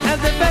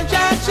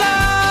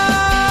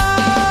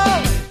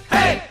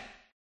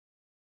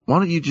Why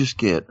don't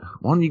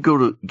you go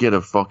to get a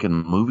fucking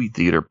movie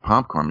theater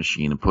popcorn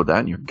machine and put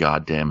that in your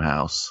goddamn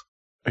house?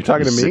 Are you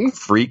talking to me? Sick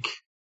freak.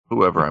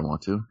 Whoever I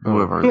want to.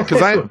 Whoever.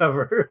 Because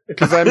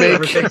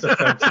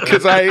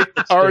I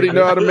already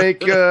know how to make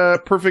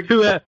perfect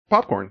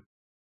popcorn.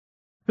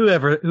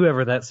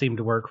 Whoever that seemed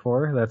to work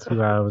for, that's who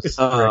I was.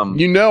 I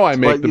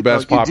make the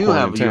best popcorn. You do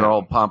have in town. your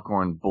old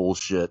popcorn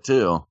bullshit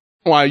too.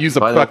 Well, I use a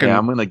fucking.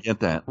 I'm gonna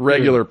get that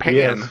regular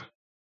pan.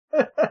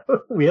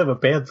 We have a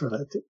pan for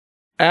that too.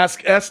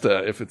 Ask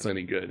Esta if it's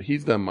any good.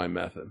 He's done my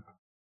method.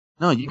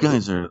 No, you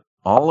guys are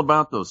all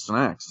about those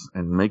snacks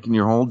and making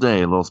your whole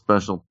day a little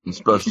special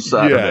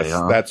Saturday. Yes,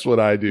 huh? That's what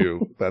I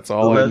do. That's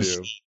all I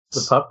do.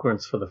 The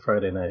popcorn's for the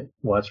Friday night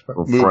watch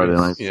party. Friday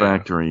night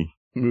factory.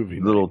 Movie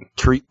little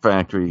treat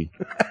factory.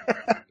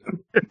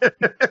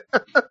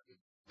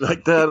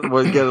 Like that,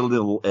 where you got a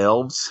little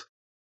elves.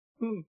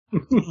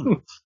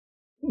 I'm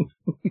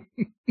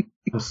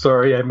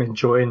sorry, I'm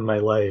enjoying my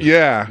life.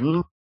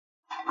 Yeah.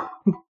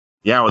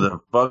 Yeah, with a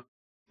fuck.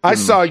 I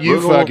saw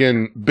you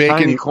fucking baking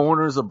tiny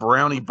corners of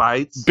brownie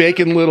bites,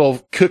 baking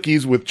little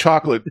cookies with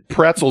chocolate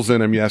pretzels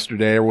in them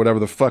yesterday, or whatever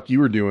the fuck you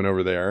were doing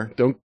over there.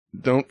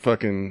 Don't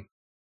fucking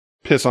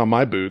piss on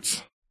my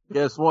boots.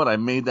 Guess what? I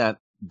made that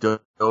dough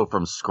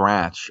from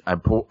scratch. I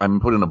put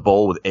in a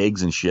bowl with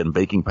eggs and shit and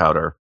baking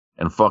powder,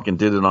 and fucking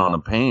did it on a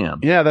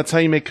pan. Yeah, that's how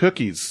you make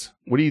cookies.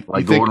 What do you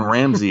like, you Gordon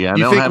Ramsay? I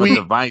don't have a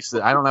device.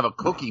 I don't have a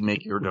cookie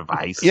maker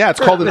device. Yeah, it's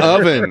called an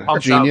oven.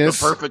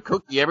 Genius. The perfect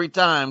cookie every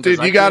time.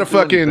 Dude, you got to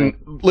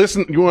fucking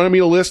listen. You wanted me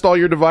to list all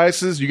your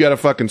devices? You got a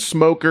fucking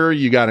smoker.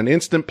 You got an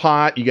Instant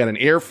Pot. You got an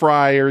air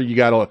fryer. You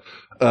got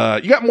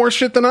you got more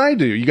shit than I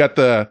do. You got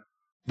the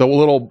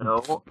little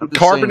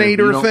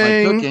carbonator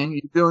thing. Like cooking,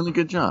 you're doing a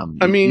good job.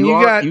 I mean, you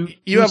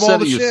have all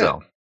the shit.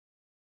 Yourself.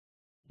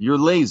 You're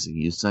lazy.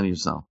 You said it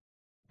yourself.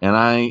 And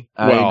I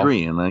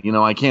agree. And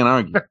I can't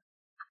argue.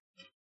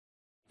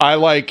 I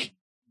like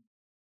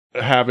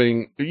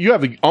having,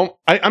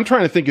 I'm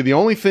trying to think of the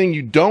only thing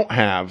you don't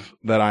have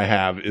that I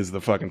have is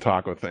the fucking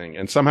taco thing.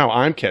 And somehow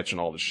I'm catching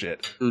all the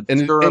shit. Dude,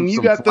 and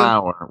you got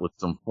flour with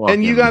some fucking,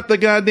 and you got the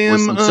goddamn,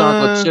 with some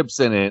chocolate chips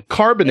in it.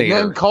 Carbonator.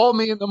 And then call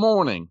me in the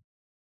morning.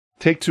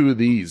 Take 2 of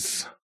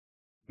these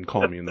and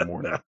call me in the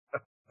morning.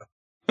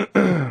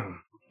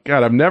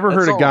 God, I've never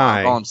heard a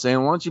guy. All I'm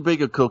saying, why don't you bake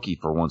a cookie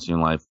for once in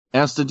your life?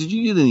 Esta,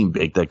 you didn't even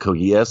bake that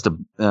cookie.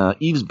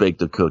 Eve's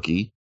baked a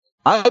cookie.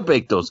 I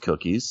baked those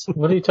cookies.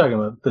 What are you talking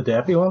about? The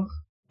Daffy one?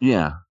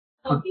 Yeah.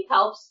 Oh, he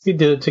helps. We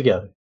did it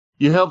together.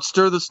 You helped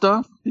stir the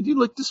stuff? Did you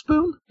lick the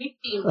spoon?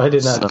 I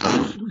did not.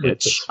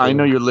 I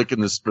know you're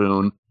licking the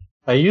spoon.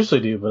 I usually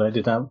do, but I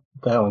did not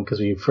that one because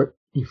you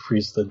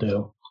freeze the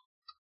dough.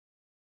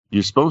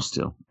 You're supposed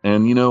to.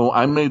 And,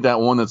 I made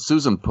that one that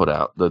Susan put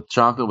out, the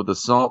chocolate with the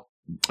salt.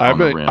 I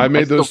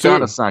made those too. I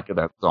got a sack of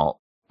that salt.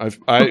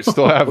 I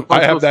still have.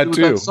 I have that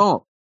too. That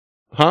salt?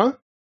 Huh?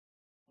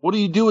 What do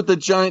you do with the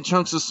giant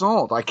chunks of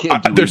salt? I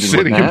can't do they're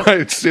sitting with that.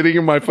 It's sitting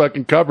in my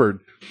fucking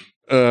cupboard.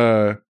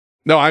 No,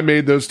 I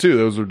made those too.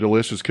 Those are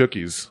delicious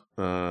cookies.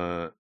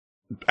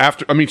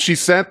 She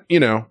sent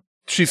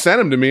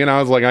them to me, and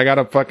I was like, I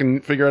gotta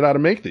fucking figure out how to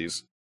make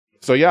these.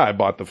 So yeah, I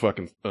bought the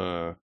fucking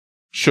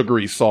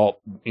sugary salt,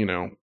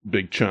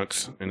 big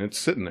chunks, and it's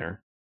sitting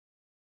there.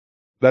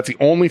 That's the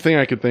only thing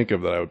I could think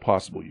of that I would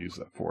possibly use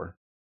that for.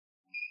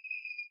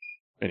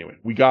 Anyway,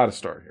 we gotta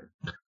start here.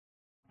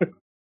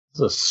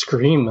 There's a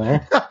scream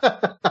there.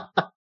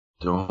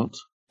 Don't.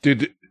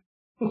 Dude,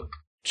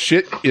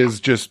 shit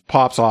just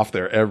pops off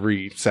there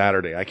every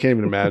Saturday. I can't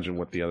even imagine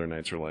what the other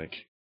nights are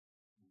like.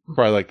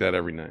 Probably like that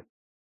every night.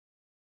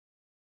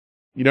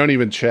 You don't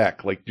even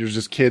check. Like, there's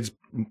just kids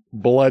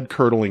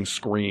blood-curdling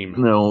scream.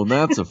 No,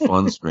 that's a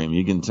fun scream.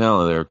 You can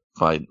tell they're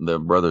fighting. Their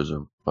brothers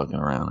are fucking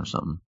around or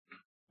something.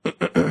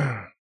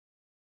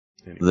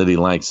 Anyway. That he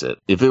likes it.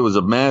 If it was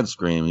a mad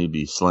scream, he'd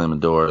be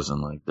slamming doors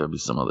and there'd be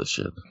some other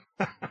shit.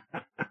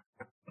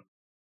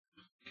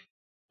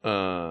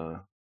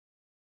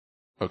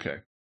 Okay.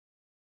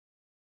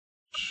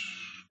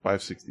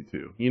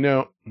 562.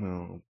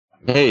 No.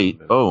 Hey,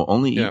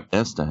 only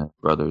Esta has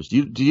brothers.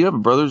 Do you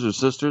have brothers or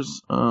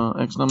sisters,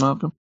 X-No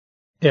Malcolm?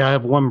 Yeah, I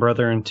have 1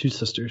 brother and 2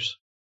 sisters.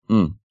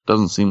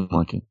 Doesn't seem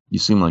like it. You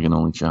seem like an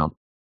only child.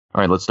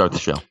 All right, let's start the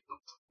show.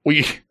 Well,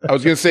 I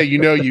was going to say,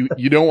 you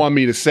don't want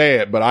me to say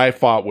it, but I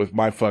fought with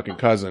my fucking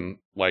cousin,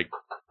 like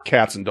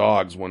cats and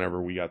dogs,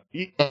 whenever we got.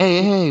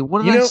 Hey,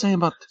 what did I say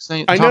about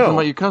talking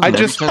about your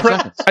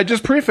cousin? I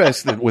just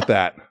prefaced it with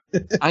that.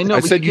 I know. I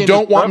said you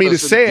don't want me to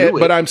say it,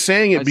 but I'm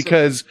saying it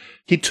because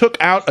he took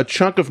out a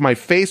chunk of my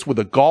face with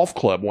a golf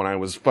club when I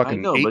was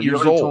fucking 8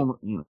 years old.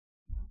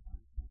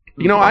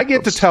 I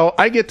get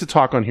to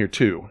talk on here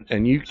too,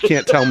 and you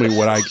can't tell me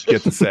what I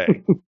get to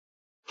say.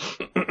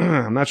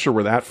 I'm not sure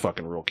where that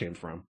fucking rule came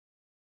from.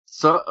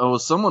 So,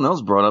 someone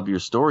else brought up your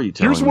story.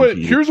 Here's what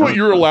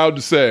you're allowed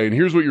to say, and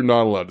here's what you're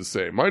not allowed to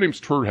say. My name's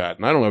Turd Hat,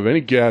 and I don't have any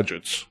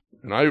gadgets,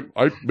 and I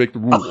make the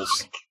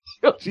rules.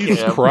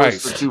 Jesus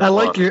Christ! I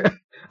like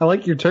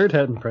your Turd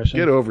Hat impression.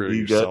 Get over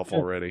yourself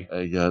already.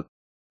 I got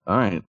All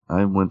right,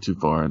 I went too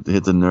far. It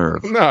hit the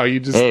nerve. No,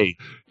 you're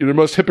the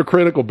most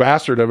hypocritical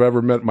bastard I've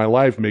ever met in my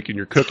life, making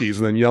your cookies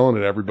and then yelling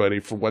at everybody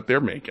for what they're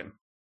making.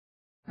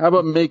 How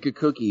about make a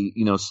cookie,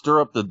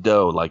 stir up the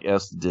dough like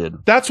S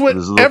did. That's what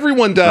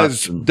everyone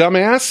does,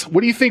 dumbass.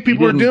 What do you think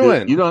people are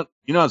doing? You're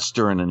not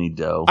stirring any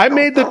dough. I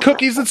made the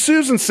cookies that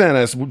Susan sent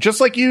us, just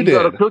like you did. You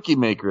got a cookie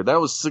maker. That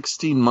was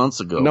 16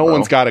 months ago. No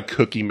one's got a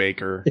cookie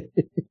maker.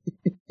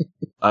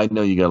 I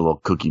know you got a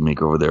little cookie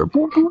maker over there.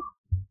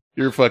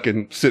 You're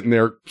fucking sitting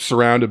there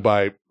surrounded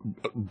by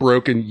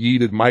broken,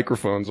 yeeted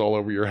microphones all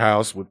over your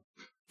house with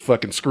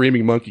fucking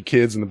screaming monkey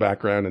kids in the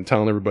background and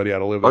telling everybody how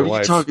to live their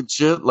life. Are you talking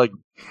shit? Like,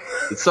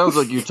 it sounds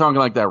like you're talking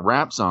like that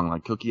rap song,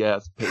 like cookie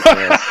ass, pig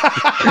ass.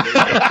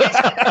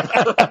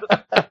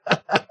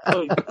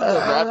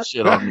 Rap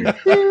shit on me.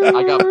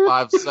 I got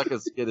 5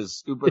 seconds to get his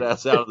stupid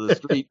ass out of the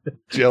street.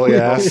 Jelly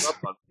ass.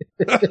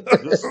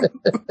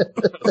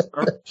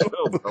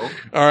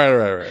 All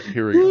right.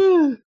 Here we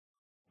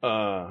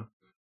go.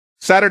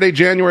 Saturday,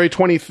 January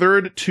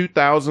 23rd,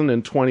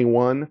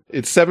 2021.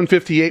 It's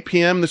 7:58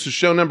 p.m. This is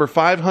show number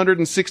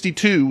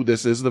 562.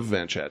 This is the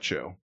Vent Chat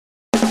Show.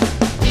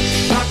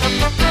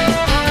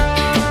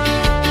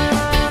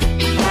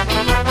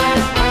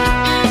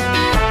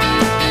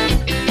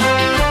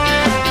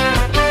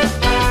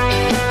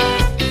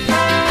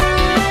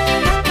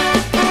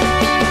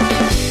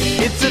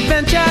 It's a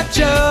Vent Chat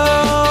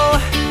Show,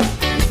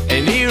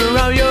 and here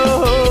are your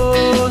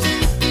hosts.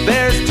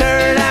 There's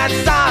turd at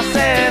sauce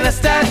and a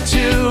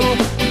statue.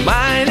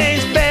 My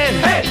name's Ben.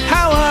 Hey,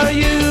 how are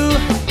you?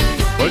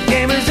 We're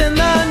gamers in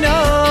the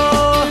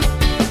know.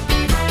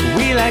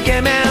 We like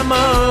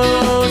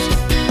MMOs.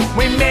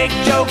 We make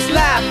jokes,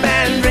 laugh,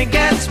 and drink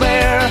and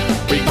swear.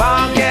 We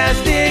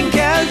podcasting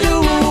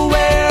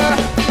casualware.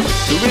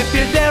 So if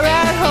you're there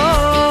at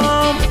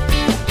home,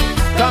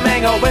 come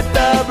hang out with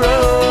the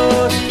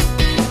bros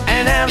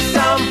and have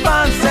some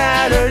fun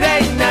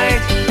Saturday night.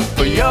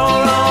 For you're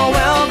all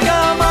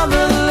welcome on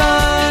the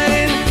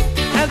line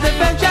at the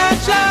Vent Chat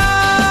Show.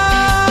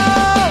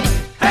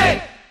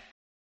 Hey!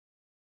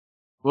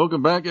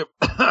 Welcome back.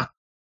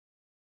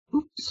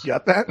 Oops.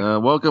 Got that?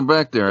 Welcome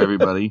back there,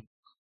 everybody.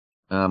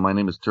 My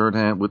name is Turd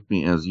Hat. With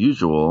me, as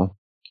usual,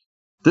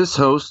 this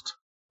host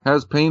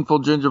has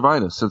painful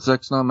gingivitis. It's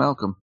X Not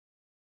Malcolm.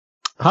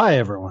 Hi,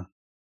 everyone.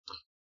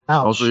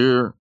 Ouch. Also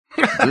here,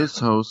 this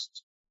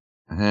host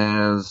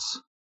has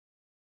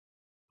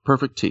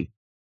perfect teeth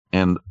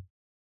and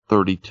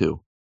 32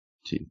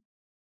 teeth.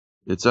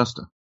 It's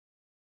Esta.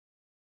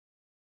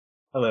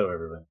 Hello,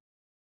 everybody.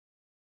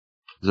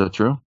 Is that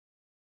true?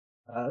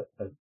 How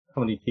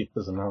many teeth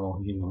does a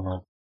normal human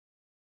have?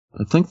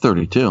 I think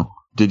 32.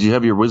 Did you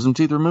have your wisdom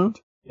teeth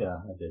removed? Yeah,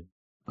 I did.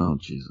 Oh,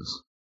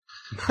 Jesus.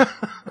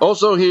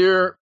 Also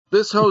here,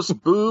 this host's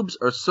boobs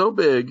are so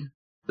big,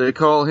 they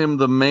call him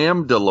the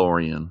Mam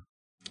DeLorean.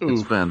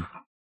 It's Ben.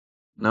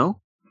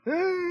 No?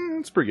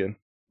 It's pretty good.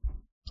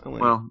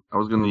 Well, I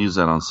was going to use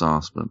that on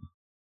Sauce, but...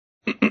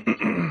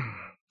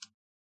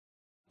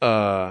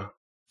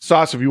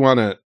 Sauce, if you want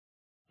to,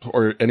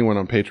 or anyone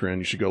on Patreon,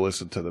 you should go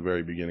listen to the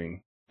very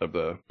beginning of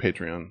the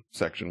Patreon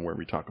section where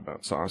we talk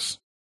about Sauce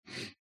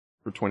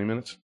for 20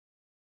 minutes.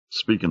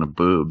 Speaking of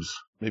boobs.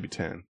 Maybe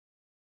 10.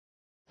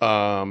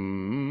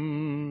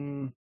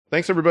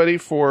 Thanks everybody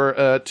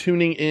for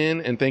tuning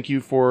in, and thank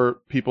you for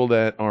people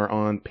that are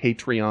on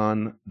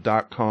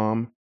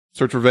patreon.com.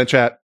 Search for Vent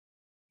Chat,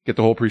 get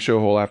the whole pre-show,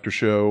 whole after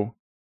show,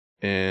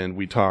 and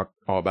we talk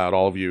all about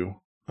all of you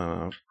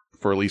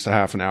for at least a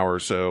half an hour or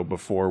so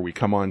before we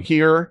come on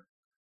here,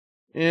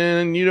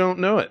 and you don't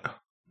know it,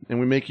 and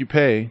we make you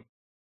pay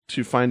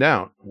to find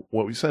out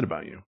what we said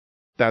about you.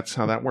 That's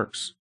how that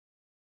works.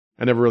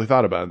 I never really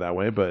thought about it that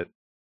way, but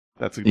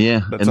that's and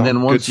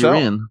then once you're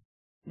in,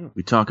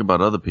 we talk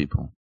about other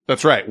people.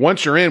 That's right.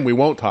 Once you're in, we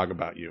won't talk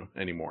about you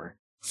anymore.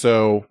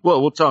 So,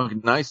 well, we'll talk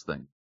nice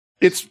things.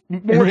 It's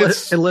more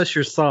unless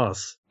you're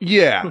Sauce.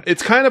 Yeah,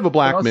 it's kind of a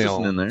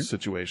blackmail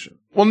situation.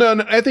 Well,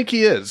 no, I think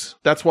he is.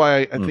 That's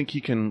why I think he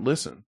can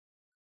listen.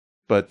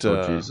 But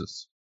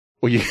Jesus.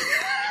 Well, yeah.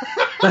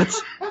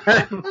 That's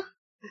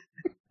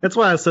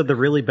why I said the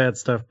really bad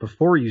stuff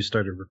before you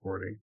started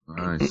recording.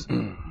 Nice.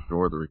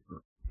 Ignore the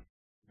record.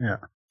 Yeah.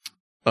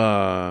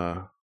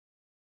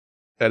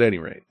 At any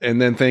rate.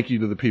 And then thank you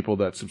to the people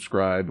that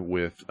subscribe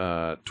with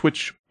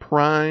Twitch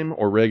Prime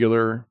or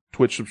regular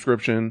Twitch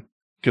subscription.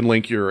 You can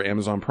link your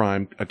Amazon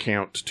Prime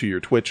account to your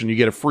Twitch and you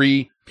get a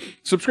free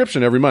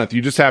subscription every month.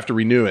 You just have to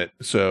renew it.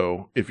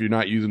 So if you're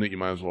not using it, you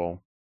might as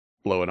well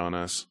blow it on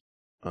us.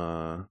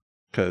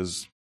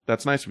 'Cause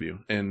that's nice of you.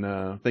 And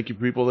thank you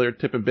for people that are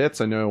tipping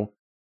bits. I know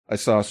I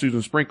saw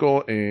Susan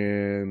Sprinkle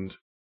and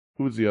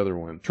who was the other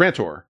one?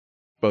 Trantor.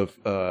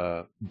 Both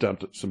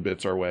dumped some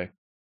bits our way.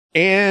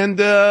 And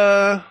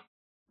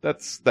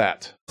that's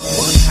that.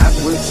 What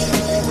happened this week?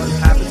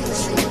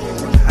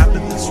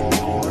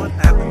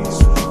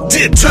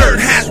 Did Turd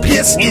Hat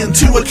piss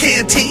into a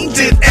canteen?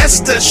 Did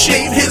Esther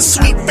shave his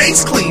sweet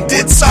face clean?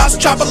 Did Sauce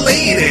chop a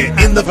lady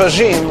in the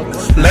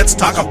vagine? Let's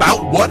talk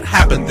about what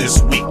happened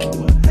this week.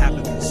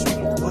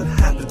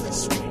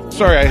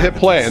 Sorry, I hit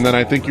play, and then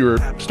I think you were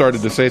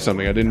started to say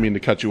something. I didn't mean to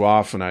cut you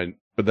off,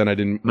 but then I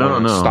didn't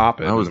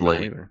stop it. I was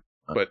late. Either.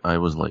 But I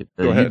was late.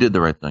 Go You ahead. did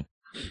the right thing.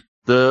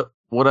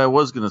 What I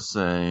was going to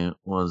say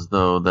was,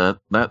 though,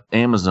 that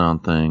Amazon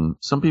thing,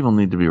 some people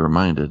need to be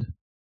reminded.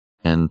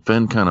 And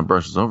Fenn kind of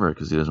brushes over it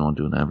because he doesn't want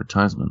to do an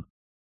advertisement.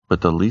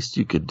 But the least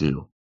you could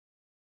do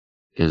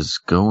is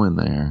go in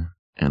there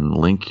and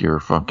link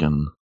your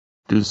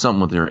do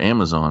something with your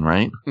Amazon,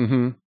 right?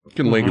 Mm-hmm. You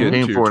can link You're it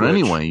paying to for your it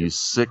Twitch. anyway, you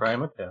sick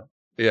Prime account.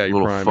 Yeah,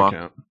 your little Prime fuck.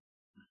 account.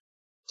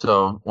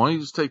 So why don't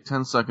you just take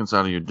 10 seconds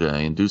out of your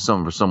day and do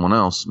something for someone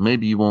else?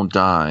 Maybe you won't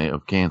die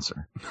of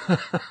cancer.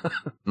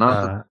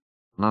 Not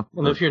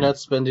And if you're not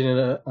spending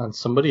it on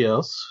somebody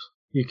else,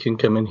 you can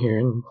come in here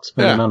and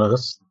spend it on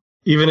us.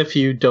 Even if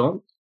you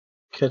don't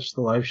catch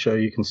the live show,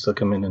 you can still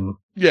come in and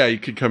Yeah, you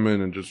could come in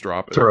and just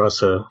drop it. throw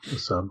us a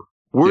sub.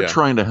 We're Yeah.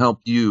 trying to help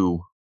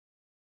you,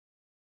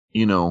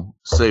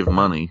 save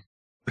money.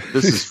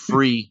 This is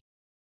free.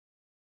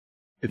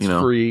 It's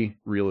free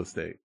real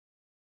estate.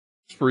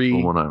 It's free.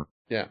 Or whatever.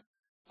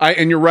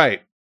 And you're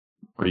right.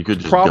 Or you could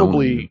just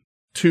Probably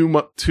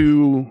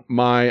to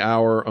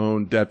our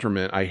own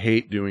detriment. I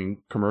hate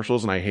doing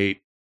commercials, and I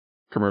hate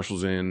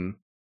commercials in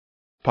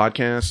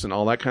podcasts and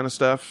all that kind of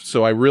stuff.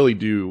 So I really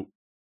do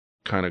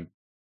kind of,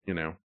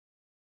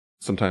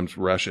 sometimes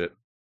rush it.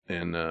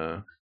 And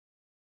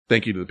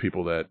thank you to the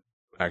people that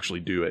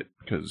actually do it,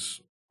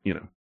 because,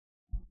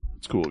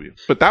 it's cool of you.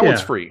 But that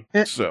one's free.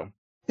 So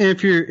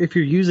If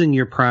you're using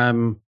your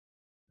Prime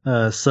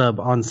sub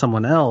on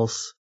someone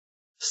else,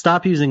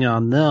 stop using it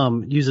on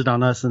them, use it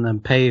on us, and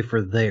then pay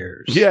for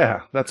theirs.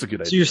 yeah, that's a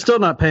good idea. So you're still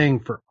not paying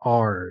for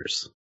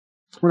ours.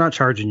 We're not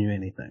charging you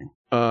anything.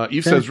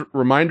 Eve says,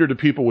 reminder to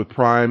people with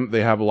Prime,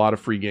 they have a lot of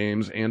free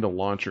games and a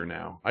launcher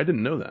now. I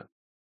didn't know that.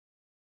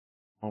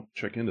 I'll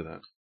check into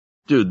that.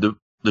 Dude,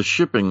 the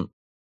shipping,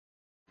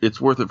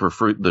 it's worth it for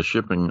free, the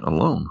shipping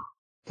alone.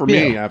 For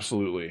me,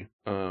 absolutely.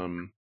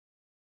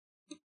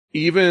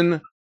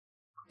 Even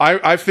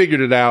I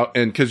figured it out,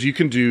 and because you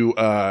can do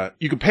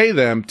you can pay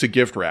them to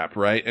gift wrap,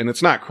 right? And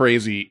it's not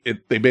crazy.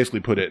 They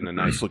basically put it in a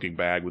nice looking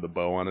bag with a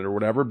bow on it or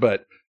whatever,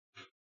 but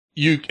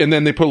and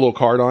then they put a little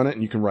card on it,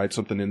 and you can write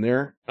something in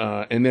there,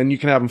 and then you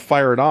can have them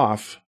fire it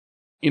off.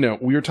 We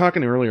were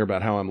talking earlier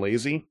about how I'm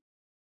lazy.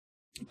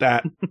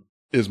 That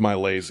is my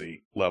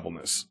lazy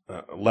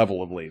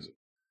level of lazy.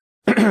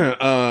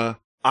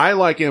 I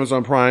like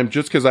Amazon Prime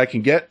just because I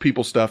can get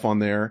people stuff on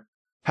there,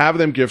 have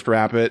them gift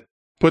wrap it,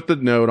 put the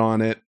note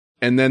on it,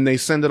 and then they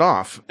send it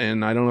off,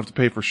 and I don't have to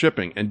pay for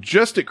shipping. And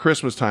just at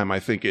Christmas time, I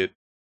think it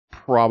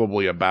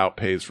probably about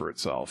pays for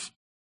itself.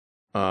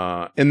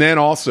 And then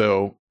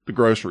also the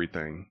grocery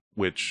thing,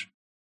 which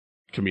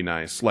can be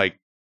nice. Like,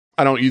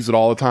 I don't use it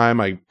all the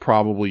time. I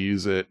probably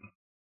use it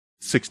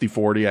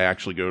 60-40. I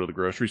actually go to the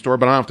grocery store,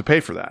 but I don't have to pay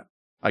for that.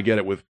 I get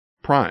it with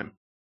Prime.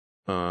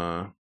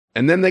 And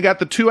then they got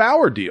the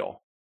 2-hour deal.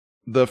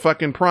 The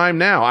fucking Prime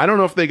Now. I don't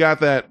know if they got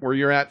that where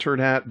you're at, Turd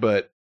Hat,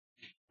 but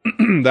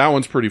that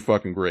one's pretty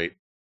fucking great.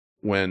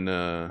 When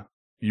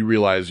you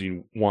realize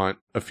you want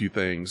a few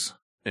things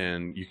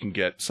and you can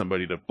get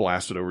somebody to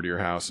blast it over to your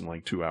house in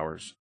like 2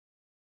 hours.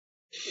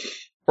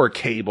 Or a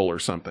cable or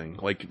something.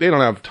 Like, they don't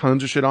have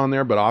tons of shit on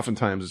there, but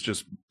oftentimes it's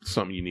just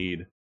something you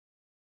need.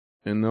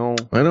 And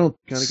I don't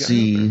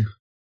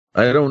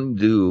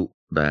do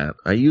that.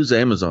 I use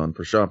Amazon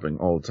for shopping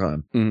all the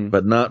time,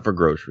 but not for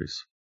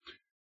groceries.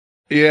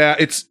 Yeah,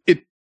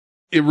 it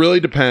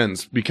really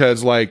depends,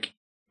 because like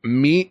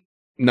meat,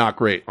 not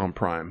great on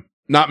Prime.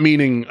 Not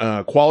meaning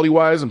quality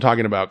wise, I'm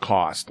talking about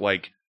cost.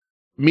 Like,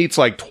 meat's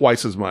like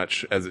twice as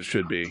much as it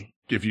should be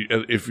if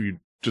you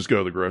just go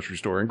to the grocery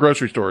store. And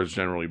grocery store is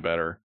generally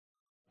better.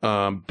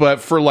 But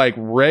for like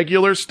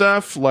regular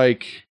stuff,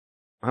 like,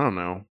 I don't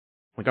know,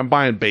 like I'm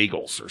buying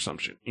bagels or some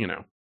shit,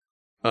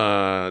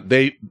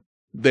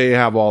 they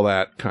have all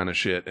that kind of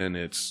shit, and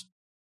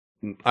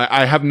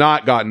I have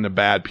not gotten a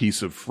bad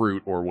piece of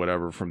fruit or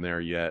whatever from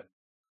there yet.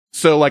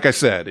 So like I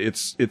said,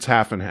 it's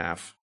half and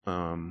half.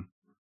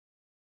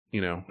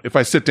 If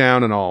I sit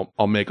down and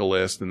I'll make a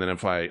list, and then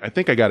if I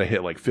think I got to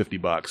hit like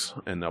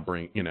 $50 and they'll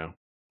bring,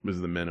 this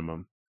is the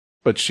minimum.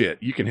 But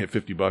shit, you can hit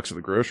 $50 at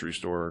the grocery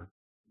store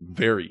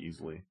very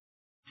easily.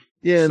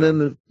 Yeah. And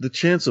then the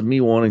chance of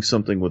me wanting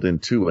something within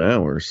 2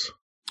 hours.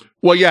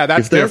 Well, yeah,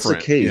 that's different. If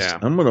that's the case, yeah.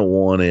 I'm going to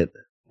want it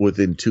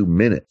within 2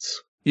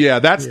 minutes. Yeah,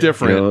 that's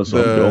different.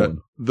 So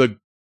the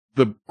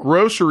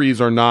groceries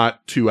are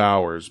not 2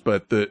 hours,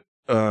 but the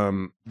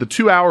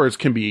 2 hours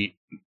can be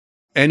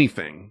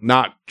anything,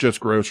 not just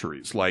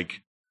groceries.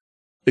 Like,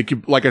 it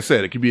could, like I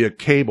said, it could be a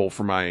cable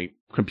for my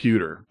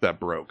computer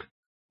that broke,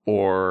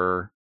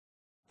 or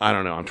I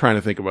don't know. I'm trying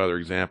to think of other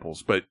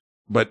examples, but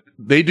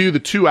they do the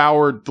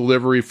 2-hour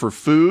delivery for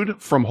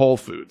food from Whole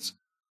Foods.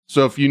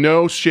 So if you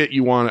know shit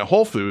you want at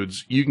Whole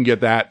Foods, you can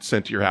get that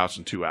sent to your house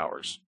in 2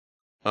 hours.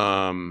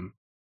 And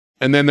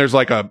then there's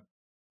like a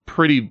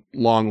pretty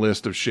long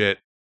list of shit,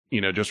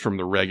 just from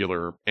the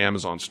regular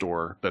Amazon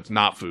store that's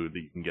not food that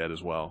you can get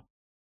as well.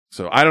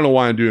 So I don't know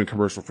why I'm doing a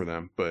commercial for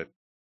them, but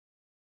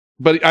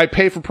I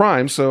pay for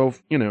Prime, so,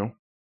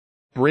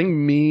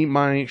 bring me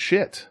my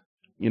shit,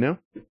 you know?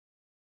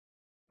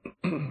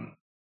 Bring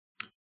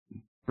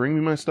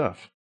me my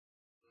stuff.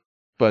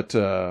 But,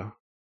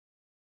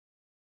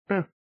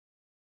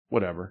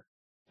 whatever.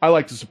 I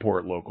like to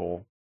support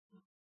local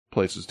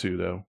places too,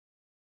 though.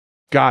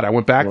 God, I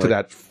went back to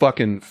that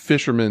fucking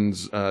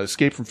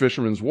Escape from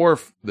Fisherman's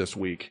Wharf this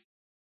week.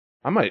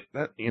 I'm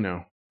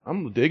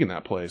digging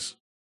that place.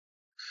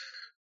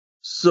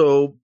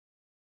 So,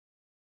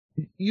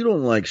 you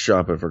don't like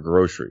shopping for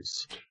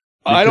groceries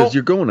I don't.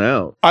 You're going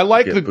out. I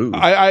like to get booze.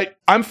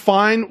 I'm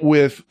fine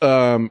with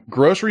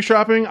grocery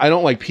shopping. I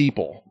don't like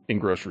people in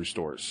grocery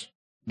stores.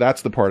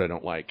 That's the part I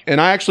don't like. And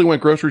I actually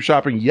went grocery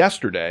shopping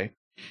yesterday,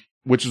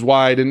 which is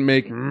why I didn't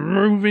make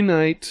movie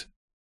night,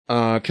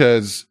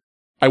 because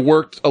I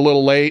worked a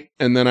little late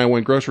and then I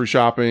went grocery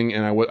shopping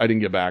and I didn't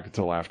get back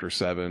until after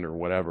 7 or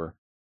whatever.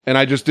 And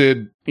I just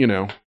did,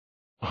 $100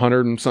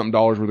 and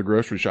something worth of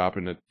grocery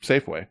shopping at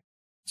Safeway.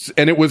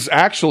 And it was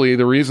actually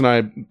the reason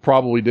I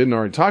probably didn't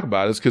already talk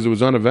about it is because it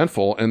was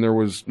uneventful and there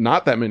was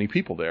not that many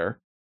people there.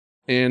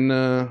 And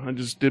I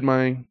just did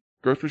my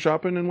grocery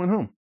shopping and went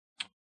home.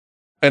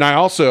 And I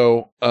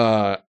also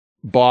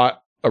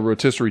bought a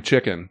rotisserie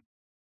chicken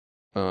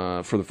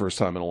for the first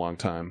time in a long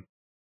time.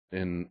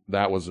 And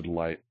that was a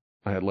delight.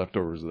 I had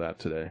leftovers of that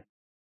today.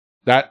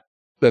 That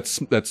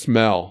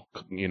smell,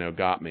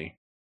 got me.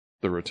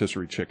 The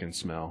rotisserie chicken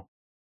smell.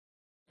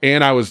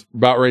 And I was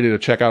about ready to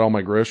check out all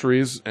my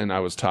groceries, and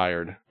I was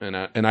tired. And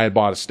I had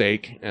bought a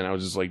steak, and I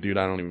was just like, dude,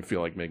 I don't even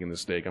feel like making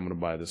this steak. I'm going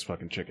to buy this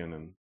fucking chicken,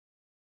 and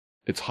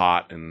it's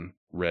hot and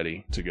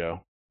ready to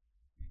go.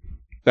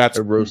 I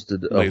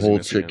roasted a whole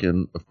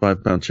chicken, a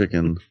 5-pound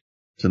chicken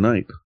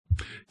tonight.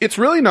 It's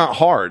really not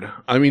hard.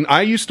 I mean,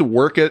 I used to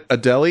work at a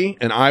deli,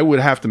 and I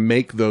would have to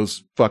make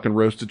those fucking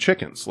roasted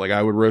chickens. Like,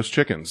 I would roast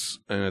chickens,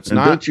 and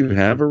don't you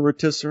have a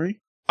rotisserie?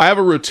 I have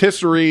a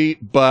rotisserie,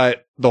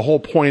 but the whole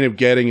point of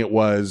getting it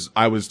was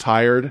I was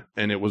tired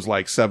and it was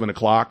like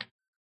 7:00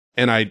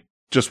 and I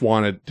just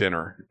wanted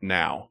dinner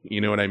now.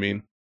 You know what I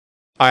mean?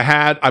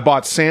 I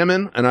bought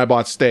salmon and I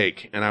bought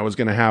steak and I was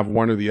going to have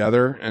one or the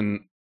other.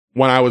 And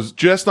when I was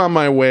just on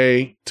my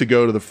way to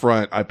go to the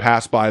front, I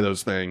passed by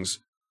those things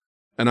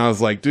and I was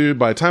like, dude,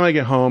 by the time I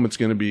get home, it's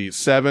going to be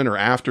 7 or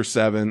after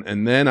 7.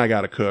 And then I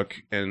got to cook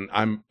and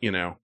I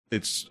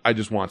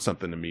just want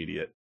something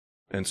immediate.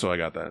 And so I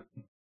got that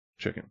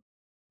chicken.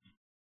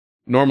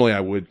 Normally I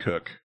would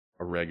cook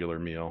a regular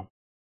meal.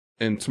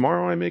 And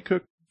tomorrow I may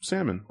cook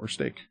salmon or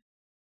steak.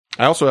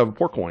 I also have a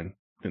pork loin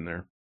in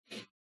there.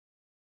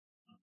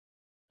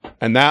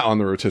 And that on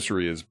the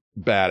rotisserie is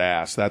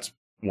badass. That's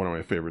one of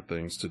my favorite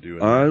things to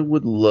do. I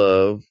would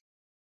love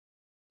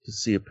to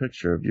see a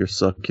picture of your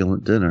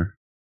succulent dinner.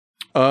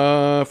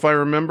 If I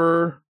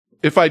remember,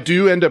 if I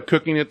do end up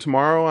cooking it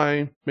tomorrow,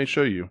 I may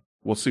show you.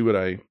 We'll see what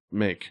I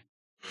make.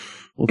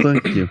 Well,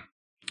 thank you.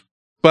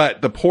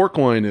 But the pork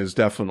loin is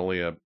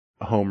definitely a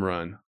home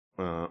run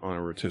on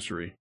a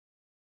rotisserie.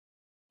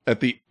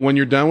 When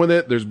you're done with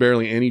it, there's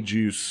barely any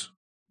juice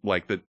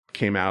like that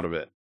came out of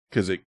it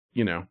because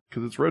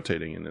it's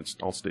rotating and it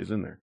all stays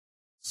in there.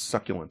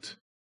 Succulent.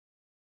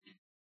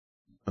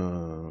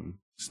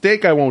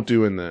 Steak I won't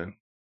do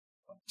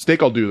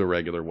steak I'll do the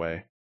regular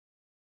way.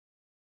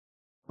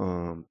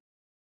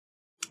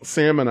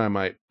 Salmon I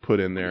might put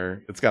in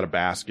there. It's got a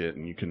basket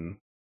and you can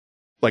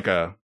like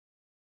a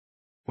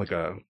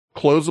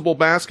closable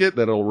basket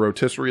that'll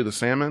rotisserie the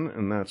salmon,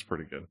 and that's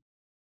pretty good.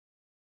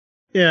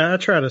 Yeah, I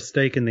tried a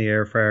steak in the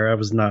air fryer. I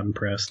was not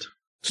impressed.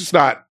 It's just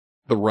not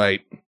the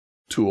right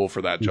tool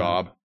for that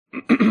job.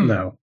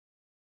 No,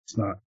 it's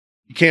not.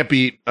 You can't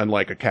beat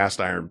a cast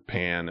iron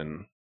pan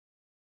and,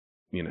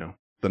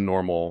 the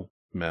normal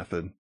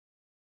method.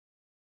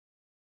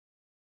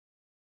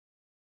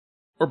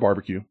 Or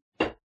barbecue.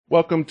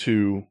 Welcome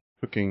to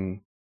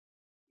Cooking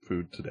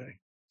Food Today.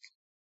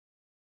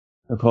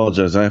 I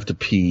apologize. I have to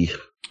pee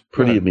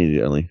pretty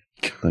immediately.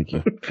 Thank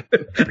you.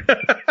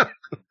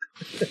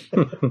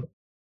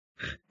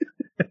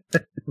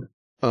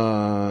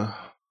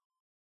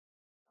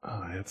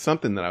 It's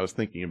something that I was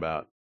thinking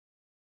about,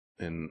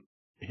 and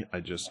I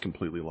just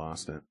completely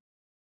lost it.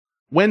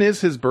 When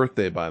is his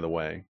birthday, by the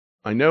way?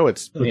 I know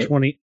it's the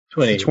 28th.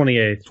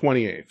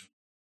 28th.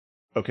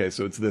 Okay,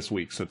 so it's this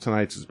week. So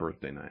tonight's his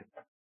birthday night.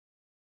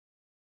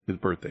 His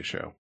birthday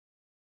show.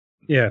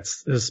 Yeah,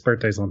 his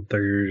birthday's on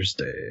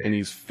Thursday. And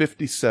he's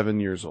 57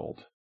 years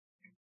old.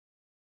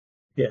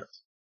 Yes.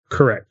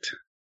 Correct.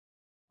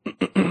 Is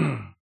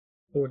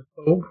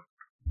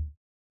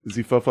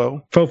he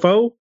fofo?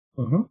 Fofo?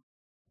 Uh-huh.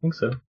 I think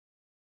so.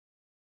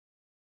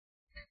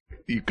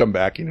 You come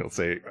back and he'll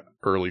say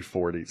early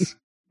 40s.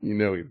 He's going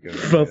to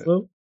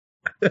Fofo?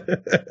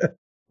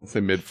 He'll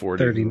say mid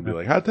 40s. He'll be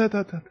like,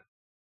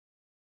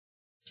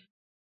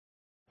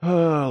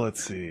 oh,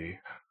 let's see.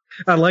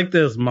 I like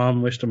that his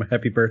mom wished him a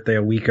happy birthday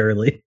a week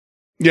early.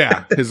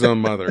 Yeah, his own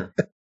mother.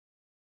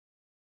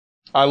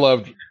 I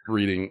loved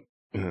reading.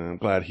 I'm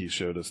glad he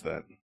showed us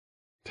that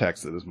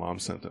text that his mom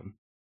sent him.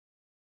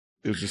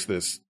 It was just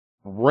this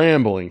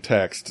rambling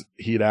text.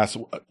 He'd ask,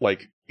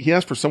 he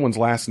asked for someone's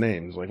last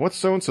name. He's like, what's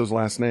so-and-so's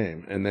last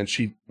name? And then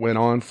she went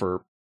on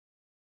for,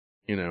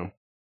 10,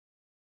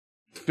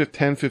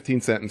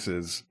 15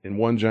 sentences in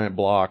one giant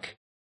block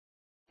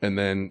and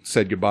then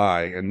said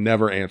goodbye and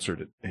never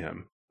answered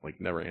him. Like,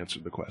 never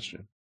answered the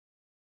question.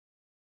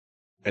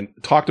 And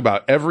talked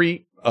about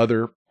every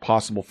other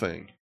possible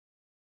thing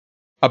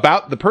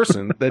about the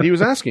person that he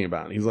was asking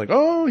about. He's like,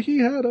 oh,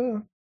 he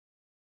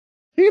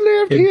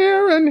lived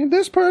here and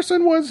this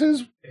person was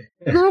his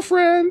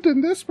girlfriend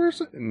and this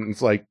person. And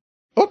it's like,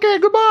 okay,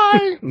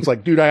 goodbye. And it's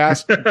like, dude, I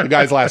asked the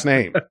guy's last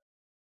name.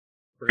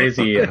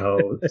 Crazy how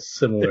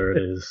similar it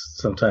is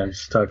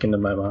sometimes talking to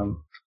my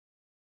mom.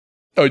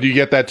 Oh, do you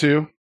get that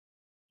too?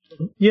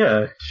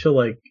 Yeah, she'll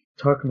like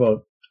talk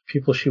about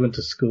people she went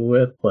to school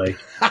with. Like,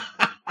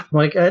 I'm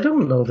like, I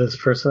don't know this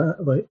person.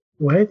 Like,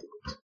 what?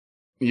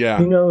 Yeah.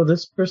 You know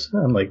this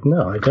person? I'm like,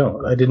 no, I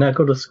don't. I did not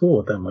go to school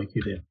with them like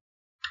you did.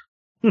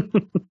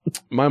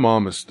 My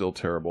mom is still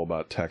terrible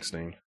about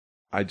texting.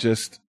 I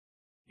just,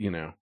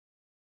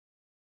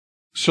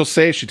 she'll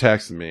say she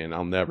texted me and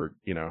I'll never,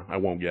 I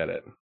won't get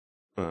it.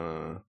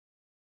 And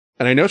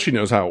I know she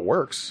knows how it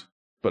works,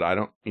 but I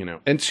don't,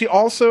 and she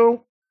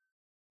also,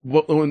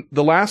 when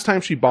the last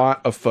time she bought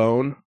a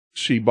phone,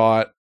 she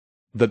bought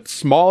the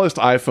smallest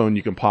iPhone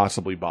you can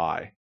possibly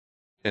buy.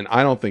 And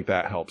I don't think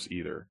that helps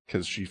either,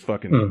 because she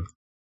fucking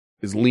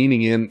is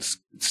leaning in,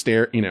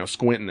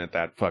 squinting at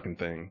that fucking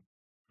thing.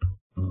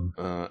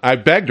 I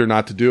begged her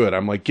not to do it.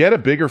 I'm like, get a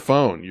bigger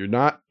phone. You're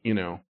not,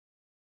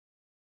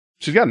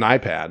 she's got an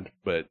iPad,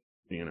 but,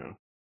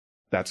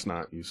 that's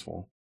not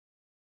useful.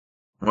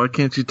 Why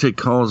can't you take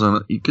calls on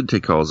it? You could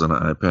take calls on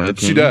an iPad.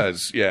 She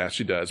does. Yeah,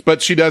 she does.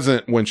 But she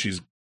doesn't when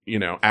she's,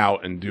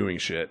 out and doing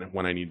shit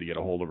when I need to get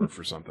a hold of her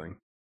for something.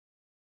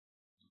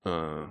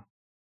 And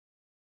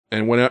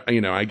when,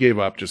 I gave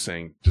up just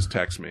saying, just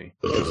text me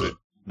because it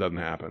doesn't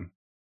happen.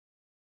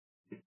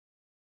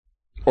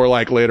 Or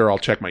like later I'll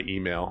check my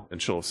email and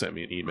she'll have sent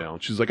me an email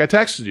and she's like, I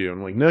texted you.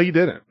 I'm like, no, you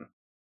didn't.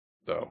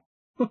 So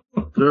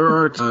there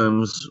are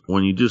times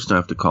when you just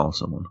have to call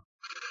someone.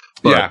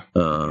 But,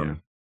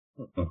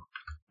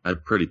 I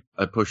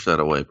push that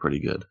away pretty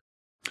good.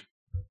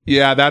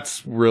 Yeah,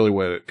 that's really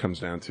what it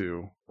comes down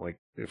to. Like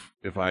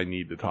if I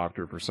need to talk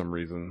to her for some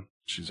reason,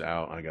 she's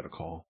out, I got to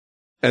call.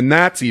 And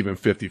that's even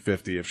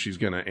 50-50 if she's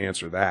going to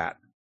answer that.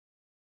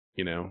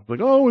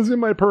 Like, oh, it was in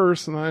my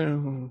purse and I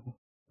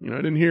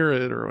didn't hear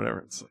it or whatever.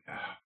 It's like,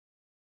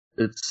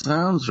 It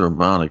sounds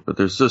robotic, but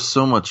there's just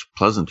so much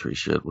pleasantry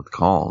shit with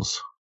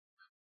calls.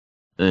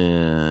 I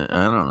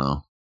don't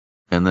know.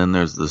 And then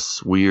there's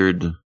this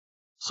weird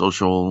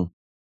social,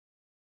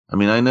 I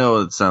mean, I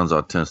know it sounds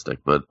autistic,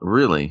 but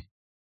really,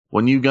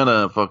 when you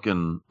gotta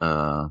fucking,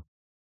 I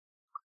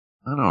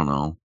don't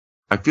know.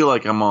 I feel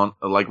like when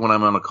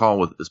I'm on a call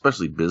with,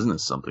 especially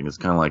business something, it's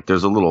kind of like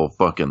there's a little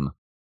fucking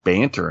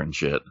banter and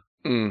shit.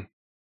 I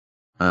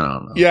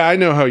don't know. Yeah, I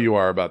know how you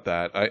are about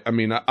that. I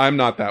mean, I'm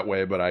not that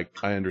way, but I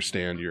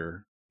understand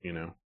your,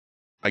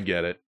 I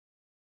get it.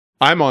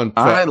 I'm on.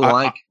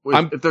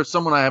 If there's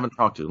someone I haven't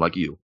talked to, like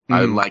you,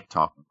 I like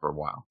talking for a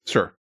while.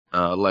 Sure.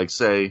 Like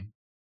say,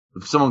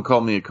 if someone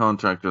called me a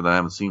contractor that I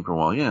haven't seen for a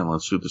while, yeah,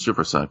 let's shoot the shit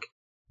for a sec.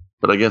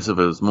 But I guess if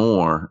it was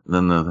more,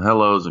 then the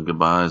hellos and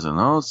goodbyes and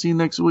I'll see you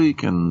next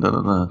week and da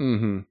da da.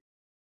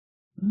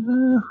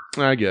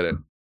 I get it.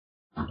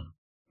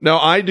 No,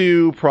 I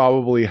do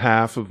probably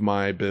half of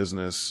my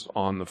business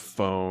on the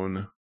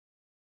phone.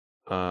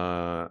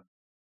 But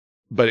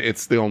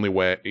it's the only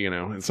way,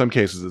 in some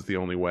cases it's the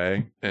only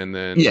way. And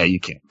then yeah,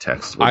 you can't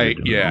text. I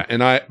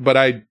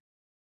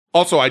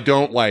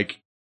don't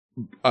like,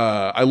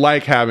 I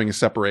like having a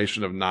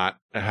separation of not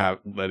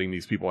letting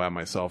these people have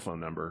my cell phone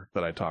number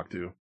that I talk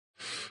to.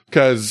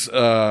 Cause,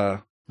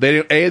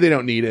 they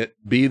don't need it.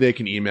 B, they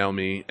can email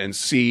me, and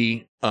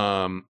C,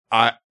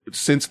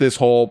 since this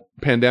whole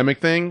pandemic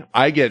thing,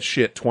 I get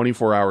shit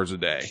 24 hours a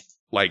day.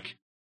 Like,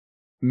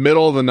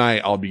 middle of the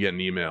night, I'll be getting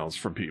emails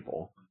from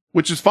people,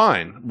 which is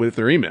fine with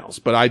their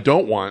emails, but I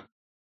don't want,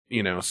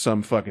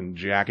 some fucking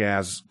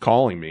jackass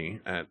calling me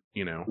at,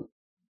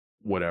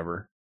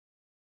 whatever.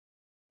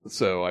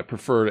 So I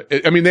prefer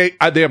to, I mean, they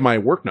have my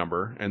work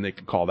number and they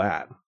can call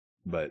that,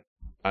 but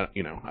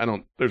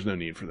there's no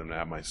need for them to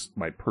have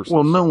my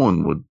personal. Well, no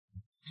one would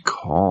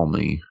call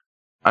me.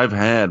 I've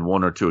had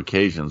one or two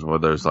occasions where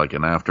there's like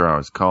an after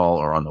hours call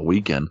or on the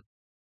weekend,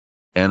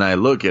 and I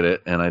look at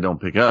it and I don't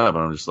pick up,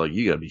 and I'm just like,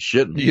 you gotta be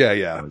shitting me.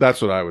 Yeah, like,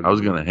 that's what I would. I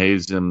was gonna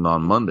haze him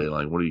on Monday.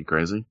 Like, what are you,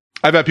 crazy?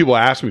 I've had people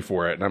ask me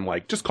for it, and I'm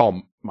like, just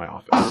call my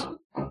office.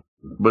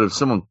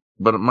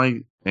 But my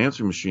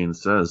answering machine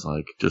says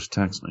like, just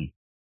text me.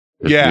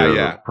 If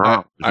yeah.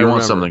 If you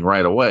want something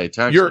right away,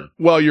 text me.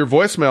 Well, your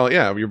voicemail,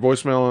 your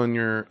voicemail on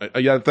your,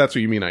 if that's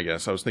what you mean, I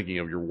guess. I was thinking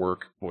of your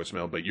work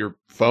voicemail, but your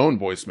phone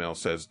voicemail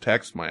says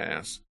text my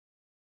ass.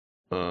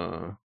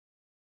 Because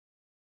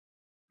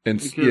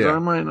I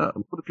might not,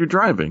 what if you're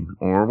driving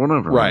or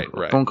whatever? Right.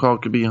 A phone call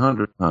could be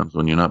 100 times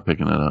when you're not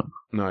picking it up.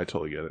 No, I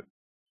totally get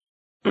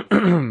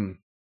it.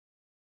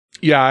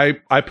 Yeah,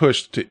 I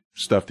pushed to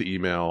stuff to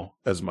email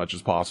as much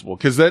as possible.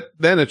 Cause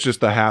then it's just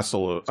the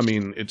hassle.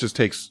 It just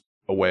takes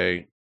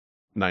away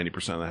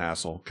 90% of the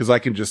hassle. Cause I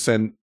can just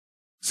send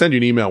you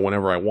an email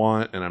whenever I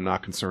want. And I'm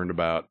not concerned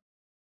about,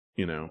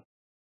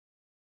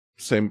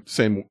 same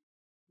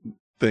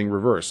thing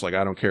reverse. Like,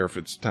 I don't care if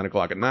it's 10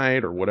 o'clock at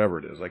night or whatever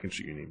it is. I can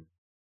shoot you an email.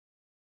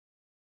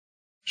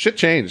 Shit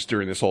changed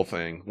during this whole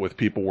thing with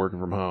people working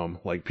from home.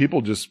 Like,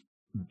 people just,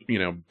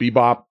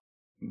 bebop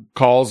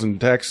calls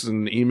and texts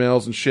and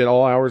emails and shit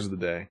all hours of the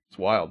day. It's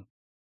wild.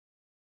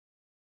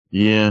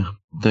 Yeah,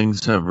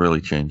 things have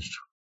really changed.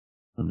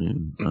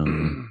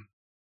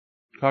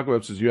 Taco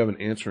Web says you have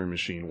an answering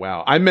machine.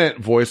 Wow. I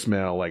meant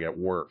voicemail like at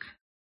work.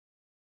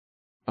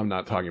 I'm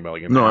not talking about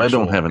like an No, I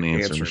actual, don't have an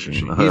like, answering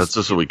machine. That's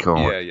just what we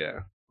call it. Yeah.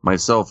 My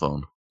cell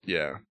phone.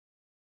 Yeah.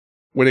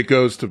 When it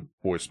goes to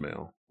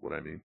voicemail, what I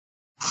mean.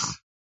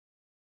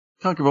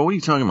 Taco, what are you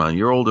talking about?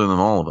 You're older than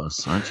all of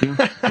us, aren't you?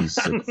 You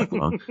sick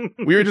fuck.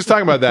 We were just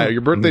talking about that.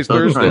 Your birthday's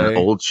Don't try to Thursday.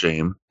 Old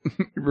shame.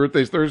 Your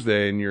birthday's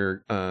Thursday, and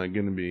you're going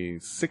to be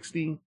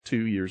 62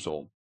 years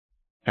old.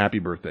 Happy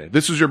birthday.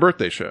 This is your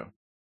birthday show.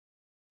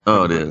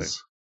 Oh, Happy it birthday.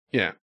 is.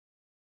 Yeah.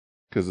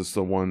 Because it's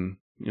the one,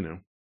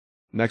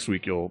 next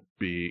week you'll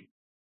be,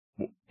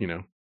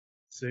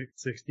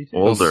 62.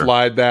 Older.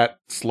 slide that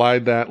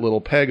little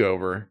peg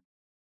over.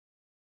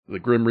 The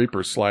Grim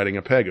Reaper's sliding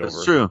a peg over.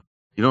 That's true.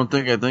 You don't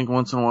think I think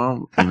once in a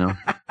while?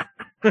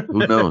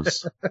 Who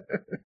knows?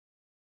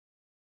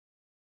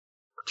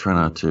 Try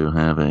not to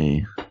have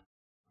a,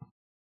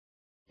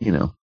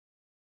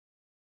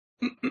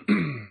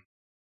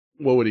 What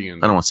would you I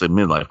gonna don't want to say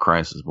midlife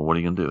crisis, but what are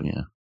you going to do?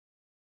 Yeah.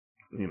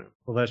 do?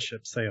 Well, that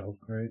ship sailed,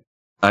 right?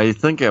 I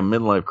think a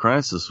midlife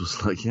crisis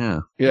was like, Yeah.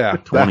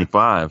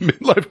 25.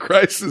 Midlife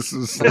crisis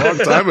is a long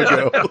time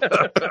ago.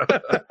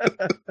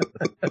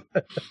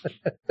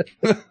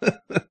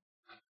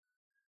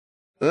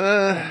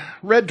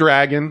 Red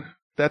Dragon.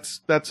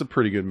 That's a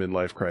pretty good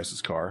midlife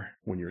crisis car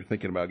when you're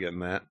thinking about getting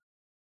that.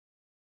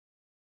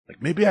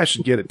 Like, maybe I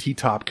should get a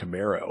T-top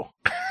Camaro.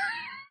 How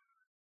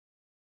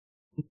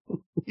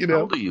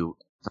old are you,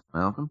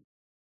 Malcolm?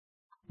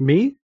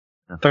 Me?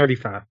 Yeah.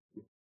 35.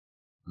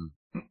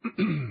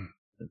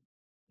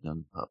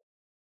 Young pup.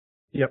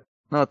 Yep.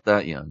 Not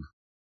that young.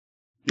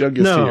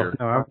 Youngest No, here.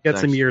 I've got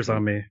some Actually, years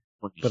on me,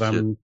 When you but shit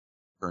I'm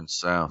turns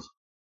south.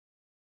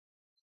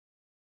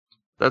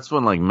 That's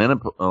when like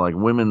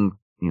women,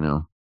 I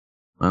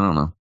don't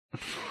know.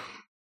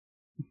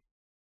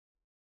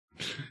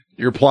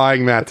 You're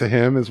applying that to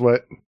him is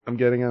what I'm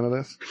getting out of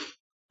this?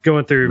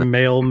 going through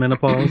male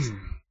menopause.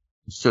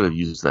 Should have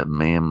used that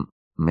ma'am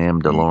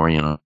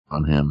DeLorean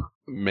on him.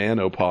 I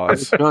Manopause.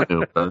 was going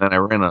to, but then I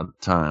ran out of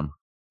time.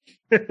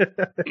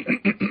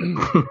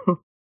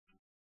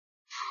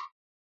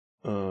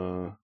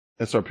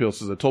 SRPL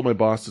says, I told my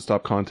boss to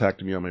stop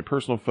contacting me on my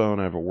personal phone.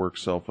 I have a work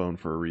cell phone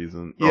for a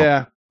reason. Oh.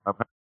 Yeah.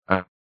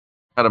 I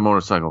had a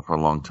motorcycle for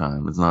a long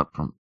time. It's not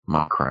from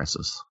my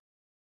crisis.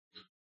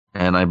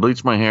 And I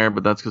bleached my hair,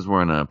 but that's because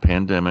we're in a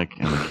pandemic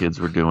and the kids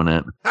were doing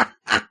it.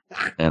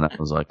 And I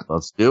was like,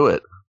 let's do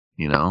it,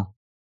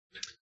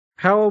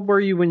 How old were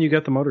you when you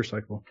got the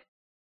motorcycle?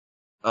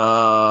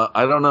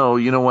 I don't know.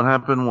 You know what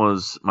happened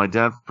was my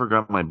dad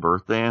forgot my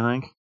birthday, I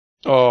think.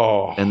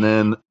 Oh. And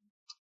then,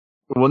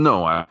 well,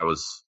 no, I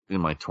was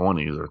in my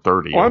 20s or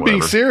 30s. Oh, or I'm being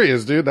whatever.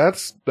 serious, dude.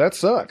 That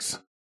sucks.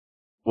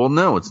 Well,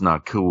 no, it's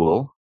not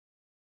cool.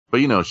 But,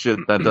 shit,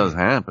 that does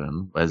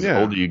happen. As Yeah.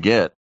 older you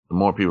get, the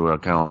more people are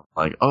kind of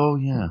like, oh,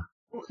 yeah.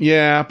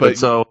 Yeah, But but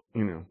so,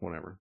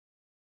 whatever.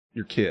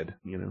 Your kid,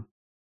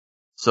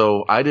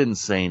 so I didn't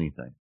say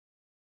anything.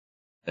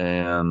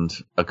 And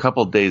a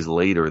couple days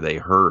later, they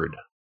heard,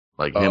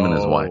 like him and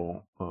his wife.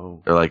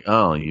 Oh. They're like,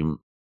 oh, you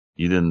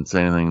didn't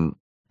say anything.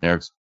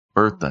 Eric's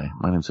birthday.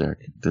 My name's Eric.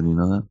 Didn't you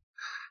know that?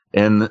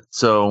 And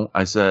so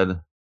I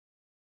said,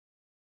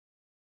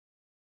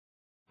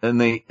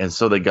 and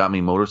so they got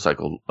me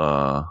motorcycle,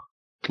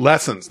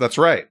 Lessons. That's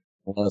right.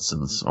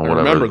 lessons I or whatever,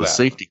 remember the that.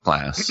 safety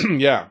class.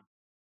 Yeah.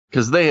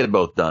 Cause they had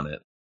both done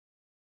it.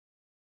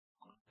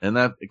 And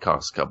that, it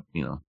cost a couple,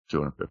 $250 or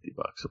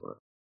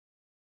whatever.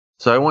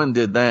 So I went and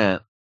did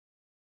that.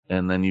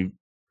 And then you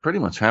pretty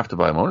much have to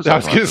buy a I motorcycle.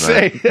 was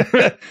gonna after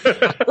that.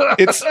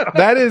 say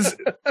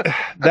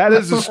that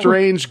is a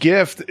strange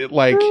gift.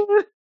 Like,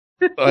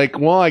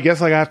 well, I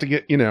guess I have to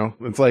get,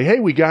 it's like, hey,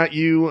 we got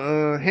you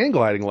hang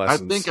gliding I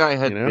lessons. think I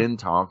had you know? been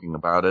talking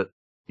about it.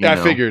 Yeah, I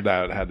figured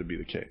that had to be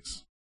the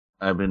case.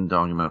 I've been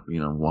talking about it,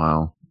 a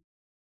while.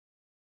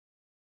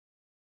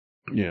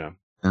 Yeah.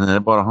 And then I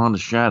bought a Honda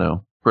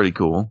Shadow. Pretty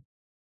cool.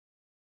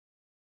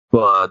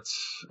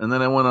 And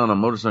then I went on a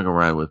motorcycle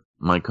ride with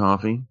Mike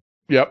Coffey.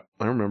 Yep,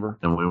 I remember.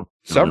 And we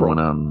Several. went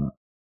out and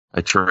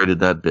I traded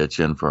that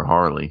bitch in for a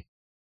Harley.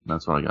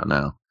 That's what I got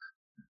now.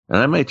 And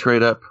I may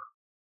trade up.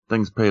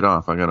 Things paid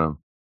off. I don't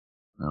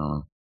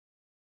know.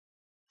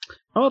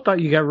 Oh, I thought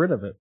you got rid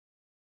of it.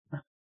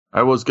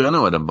 I was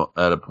gonna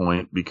at a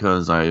point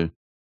because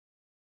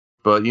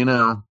but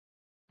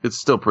it's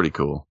still pretty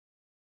cool.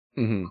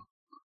 Mm-hmm.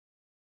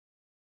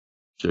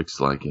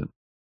 Chicks like it.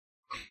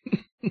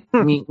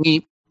 Meep,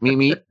 meep.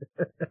 Meet.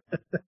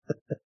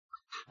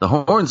 The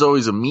horn's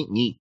always a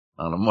meet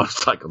on a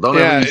motorcycle. Don't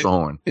ever use the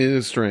horn. It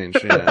is strange.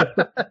 Yeah.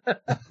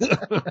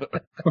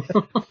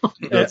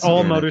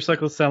 All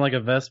motorcycles sound like a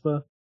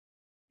Vespa.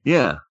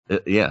 Yeah.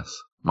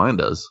 Yes. Mine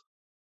does.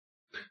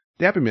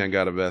 Dappy Man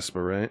got a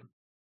Vespa, right?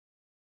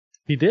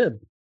 He did.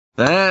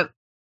 That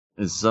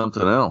is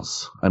something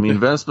else. I mean,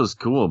 Vespa's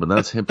cool, but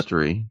that's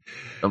hipstery.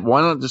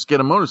 Why not just get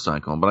a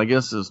motorcycle? But I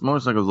guess this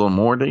motorcycle is a little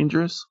more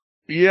dangerous.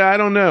 Yeah, I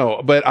don't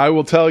know, but I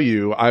will tell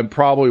you, I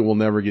probably will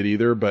never get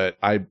either. But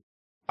I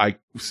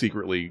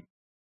secretly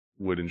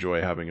would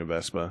enjoy having a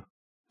Vespa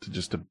to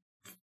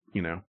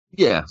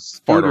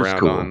Yes, fart scooter's around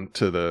cool. on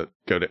to the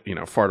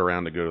fart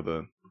around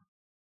to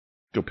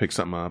go pick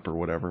something up or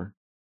whatever.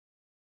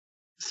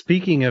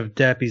 Speaking of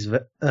Dappy's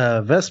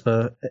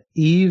Vespa,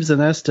 Eves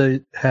and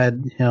Esta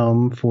had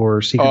him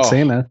for Secret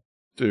Santa.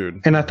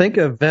 Dude. And I think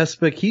a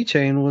Vespa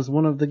keychain was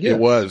one of the gifts. It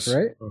was.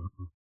 Right?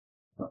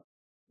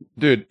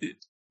 Dude,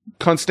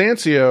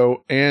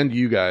 Constancio and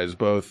you guys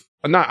both,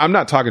 I'm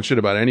not talking shit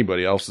about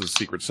anybody else's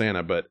Secret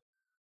Santa, but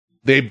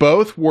they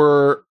both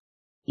were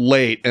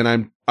late,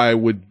 and I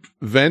would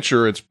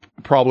venture it's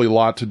probably a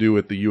lot to do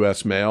with the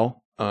U.S.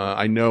 mail.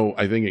 I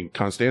think in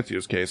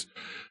Constancio's case,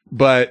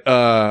 but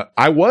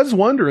I was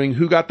wondering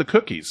who got the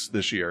cookies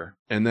this year,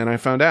 and then I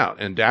found out,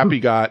 and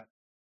Dappy got,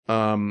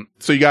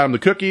 so you got him the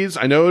cookies.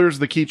 I know there's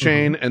the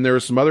keychain, and there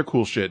was some other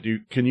cool shit.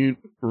 Can you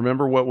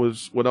remember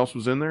what else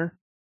was in there?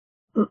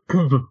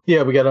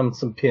 Yeah, we got him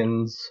some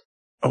pins.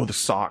 Oh, the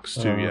socks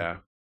too. Yeah.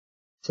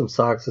 Some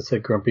socks that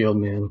said "Grumpy Old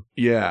Man."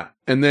 Yeah,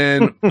 and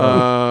then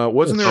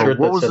wasn't The there? shirt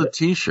What that was said- the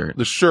T-shirt?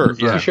 The shirt,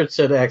 The yeah, T-shirt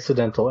said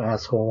 "Accidental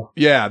Asshole."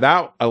 yeah,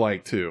 that I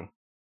like too.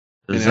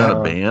 Is Yeah. that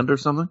a band or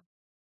something?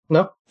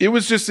 No, It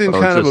was just in Oh,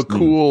 kind of a just neat.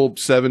 cool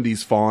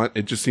 '70s font.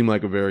 It just seemed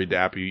like a very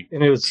dappy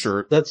and it was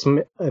shirt.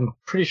 I'm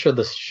pretty sure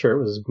the shirt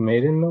was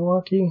made in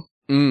Milwaukee.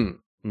 Mm.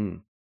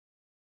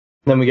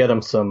 Then we got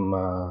him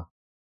some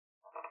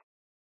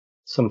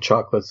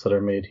chocolates that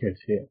are made here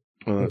too.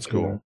 Well, that's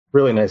cool.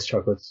 Really nice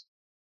chocolates.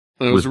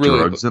 And it With was really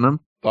drugs in them?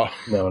 Oh,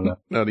 No,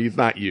 no, he's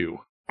not you.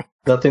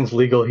 nothing's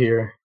legal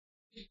here.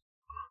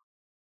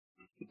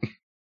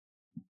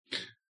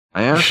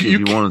 I asked you You if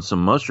you can- wanted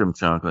some mushroom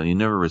chocolate. You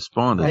never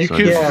responded. You so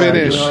can I just-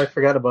 finish. I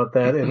forgot about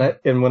that.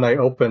 And when I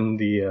opened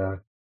the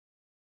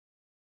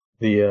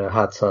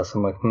hot sauce,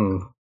 I'm like,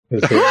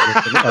 is there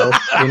anything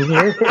else in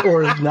here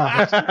or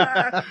not?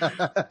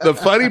 The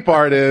funny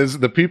part is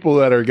the people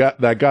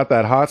that got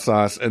that hot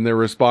sauce, and they're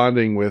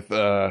responding with,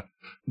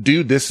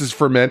 dude, this is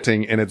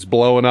fermenting and it's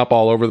blowing up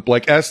all over the,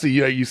 like Esther,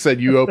 you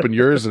said you opened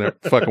yours and it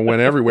fucking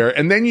went everywhere.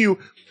 And then you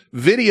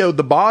videoed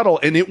the bottle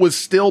and it was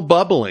still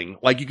bubbling.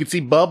 Like you could see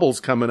bubbles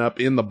coming up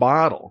in the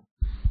bottle.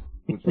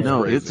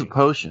 No, Crazy. it's a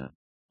potion.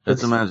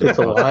 It's a magic It's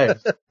potion.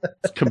 alive.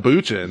 It's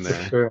kombucha in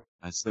there. Sure.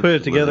 I said Put it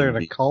to together in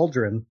Lily a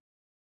cauldron.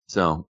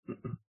 So,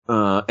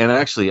 and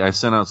actually, I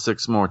sent out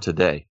 6 more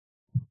today.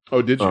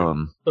 Oh, did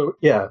you? So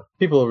yeah,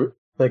 people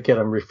that get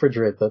them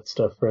refrigerate that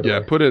stuff right Yeah,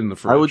 away. put it in the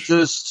fridge. I would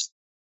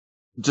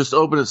just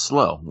open it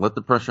slow. Let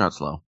the pressure out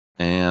slow.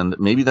 And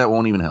maybe that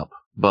won't even help.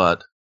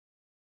 But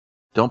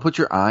don't put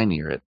your eye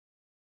near it.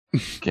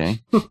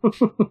 Okay?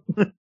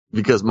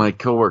 Because my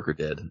coworker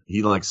did.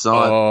 He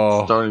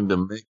saw it starting to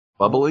make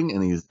bubbling,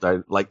 and he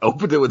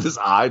opened it with his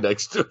eye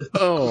next to it.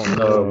 Oh,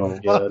 Oh my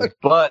god.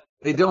 But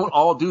they don't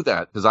all do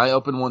that, because I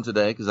opened one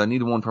today because I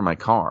needed one for my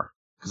car.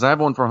 Because I have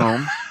one for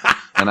home,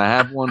 and I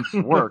have one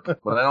for work,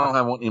 but I don't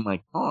have one in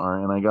my car,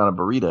 and I got a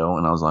burrito,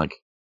 and I was like,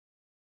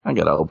 I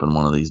gotta open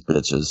one of these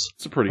bitches.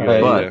 It's a pretty good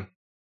Right. idea.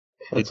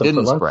 Had It some for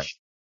didn't lunch. spray.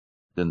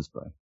 Didn't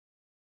spray.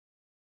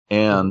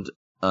 And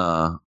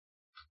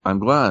I'm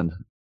glad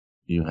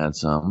you had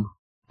some,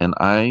 and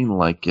I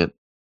like it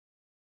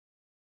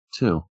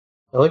too.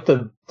 I like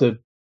the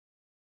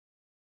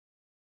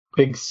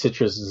big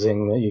citrus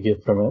zing that you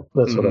get from it.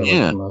 That's what I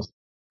Yeah. like the most.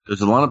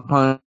 There's a lot of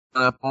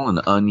pineapple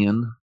and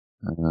onion,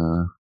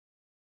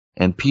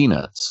 and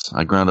peanuts.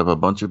 I ground up a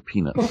bunch of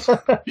peanuts.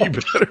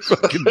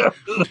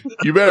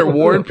 You better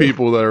warn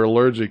people that are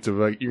allergic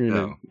to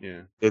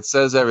yeah. It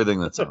says everything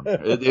that's on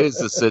there. It is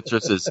the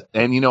citrus,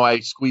 and I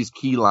squeezed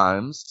key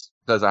limes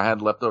because I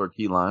had leftover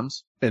key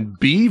limes. And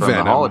bee From the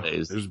venom.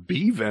 holidays. There's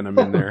bee venom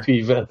in there.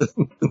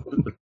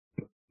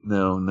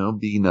 No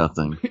bee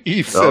nothing.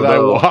 Eve said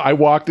no. I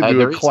walked into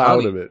There a is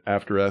cloud honey. of it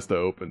after Esta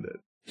opened it.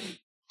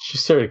 She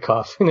started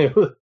coughing.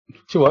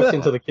 She walked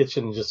into the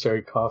kitchen and just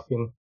started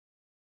coughing.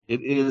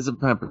 It is a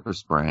pepper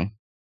spray,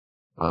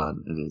 but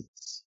it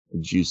is a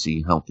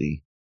juicy,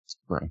 healthy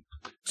spray.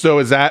 So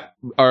is that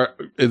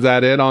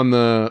it on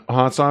the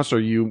hot sauce? Are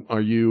you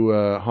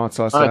hot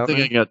sauce I out think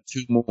now? I got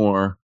 2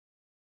 more.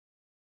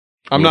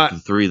 I'm with not the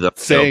 3 that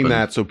I saying opened.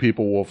 that so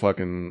people will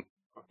fucking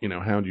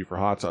hound you for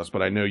hot sauce,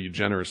 but I know you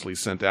generously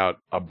sent out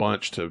a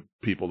bunch to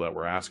people that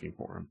were asking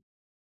for them.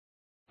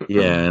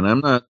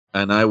 Yeah,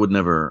 and I would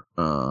never,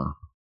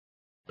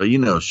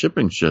 but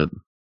shipping should,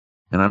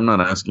 and I'm not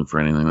asking for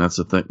anything. That's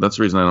the thing. That's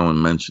the reason I don't want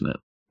to mention it.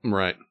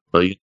 Right.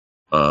 But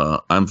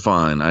I'm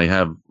fine. I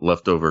have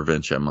leftover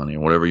VentChat money or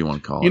whatever you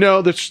want to call it. You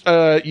know,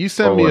 you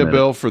send me a minute.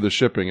 bill for the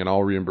shipping, and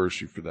I'll reimburse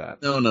you for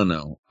that.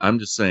 No. I'm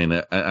just saying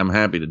that I'm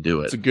happy to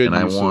do it. It's a good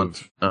and use I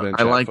want. of VentChat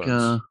I like.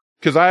 funds.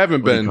 Because I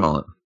haven't What do you been. call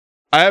it?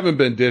 I haven't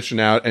been dishing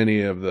out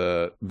any of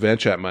the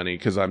VentChat money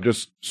because I'm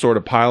just sort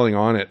of piling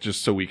on it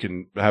just so we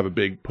can have a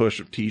big push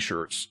of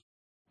T-shirts.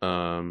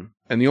 And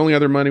the only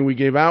other money we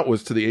gave out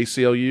was to the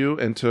ACLU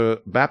and to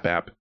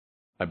BAPAP,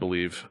 I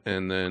believe.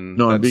 And then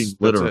No, I'm being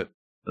that's literal. it.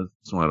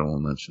 That's why I don't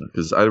want to mention it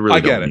because I really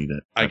get don't it. need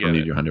it. I don't get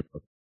need it. your 100.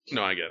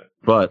 No, I get it.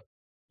 But,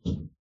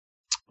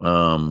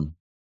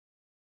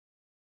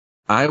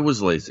 I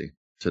was lazy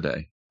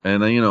today,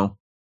 and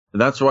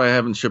that's why I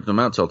haven't shipped them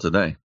out till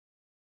today.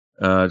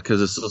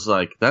 Because it's just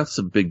like that's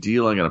a big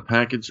deal. I got a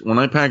package. When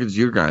I packaged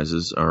your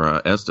guys's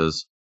or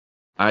Esta's,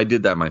 I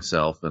did that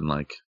myself and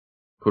like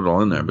put it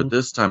all in there. But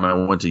this time I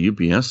went to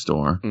UPS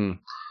store and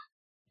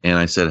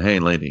I said, "Hey,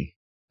 lady,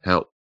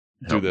 help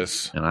Do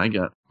this." And I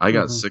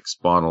got 6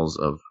 bottles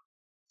of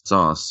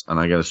sauce, and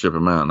I got to ship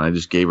them out. And I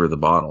just gave her the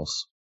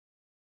bottles,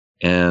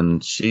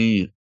 and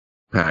she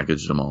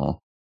packaged them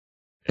all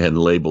and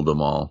labeled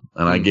them all.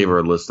 And I gave her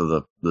a list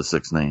of the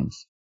 6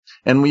 names.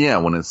 And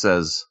when it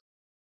says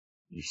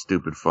your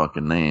stupid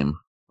fucking name,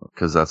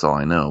 because that's all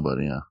I know. But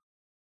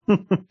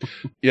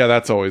Yeah,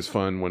 that's always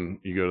fun when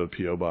you go to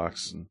the PO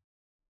box and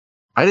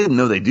I didn't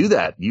know they do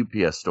that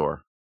UPS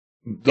store.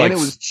 like And it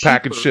was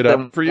package shit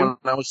cheaper up for you. when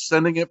I was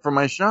sending it from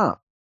my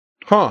shop.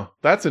 Huh?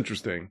 That's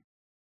interesting.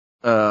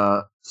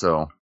 So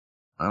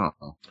I don't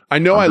know. I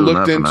know I I'm doing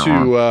looked that from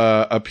into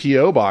a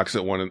PO box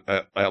at one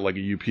at like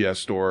a UPS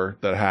store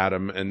that had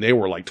them, and they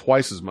were like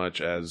twice as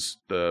much as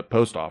the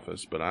post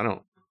office. But I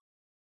don't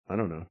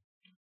know.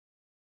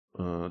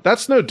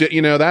 That's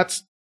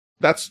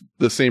that's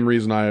the same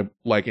reason I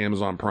like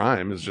Amazon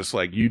Prime is just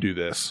like you do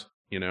this.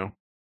 I'm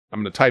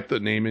going to type the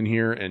name in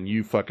here and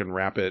you fucking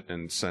wrap it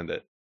and send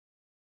it.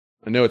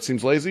 I know it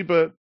seems lazy,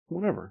 but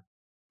whatever.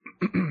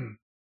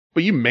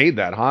 But you made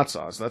that hot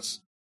sauce.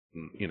 That's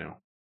the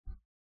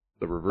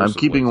reverse. I'm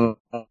keeping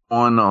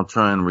one. I'll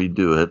try and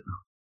redo it.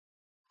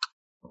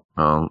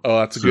 Oh,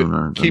 that's a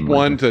good. Keep later.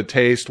 one to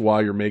taste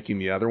while you're making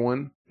the other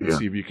one. Yeah.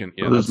 See if you can.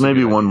 Yeah, There's that's a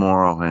maybe good one idea.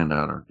 more I'll hand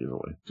out or give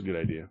away. It's a good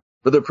idea.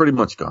 But they're pretty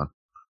much gone.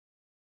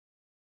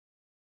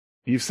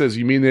 He says,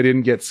 "You mean they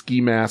didn't get ski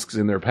masks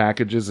in their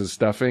packages as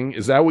stuffing?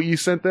 Is that what you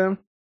sent them?"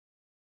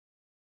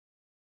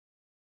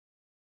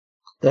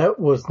 That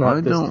was not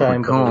I this don't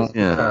time, but it recall. was the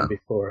Yeah. time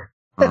before.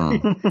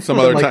 Some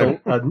other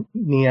Like time. a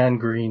neon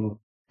green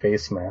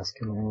face mask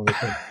and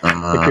everything.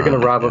 Like you're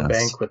gonna rob a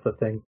bank with the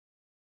thing.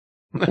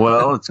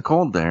 Well, it's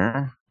cold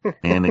there,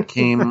 and it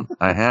came.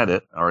 I had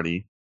it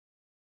already.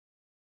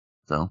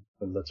 So,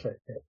 That's right.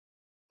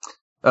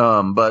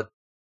 Yeah. but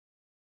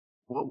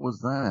what was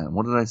that?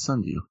 What did I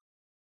send you?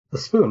 The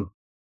spoon.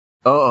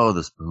 Oh,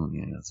 the spoon.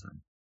 Yeah, that's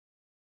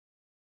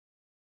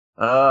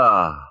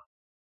right.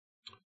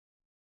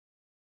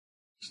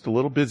 Just a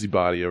little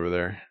busybody over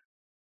there.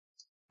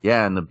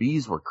 Yeah, and the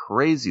bees were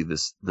crazy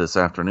this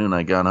afternoon.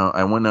 I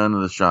went down to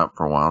the shop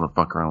for a while to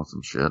fuck around with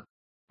some shit.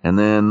 And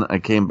then I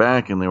came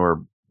back and they were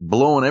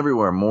blowing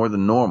everywhere more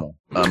than normal.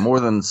 More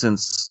than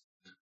since,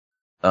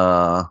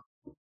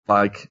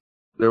 like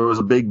there was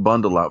a big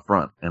bundle out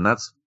front. And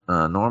that's,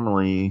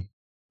 normally,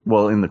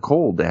 well, in the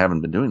cold, they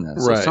haven't been doing that.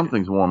 So Right.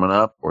 something's warming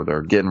up or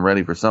they're getting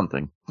ready for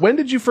something. When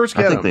did you first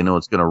get I think them? they know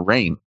it's going to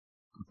rain.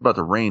 It's about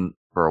to rain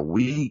for a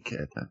week,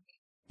 I think.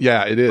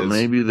 Yeah, it is. So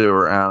maybe they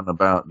were out and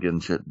about getting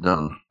shit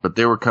done, but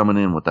they were coming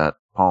in with that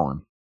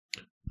pollen.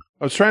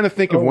 I was trying to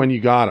think of when you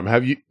got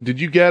them. Did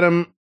you get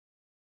them?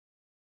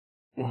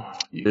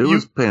 It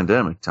was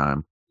pandemic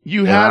time.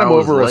 You and had I them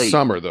was over a late.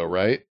 summer though,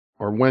 right?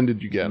 Or when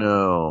did you get them?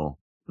 No,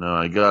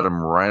 I got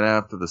them right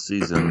after the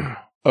season.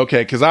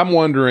 Okay, because I'm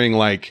wondering,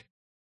 like,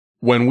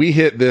 when we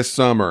hit this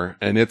summer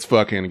and it's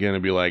fucking going to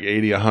be like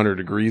 80, 100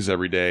 degrees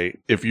every day,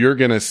 if you're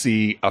going to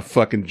see a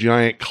fucking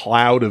giant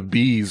cloud of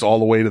bees all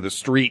the way to the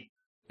street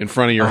in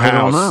front of your I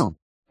don't house know.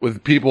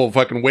 with people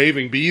fucking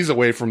waving bees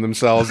away from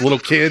themselves, little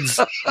kids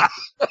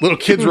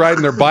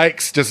riding their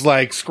bikes, just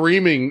like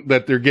screaming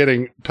that they're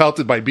getting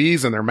pelted by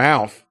bees in their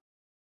mouth.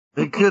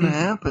 It could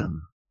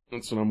happen.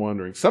 That's what I'm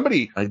wondering.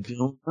 I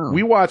don't know.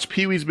 We watched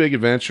Pee-wee's Big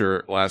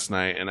Adventure last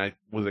night, and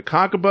was it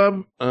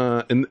Cockabub?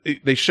 And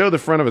they show the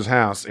front of his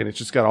house, and it's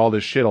just got all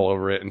this shit all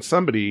over it. And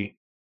somebody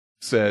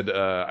said,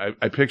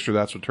 I picture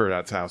that's what Turd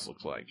Out's house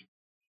looks like.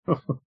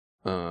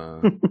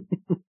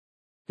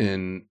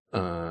 And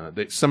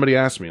somebody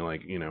asked me,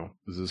 like,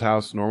 is his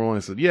house normal? And I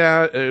said,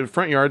 yeah,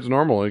 front yard's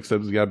normal,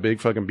 except it's got a big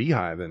fucking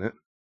beehive in it.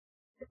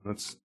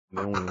 That's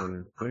the only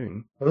other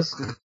thing.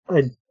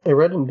 I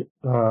read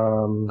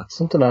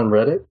something on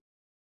Reddit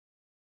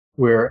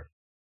where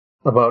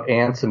about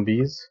ants and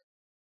bees,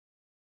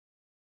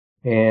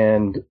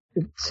 and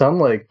it sounded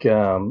like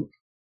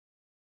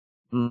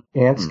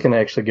ants can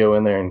actually go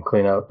in there and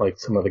clean out like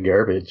some of the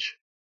garbage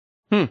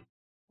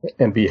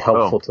and be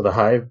helpful to the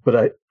hive.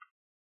 But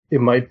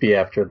it might be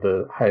after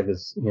the hive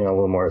is a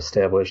little more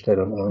established. I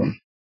don't know.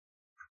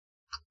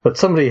 But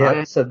somebody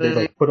had said they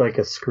like put like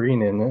a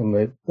screen in, and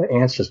the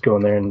ants just go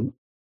in there and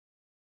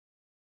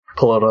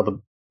pull out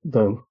all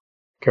the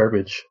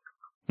garbage,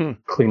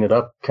 clean it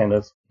up, kind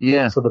of.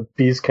 Yeah. So the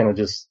bees kind of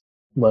just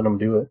let them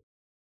do it.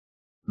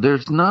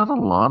 There's not a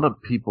lot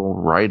of people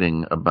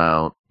writing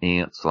about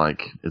ants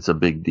like it's a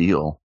big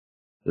deal.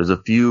 There's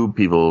a few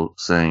people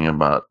saying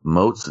about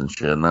moats and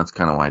shit, and that's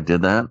kind of why I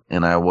did that.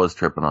 And I was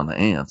tripping on the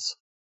ants.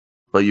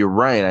 But you're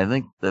right. I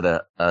think that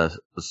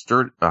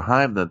a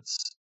hive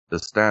that's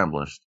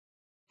established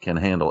can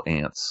handle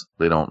ants.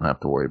 They don't have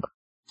to worry about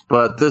it.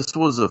 But this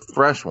was a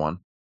fresh one.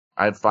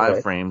 I had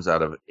 5 frames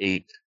out of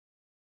 8.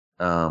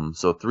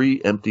 So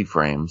 3 empty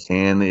frames,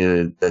 and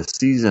the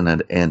season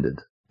had ended.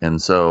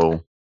 And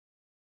so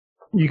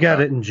you got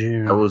it in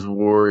June. I was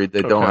worried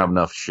they don't have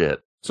enough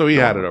shit. So he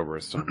had it over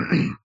his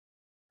time.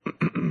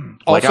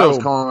 Like Also, I was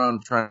calling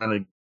around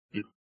trying to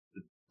get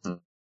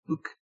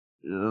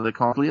they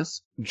call it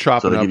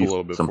chop so it they up a give you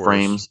little bit some for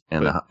frames us,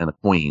 and but- a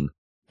queen.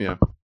 Yeah.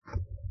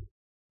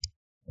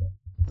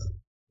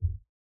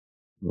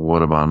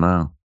 What about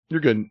now?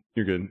 You're good.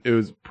 You're good. It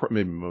was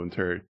maybe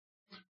momentary.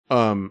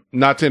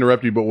 Not to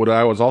interrupt you, but what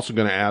I was also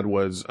going to add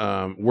was,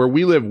 where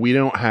we live, we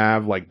don't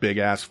have like big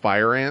ass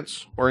fire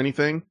ants or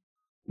anything.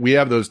 We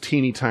have those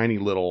teeny tiny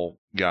little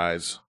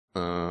guys.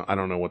 I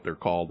don't know what they're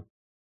called,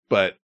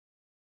 but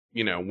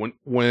you know,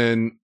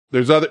 when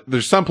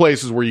there's some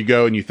places where you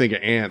go and you think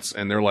of ants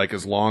and they're like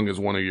as long as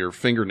one of your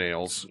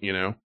fingernails, you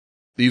know,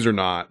 these are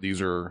not,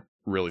 these are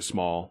really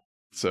small.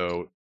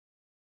 So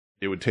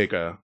it would take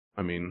be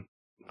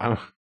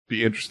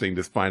interesting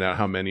to find out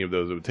how many of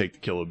those it would take to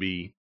kill a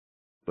bee,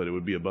 but it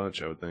would be a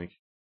bunch, I would think.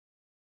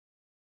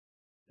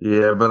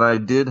 Yeah, but I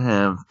did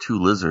have 2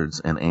 lizards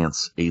and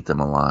ants ate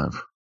them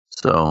alive.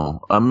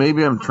 So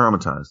maybe I'm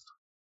traumatized.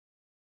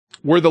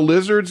 Were the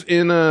lizards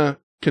in a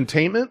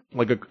containment,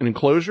 like an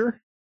enclosure?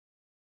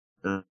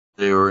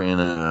 They were in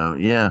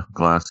a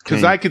glass.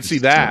 Because I could see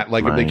that,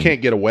 like if they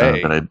can't get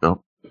away, that I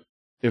built.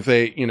 if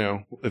they, you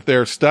know, if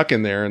they're stuck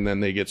in there and then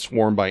they get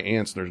swarmed by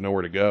ants, there's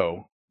nowhere to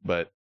go.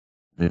 But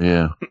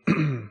Yeah.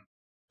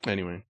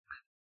 anyway,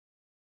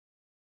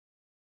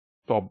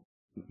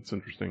 it's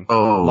interesting.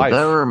 Oh, Life.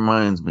 that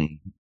reminds me.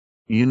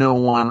 You know,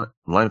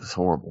 life is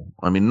horrible.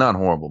 I mean, not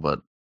horrible,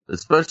 but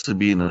especially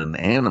being an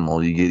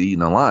animal, you get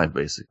eaten alive,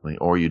 basically,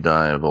 or you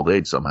die of old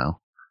age somehow.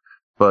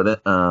 But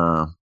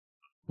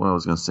what I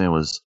was going to say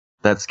was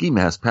that ski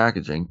mask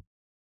packaging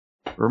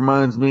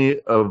reminds me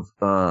of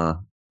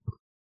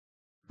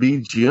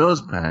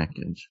BGO's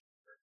package.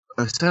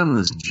 I sent him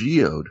this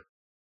geode,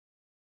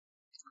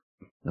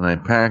 and I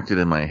packed it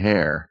in my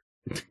hair.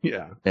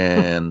 Yeah.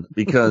 And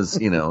because,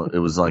 you know, it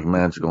was like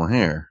magical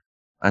hair,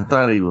 I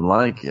thought he would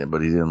like it,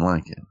 but he didn't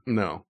like it.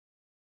 No.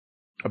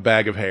 A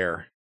bag of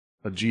hair.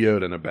 A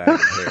geode and a bag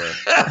of hair.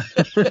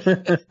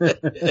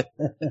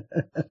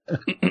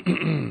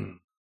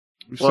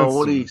 Well,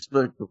 what do you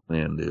expect the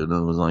man, dude? It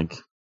was like,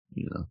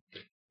 you know.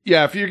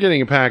 Yeah, if you're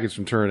getting a package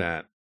from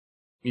Turnat,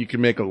 you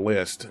can make a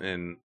list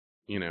and,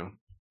 you know,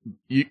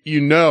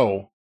 you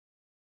know,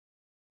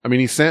 I mean,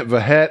 he sent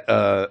Vahet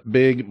a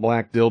big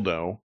black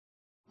dildo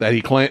that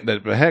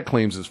that Vahet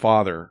claims his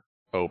father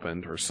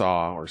opened or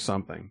saw or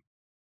something.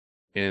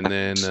 And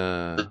then,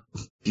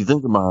 if you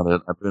think about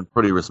it, I've been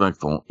pretty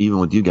respectful. Even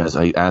with you guys,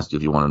 I asked you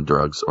if you wanted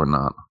drugs or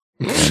not.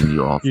 And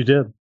you all. You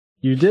did.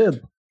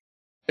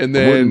 and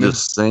I wouldn't then,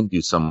 just send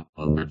you some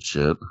weird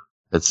shit.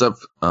 Except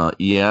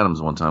E.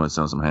 Adams one time I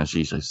sent some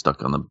hashish I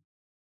stuck on the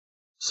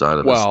side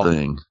of his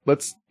thing.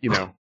 let's, you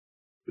know,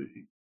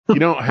 you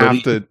don't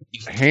have to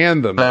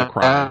hand them the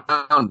crime.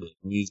 Found it.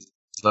 He's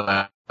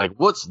like,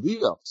 what's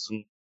this?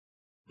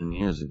 And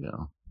years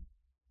ago.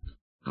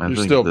 I You're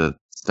think still- the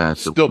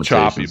statute of Still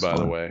choppy, limitations by the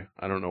fine. way.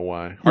 I don't know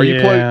why. Are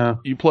Yeah.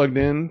 you plugged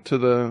in to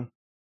the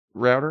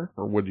router,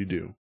 or what do you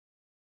do?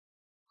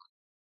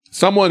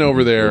 Someone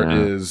over there Yeah.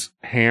 is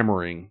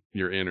hammering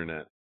your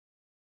internet.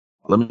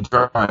 Let me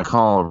try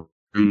and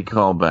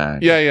recall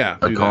back. Yeah.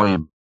 I Do call that.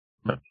 him.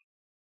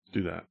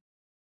 Do that.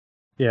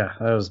 Yeah,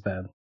 that was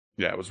bad.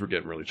 Yeah, we're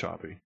getting really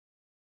choppy.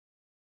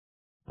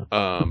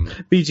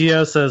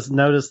 BGO says,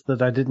 notice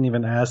that I didn't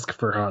even ask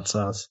for hot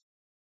sauce.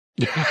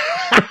 That's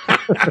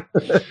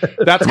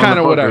kind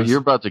of what I was. You're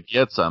about to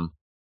get some.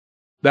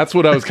 That's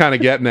what I was kind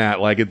of getting at.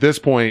 Like at this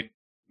point,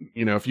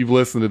 you know, if you've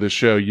listened to this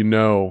show, you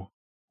know,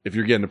 if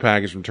you're getting a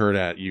package from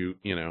Turdat, you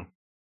know,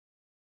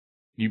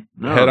 you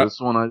No, this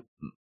one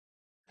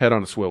head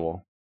on a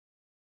swivel.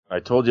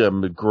 I told you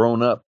I'm a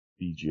grown up,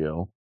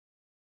 BGO.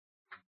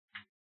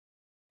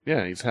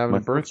 Yeah, he's having My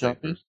a birthday.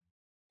 choppy?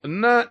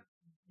 Not,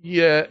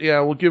 yeah,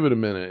 we'll give it a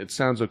minute. It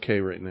sounds okay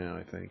right now,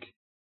 I think.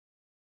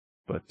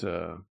 But,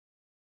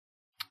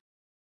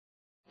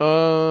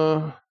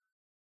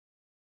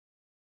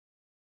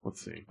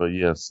 let's see. But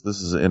yes,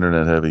 this is an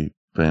internet heavy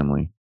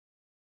family.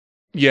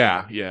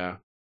 Yeah. You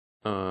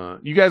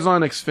guys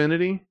on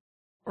Xfinity?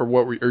 Or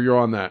or you're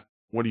on that,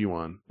 what are you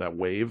on? That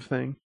Wave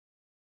thing?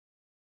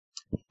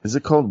 Is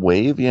it called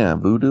Wave? Yeah,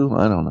 Voodoo?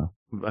 I don't know.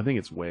 I think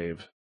it's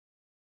Wave.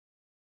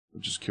 I'm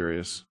just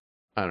curious.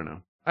 I don't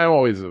know. I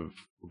always have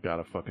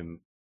got a fucking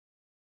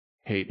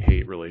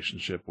hate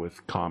relationship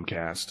with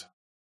Comcast.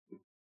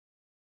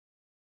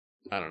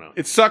 I don't know.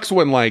 It sucks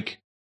when like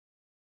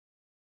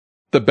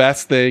the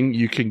best thing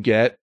you can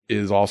get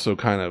is also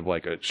kind of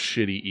like a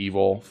shitty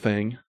evil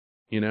thing,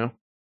 you know?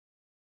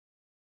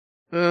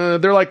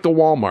 They're like the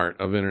Walmart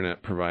of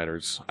internet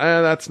providers.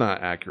 That's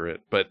not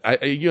accurate, but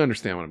you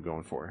understand what I'm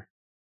going for.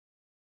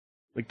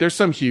 Like there's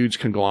some huge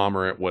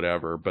conglomerate,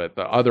 whatever, but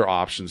the other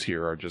options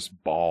here are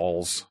just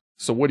balls.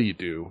 So what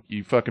do?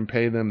 You fucking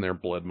pay them their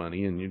blood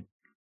money and you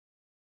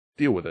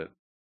deal with it.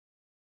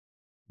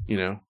 You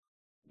know?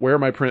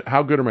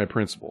 How good are my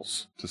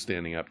principles to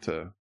standing up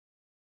to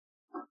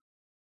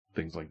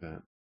things like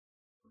that?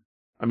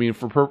 I mean,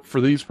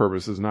 for these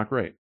purposes, not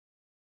great.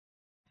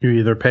 You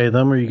either pay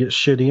them or you get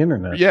shitty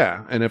internet.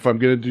 Yeah, and if I'm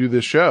going to do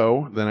this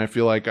show, then I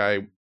feel like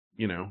I,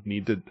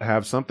 need to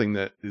have something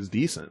that is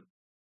decent.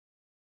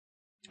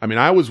 I mean,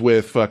 I was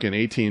with fucking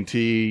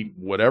AT&T,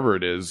 whatever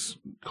it is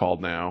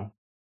called now,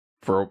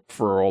 for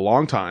a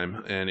long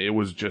time, and it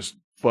was just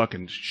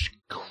fucking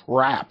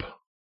crap.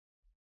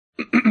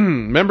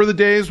 Remember the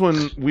days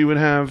when we would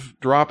have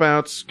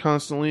dropouts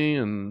constantly,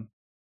 and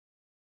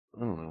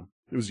I don't know.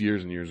 It was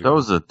years and years ago. That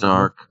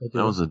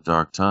was a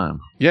dark time.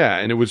 Yeah,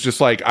 and it was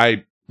just like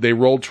they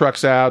rolled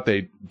trucks out,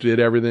 they did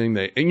everything.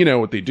 And you know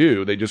what they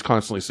do? They just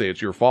constantly say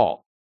it's your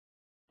fault.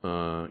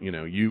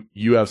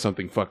 You have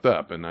something fucked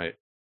up, and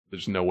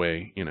there's no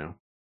way,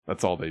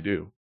 that's all they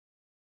do.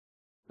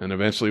 And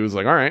eventually it was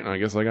like, all right, I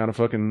guess I gotta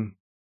fucking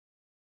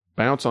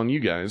bounce on you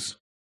guys.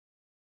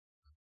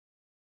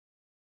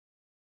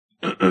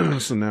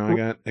 So now I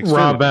got Xfinity.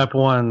 Rob App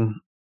One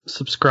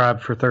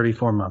subscribed for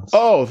 34 months.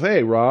 Oh,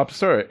 hey, Rob.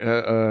 Sorry,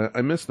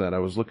 I missed that. I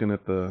was looking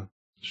at the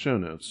show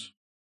notes.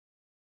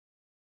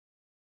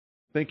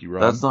 Thank you,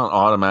 Rob. That's not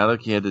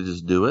automatic. You had to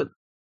just do it.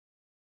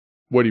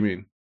 What do you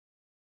mean?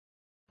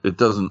 It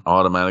doesn't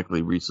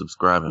automatically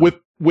resubscribe him.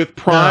 With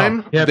Prime,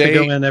 no, you have to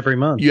go in every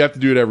month. You have to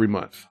do it every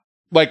month.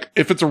 Like,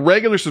 if it's a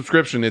regular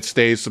subscription, it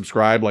stays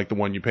subscribed, like the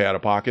one you pay out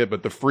of pocket.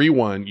 But the free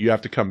one, you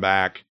have to come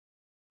back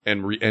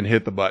and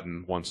hit the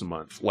button once a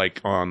month,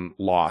 like on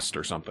Lost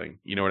or something.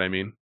 You know what I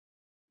mean?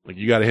 Like,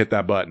 you got to hit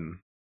that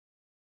button.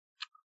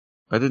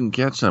 I didn't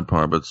catch that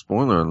part, but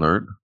spoiler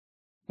alert.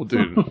 Well,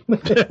 dude.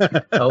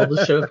 How old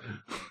the show?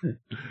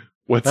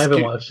 I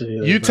haven't watched it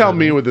either. You tell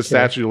me what the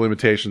statute of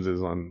limitations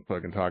is on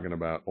fucking talking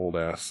about old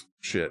ass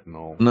shit and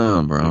all.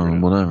 No, bro,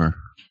 whatever.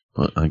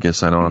 But I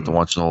guess I don't have to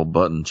watch the whole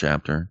button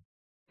chapter.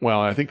 Well,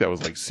 I think that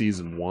was like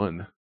season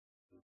 1.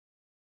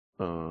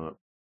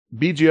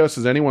 BGO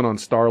says, anyone on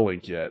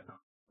Starlink yet?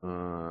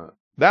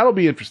 That'll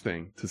be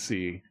interesting to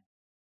see.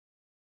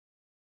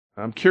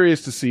 I'm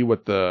curious to see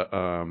what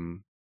the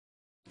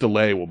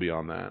delay will be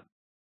on that.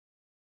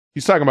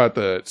 He's talking about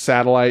the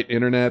satellite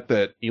internet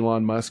that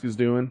Elon Musk is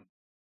doing.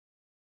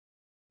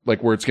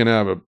 Like where it's going to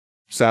have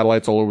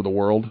satellites all over the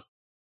world.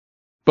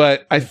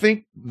 But I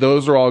think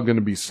those are all going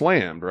to be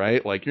slammed,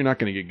 right? Like you're not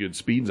going to get good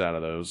speeds out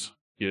of those.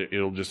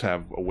 It'll just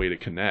have a way to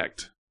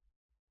connect.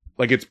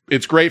 Like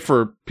it's great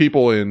for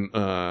people in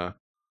third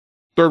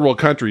world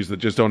countries that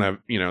just don't have,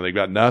 they've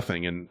got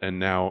nothing, and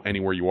now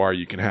anywhere you are,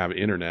 you can have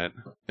internet,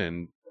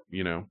 and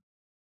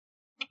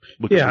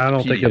look at I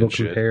don't Wikipedia think it'll and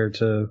shit. compare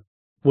to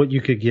what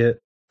you could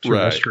get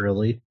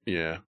terrestrially. Right.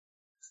 Yeah,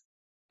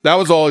 that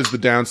was always the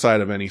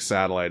downside of any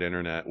satellite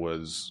internet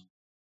was,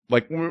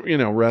 like,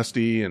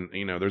 Rusty, and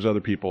there's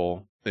other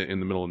people in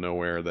the middle of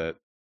nowhere that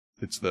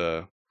it's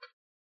the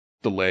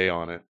delay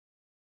on it.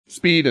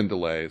 Speed and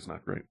delay is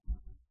not great.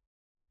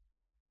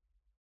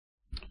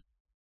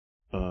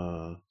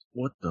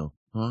 What the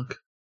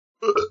fuck?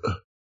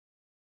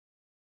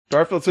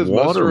 Starfield says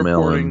most are Watermelon.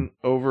 reporting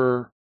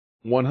over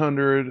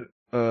 100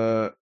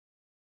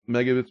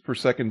 megabits per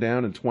second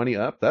down and 20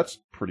 up. That's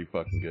pretty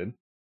fucking good.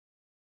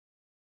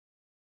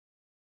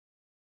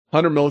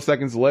 100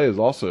 milliseconds delay is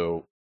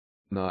also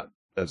not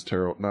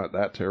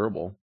that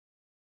terrible.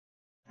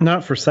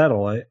 Not for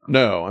satellite.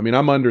 No, I mean,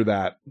 I'm under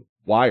that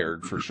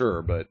wired for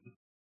sure, but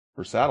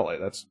for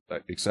satellite, that's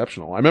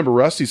exceptional. I remember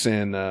Rusty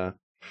saying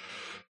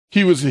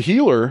he was a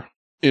healer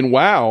in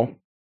WoW,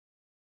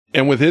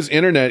 and with his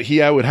internet,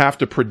 he would have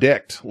to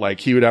predict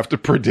like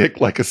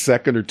a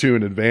second or two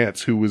in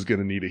advance who was going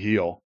to need a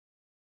heal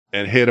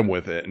and hit him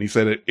with it. And he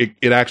said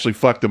it actually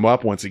fucked him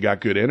up once he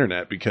got good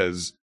internet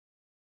because,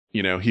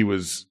 he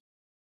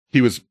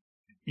was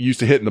used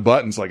to hitting the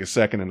buttons like a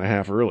second and a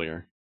half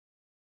earlier.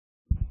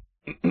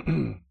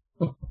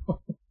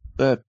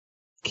 That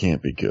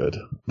can't be good.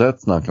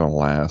 That's not going to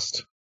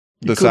last.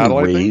 The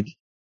satellite thing?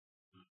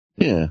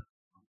 Yeah.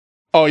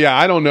 Oh yeah,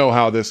 I don't know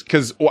how this,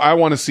 because I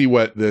want to see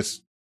what this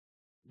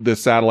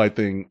satellite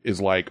thing is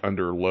like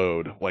under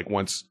load. Like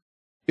once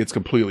it's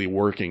completely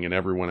working and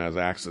everyone has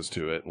access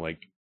to it,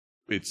 like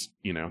it's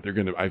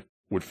I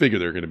would figure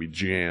they're gonna be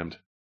jammed.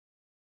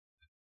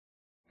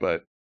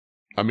 But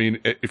I mean,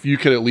 if you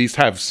could at least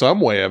have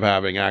some way of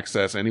having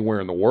access anywhere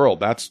in the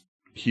world, that's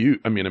huge.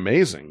 I mean,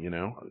 amazing.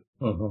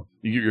 Uh-huh.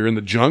 You're in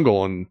the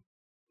jungle and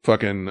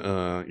fucking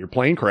your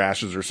plane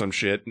crashes or some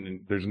shit,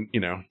 and there's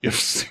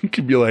you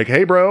could be like,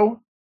 hey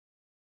bro,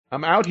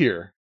 I'm out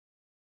here,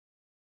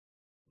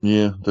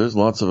 Yeah, there's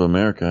lots of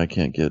America I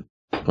can't get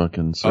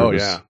fucking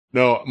service. Oh yeah.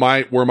 No,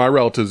 where my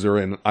relatives are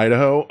in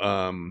Idaho,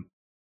 I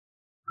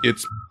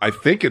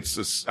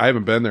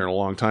haven't been there in a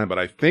long time, but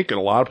I think in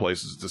a lot of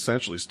places it's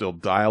essentially still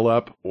dial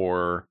up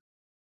or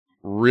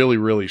really,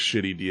 really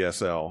shitty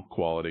DSL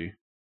quality.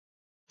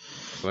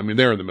 I mean,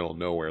 they're in the middle of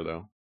nowhere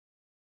though.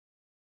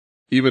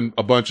 Even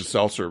a bunch of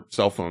cell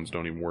phones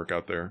don't even work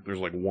out there. There's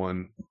like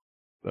one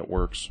that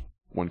works,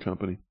 one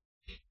company.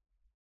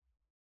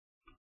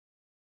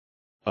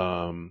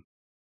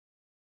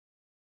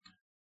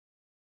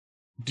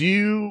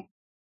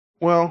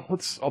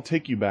 I'll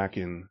take you back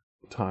in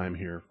time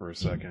here for a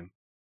second.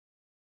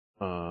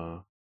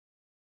 Of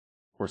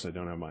course I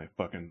don't have my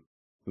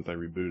since I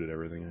rebooted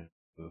everything, I have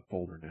the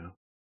folder now.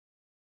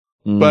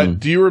 But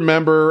do you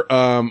remember,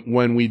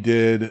 when we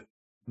did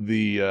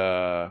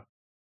it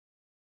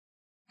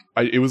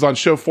was on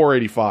show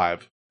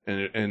 485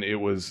 and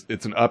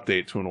it's an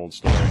update to an old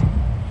story.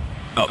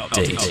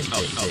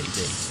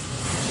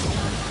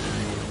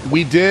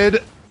 We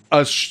did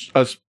a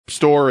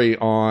story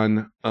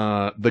on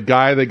the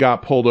guy that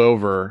got pulled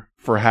over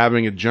for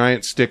having a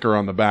giant sticker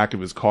on the back of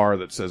his car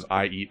that says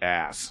 "I eat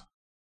ass."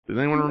 Does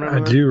anyone remember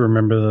that? I do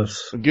remember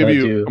this. I'm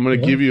going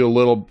to give you a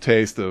little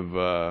taste of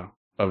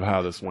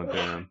how this went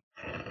down.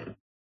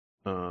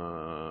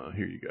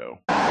 Here you go.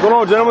 What's going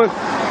on, gentlemen?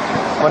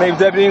 My name's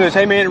Deputy English.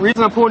 Hey, man, the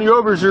reason I'm pulling you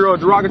over is your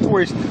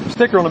derogatory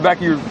sticker on the back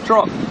of your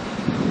truck.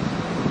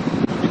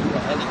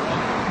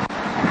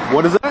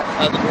 What is that?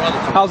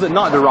 How's it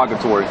not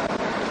derogatory?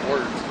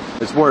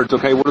 Words. It's words,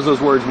 okay. What does those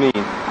words mean? It's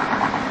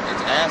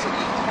ass and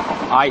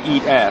eat. I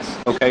eat ass,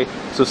 okay.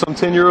 So some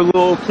 10-year-old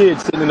little kid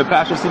sitting in the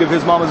passenger seat of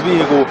his mama's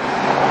vehicle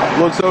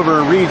looks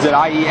over and reads that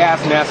I eat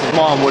ass and asks his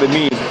mom what it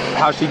means.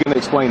 How's she going to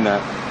explain that?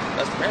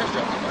 That's the parents'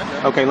 job, not my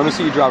job. Okay, let me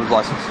see your driver's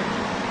license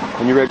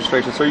and your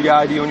registration. Sir, you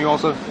got ID on you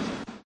also?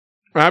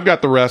 I've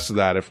got the rest of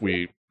that if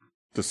we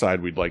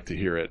decide we'd like to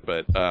hear it.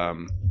 But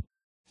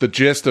the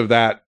gist of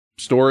that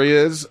story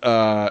is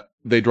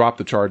they dropped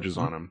the charges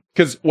on him.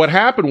 Because what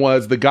happened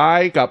was the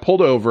guy got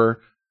pulled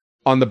over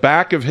on the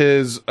back of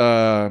his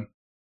back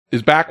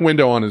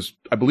window on his,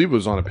 I believe it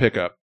was on a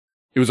pickup.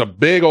 It was a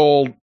big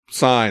old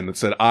sign that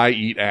said, "I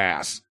eat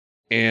ass."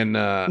 And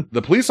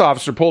the police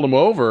officer pulled him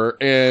over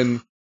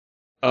and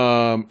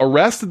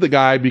arrested the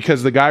guy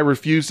because the guy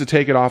refused to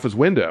take it off his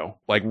window,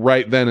 like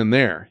right then and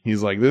there.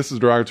 He's like, "This is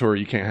derogatory.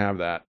 You can't have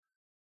that."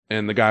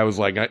 And the guy was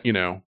like,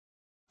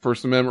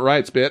 First Amendment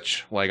rights,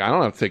 bitch. Like, I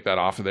don't have to take that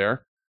off of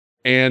there.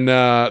 And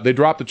they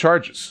dropped the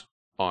charges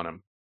on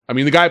him. I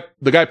mean, the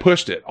guy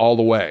pushed it all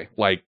the way.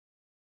 Like,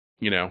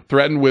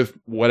 threatened with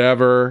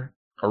whatever,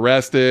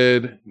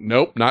 arrested.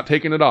 Nope, not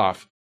taking it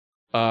off.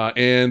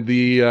 And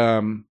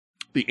the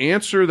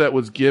answer that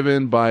was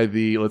given by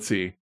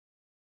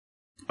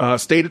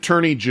State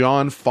Attorney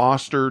John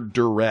Foster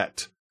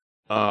Durrett,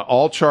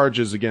 all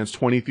charges against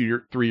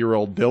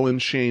 23-year-old Dylan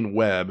Shane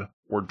Webb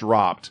were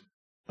dropped.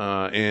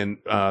 And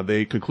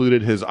they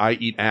concluded his "I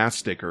eat ass"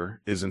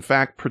 sticker is in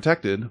fact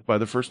protected by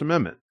the First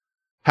Amendment.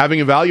 Having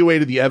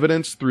evaluated the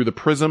evidence through the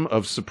prism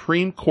of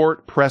Supreme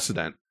Court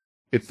precedent,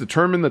 it's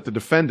determined that the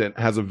defendant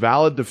has a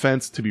valid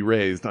defense to be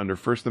raised under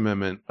First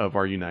Amendment of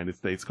our United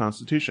States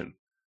Constitution.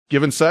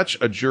 Given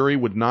such, a jury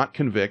would not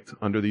convict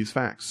under these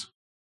facts.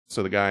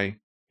 So the guy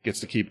gets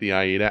to keep the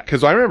 "I eat ass."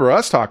 Because I remember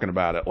us talking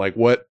about it. Like,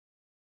 what,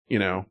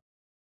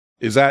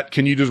 is that,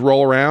 can you just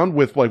roll around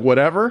with like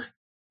whatever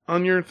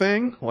on your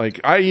thing? Like,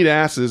 "I eat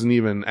ass" isn't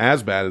even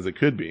as bad as it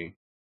could be.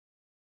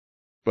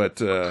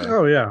 But,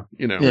 oh yeah.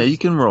 Yeah, you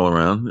can roll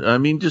around. I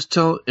mean, just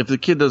if the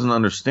kid doesn't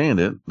understand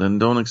it, then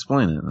don't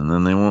explain it. And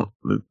then they won't,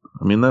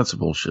 I mean, that's a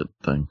bullshit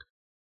thing.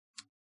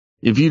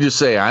 If you just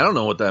say, "I don't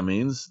know what that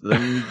means,"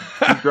 then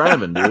keep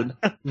driving, dude.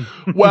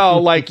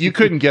 Well, like, you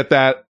couldn't get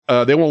that,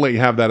 they won't let you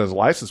have that as a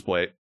license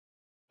plate,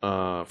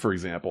 for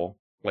example.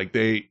 Like,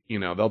 they,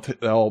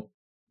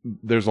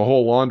 there's a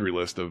whole laundry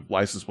list of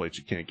license plates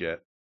you can't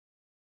get.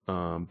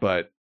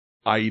 But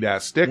 "I eat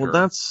ass" sticker. Well,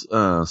 that's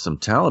some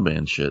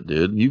Taliban shit,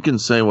 dude. You can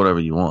say whatever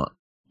you want.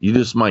 You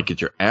just might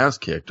get your ass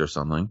kicked or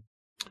something.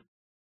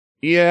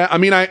 Yeah, I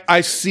mean,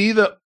 I see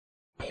the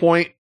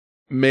point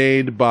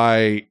made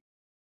by...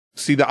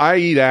 See, the "I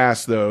eat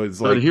ass" though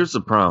is like... But here's the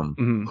problem.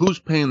 Mm-hmm. Who's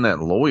paying that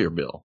lawyer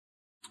bill?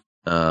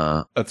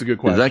 That's a good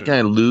question. Did that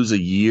guy lose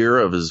a year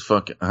of his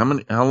fucking...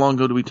 How long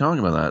ago did we talk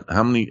about that?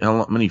 How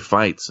many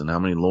fights and how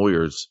many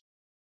lawyers?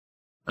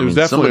 It was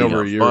definitely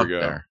over a year ago.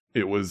 There.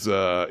 It was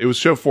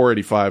show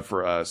 485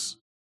 for us,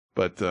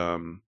 but I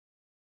don't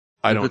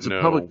know. If it's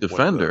a public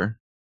defender,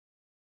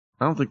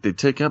 I don't think they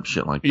take up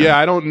shit like that. Yeah,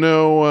 I don't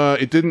know.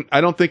 It didn't.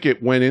 I don't think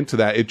it went into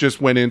that. It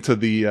just went into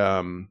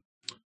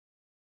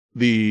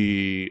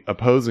the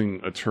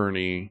opposing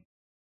attorney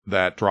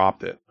that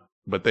dropped it.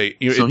 But it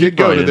did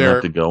go to their.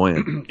 Have to go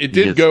in. It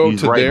did go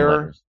to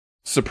their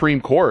Supreme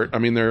Court. I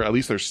mean, at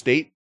least their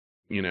state,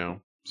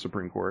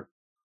 Supreme Court.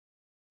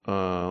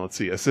 Let's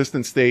see,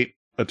 assistant state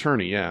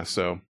attorney. Yeah,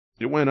 so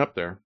it went up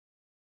there.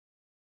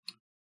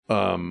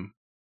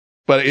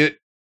 But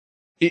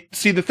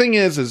see, the thing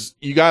is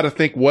you got to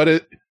think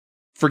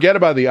forget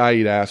about the I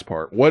eat ass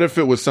part. What if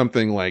it was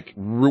something like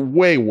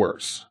way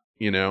worse,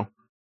 you know?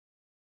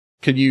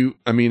 Can you,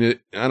 I mean,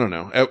 I don't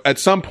know. At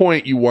some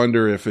point you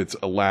wonder if it's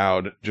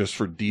allowed just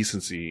for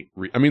decency.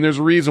 I mean, there's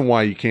a reason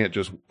why you can't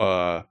just,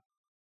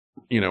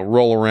 you know,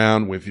 roll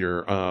around with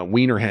your,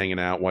 wiener hanging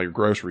out while you're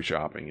grocery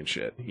shopping and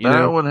shit. You that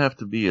know? would have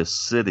to be a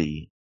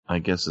city, I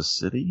guess, a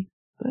city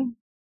thing.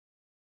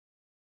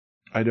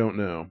 I don't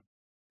know,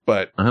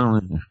 but I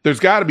don't know. there's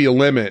got to be a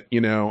limit.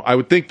 You know, I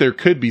would think there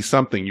could be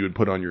something you would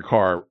put on your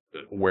car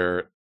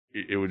where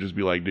it would just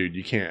be like, dude,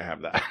 you can't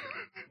have that.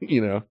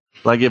 You know,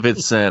 Like if it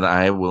said,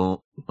 I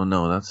will, oh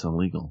no, that's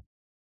illegal.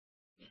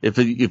 If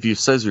it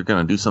says you're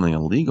going to do something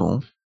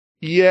illegal,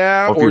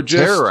 yeah, or if or you're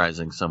just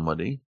terrorizing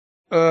somebody,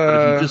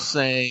 but if you just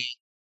say,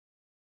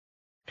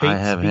 I Hate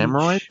have speech.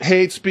 hemorrhoids,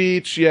 hate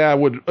speech. Yeah,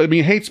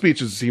 hate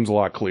speech seems a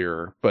lot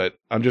clearer, but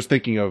I'm just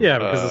thinking of Yeah,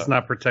 because it's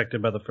not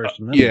protected by the First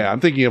Amendment. yeah, I'm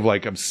thinking of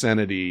like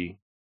obscenity.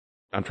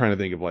 I'm trying to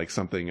think of like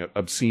something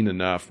obscene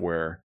enough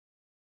where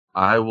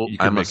I will, you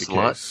can I'm a make a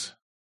slut. case.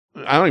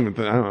 I don't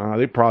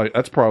know.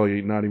 That's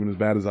probably not even as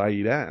bad as I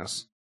eat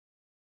ass.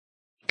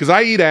 Because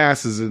I eat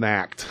ass is an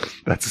act.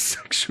 That's a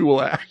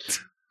sexual act.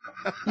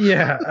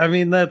 Yeah, I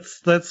mean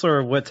that's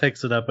sort of what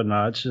takes it up a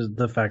notch is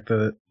the fact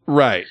that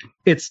Right.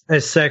 it's a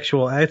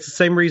sexual. It's the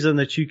same reason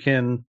that you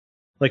can,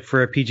 like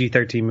for a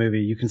PG-13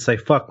 movie, you can say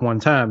fuck one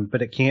time,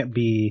 but it can't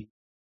be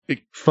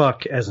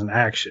fuck as an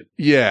action.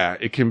 Yeah,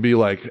 it can be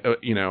like,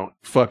 you know,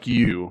 fuck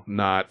you,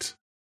 not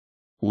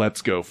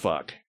let's go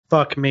fuck.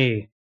 Fuck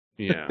me.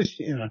 Yeah.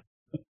 Yeah.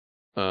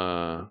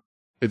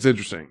 It's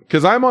interesting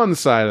because I'm on the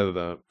side of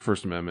the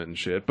First Amendment and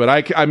shit, but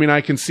I mean,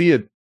 I can see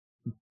it,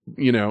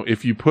 you know,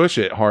 if you push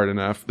it hard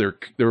enough, there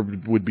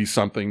would be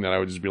something that I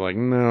would just be like,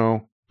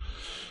 no,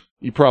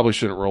 you probably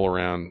shouldn't roll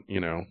around, you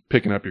know,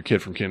 picking up your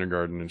kid from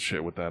kindergarten and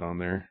shit with that on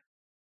there.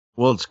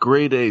 Well, it's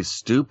grade A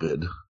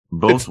stupid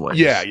both ways.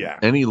 Yeah.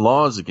 Any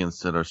laws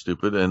against it are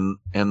stupid, and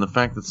the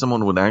fact that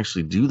someone would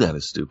actually do that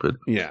is stupid.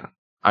 Yeah.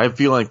 I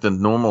feel like the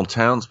normal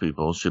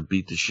townspeople should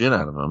beat the shit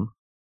out of them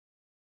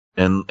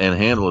and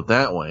handle it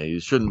that way.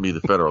 It shouldn't be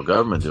the federal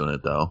government doing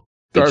it, though.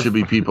 It should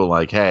be people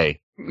like, hey,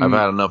 I've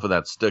had enough of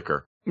that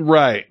sticker.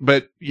 Right.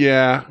 But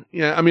yeah.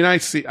 I mean, I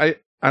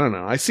don't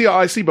know. I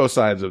see both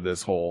sides of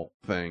this whole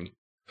thing.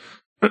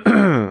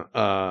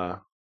 BGS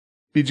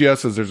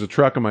says there's a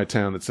truck in my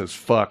town that says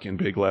fuck in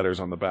big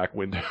letters on the back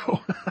window.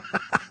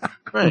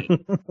 Right.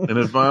 And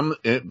if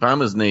I'm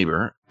his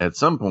neighbor, at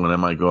some point I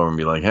might go over and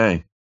be like,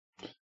 hey,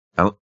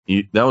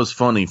 that was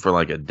funny for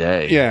like a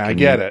day. Yeah, I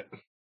get it.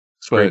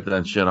 Scrape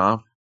that shit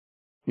off.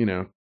 You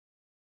know,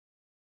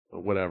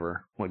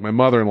 whatever. Like my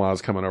mother-in-law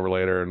is coming over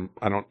later, and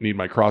I don't need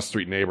my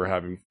cross-street neighbor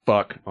having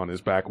fuck on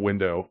his back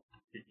window,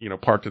 you know,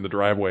 parked in the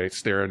driveway,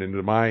 staring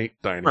into my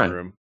dining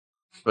room.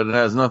 But it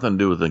has nothing to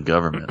do with the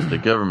government. The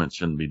government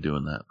shouldn't be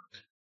doing that.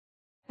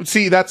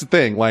 See, that's the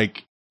thing.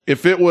 Like,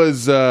 if it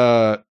was,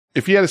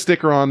 if you had a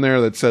sticker on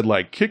there that said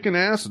like kicking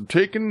ass and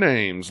taking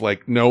names,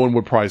 like no one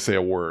would probably say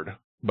a word.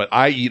 But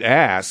I eat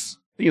ass.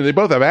 You know, they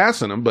both have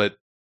ass in them, but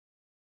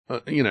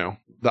you know,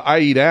 the I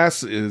eat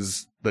ass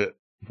is the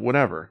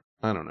whatever.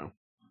 I don't know.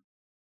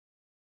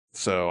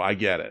 So I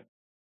get it,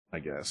 I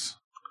guess.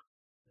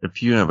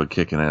 If you have a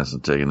kicking ass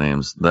and taking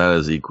names, that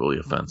is equally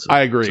offensive.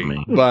 I agree, to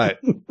me.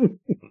 but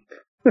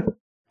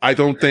I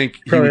don't think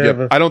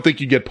I don't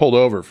think you get pulled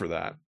over for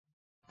that.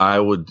 I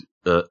would,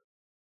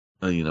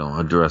 you know,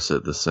 address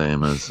it the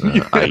same as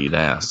I eat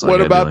ass.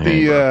 What like about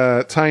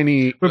the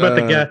tiny? What about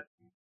the guy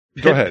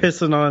Go ahead.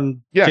 pissing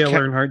on Dale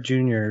Earnhardt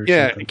Jr. Or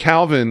something?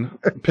 Calvin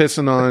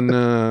pissing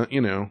on,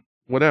 you know,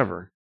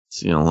 whatever.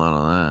 Seeing a lot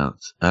of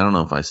that. I don't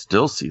know if I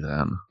still see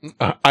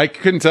that. I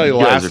couldn't tell you the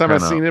You guys last are time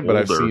I've kinda seen it, but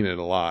I've older. seen it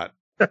a lot.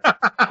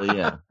 But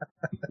yeah,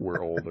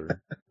 We're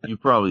older. you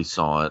probably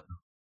saw it.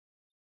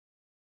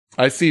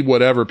 I see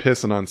whatever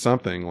pissing on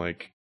something.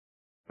 Like,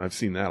 I've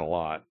seen that a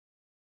lot.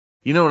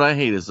 You know what I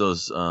hate is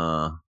those,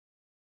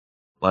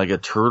 like a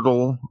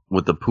turtle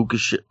with the puka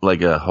shit,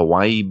 like a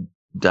Hawaii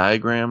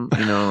diagram,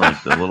 you know,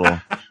 like the little,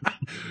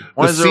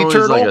 why is there sea always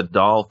turtle? like a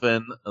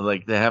dolphin?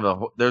 Like they have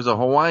there's a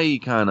Hawaii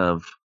kind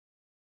of,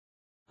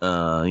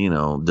 you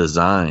know,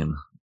 design.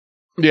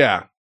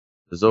 Yeah.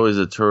 There's always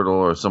a turtle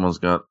or someone's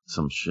got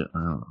some shit. I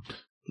don't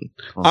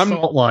know.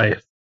 Salt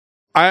life.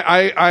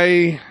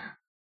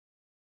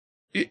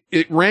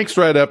 It ranks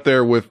right up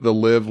there with the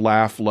live,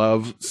 laugh,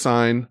 love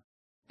sign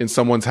in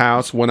someone's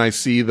house when I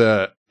see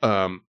the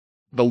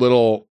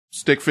little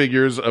stick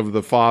figures of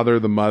the father,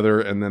 the mother,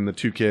 and then the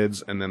two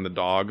kids, and then the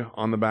dog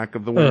on the back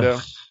of the window.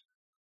 Ugh.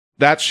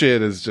 That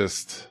shit is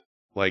just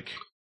like,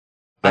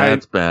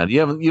 That's bad.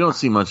 You don't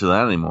see much of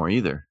that anymore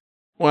either.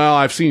 well,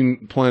 I've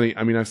seen plenty.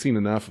 I mean, I've seen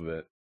enough of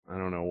it. I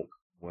don't know,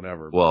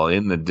 whatever. Well,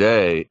 in the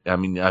day, I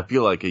mean, I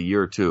feel like a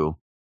year or two,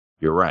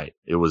 you're right.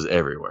 It was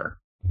everywhere.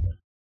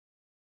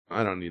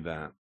 I don't need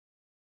that.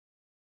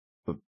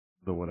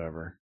 The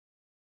whatever.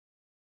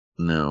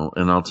 No,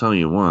 and I'll tell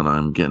you what,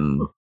 I'm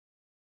getting,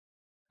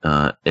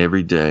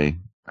 every day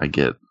I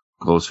get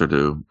closer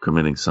to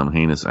committing some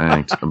heinous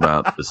act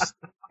about this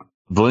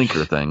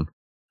blinker thing.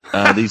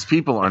 These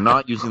people are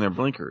not using their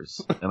blinkers,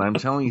 and I'm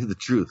telling you the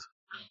truth.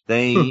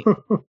 They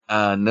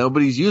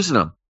nobody's using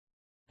them,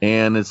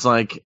 and it's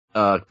like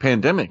a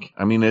pandemic.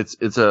 I mean, it's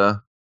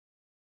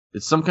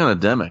some kind of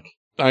demic.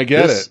 I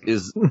get This it.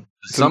 is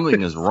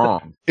something is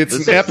wrong. It's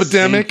This an is the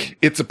epidemic.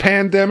 It's a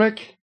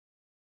pandemic.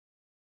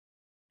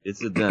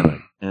 It's a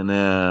demic, and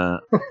Show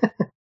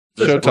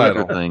this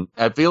title. thing.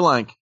 I feel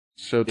like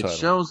Show it title.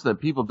 shows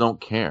that people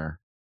don't care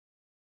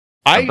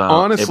I about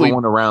honestly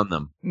everyone around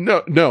them.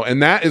 no,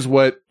 and that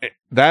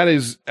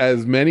is,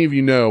 as many of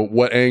you know,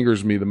 what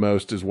angers me the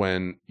most is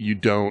when you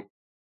don't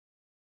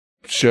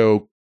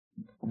show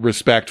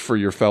respect for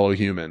your fellow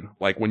human.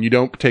 Like when you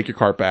don't take your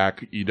cart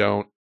back, you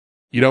don't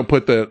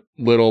put the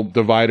little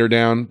divider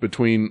down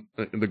between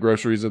the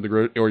groceries and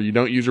or you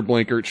don't use your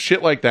blinker.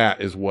 Shit like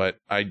that is what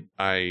I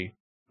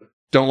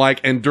don't like.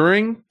 And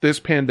during this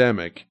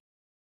pandemic,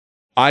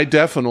 I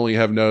definitely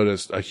have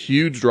noticed a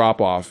huge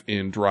drop off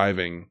in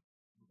driving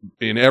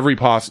in every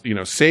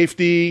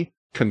safety,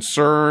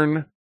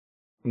 concern.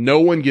 No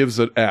one gives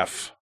an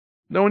F.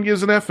 No one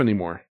gives an F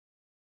anymore.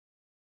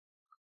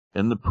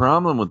 And the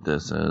problem with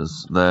this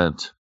is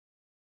that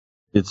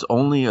it's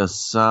only a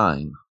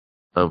sign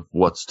of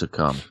what's to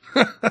come.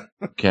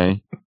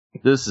 Okay?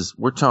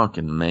 We're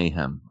talking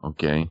mayhem,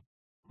 okay?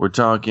 We're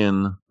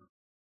talking,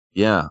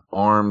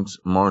 armed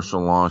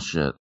martial law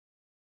shit.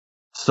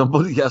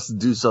 Somebody has to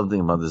do something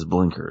about this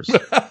blinkers.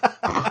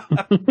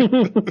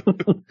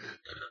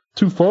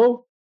 Too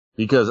full?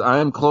 Because I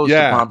am close to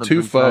Yeah, popping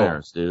too three faux.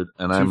 tires, dude.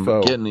 And I'm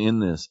faux. getting in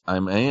this.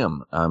 I'm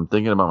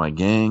thinking about my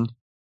gang.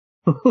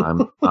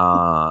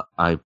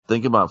 I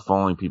think about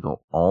following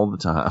people all the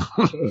time.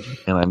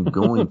 And I'm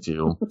going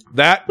to.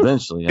 That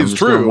Eventually. I'm is just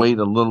true. going to wait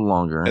a little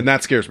longer. and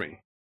that scares me.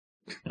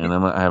 And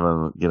I'm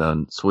gonna get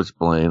a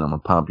switchblade. I'm gonna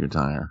pop your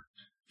tire,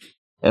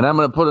 and I'm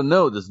gonna put a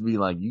note just to be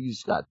like, "You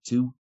just got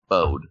too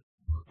bowed."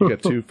 You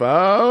got too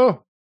far.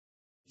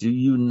 Do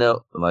you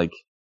know? Like,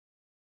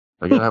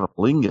 I gotta have a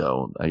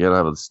lingo. I gotta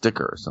have a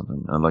sticker or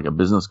something, like a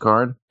business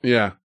card.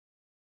 Yeah.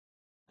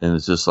 And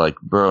it's just like,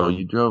 bro,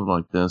 you drove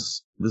like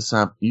this. This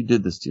happened. You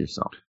did this to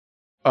yourself.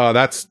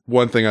 That's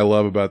one thing I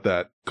love about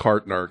that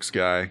Cart Narcs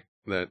guy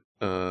that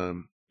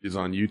is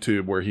on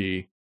YouTube, where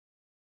he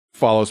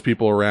follows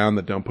people around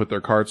that don't put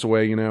their carts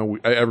away. You know,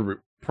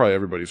 probably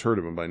everybody's heard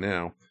of him by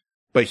now,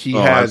 but he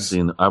has.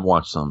 I've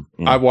watched some.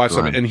 Yeah, I've watched go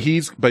some, ahead. and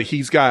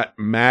he's got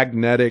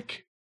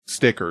magnetic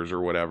stickers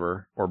or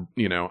whatever, or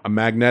a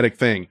magnetic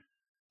thing,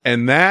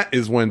 and that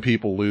is when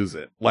people lose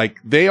it. Like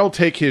they'll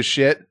take his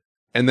shit,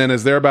 and then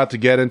as they're about to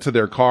get into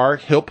their car,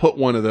 he'll put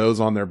one of those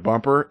on their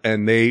bumper,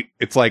 and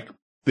it's like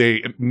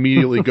they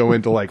immediately go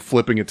into like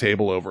flipping a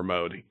table over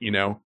mode.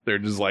 They're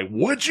just like,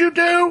 "What'd you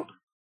do?"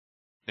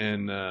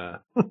 And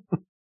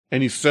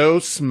and he's so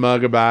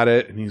smug about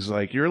it, and he's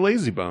like, "You're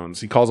lazy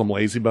bones." He calls them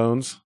lazy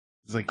bones.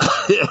 He's like,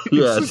 Yeah,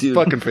 "This is dude.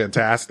 fucking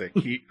fantastic."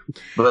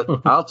 But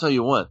I'll tell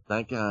you what,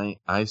 that guy,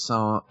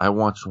 I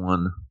watched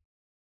one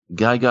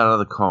guy got out of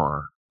the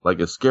car, like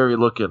a scary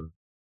looking,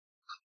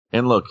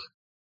 and look,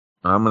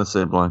 I'm going to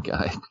say black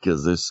guy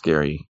because they're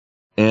scary.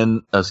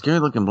 And a scary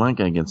looking black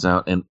guy gets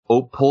out and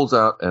pulls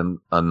out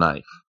a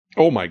knife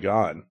Oh my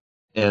god!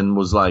 and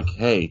was like,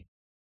 "Hey,"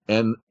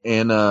 and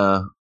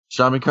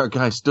shopping cart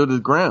guy stood his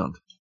ground.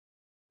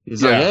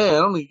 He's like,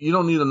 Yeah. "Hey, you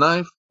don't need a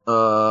knife,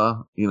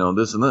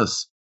 this and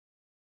this."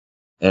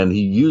 And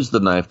he used the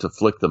knife to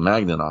flick the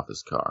magnet off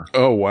his car.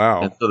 Oh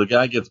wow! And so the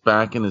guy gets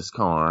back in his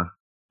car,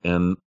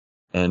 and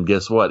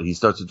guess what? He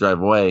starts to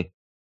drive away.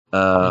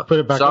 Put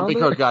it back shopping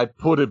on cart there? guy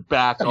put it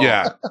back on.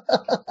 Yeah,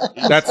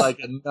 It's That's- like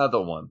another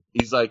one.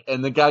 He's like,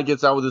 and the guy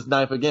gets out with his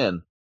knife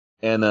again,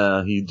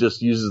 and he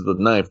just uses the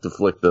knife to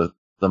flick the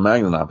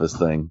magnet off his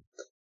thing.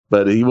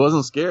 But he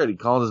wasn't scared. He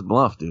called his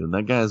bluff, dude.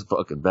 That guy's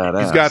fucking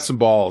badass. he's got some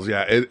balls.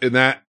 Yeah, and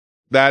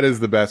that is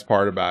the best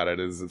part about it.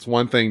 Is it's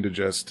one thing to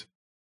just,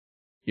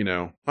 I'm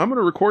going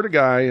to record a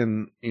guy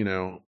and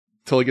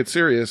till he gets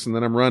serious, and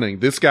then I'm running.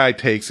 This guy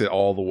takes it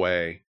all the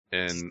way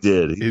and He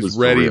did. He is was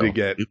for ready real. to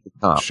get He was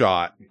top.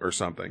 shot or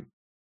something.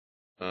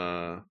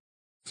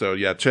 So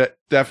yeah,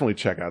 definitely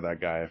check out that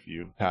guy if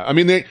you have. I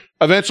mean,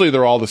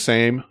 they're all the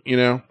same,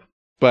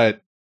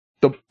 but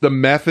the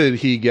method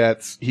he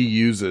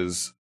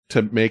uses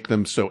to make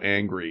them so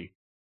angry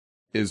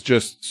is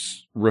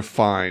just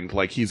refined.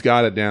 Like he's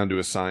got it down to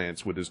a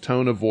science with his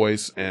tone of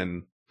voice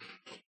and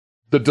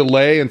the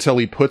delay until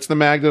he puts the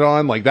magnet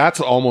on. Like that's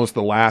almost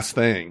the last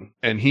thing.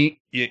 And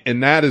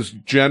that is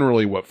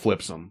generally what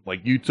flips him.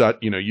 Like you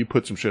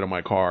put some shit on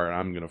my car and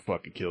I'm going to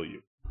fucking kill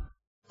you.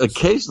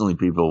 Occasionally,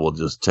 people will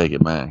just take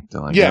it back.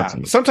 They're like, Yeah. "That's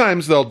it."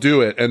 Sometimes they'll do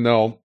it and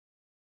they'll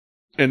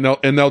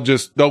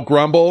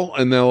grumble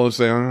and they'll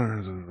say,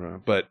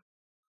 but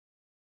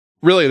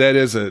really that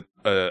is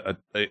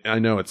I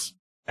know it's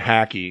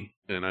hacky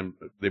and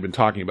they've been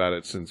talking about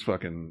it since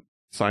fucking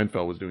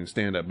Seinfeld was doing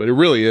stand up, but it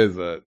really is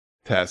a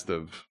test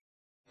of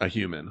a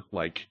human.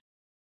 Like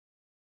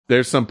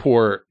there's some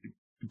poor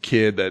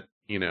kid that,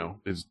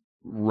 is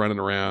running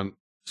around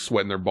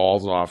sweating their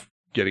balls off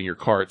getting your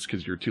carts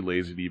because you're too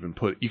lazy to even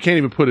you can't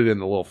even put it in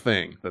the little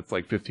thing that's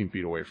like 15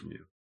 feet away from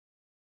you.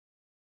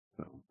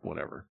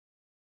 whatever.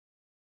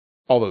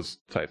 All those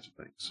types of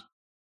things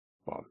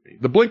bother me.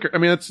 The blinker, I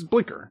mean, it's a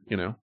blinker, you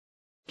know.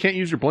 Can't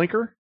use your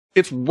blinker?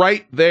 It's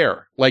right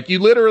there. Like, you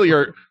literally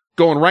are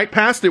going right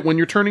past it when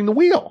you're turning the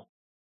wheel.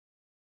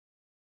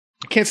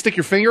 You can't stick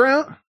your finger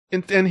out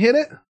and hit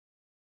it?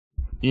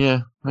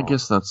 Yeah, I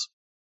guess that's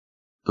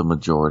the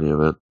majority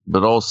of it.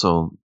 But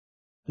also,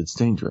 it's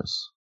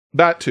dangerous.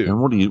 That too.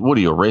 And what are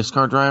you, a race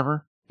car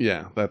driver?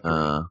 Yeah, that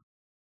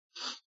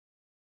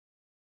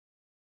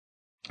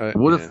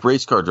what if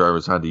race car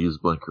drivers had to use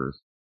blinkers?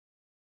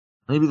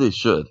 Maybe they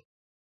should.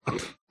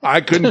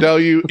 I couldn't tell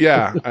you.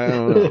 Yeah, I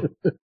don't know.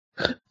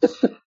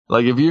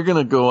 Like, if you're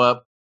going to go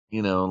up,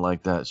 you know,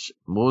 like that.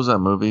 What was that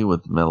movie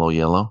with Mellow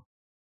Yellow?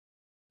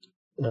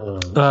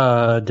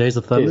 Days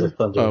of Thunder. Days of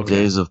Thunder. Okay.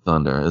 Days of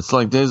Thunder. It's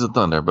like Days of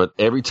Thunder, but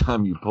every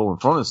time you pull in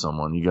front of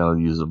someone, you got to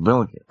use a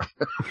blinker.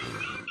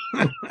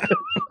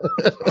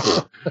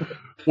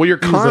 Well, you're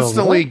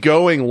constantly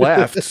going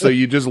left, so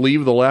you just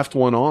leave the left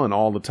one on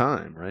all the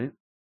time, right?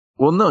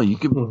 Well, no, you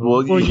can.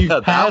 Well, you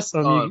got pass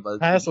that them. on, You but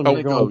pass them. you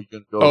You're can't going. you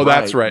can go Oh,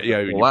 that's right. right. Yeah,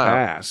 you Wow.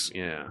 pass.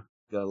 Yeah.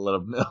 Gotta let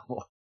them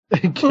know.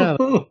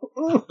 Kinda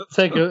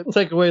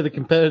take away the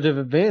competitive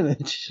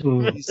advantage.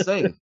 Be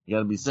safe. You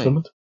gotta be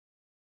safe.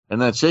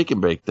 And that shake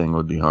and bake thing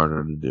would be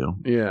harder to do.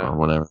 Yeah. Or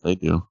whatever they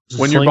do.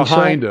 When you're Slingshot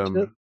behind shit?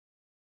 them,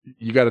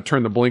 you got to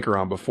turn the blinker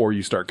on before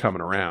you start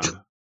coming around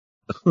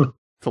to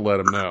let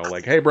them know,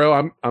 like, "Hey,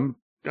 bro, I'm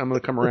gonna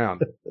come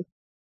around."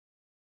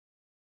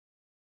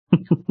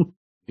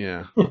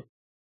 Yeah, that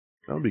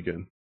would be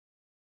good.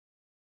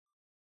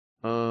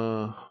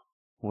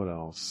 What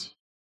else?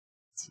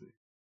 Let's see.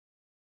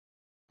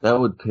 That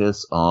would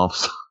piss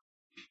off.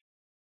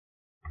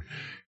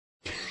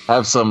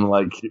 Have some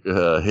like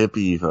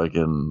hippie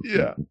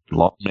fucking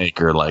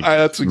lawmaker like.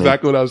 That's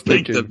exactly what I was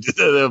thinking.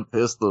 Them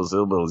piss those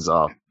hillbillies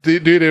off.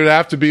 Dude, it would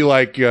have to be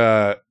like,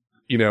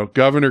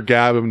 Governor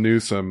Gavin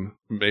Newsom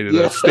made it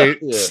a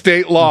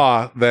state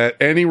law that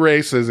any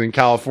races in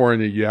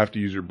California, you have to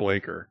use your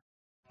blinker.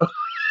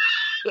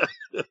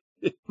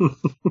 It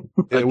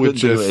would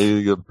just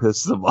anything to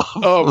piss them off.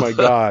 Oh my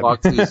God.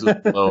 Foxes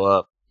would blow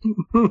up.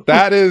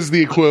 That is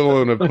the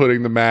equivalent of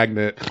putting the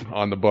magnet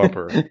on the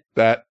bumper.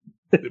 That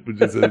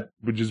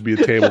would just be a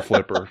table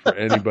flipper for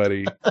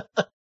anybody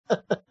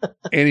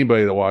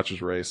that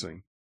watches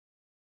racing.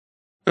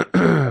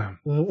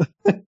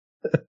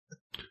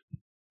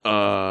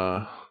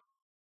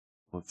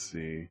 Let's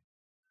see.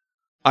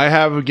 I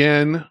have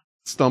again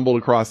stumbled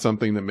across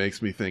something that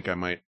makes me think I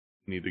might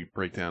need to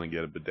break down and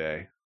get a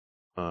bidet.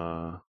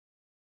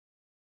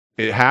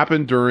 It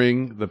happened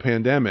during the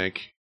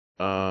pandemic.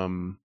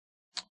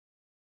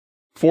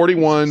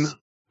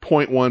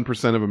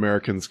 41.1% of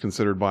Americans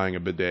considered buying a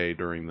bidet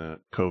during the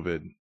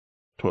COVID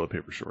toilet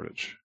paper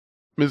shortage.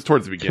 I mean, it's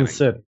towards the beginning.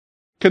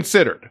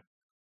 Considered.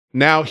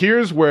 Now,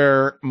 here's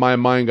where my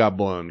mind got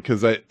blown,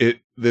 because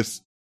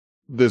this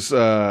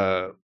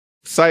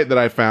site that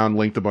I found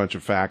linked a bunch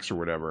of facts or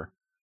whatever.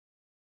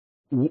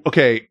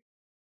 Okay,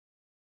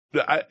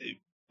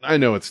 I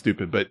know it's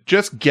stupid, but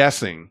just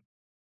guessing,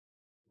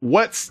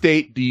 what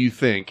state do you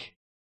think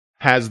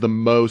has the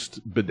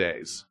most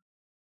bidets?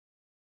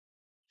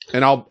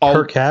 And I'll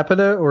per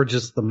capita or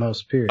just the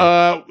most period?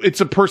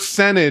 It's a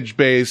percentage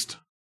based.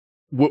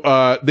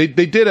 They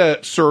did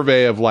a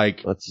survey of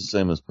like that's the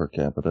same as per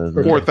capita.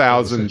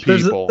 4,000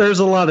 people. There's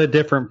a lot of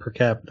different per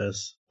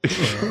capitas.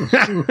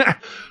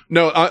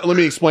 No, let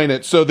me explain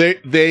it. So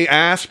they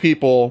asked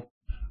people,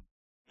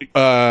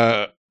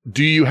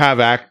 do you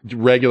have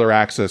regular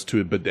access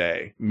to a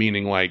bidet?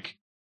 Meaning like,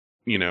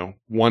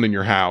 one in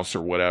your house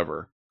or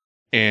whatever.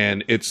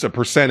 And it's a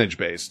percentage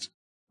based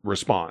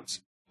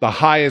response. The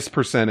highest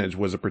percentage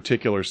was a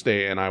particular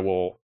state, and I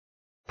will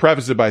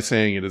preface it by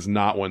saying it is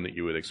not one that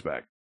you would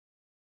expect.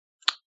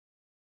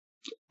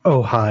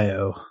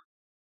 Ohio.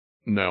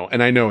 No,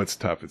 and I know it's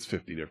tough. It's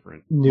 50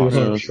 different. New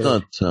Hampshire. It's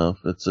not tough.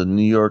 It's a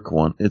New York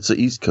one. It's the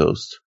East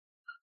Coast.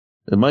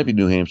 It might be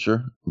New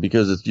Hampshire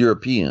because it's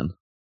European.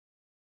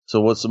 So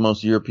what's the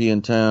most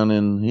European town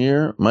in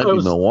here? Might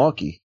be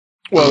Milwaukee.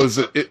 Well,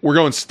 we're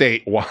going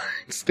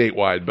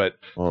statewide, but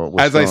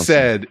as I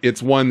said,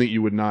 it's one that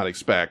you would not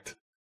expect.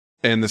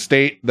 And the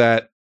state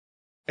that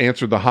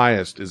answered the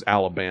highest is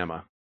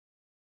Alabama,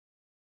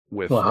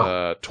 with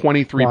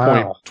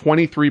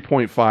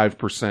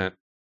 23.5%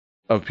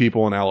 of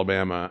people in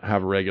Alabama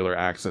have regular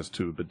access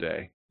to a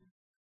bidet.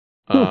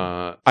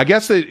 I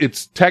guess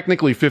it's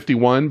technically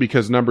 51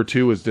 because number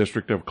 2 is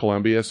District of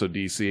Columbia, so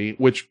DC,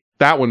 which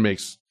that one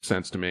makes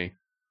sense to me.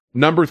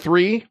 Number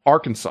 3,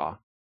 Arkansas.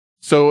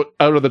 So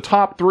out of the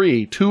top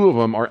 3, 2 of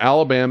them are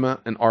Alabama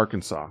and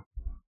Arkansas,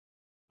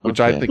 which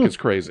I think is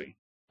crazy.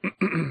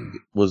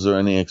 Was there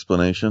any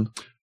explanation?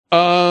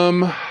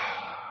 Let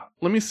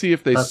me see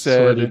if they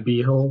said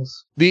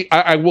beeholes.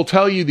 I will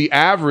tell you the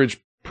average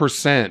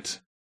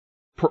percent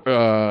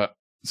statewide.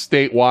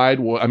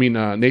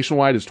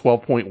 Nationwide is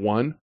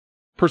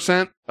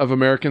 12.1% of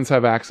Americans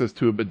have access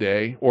to a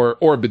bidet or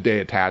a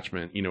bidet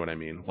attachment. You know what I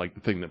mean, like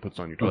the thing that puts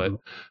on your toilet.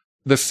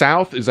 The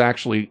South is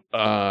actually,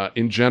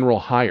 in general,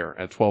 higher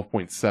at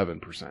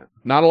 12.7%.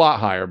 Not a lot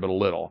higher, but a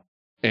little.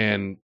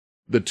 And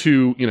the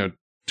two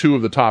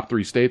of the top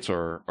 3 states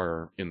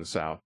are in the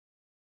South.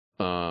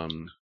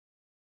 I'm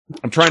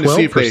trying to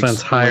see if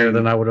 12% higher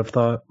than I would have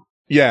thought.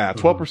 Yeah,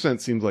 12%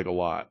 seems like a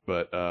lot,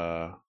 but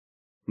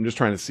I'm just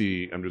trying to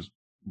see. I'm just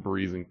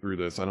breezing through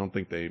this. I don't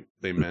think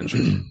they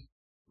mentioned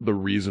the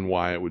reason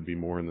why it would be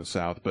more in the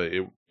South, but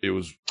it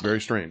was very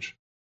strange.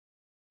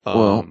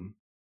 Well,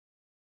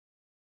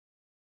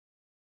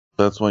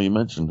 that's why you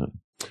mentioned it.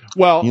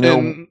 Well, we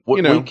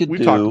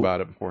talked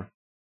about it before.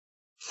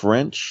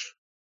 French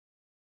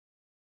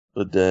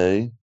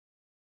bidet.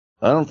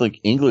 I don't think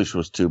English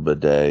was too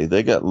bidet.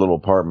 They got little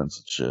apartments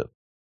and shit.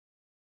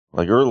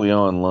 Like early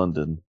on in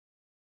London.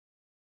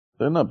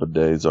 They're not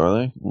bidets, are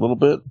they? A little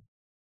bit?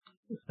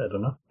 I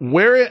don't know.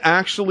 Where it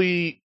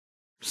actually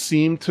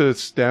seemed to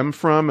stem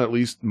from, at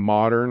least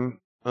modern,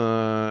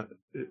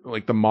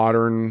 like the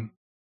modern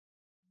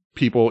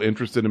people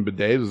interested in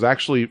bidets, was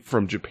actually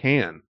from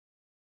Japan.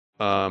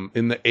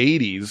 In the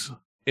 80s,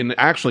 in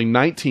actually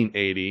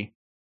 1980,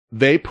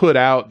 they put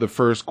out the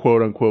first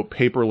quote-unquote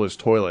paperless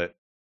toilet,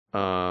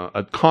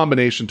 a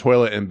combination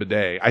toilet and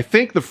bidet. I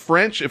think the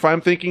French, if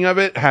I'm thinking of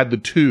it, had the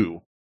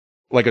two,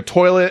 like a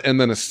toilet and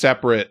then a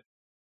separate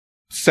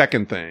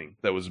second thing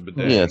that was a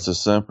bidet. Yeah, it's a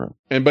separate.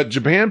 But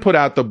Japan put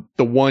out the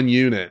one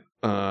unit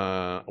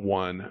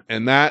one,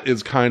 and that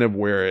is kind of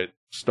where it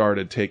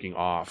started taking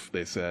off,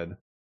 they said.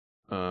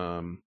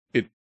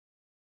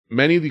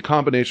 Many of the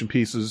combination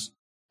pieces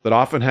that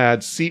often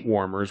had seat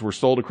warmers were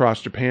sold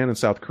across Japan and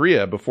South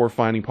Korea before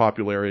finding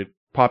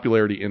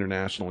popularity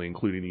internationally,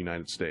 including the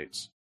United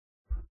States.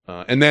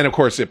 And then, of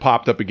course, it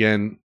popped up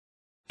again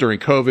during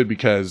COVID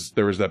because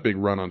there was that big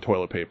run on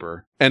toilet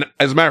paper. And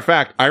as a matter of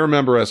fact, I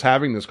remember us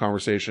having this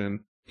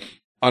conversation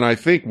on, I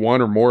think,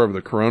 one or more of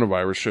the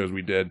coronavirus shows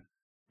we did.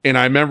 And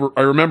I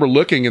remember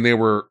looking, and they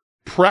were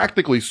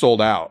practically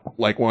sold out.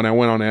 Like when I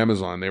went on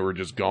Amazon, they were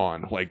just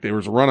gone. Like there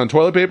was a run on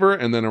toilet paper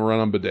and then a run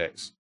on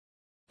bidets,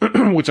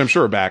 which I'm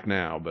sure are back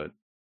now, but.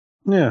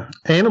 Yeah.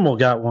 Animal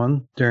got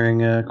one during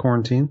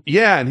quarantine.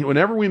 Yeah. And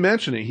whenever we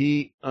mention it,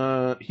 he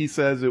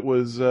says it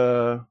was,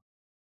 a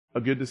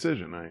good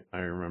decision. I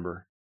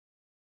remember.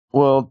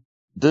 Well,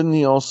 didn't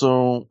he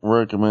also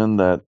recommend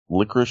that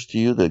licorice to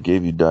you that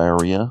gave you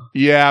diarrhea?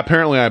 Yeah,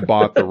 apparently I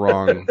bought the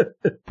wrong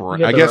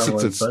brand. I guess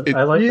it's I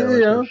like that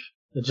licorice.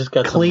 It just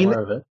got some more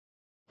of it.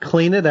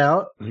 Clean it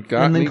out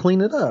and then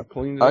clean it up.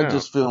 I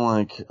just feel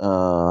like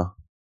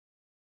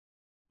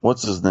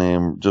what's his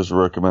name just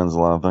recommends a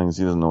lot of things.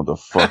 He doesn't know what the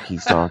fuck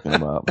he's talking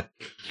about.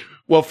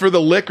 Well, for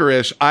the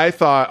licorice, I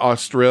thought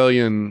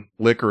Australian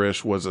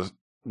licorice was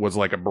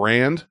like a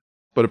brand,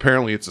 but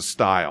apparently it's a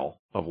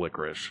style of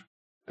licorice.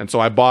 And so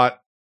I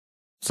bought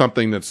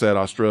something that said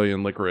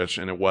Australian licorice,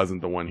 and it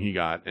wasn't the one he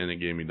got, and it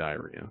gave me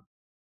diarrhea.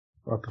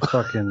 What the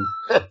fucking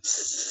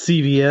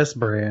CVS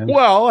brand?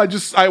 Well, I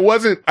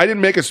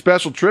didn't make a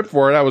special trip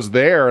for it. I was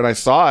there and I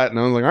saw it and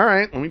I was like, all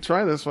right, let me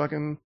try this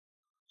fucking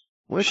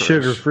licorice.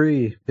 Sugar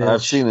free.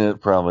 I've seen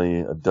it probably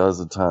a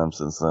dozen times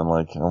since then.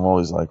 Like, I'm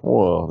always like,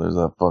 whoa, there's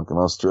that fucking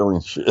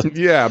Australian shit.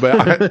 Yeah,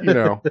 but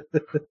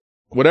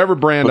whatever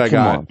brand I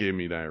got gave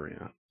me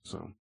diarrhea.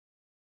 So,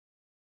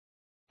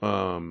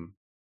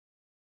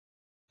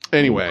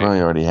 anyway. You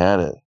probably already had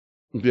it.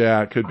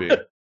 Yeah, it could be.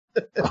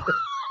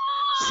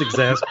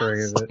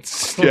 Exasperated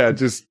it. Yeah,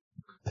 just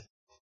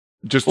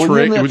well,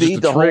 trigger. It was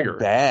just a trigger. Whole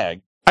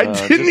bag. I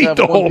didn't eat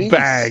the whole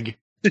bag.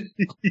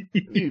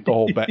 Eat the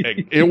whole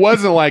bag. It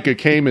wasn't like it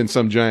came in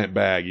some giant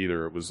bag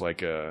either. It was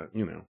like I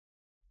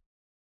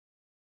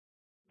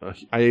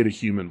ate a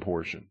human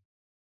portion.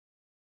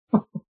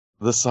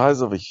 The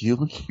size of a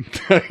human?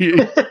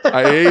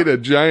 I ate a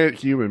giant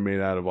human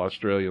made out of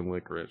Australian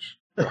licorice.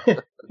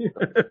 It's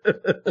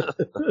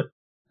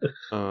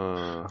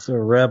a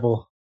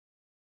rebel.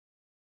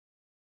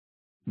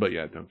 But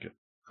yeah, don't get.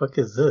 Fuck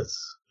is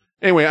this?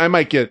 Anyway, I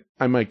might get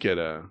I'm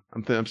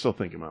still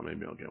thinking about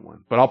maybe I'll get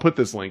one, but I'll put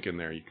this link in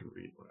there. You can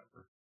read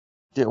whatever.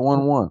 Get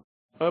one.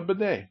 A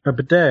bidet. A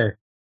bidet.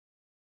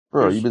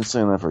 Bro, you've been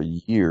saying that for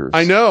years.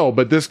 I know,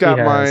 but this got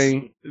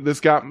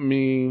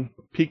me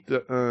piqued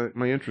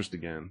my interest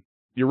again.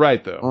 You're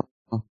right, though.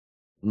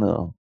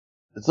 No,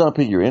 it's not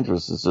pique your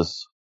interest. It's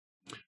just.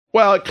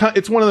 Well,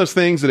 it's one of those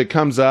things that it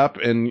comes up,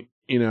 and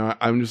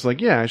I'm just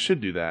like, yeah, I should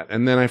do that,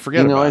 and then I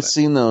forget about it. I've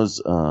seen those.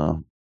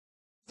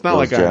 It's not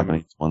like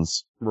Japanese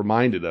ones.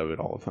 Reminded of it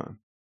all the time.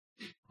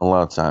 A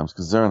lot of times,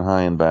 because they're in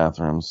high-end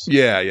bathrooms.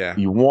 Yeah.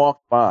 You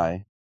walk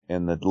by,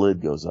 and the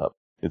lid goes up.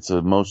 It's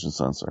a motion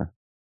sensor.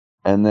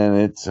 And then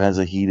it has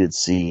a heated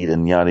seat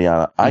and yada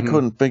yada. Mm-hmm. I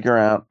couldn't figure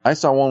out. I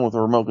saw one with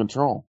a remote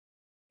control.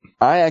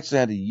 I actually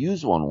had to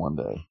use one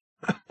day.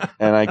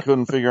 And I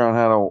couldn't figure out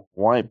how to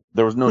wipe.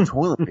 There was no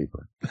toilet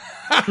paper.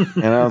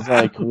 And I was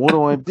like, what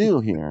do I do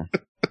here?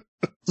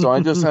 So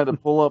I just had to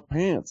pull up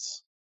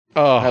pants.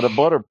 Oh. I had a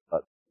butter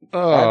butt.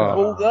 Oh. I had to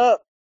pull it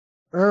up.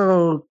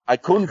 Oh. I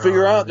couldn't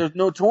figure out there's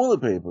no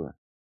toilet paper.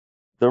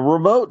 The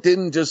remote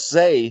didn't just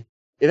say,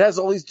 It has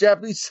all these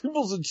Japanese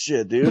symbols and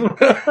shit, dude.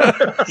 There's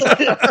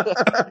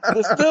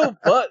no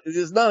but.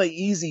 It's not an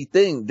easy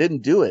thing.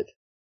 Didn't do it.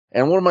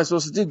 And what am I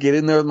supposed to do? Get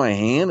in there with my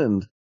hand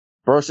and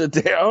brush it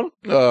down?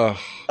 I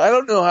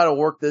don't know how to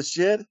work this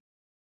shit.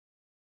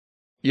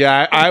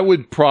 Yeah, I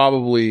would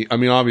probably, I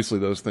mean, obviously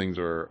those things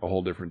are a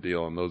whole different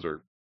deal and those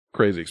are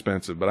crazy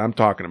expensive, but I'm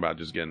talking about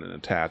just getting an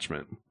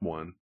attachment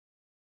one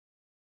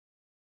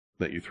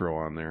that you throw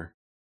on there.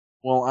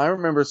 Well, I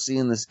remember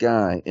seeing this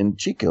guy in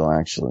Chico,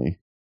 actually.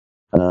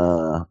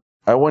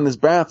 I went in his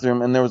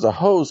bathroom and there was a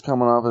hose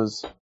coming off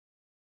his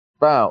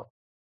spout.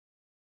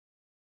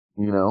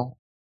 You know?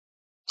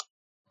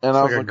 And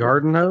I was like a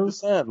garden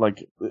hose? What's that?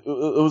 Like, it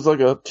was like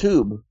a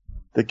tube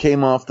that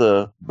came off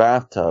the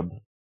bathtub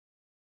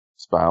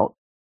spout.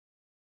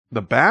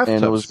 The bathtub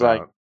and it was spout?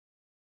 Like,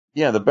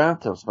 yeah, the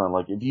bathtub spout.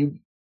 Like,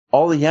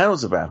 all he had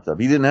was a bathtub.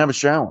 He didn't have a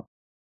shower.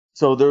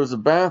 So there was a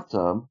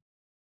bathtub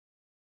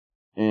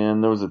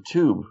and there was a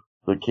tube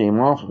that came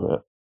off of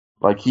it.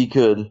 Like, he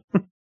could...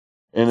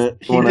 And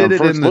when I'm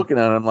first looking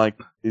at it, I'm like,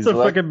 is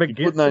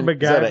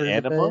that an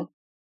enema?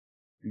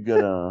 You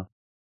got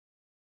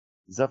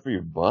is that for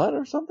your butt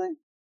or something?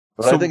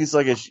 But I think it's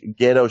like a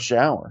ghetto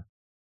shower.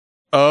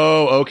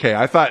 Oh, okay.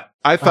 I thought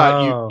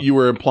you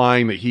were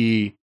implying that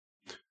he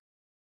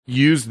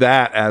used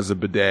that as a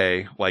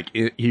bidet, like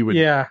he would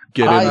get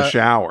in the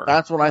shower.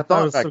 That's what I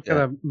thought. It was some kind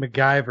of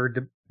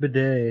MacGyver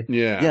bidet.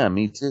 Yeah,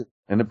 me too.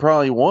 And it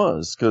probably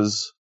was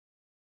because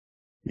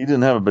he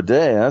didn't have a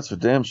bidet. That's for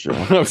damn sure.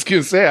 I was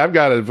gonna say I've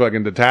got a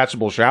fucking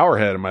detachable shower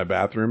head in my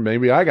bathroom.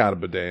 Maybe I got a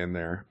bidet in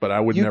there, but I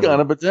would never. You got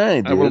a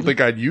bidet, dude. I wouldn't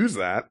think I'd use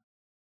that.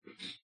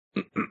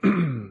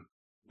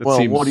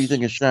 Well, what do you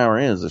think a shower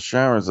is? A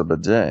shower is a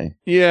bidet.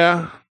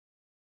 Yeah,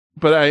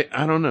 but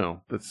I don't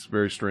know. That's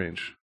very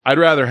strange. I'd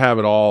rather have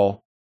it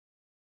all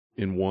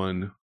in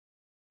one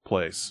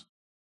place.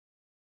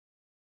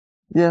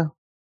 Yeah,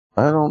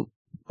 I don't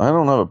have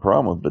a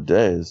problem with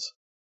bidets.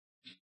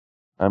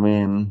 I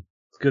mean,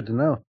 it's good to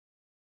know.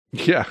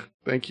 Yeah,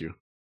 thank you.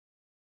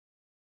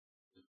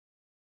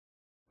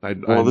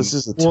 This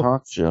is a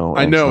talk show.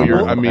 I know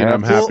I'm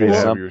happy to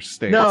have your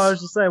stance. No, I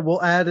was just saying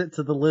we'll add it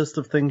to the list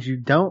of things you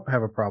don't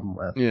have a problem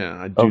with. Yeah,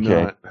 I do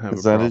not have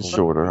a problem. That is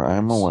shorter.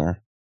 I'm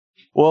aware.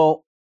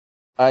 Well,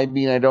 I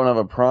mean, I don't have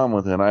a problem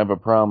with it. I have a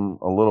problem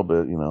a little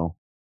bit, you know.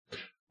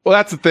 Well,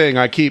 that's the thing.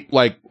 I keep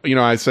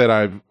I said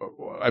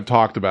I've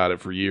talked about it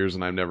for years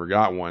and I've never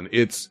got one.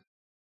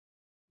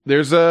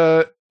 There's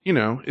a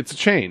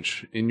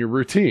change in your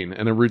routine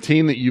and a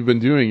routine that you've been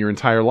doing your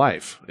entire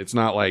life. It's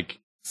not like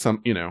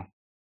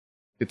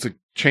it's a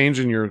change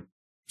in your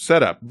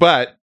setup.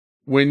 But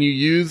when you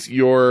use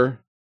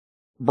your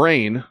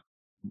brain,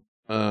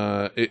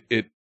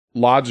 it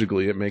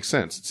logically, it makes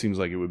sense. It seems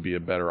like it would be a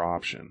better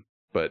option,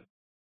 but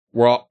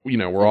we're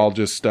all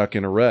just stuck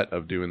in a rut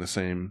of doing the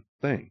same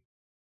thing.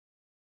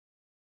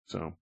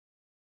 So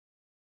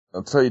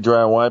I'll tell you,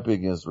 dry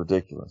wiping is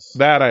ridiculous.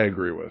 That I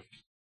agree with.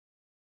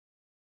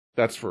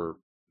 That's for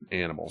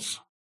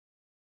animals.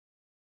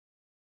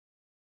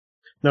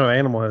 No,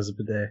 animal has a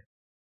bidet.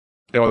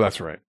 Oh, that's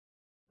right.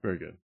 Very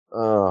good.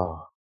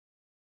 Oh.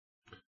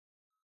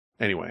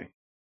 Anyway,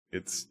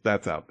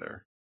 that's out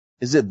there.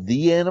 Is it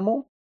the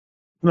animal?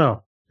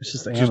 No, it's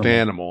just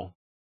animal.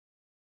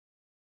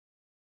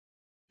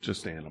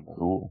 Just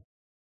animal.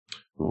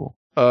 Cool.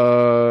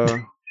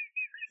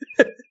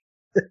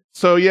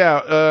 So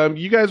yeah,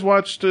 you guys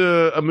watched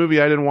a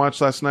movie I didn't watch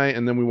last night,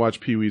 and then we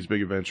watched Pee-wee's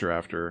Big Adventure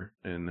after,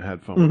 and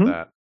had fun with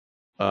that.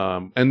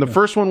 And the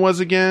first one was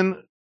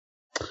again.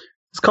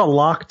 It's called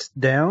Locked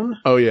Down.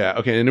 Oh yeah,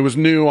 okay, and it was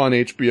new on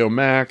HBO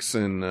Max,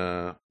 and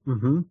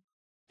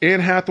Anne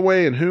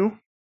Hathaway and who?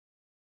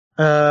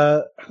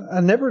 I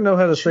never know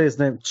how to say his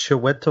name.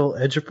 Chiwetel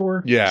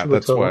Ejiofor. Yeah,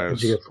 that's why I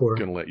was going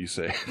to let you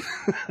say.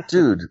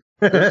 Dude,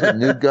 there's a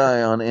new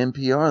guy on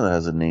NPR that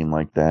has a name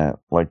like that,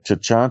 like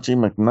Chachachi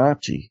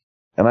McNachi.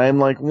 And I'm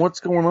like, what's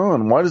going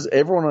on? Why does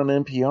everyone on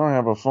NPR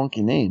have a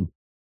funky name?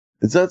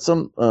 Is that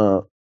some,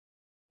 go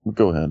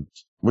ahead.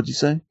 What'd you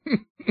say?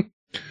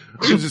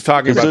 I was just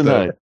talking about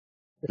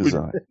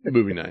the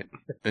movie night.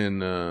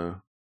 And,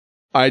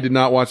 I did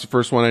not watch the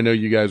first one. I know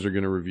you guys are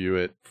going to review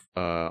it,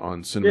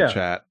 on Cinema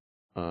Chat.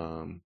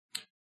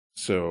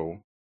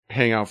 So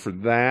hang out for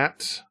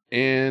that.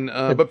 And,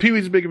 but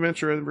Pee-wee's Big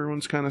Adventure,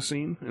 everyone's kind of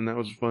seen, and that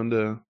was fun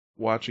to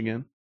watch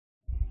again.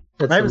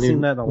 I haven't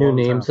seen that in a long time.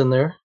 New names in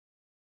there?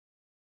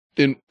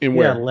 In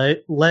where? Yeah,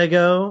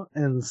 Lego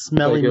and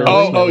Smelly Melly.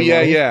 Oh,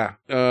 yeah.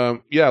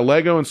 Yeah,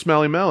 Lego and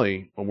Smelly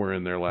Melly were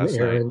in there last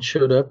night. Aaron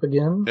showed up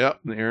again.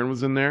 Yep, Aaron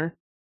was in there.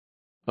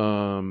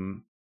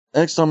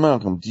 Exo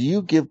Malcolm, do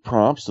you give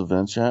props to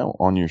Vince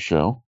on your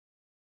show?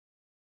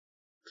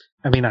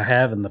 I mean, I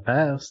have in the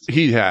past.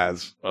 He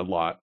has a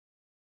lot.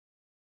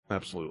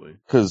 Absolutely.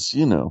 Because,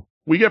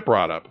 we get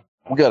brought up.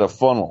 We got a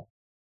funnel.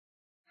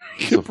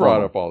 We get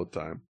brought up all the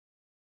time.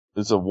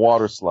 It's a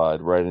water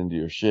slide right into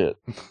your shit.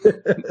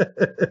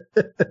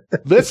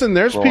 Listen,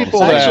 there's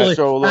people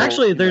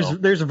actually,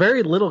 there's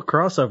very little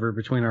crossover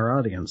between our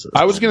audiences.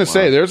 I was going to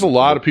say, there's a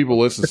lot of people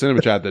listen to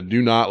Cinema Chat that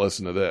do not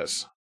listen to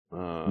this.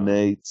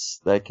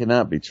 Nate's. That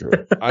cannot be true.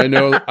 I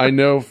know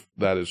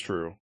that is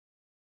true.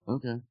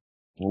 Okay.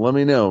 Well, let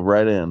me know.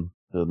 Write in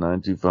to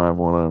 925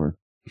 whatever.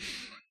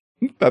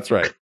 That's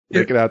right.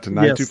 Make it out to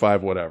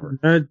 925 whatever.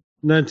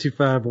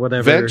 925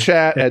 whatever.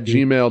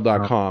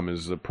 Ventchat@gmail.com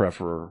is the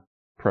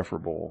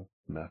preferable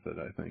method,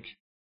 I think.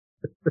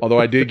 Although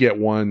I did get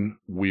one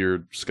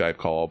weird Skype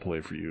call I'll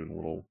play for you in a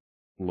little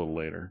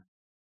later.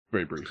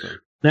 Very briefly.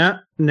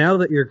 Now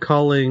that you're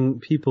calling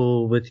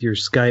people with your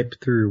Skype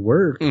through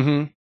work,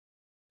 Mm-hmm.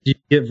 do you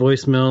get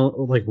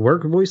voicemail, like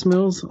work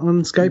voicemails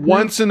on Skype?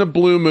 Once in a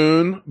blue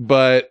moon,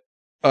 but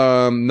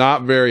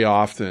not very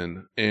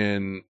often.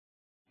 And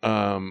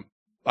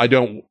I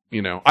don't,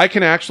 I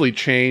can actually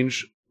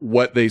change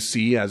what they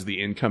see as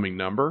the incoming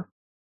number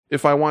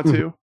if I want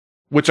to,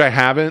 which I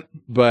haven't,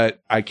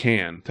 but I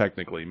can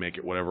technically make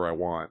it whatever I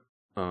want.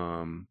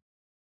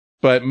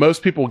 But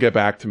most people get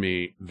back to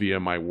me via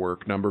my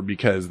work number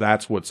because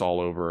that's what's all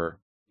over,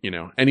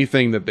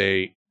 anything that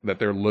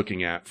they're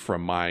looking at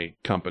from my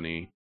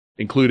company,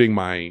 including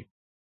my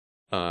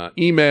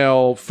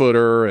email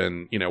footer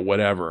and,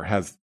 whatever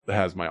has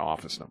my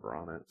office number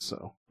on it.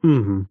 So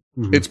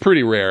it's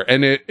pretty rare.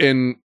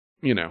 And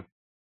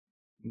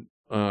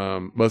most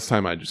of the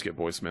time I just get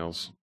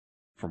voicemails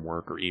from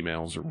work or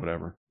emails or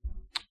whatever.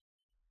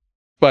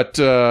 But,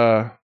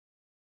 yeah.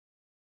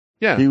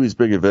 Pee-wee's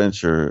Big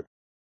Adventure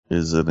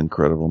is an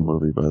incredible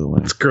movie, by the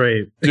way. It's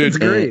great. Dude, it's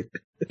great.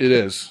 It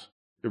is.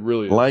 It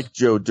really is. Like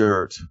Joe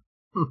Dirt.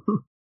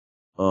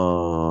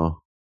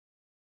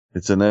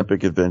 It's an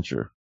epic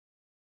adventure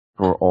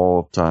for all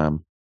of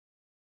time.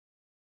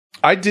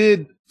 I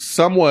did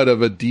somewhat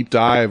of a deep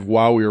dive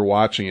while we were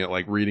watching it,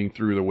 like reading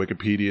through the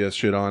Wikipedia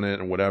shit on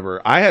it and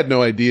whatever. I had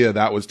no idea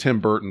that was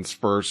Tim Burton's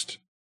first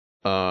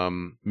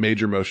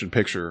major motion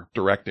picture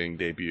directing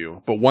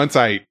debut. But once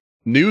I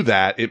knew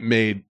that, it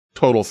made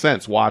total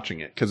sense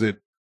watching it because it's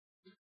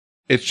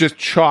just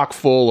chock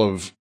full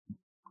of,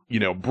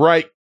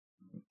 bright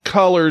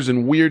colors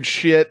and weird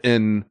shit.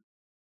 And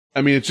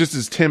I mean, it's just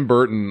as Tim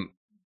Burton,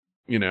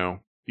 you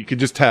could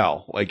just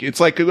tell. Like, it's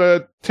like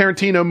a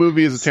Tarantino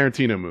movie is a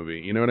Tarantino movie.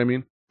 You know what I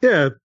mean?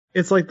 Yeah.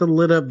 It's like the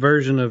lit up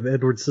version of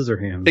Edward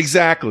Scissorhands.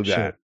 Exactly that.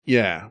 Shit.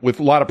 Yeah. With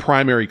a lot of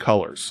primary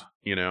colors,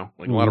 like a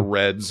lot of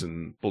reds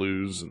and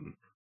blues and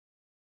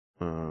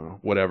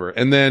whatever.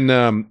 And then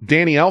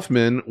Danny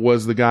Elfman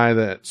was the guy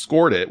that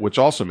scored it, which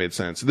also made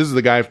sense. This is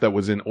the guy that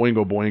was in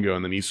Oingo Boingo,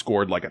 and then he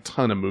scored like a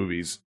ton of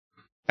movies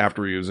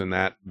after he was in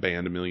that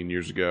band a million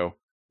years ago.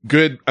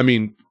 Good,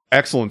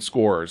 excellent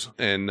scores.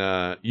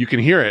 And you can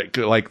hear it.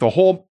 Like the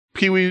whole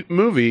Pee-wee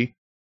movie,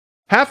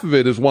 half of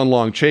it is one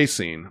long chase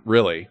scene,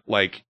 really.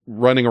 Like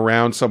running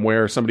around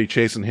somewhere, somebody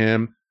chasing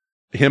him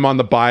on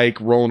the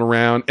bike, rolling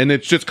around, and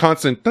it's just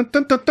constant, just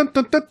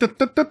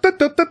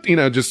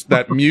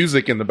that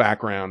music in the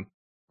background.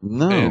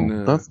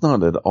 No, that's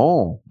not at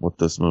all what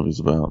this movie's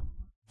about.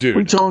 Dude, what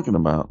are you talking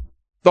about?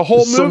 The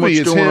whole There's movie so much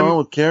is going him. on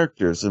with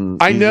characters,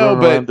 and I know,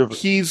 but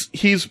he's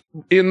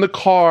in the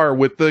car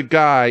with the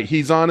guy.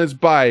 He's on his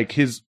bike.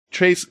 His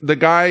chase, the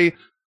guy,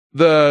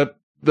 the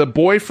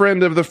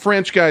boyfriend of the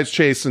French guy's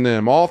chasing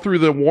him all through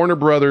the Warner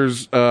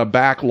Brothers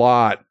back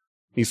lot.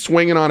 He's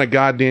swinging on a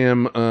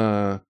goddamn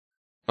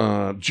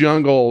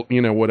jungle,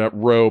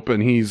 rope,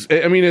 and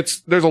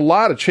there's a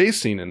lot of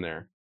chase scene in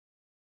there.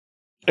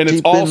 And it's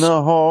deep all in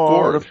the heart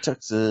scored. of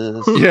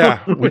Texas. Yeah,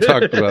 we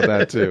talked about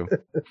that too.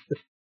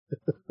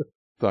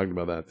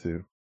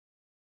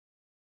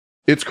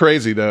 It's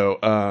crazy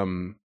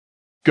though.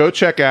 Go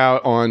check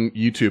out on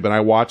YouTube, and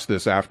I watched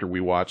this after we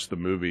watched the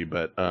movie,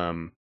 but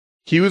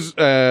he was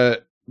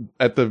very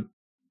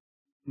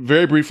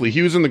briefly,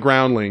 he was in the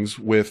Groundlings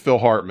with Phil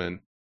Hartman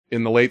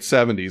in the late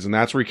 70s, and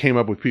that's where he came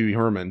up with Pee Wee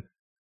Herman.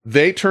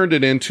 They turned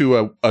it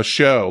into a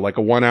show, like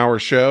a 1-hour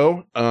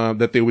show,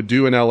 that they would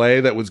do in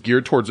LA that was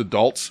geared towards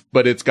adults,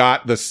 but it's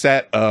got the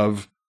set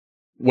of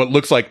what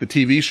looks like the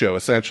TV show,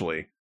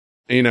 essentially.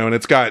 And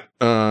it's got,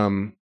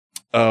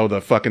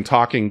 the fucking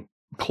talking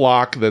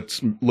clock that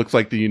looks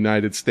like the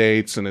United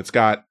States, and it's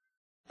got,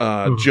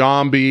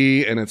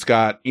 Zombie, and it's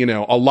got,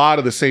 a lot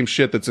of the same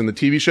shit that's in the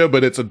TV show,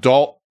 but it's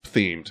adult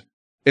themed.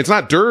 It's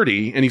not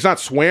dirty, and he's not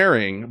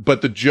swearing,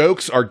 but the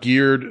jokes are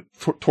geared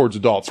towards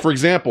adults. For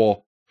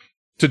example,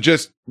 to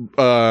just,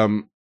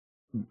 to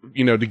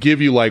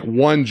give you like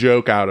one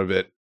joke out of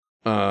it,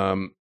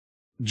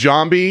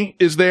 Zombie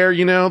is there,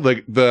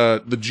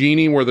 the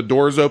genie where the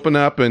doors open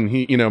up and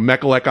he,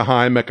 Mechaleka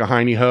High, Mecha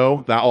Hiney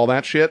Ho, all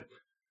that shit.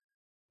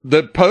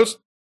 The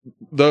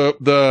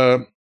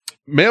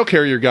mail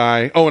carrier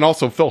guy, and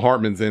also Phil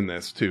Hartman's in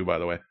this too, by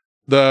the way.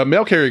 The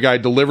mail carrier guy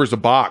delivers a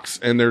box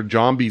and they're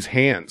Zombie's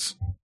hands.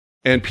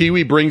 And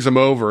Pee-wee brings him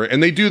over,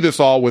 and they do this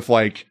all with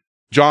like,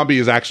 Zombie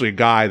is actually a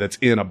guy that's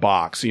in a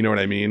box. You know what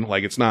I mean?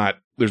 Like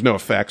there's no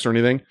effects or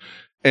anything.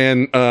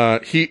 And,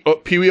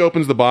 Pee-wee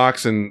opens the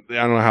box, and I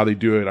don't know how they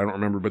do it. I don't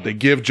remember, but they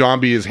give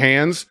Zombie his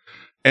hands.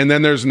 And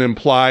then there's an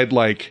implied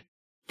like,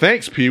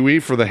 thanks Pee-wee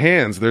for the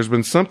hands. There's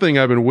been something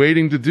I've been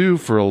waiting to do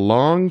for a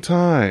long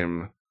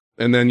time.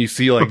 And then you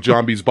see like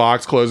John B's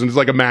box close, and it's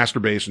like a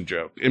masturbation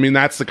joke. I mean,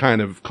 that's the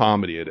kind of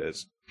comedy it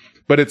is.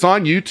 But it's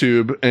on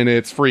YouTube and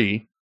it's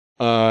free.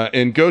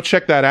 And go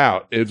check that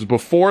out. It's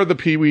before the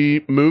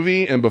Pee-wee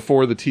movie and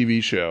before the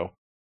TV show.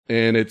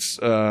 And it's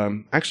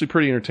actually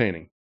pretty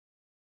entertaining.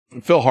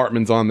 Phil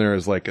Hartman's on there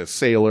as like a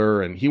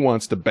sailor, and he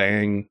wants to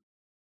bang,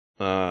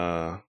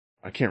 I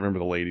can't remember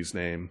the lady's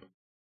name,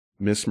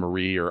 Miss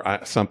Marie or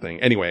something.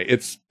 Anyway,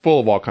 it's full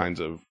of all kinds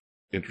of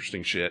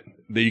interesting shit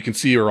that you can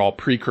see are all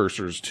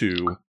precursors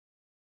to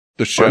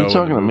the show. Are you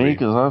talking to me?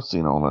 Because I've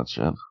seen all that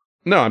shit.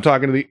 No, I'm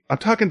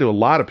talking to a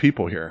lot of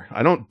people here.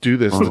 I don't do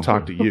this to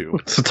talk to you.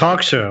 It's a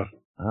talk show.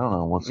 I don't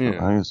know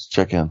I just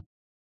check in.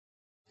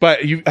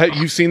 But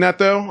you've seen that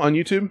though on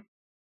YouTube?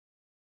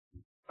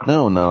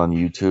 No, not on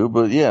YouTube,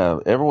 but yeah,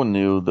 everyone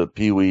knew that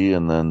Pee-wee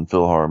and then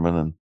Phil Hartman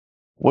and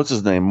what's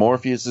his name?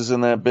 Morpheus is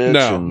in that bitch.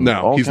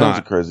 No, all he's kinds not.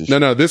 Of crazy shit.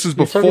 No, this is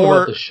You're talking before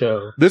about the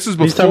show. This is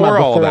He's talking before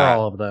about all before that.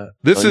 all of that.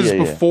 This is yeah.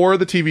 before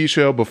the TV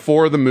show,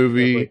 before the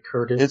movie. Like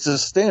Curtis. It's a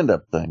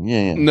stand-up thing.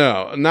 Yeah.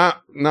 No,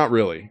 not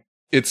really.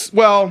 It's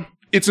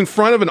in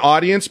front of an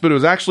audience, but it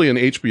was actually an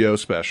HBO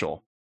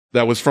special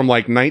that was from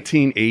like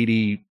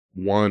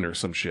 1981 or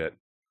some shit.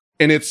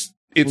 And it's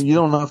you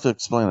don't have to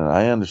explain it.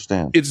 I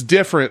understand. It's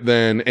different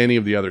than any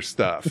of the other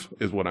stuff,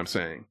 is what I'm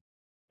saying.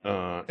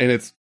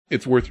 And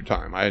it's worth your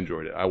time. I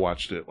enjoyed it. I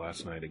watched it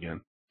last night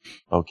again.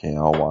 Okay,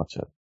 I'll watch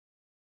it.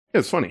 Yeah,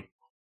 it's funny.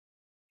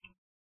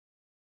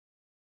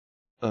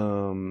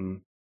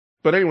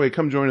 But anyway,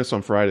 come join us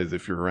on Fridays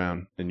if you're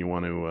around and you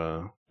want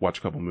to watch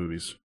a couple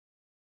movies.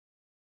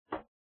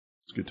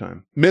 It's a good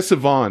time. Miss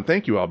Yvonne,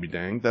 thank you, I'll be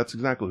danged. That's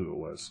exactly who it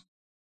was.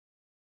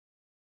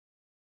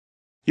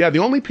 Yeah, the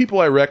only people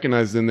I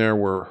recognized in there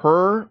were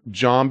her,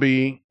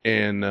 Zombie,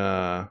 and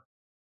that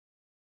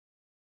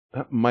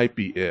might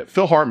be it.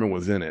 Phil Hartman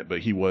was in it, but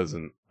he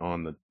wasn't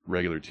on the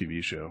regular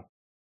TV show.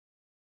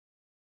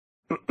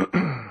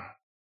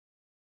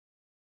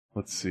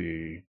 Let's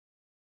see.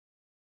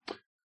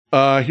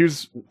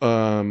 Here's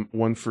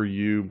one for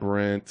you,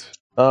 Brent.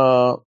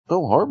 Phil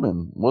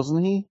Hartman,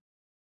 wasn't he?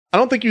 I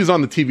don't think he was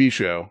on the TV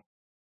show.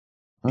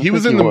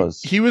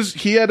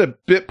 He had a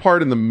bit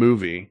part in the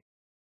movie.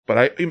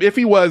 But if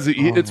he was,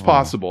 it's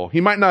possible. He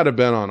might not have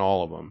been on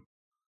all of them.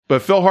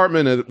 But Phil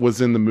Hartman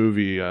was in the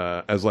movie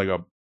as like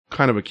a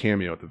kind of a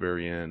cameo at the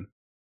very end.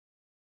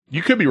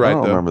 You could be right,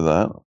 though. I don't remember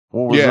that.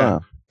 What was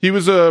that? He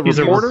was a He's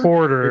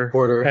reporter. a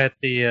reporter at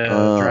the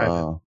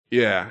drive-in.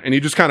 Yeah, and he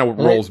just kind of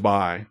rolls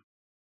by.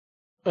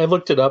 I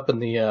looked it up in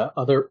the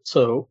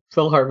so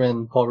Phil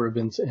Hartman, Paul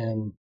Rubens,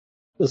 and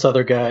this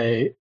other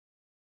guy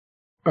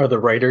are the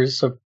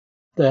writers of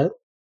that.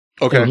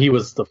 Okay. And he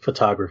was the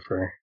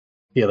photographer,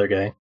 the other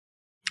guy.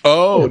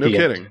 Oh, no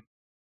kidding.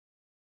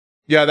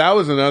 Yeah, that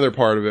was another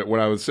part of it when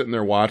I was sitting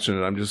there watching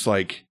it. I'm just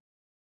like,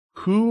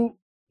 who,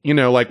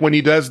 like when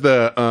he does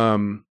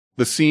the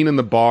scene in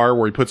the bar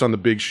where he puts on the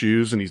big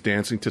shoes and he's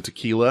dancing to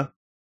Tequila,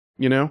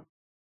 And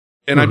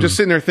I'm just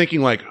sitting there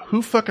thinking like,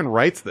 who fucking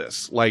writes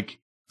this? Like,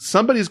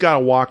 somebody's got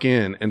to walk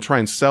in and try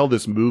and sell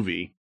this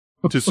movie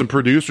to some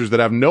producers that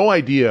have no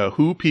idea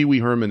who Pee-wee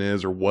Herman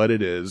is or what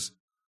it is.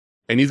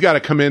 And he's got to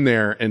come in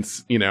there and,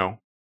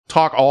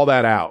 talk all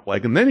that out.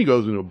 Like, and then he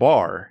goes into a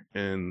bar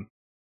and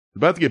he's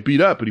about to get beat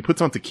up, but he puts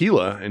on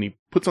tequila and he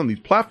puts on these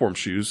platform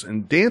shoes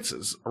and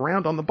dances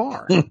around on the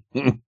bar.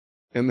 And,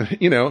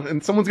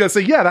 and someone's got to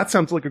say, yeah, that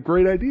sounds like a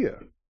great idea.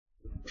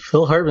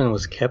 Phil Hartman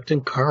was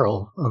Captain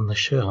Carl on the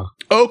show.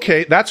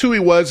 Okay, that's who he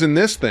was in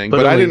this thing,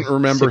 but I didn't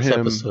remember 6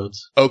 him.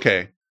 episodes.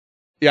 Okay.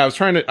 Yeah,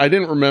 I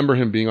didn't remember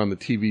him being on the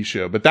TV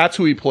show, but that's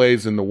who he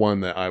plays in the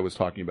one that I was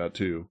talking about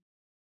too,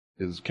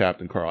 is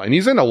Captain Carl. And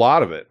he's in a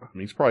lot of it. I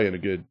mean, he's probably in a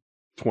good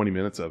 20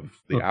 minutes of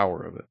the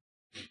hour of it.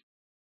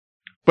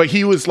 But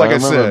he was, like I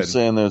remember him said,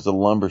 saying there's a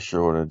lumber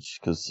shortage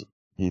because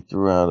he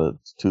threw out a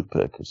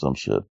toothpick or some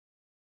shit.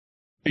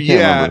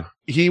 Yeah,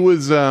 he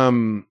was,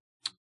 but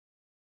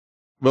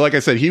like I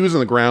said, he was in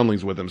the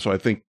Groundlings with him, so I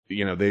think,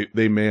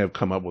 they may have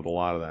come up with a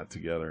lot of that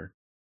together.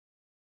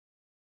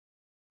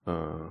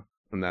 And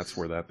that's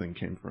where that thing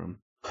came from.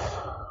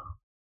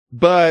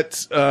 But,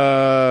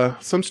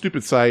 some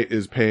stupid site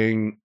is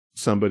paying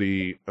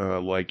somebody,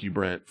 like you,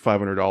 Brent,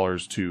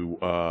 $500 to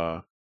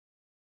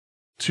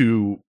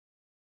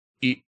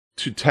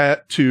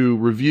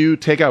review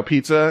Takeout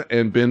Pizza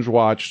and binge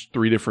watch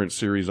 3 different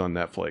series on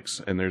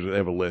Netflix. And they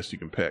have a list you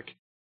can pick.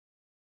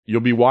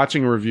 You'll be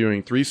watching and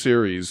reviewing 3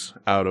 series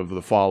out of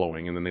the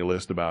following, and then they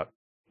list about,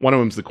 one of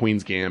them's The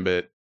Queen's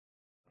Gambit,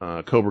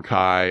 Cobra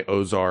Kai,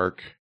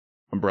 Ozark,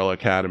 Umbrella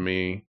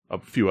Academy, a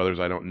few others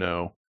I don't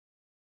know.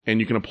 And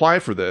you can apply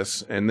for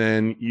this, and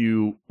then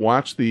you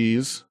watch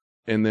these,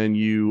 and then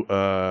you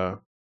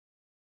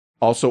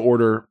also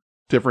order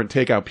different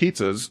takeout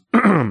pizzas,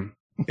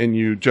 and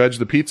you judge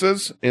the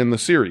pizzas and the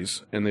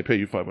series, and they pay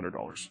you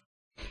 $500.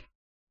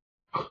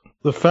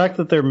 The fact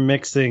that they're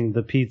mixing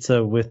the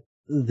pizza with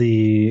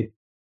the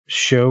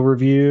show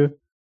review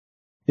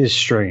is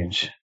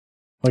strange.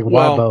 Like,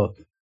 why both?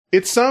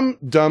 It's some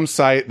dumb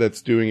site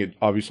that's doing it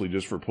obviously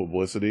just for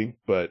publicity,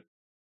 but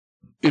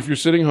if you're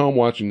sitting home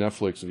watching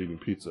Netflix and eating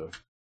pizza,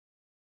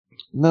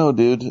 No,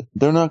 dude,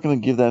 they're not going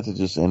to give that to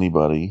just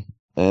anybody.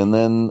 And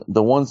then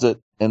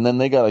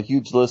they got a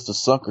huge list of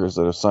suckers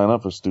that are signing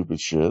up for stupid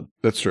shit.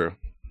 That's true.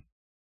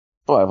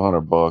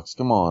 $500.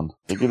 Come on.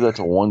 They give that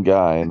to one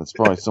guy, and it's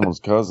probably someone's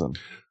cousin.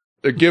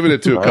 They're giving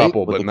it to a Right?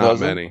 couple, With but the not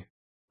cousin? many.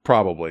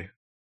 Probably.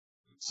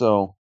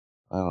 So,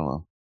 I don't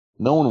know.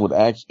 No one would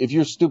if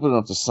you're stupid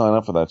enough to sign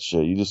up for that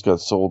shit, you just got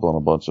sold on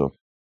a bunch of,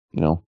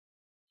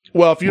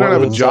 Well, if you don't What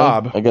have a would it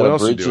job, say? I got what a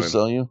else are you bridge to doing?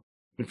 sell you.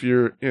 If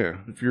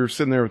you're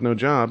sitting there with no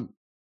job,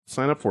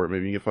 sign up for it.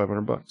 Maybe you get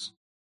 $500.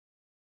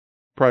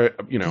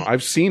 Probably,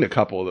 I've seen a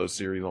couple of those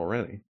series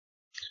already.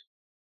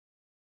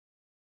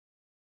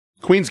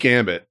 Queen's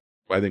Gambit,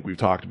 I think we've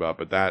talked about,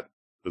 but that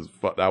was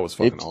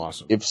fucking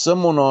awesome. If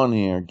someone on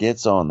here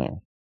gets on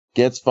there,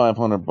 gets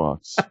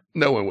 $500,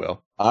 No one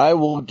will. I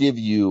will give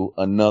you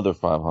another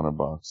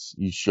 $500.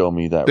 You show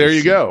me that. There you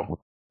receipt. go.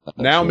 That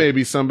Now shit.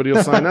 maybe somebody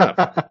will sign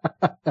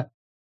up.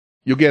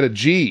 You'll get a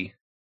G.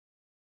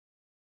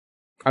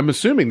 I'm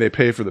assuming they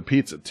pay for the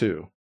pizza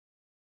too.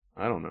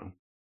 I don't know.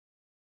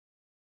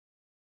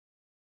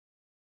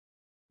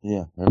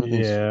 Yeah,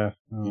 everything's Yeah.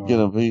 You get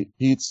a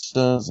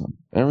pizzas and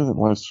everything.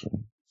 Life's free.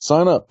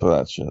 Sign up for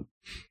that shit.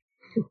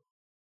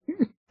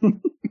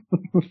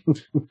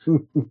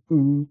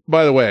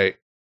 By the way,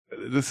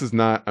 this is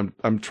not.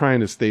 I'm trying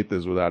to state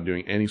this without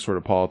doing any sort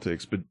of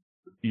politics, but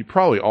you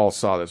probably all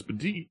saw this. But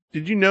did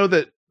you know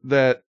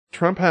that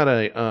Trump had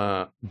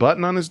a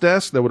button on his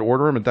desk that would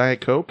order him a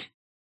Diet Coke?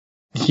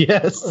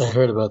 Yes. I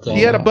heard about that.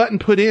 He had a button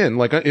put in,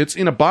 like it's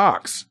in a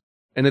box,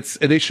 and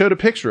they showed a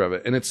picture of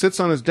it, and it sits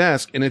on his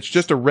desk, and it's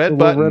just a red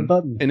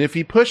button. And if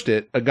he pushed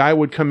it, a guy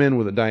would come in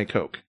with a Diet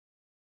Coke.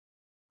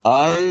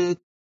 I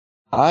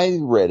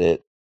read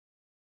it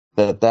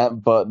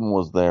that button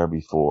was there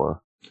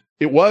before.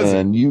 It wasn't.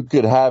 And you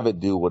could have it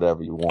do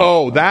whatever you want.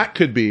 Oh, that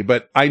could be,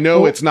 but I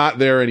know it's not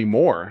there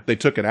anymore. They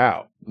took it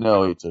out.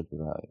 No, he took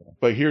it out. Yeah.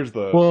 But here's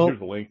the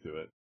link to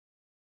it.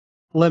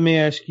 Let me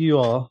ask you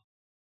all.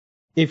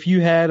 If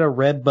you had a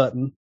red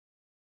button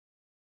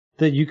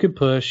that you could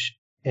push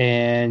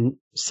and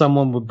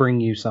someone would bring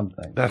you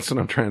something, That's what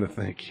I'm trying to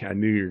think. I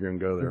knew you were going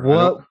to go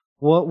there.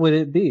 what would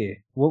it be?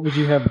 What would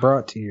you have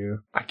brought to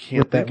you? I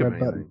can't with that think of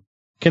red anything. button?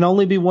 Can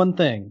only be one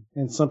thing,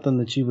 and something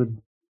that you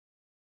would.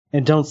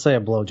 And don't say a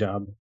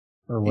blowjob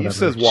or whatever. He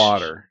says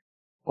water.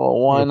 Well,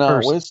 why Your not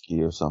person.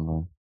 whiskey or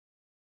something?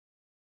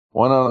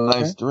 Why not a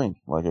nice drink,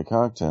 like a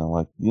cocktail?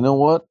 Like, you know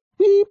what?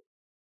 Beep.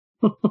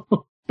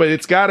 But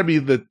it's got to be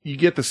that you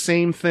get the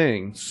same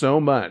thing so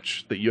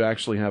much that you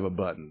actually have a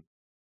button.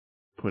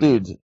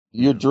 Dude,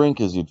 your drink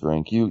is your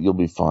drink. You'll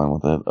be fine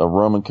with it. A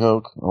rum and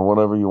coke or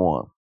whatever you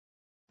want.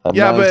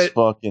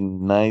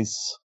 Fucking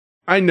nice.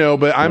 I know,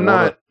 but I'm You know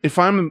not. what? If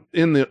I'm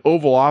in the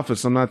Oval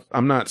Office, I'm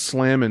not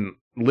slamming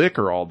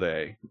liquor all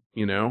day.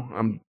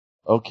 I'm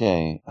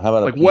Okay. How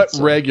about like a pizza? what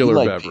regular You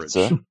like beverage?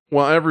 pizza?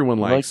 Well, everyone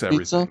You likes like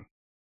pizza?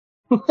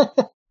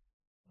 everything.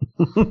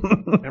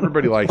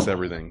 Everybody likes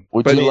everything.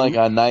 Would But you like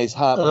a nice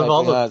hot of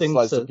all the hot things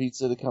slice that- of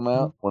pizza to come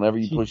out whenever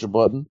you push a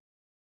button?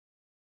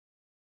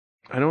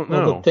 I don't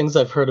All know. the things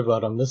I've heard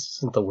about him, this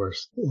isn't the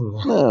worst.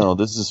 No,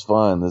 this is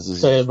fine. This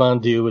is Diet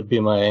Mountain would be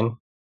mine,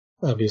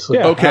 obviously.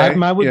 Yeah, Okay,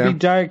 mine would yeah. be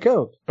Diet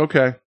Coke.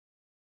 Okay.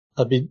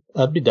 I'd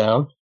be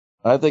down.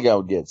 I think I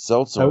would get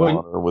seltzer I would-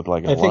 water with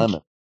like a I think-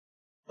 lemon.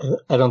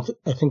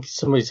 I think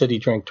somebody said he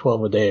drank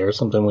 12 a day or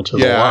something, which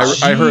is a Yeah,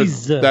 lot. I heard.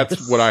 Jesus.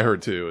 That's what I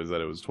heard too. Is that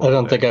it was 12. I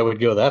don't a think day. I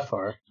would go that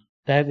far.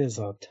 That is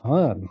a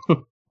ton.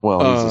 Well,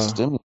 he's a Uh,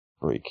 stimulant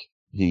freak.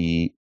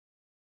 He,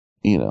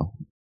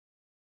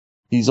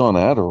 he's on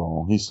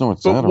Adderall. He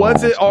snorts But Adderall. was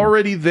all it the time.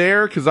 already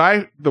there? Because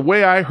the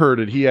way I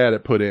heard it, he had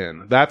it put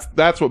in.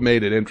 That's what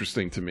made it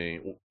interesting to me.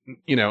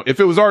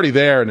 If it was already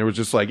there and it was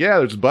just like, yeah,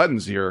 there's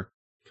buttons here.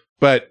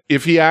 But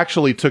if he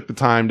actually took the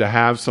time to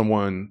have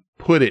someone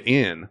put it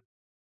in,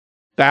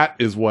 that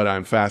is what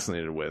I'm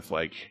fascinated with.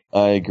 Like,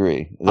 I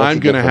agree. That's I'm a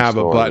going to different have a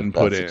story button if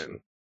put that's in.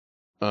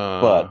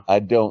 But I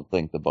don't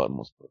think the button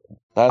was put in.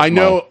 That's I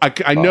know, my-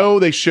 I know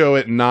they show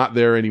it not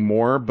there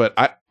anymore, but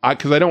I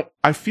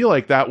feel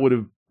like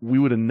we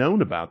would have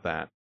known about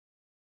that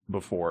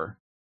before.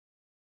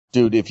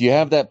 Dude, if you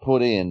have that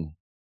put in,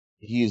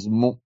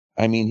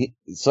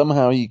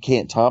 somehow he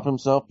can't top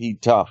himself. He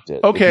topped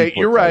it. Okay, If he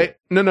you're puts right. it.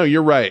 No,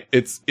 you're right.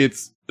 It's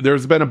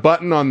there's been a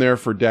button on there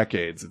for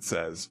decades, it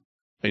says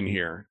in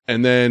here.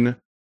 And then,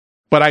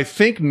 but I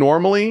think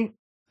normally,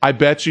 I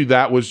bet you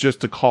that was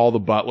just to call the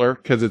butler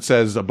because it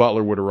says a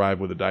butler would arrive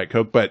with a Diet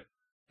Coke. But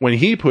when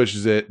he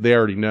pushes it, they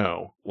already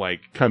know,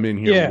 like, come in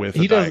here Yeah, with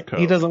he a Diet doesn't. Coke.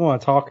 He doesn't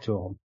want to talk to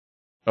him.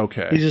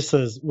 Okay. He just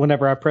says,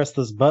 "Whenever I press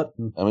this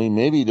button." I mean,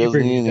 maybe he doesn't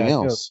bring need you anything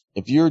Diet else.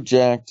 If you're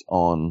jacked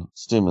on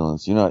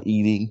stimulants, you're not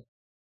eating.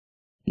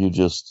 You're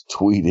just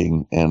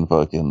tweeting and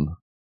fucking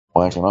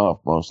whacking off,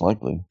 most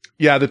likely.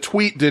 Yeah, the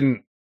tweet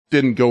didn't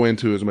go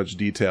into as much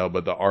detail,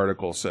 but the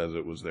article says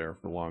it was there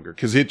for longer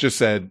because it just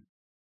said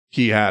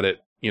he had it.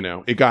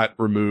 It got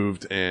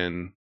removed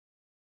and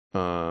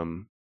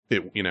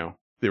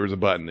there was a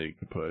button that you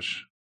could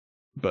push,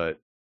 but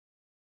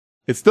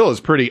it still is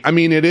pretty. I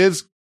mean, it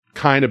is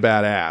kind of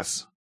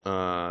badass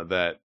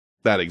that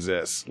that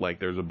exists. Like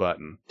there's a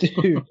button.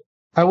 Dude,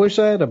 I wish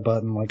I had a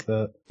button like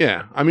that.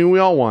 Yeah, I mean, we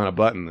all want a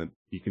button that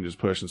you can just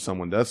push and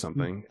someone does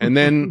something. And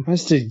then I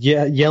used to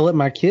yell at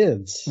my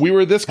kids. we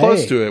were this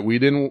close Hey. to it. We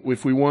didn't.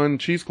 If we won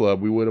Cheese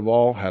Club, we would have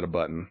all had a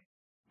button,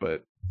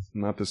 but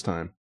not this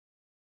time.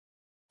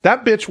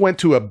 That bitch went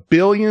to $1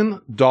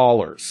 billion.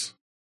 It's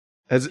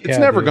Yeah,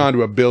 never dude. gone to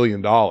 $1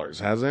 billion,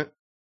 has it?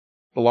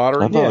 The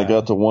lottery. I thought Yeah. it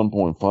got to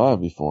 1.5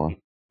 before.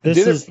 This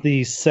Did it- is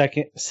the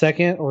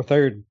second or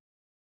third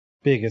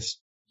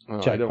biggest. Oh,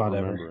 I Jackpot don't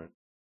ever. remember it.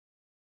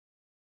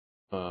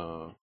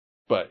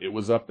 But it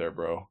was up there,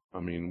 bro. I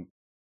mean,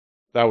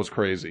 that was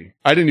crazy.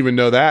 I didn't even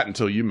know that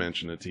until you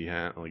mentioned it,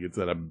 T-Hat. Like, it's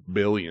at $1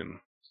 billion.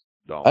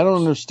 I don't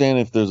understand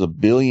if there's 1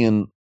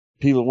 billion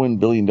people win $1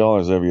 billion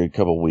every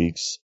couple of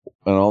weeks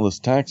and all this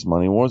tax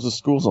money. Where's the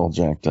schools all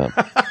jacked up?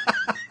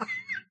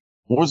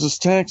 Where's this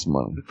tax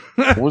money?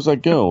 Where's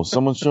that go?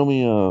 Someone show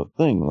me a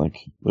thing. Like,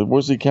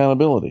 where's the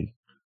accountability?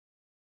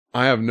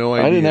 I have no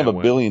idea. I didn't have $1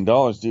 when. billion,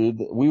 dude.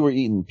 We were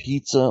eating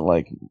pizza,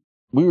 like,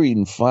 we were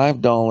eating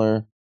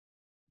 $5,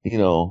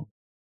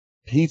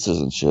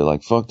 pizzas and shit,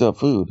 like fucked up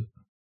food.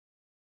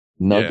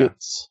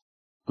 Nuggets,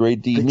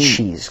 grade D meat.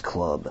 Cheese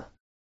Club.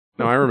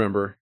 No, I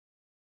remember.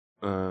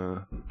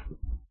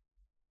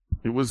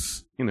 It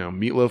was,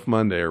 Meatloaf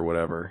Monday or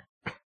whatever.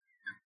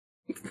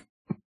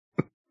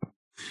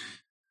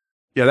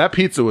 Yeah, that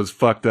pizza was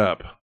fucked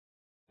up.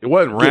 It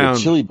wasn't Get a round.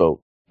 chili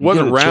boat. It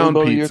wasn't You get a chili round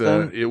boat of your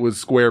pizza. thing? It was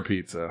square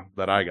pizza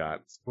that I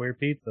got. Square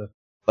pizza.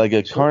 Like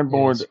a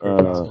cardboard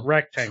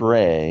Rectangle.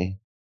 tray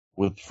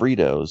with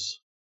Fritos,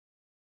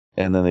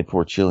 and then they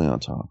pour chili on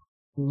top.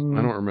 I don't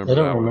remember I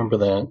don't that one. remember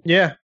that.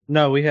 Yeah.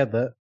 No, we had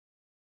that.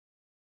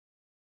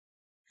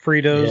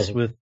 Fritos Yeah.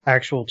 with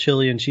actual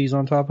chili and cheese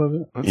on top of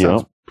it. That Yep.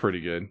 sounds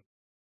pretty good.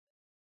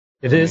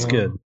 It is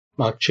good.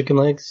 Mock chicken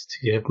legs?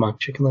 Do you have mock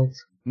chicken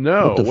legs?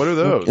 No, the what are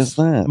fuck those? is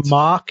that?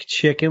 Mock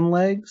chicken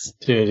legs?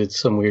 Dude, it's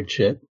some weird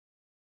shit.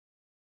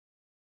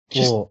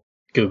 Just Well,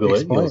 Google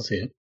it, explain. you'll see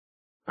it.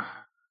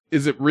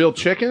 Is it real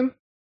chicken?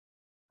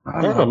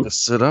 I don't have to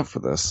sit up for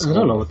this. I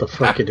don't know what the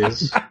fuck it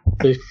is.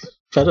 They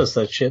fed us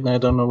that shit and I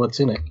don't know what's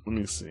in it. Let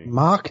me see.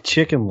 mock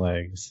chicken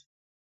legs.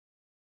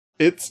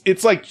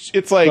 It's like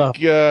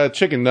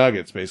chicken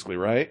nuggets, basically,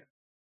 right?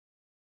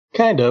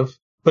 Kind of.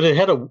 But it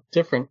had a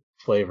different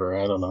flavor.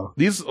 I don't know.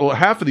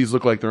 Half of these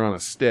look like they're on a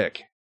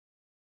stick.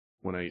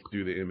 When I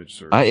do the image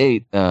search, I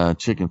ate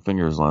chicken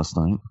fingers last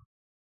night.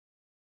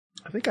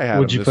 I think I had.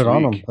 What'd them you this put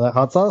on them? week. That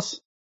hot sauce?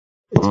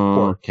 It's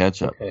pork.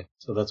 Ketchup. Okay,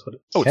 so that's what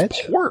it is. Oh, it's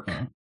Ketchup. pork.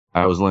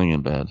 I was laying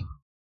in bed.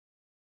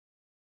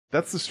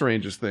 That's the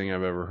strangest thing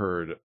I've ever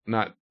heard.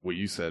 Not what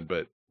you said,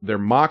 but they're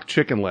mock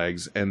chicken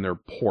legs and they're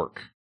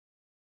pork.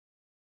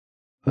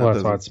 That Well,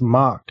 doesn't- so it's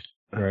mock,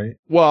 right?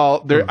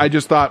 Well, I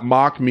just thought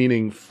mock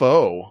meaning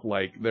faux,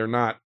 like they're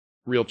not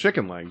real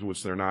chicken legs,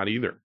 which they're not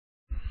either.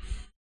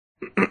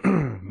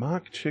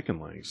 Mock chicken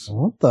legs.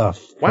 What the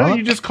fuck? Why don't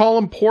you just call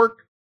them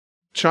pork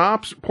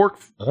chops? Pork,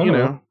 I don't know.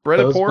 That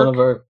breaded was pork? one of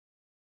our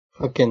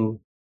fucking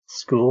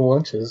school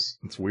lunches.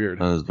 It's weird.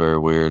 That is very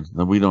weird.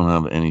 We don't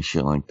have any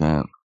shit like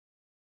that.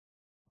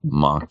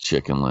 Mock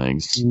chicken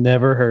legs.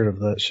 Never heard of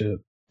that shit.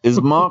 Is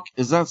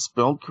that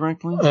spelled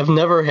correctly? I've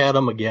never had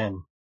them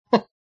again.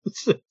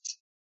 Since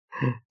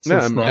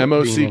Yeah, not being in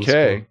MOCK.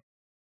 school.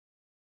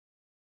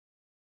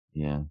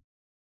 Yeah.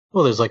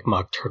 Well, there's like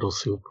mock turtle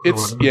soup. Or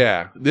It's,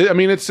 whatever. yeah. I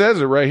mean, it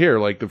says it right here.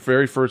 Like the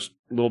very first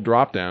little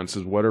drop down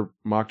says, what are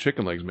mock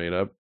chicken legs made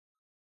of?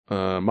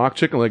 Mock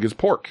chicken leg is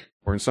pork,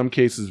 or in some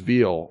cases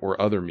veal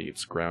or other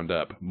meats ground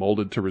up,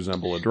 molded to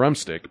resemble a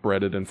drumstick,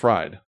 breaded and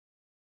fried.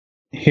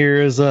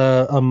 Here is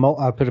a mold.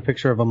 I put a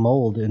picture of a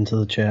mold into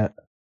the chat.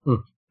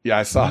 Yeah,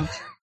 I saw.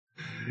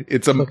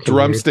 It's a Fucking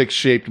drumstick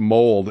shaped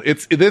mold.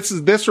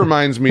 This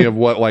reminds me of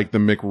what like the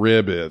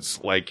McRib is.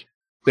 Like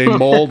they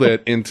mold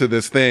it into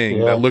this thing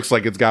Yeah. that looks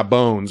like it's got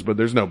bones, but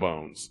there's no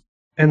bones.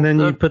 And then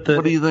you put the.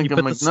 What do you think a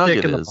put the stick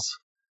McNugget in the- is?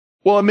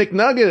 Well, a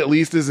McNugget at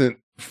least isn't,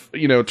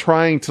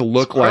 trying to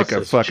look It's like a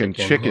processed fucking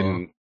chicken,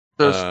 chicken.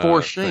 There's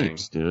four thing.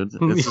 shapes, dude. Yeah,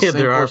 It's the same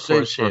there are four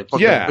four shapes for shapes.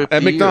 fucking Yeah, 50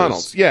 at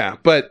McDonald's. years. Yeah,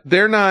 but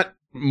they're not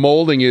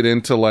molding it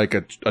into like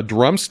a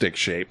drumstick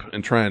shape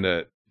and trying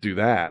to do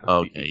that.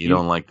 Okay, you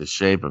don't like the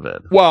shape of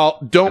it. Well,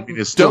 I don't mean,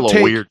 it's still don't a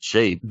take weird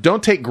shape.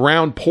 don't take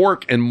ground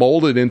pork and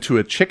mold it into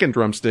a chicken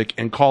drumstick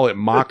and call it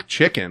mock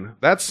chicken.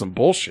 That's some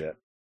bullshit.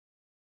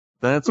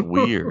 That's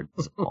weird.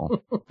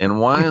 Saul. And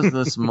why is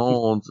this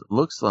mold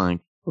looks like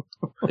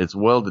it's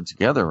welded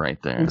together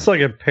right there? Looks like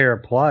a pair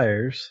of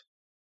pliers.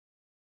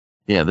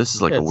 Yeah, this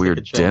is like Yeah, a it's weird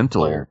like a giant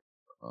dental,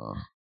 plier.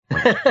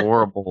 like a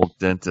horrible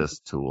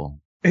dentist tool.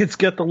 It's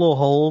got the little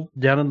hole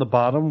down in the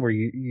bottom where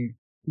you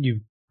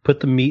put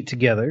the meat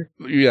together,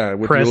 Yeah,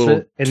 with press your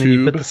little it, and then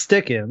you put tube, the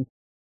stick in.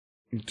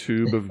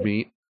 tube of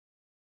meat.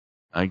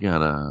 I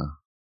got a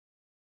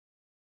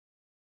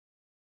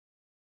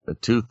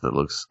tooth that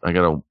looks. I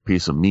got a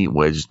piece of meat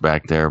wedged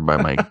back there by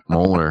my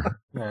molar.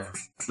 Yeah.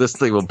 This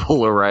thing will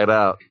pull it right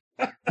out.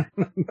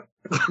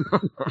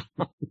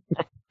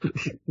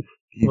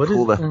 You What is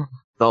pull that.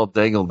 It's all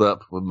dangled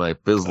up with my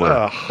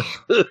Fizzler.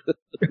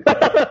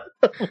 Ugh.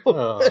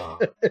 Oh.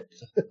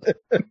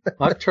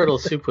 Mock turtle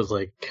soup was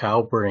like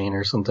cow brain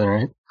or something,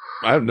 right?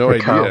 I have no Or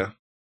idea.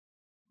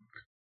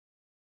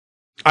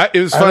 cow.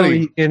 It was I don't funny.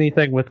 eat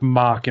anything with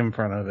mock in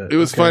front of it. It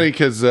was Okay. funny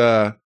because,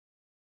 when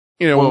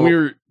Well- we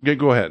were...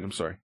 Go ahead. I'm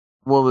sorry.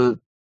 Well,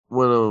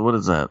 what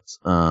is that?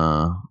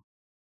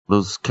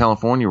 Those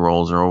California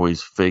rolls are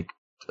always fake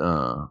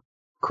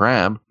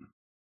crab.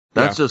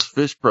 That's just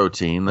fish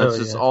protein. That's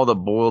just all the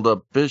boiled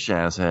up fish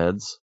ass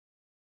heads.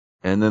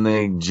 And then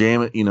they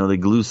jam it, they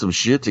glue some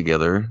shit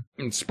together.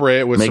 And spray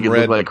it with Make some it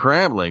red... look like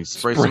crab legs.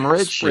 Spray some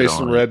red spray shit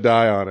some on red it.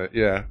 dye on it,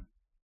 yeah.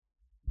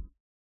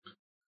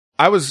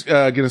 I was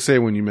going to say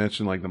when you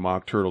mentioned like the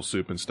mock turtle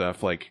soup and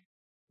stuff, like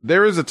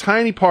there is a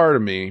tiny part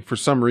of me for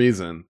some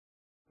reason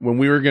when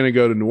we were going to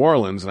go to New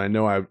Orleans, and I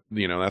know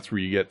that's where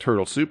you get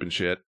turtle soup and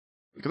shit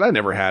because I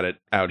never had it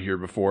out here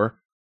before.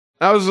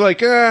 I was like,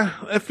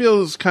 it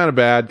feels kind of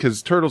bad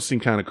because turtles seem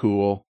kind of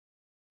cool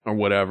or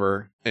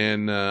whatever.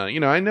 And,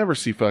 I never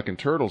see fucking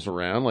turtles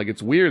around. Like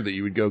it's weird that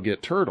you would go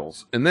get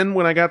turtles. And then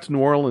when I got to New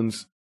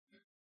Orleans,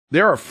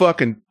 there are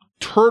fucking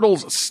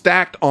turtles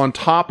stacked on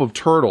top of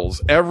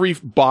turtles every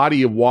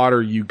body of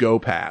water you go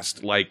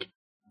past, like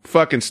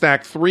fucking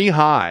stacked 3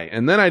 high.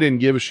 And then I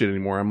didn't give a shit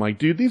anymore. I'm like,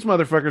 dude, these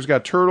motherfuckers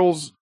got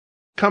turtles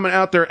coming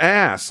out their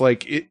ass.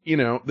 Like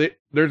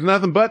there's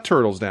nothing but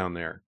turtles down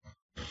there.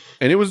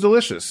 And it was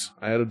delicious.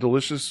 I had a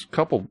delicious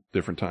couple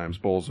different times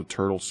bowls of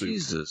turtle soup.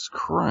 Jesus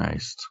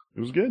Christ.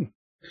 It was good.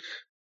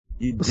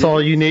 That's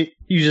all you need.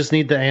 You just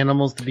need the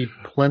animals to be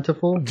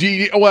plentiful.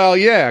 Well,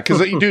 yeah, because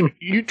dude,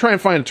 you try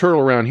and find a turtle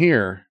around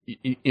here.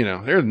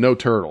 There's no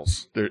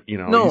turtles.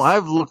 No,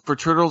 I've looked for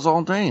turtles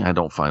all day. I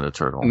don't find a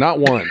turtle. Not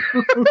one.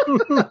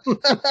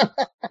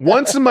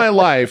 Once in my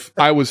life,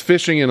 I was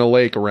fishing in a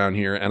lake around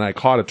here, and I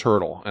caught a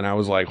turtle, and I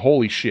was like,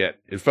 "Holy shit!"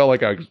 It felt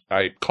like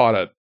I caught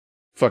a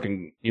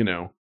fucking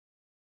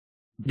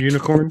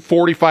Unicorn.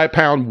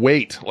 45-pound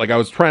weight. Like I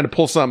was trying to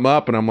pull something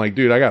up, and I'm like,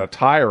 "Dude, I got a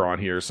tire on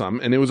here or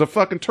something," and it was a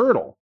fucking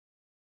turtle.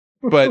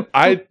 But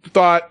I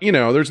thought,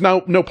 there's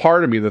no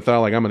part of me that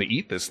thought like I'm going to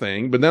eat this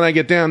thing. But then I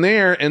get down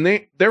there and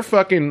they're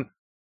fucking,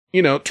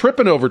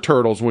 tripping over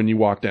turtles when you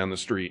walk down the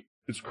street.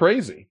 It's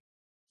crazy.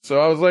 So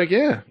I was like,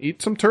 yeah,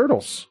 eat some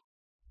turtles.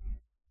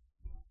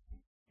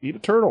 Eat a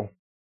turtle.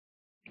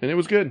 And it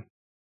was good.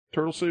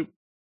 Turtle soup.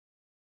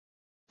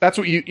 That's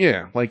what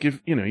like if,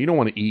 you don't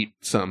want to eat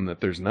something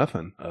that there's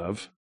nothing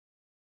of.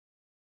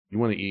 You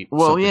want to eat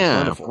something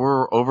plentiful. If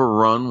we're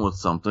overrun with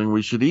something,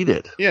 we should eat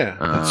it. Yeah,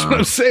 that's what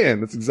I'm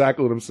saying. That's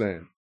exactly what I'm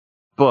saying.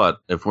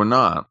 But if we're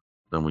not,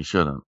 then we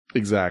shouldn't.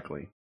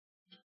 Exactly.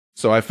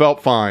 So I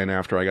felt fine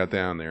after I got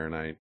down there, and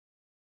I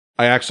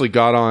actually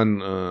got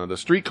on the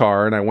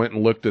streetcar, and I went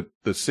and looked at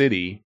the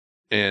city,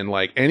 and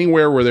like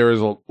anywhere where there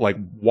is like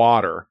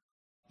water,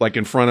 like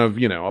in front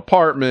of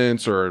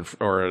apartments or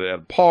at a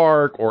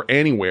park or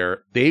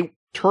anywhere,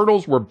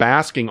 turtles were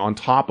basking on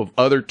top of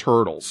other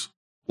turtles.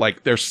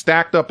 Like, they're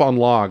stacked up on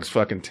logs,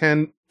 fucking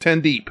 10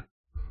 deep.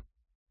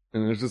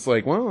 And it's just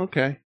like, well,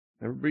 okay.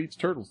 Everybody eats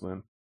turtles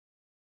then.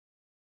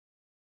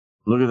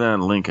 Look at that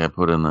link I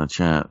put in the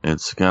chat.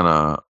 It's got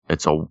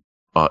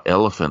a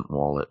elephant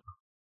wallet.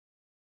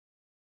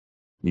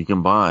 You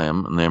can buy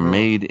them, and they're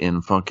made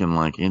in fucking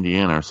like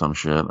Indiana or some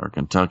shit, or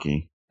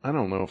Kentucky. I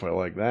don't know if I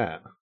like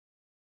that.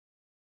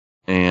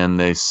 And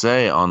they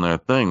say on their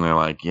thing, they're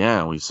like,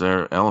 yeah, we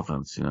serve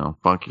elephants,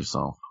 fuck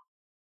yourself.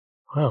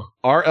 Wow.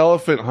 Our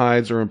elephant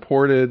hides are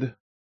imported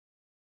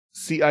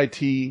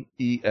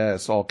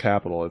CITES, all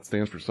capital. It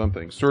stands for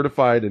something.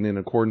 Certified and in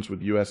accordance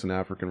with U.S. and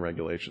African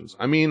regulations.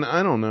 I mean,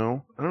 I don't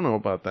know. I don't know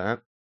about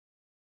that.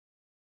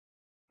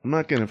 I'm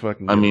not gonna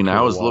fucking.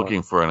 I was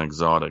looking for an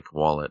exotic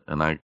wallet,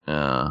 and I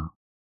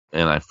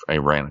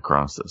ran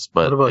across this.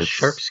 But what about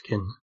shark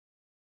skin?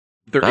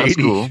 They're That's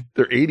 $80. cool.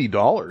 They're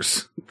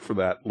 $80 for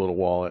that little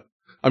wallet.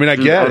 I mean, I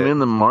Dude, get I'm it. in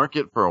the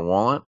market for a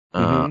wallet.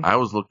 Mhm. I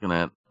was looking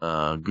at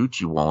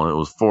Gucci wallet. It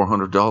was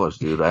 $400,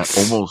 dude. I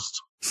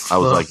was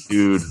like,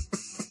 dude,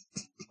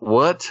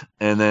 what?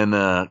 And then,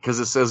 cause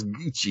it says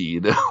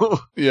Gucci,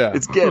 Yeah.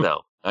 it's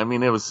ghetto. I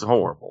mean, it was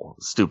horrible.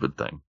 Stupid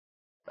thing.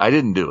 I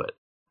didn't do it.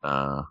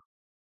 But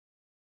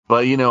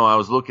I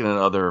was looking at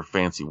other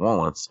fancy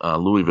wallets.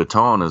 Louis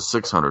Vuitton is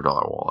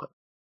 $600 wallet.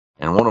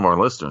 And one of our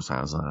listeners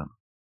has that.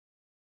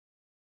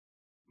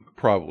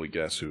 Probably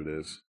guess who it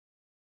is.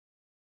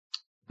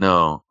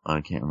 No,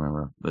 I can't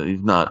remember. But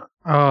he's not.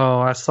 Oh,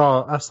 I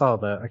saw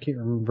that. I can't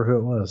remember who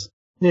it was.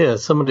 Yeah,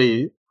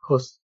 somebody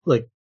post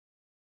like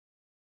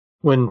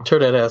when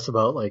Turdad asked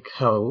about like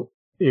how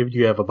if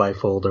you have a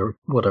bifold or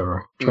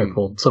whatever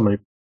trifold, somebody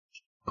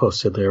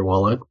posted their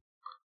wallet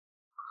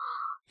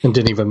and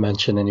didn't even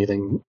mention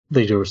anything.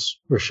 They just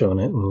were showing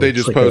it. And They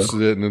just like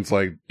posted it, and it's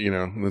like,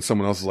 and then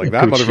someone else is like, a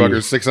that Gucci.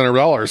 motherfucker's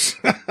 $600.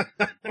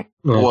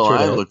 Well,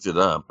 I Turdad. looked it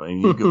up,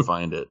 and you can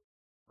find it.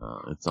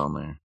 It's on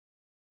there.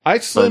 I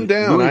slimmed But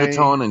down. Louis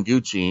Vuitton and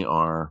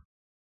Gucci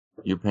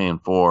you're paying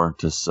 $400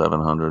 to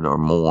 $700 or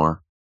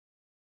more.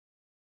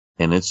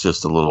 And it's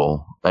just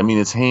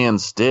it's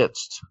hand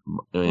stitched.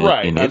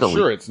 Right. In I'm Italy.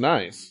 sure it's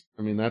nice.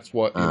 I mean, that's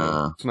what,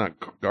 it's not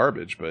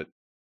garbage, but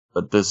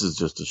But this is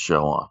just a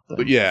show off thing.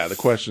 But yeah, the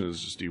question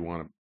is just, do you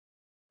want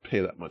to pay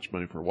that much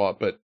money for a wallet?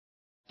 But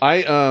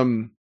I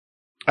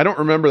don't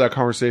remember that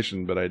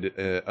conversation, but I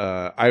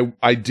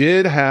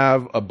did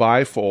have a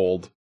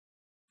bifold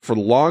for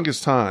the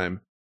longest time,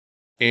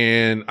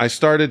 and I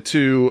started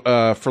to,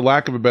 for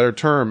lack of a better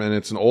term, and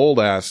it's an old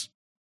ass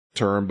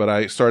term, but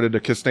I started to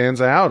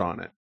Costanza out on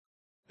it.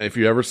 If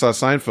you ever saw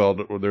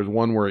Seinfeld, there's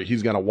one where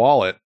he's got a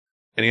wallet,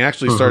 and he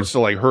actually starts to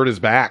like hurt his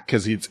back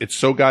because it's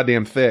so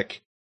goddamn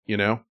thick, you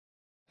know.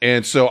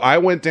 And so I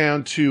went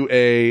down to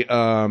a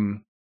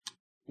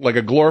like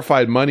a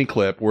glorified money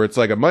clip where it's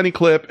like a money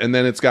clip and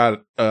then it's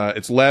got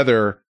it's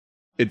leather.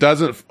 It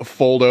doesn't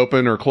fold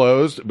open or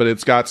closed, but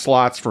it's got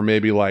slots for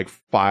maybe like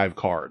 5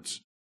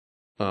 cards.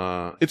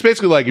 It's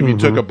basically like if you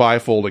took a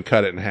bifold and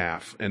cut it in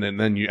half, and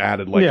then you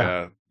added like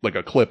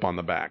a clip on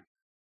the back.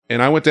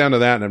 And I went down to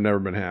that, and I've never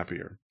been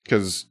happier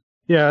because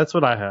that's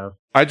what I have.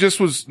 I just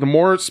was, the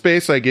more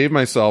space I gave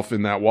myself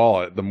in that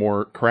wallet, the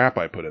more crap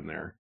I put in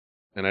there.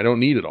 And I don't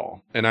need it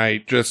all. And I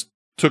just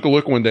took a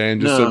look one day and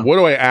just said, what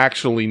do I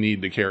actually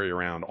need to carry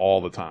around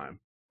all the time?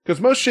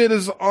 Because most shit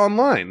is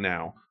online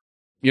now.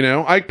 You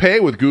know, I pay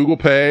with Google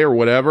Pay or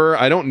whatever.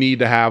 I don't need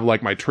to have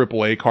like my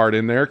AAA card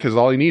in there because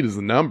all you need is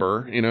the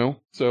number, you know?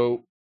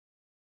 So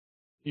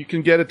you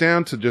can get it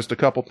down to just a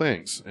couple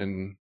things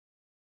and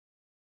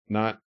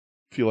not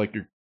feel like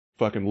you're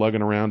fucking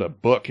lugging around a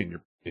book in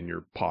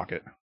your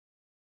pocket.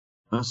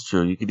 That's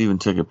true. You could even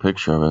take a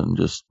picture of it and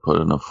just put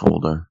it in a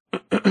folder.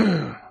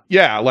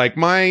 Yeah, like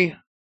I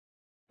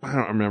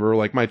don't remember,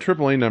 like my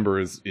AAA number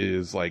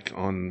is like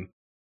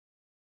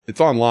it's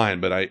online,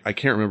 but I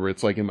can't remember.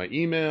 It's like in my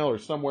email or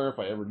somewhere if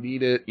I ever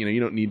need it. You know, you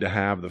don't need to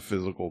have the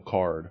physical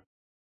card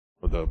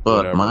or the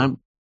whatever.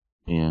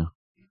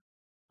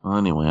 Well,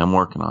 anyway, I'm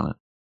working on it.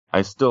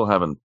 I still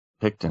haven't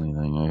picked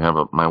anything.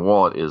 My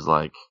wallet is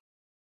like,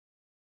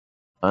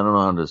 I don't know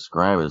how to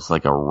describe it. It's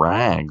like a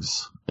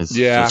rags. It's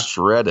just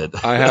shredded.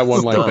 I had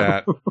one like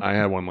that.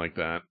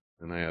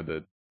 And I had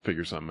to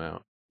figure something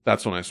out.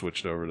 That's when I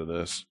switched over to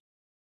this.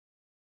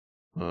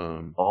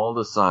 All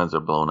the signs are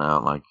blown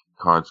out, like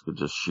cards could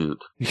just shoot.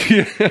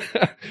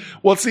 Yeah.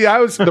 Well, see,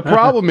 the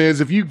problem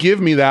is if you give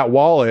me that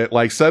wallet,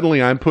 like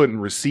suddenly I'm putting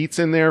receipts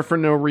in there for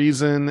no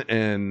reason,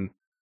 and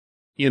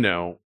you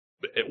know,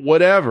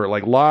 whatever,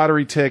 like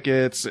lottery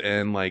tickets,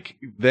 and like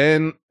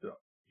then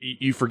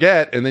you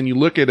forget, and then you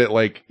look at it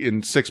like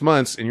in 6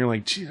 months, and you're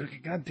like, geez,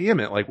 God damn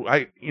it, like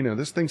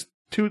this thing's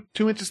 2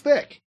 inches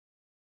thick.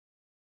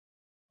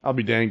 I'll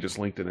be dang just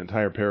linked an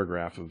entire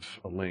paragraph of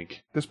a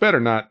link. This better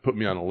not put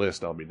me on a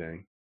list, I'll be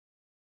dang.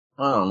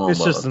 I don't know, it's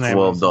about just a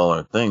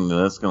 $12 thing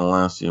that's going to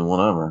last you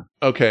whatever.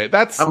 Okay,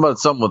 how about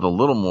something with a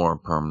little more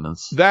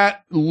permanence?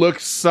 That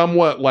looks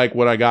somewhat like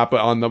what I got,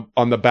 but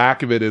on the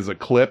back of it is a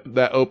clip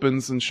that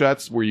opens and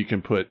shuts where you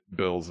can put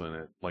bills in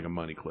it, like a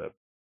money clip.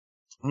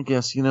 I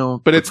guess,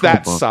 but it's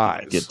that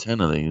size. Get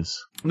 10 of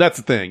these. That's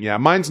the thing. Yeah,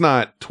 mine's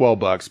not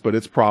 $12, but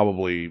it's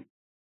probably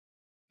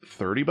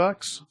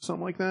 $30,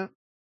 something like that.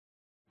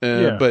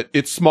 But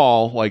it's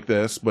small like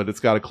this, but it's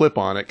got a clip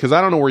on it because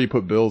I don't know where you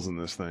put bills in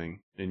this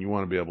thing, and you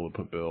want to be able to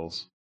put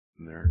bills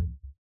in there.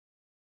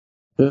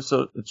 Yeah,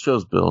 so it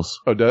shows bills.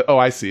 Oh,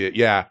 I see it.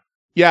 Yeah.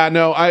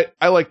 No, I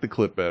like the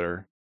clip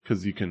better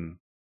because you can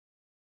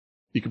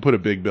put a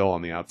big bill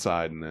on the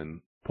outside and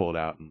then pull it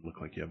out and look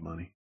like you have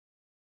money.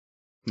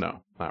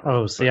 No, not really.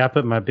 Oh, see, I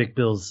put my big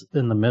bills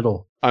in the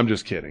middle. I'm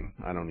just kidding.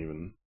 I don't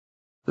even.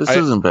 This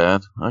isn't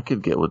bad. I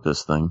could get with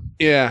this thing.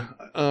 Yeah.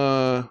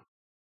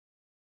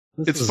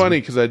 It's funny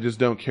because I just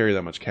don't carry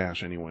that much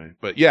cash anyway.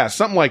 But yeah,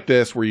 something like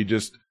this where you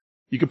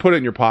can put it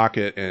in your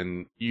pocket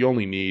and you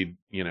only need,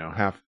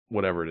 half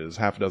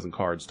a dozen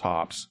cards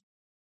tops,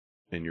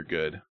 and you're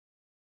good.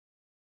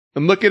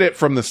 And look at it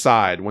from the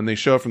side. When they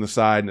show it from the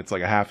side and it's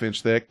like a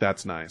half-inch thick,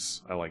 that's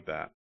nice. I like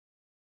that.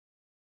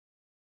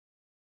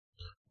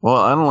 Well,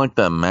 I don't like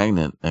that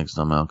magnet next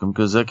to Malcolm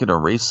because that could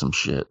erase some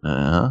shit.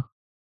 I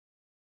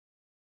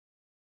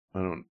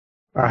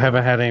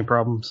haven't had any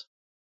problems.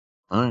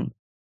 All right.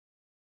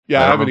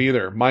 Yeah, I haven't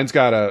either. Mine's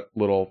got a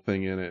little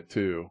thing in it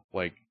too,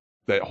 like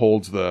that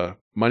holds the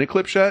money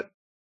clip shut.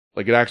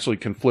 Like it actually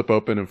can flip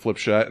open and flip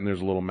shut, and there's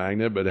a little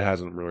magnet, but it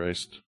hasn't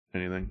erased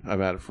anything.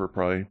 I've had it for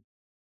probably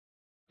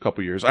a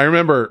couple years. I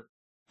remember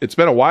it's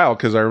been a while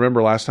because I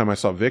remember last time I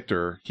saw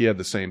Victor, he had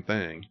the same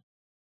thing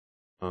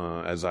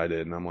as I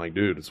did, and I'm like,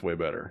 dude, it's way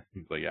better.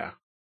 He's like, yeah.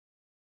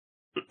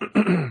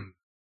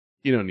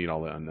 You don't need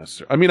all that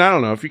unnecessary. I mean, I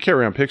don't know if you carry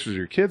around pictures of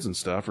your kids and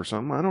stuff or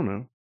something. I don't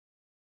know.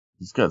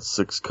 He's got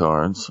 6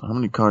 cards. How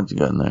many cards you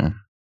got in there?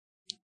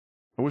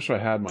 I wish I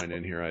had mine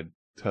in here. I'd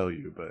tell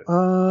you, but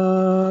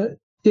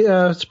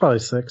yeah, it's probably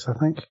 6. I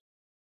think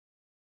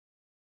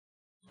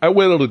I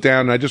whittled it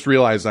down, and I just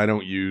realized I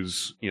don't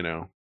use.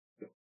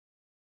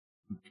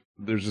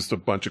 There's just a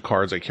bunch of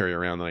cards I carry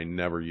around that I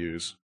never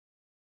use.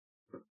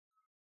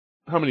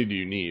 How many do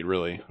you need,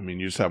 really? I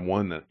mean, you just have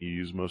one that you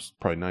use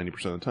probably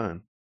 90% of the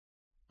time.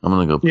 I'm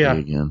gonna go pee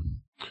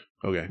again.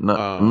 Okay.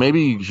 No,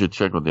 maybe you should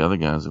check with the other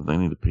guys if they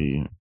need to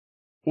pee.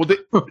 Well,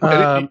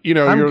 I'm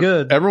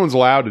good. Everyone's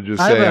allowed to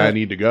just say, I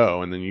need to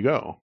go, and then you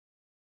go.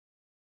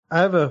 I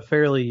have a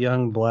fairly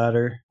young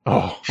bladder.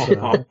 Oh.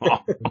 So.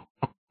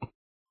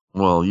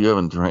 Well, you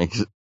haven't drank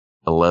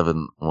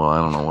 11. Well,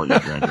 I don't know what you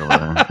drank over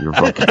there. You're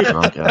fucking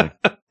drunk,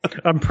 addict.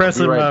 I'm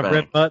pressing Be right my back.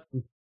 red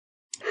button.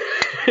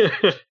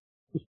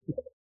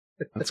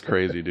 That's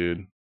crazy,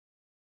 dude.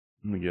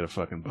 I'm gonna get a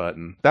fucking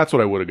button. That's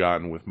what I would have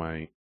gotten with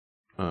my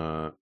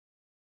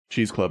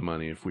Cheese Club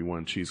money if we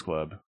won Cheese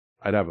Club.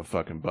 I'd have a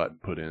fucking button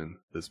put in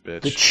this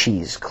bitch. The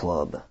Cheese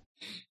Club.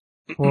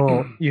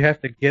 Well, you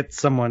have to get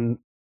someone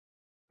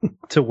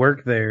to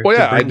work there. Well,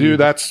 to yeah, I bring do. you.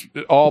 That's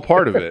all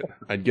part of it.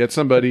 I'd get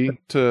somebody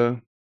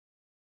to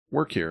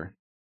work here.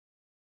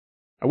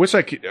 I wish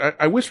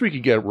we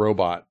could get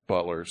robot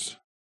butlers.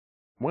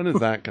 When is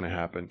that going to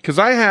happen? Because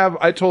I've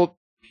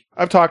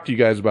talked to you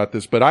guys about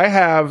this, but I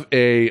have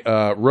a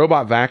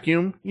robot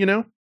vacuum. You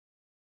know,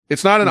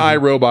 it's not an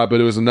iRobot, but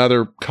it was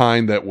another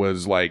kind that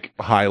was like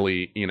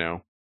highly,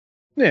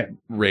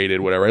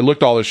 rated, whatever. I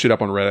looked all this shit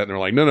up on Reddit, and they're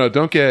like, no,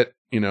 don't get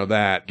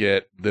that.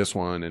 Get this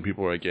one, and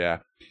people were like, yeah.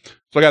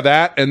 So I got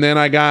that, and then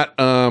I got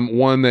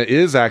one that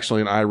is actually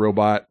an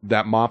iRobot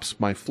that mops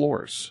my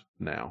floors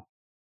now.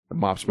 It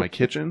mops my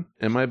kitchen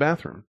and my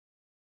bathrooms.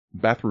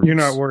 You're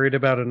not worried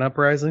about an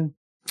uprising?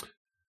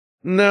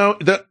 No,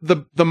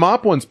 the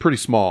mop one's pretty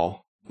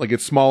small. Like,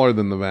 it's smaller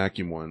than the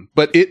vacuum one.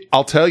 But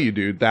I'll tell you,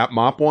 dude, that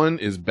mop one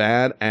is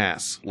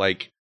badass.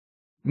 Like,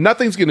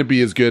 nothing's going to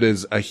be as good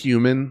as a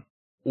human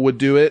would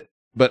do it.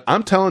 But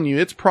I'm telling you,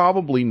 it's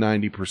probably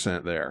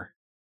 90% there.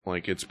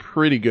 Like, it's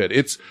pretty good.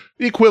 It's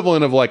the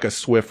equivalent of like a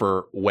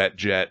Swiffer wet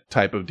jet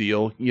type of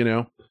deal,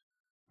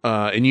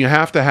 and you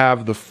have to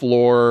have the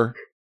floor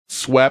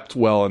swept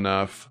well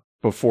enough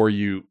before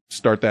you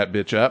start that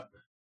bitch up.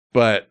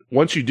 But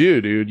once you do,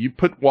 dude, you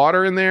put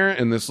water in there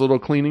and this little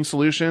cleaning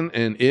solution,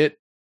 and it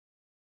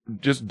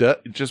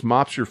just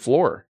mops your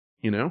floor,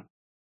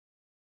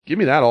 Give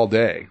me that all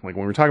day. Like,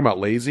 when we're talking about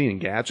lazy and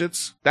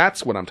gadgets,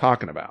 that's what I'm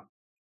talking about.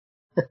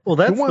 Well,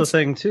 that's the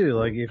thing, too.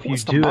 Like, if you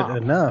do mop? it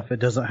enough, it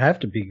doesn't have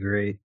to be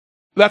great.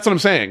 That's what I'm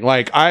saying.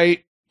 Like,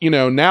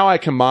 now I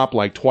can mop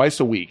like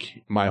twice a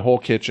week my whole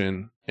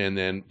kitchen and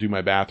then do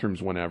my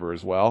bathrooms whenever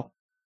as well.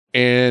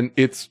 And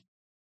it's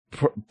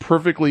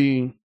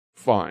perfectly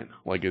fine.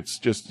 Like, it's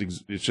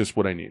just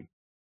what I need.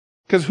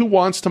 Because who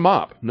wants to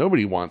mop?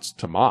 Nobody wants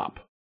to mop.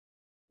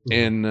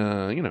 And,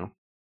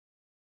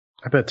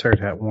 I bet Turd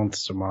Hat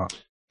wants to mop.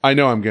 I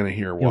know I'm going to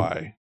hear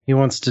why. He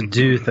wants to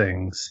do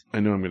things. I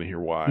know I'm going to hear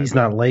why. He's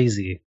not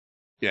lazy.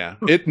 Yeah.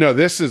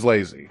 This is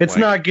lazy. It's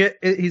not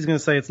he's going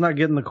to say it's not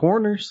getting the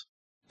corners.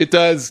 It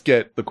does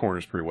get the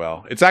corners pretty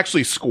well. It's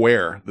actually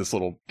square, this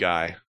little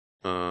guy.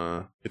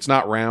 It's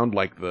not round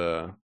like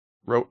the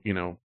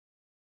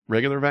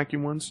regular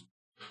vacuum ones.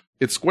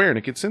 It's square and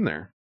it gets in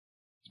there.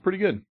 It's pretty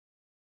good.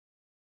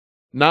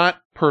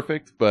 Not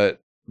perfect,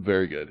 but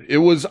very good.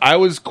 I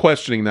was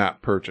questioning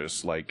that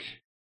purchase. Like,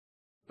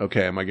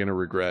 okay, am I going to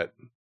regret,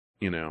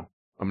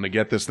 I'm going to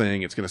get this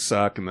thing, it's going to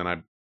suck, and then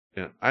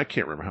I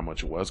can't remember how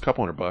much it was. A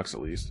couple $100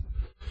 at least.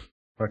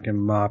 Fucking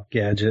mop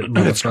gadget.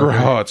 It's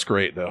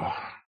great though.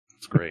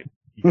 It's great.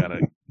 You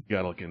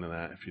gotta look into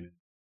that if you do.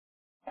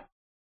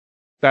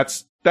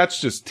 That's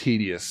just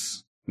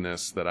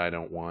tediousness that I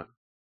don't want.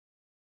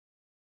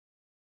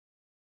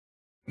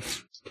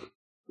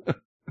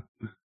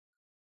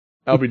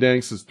 Albie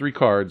Dang says 3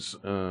 cards,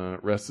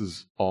 rest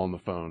is all on the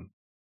phone.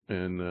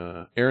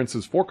 And Aaron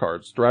says 4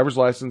 cards, driver's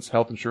license,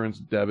 health insurance,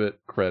 debit,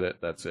 credit,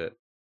 that's it.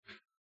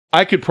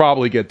 I could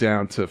probably get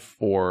down to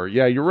 4.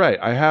 Yeah, you're right.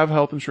 I have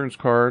health insurance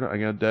card, I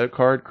got debit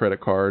card,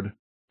 credit card,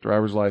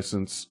 driver's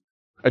license.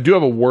 I do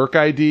have a work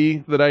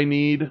ID that I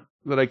need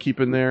that I keep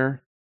in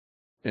there.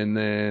 And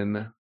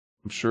then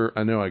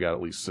I know I got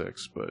at least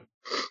 6, but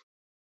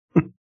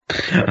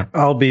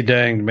I'll be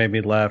danged made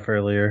me laugh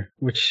earlier,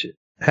 which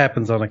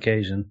happens on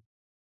occasion.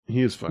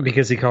 He is funny.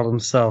 Because he called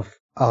himself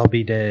I'll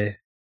be day.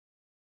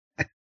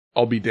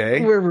 I'll be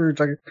day? We were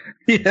talking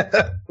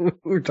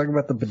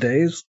about the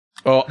bidets.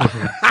 Oh,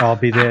 I'll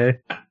be day.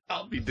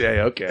 I'll be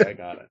day. Okay, I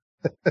got it.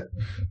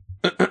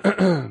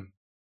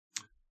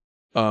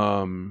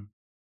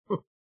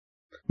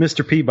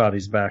 Mr.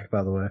 Peabody's back,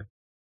 by the way.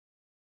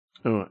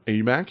 Oh, are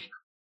you back?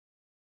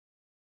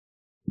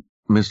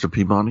 Mr.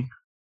 Peabody?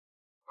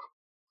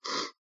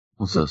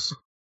 What's this?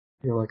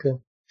 You like that?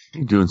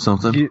 You doing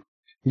something?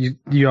 You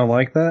don't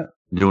like that?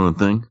 Doing a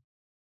thing?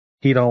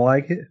 He don't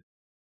like it?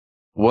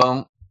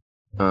 Well,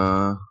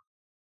 I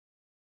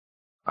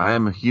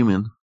am a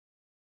human,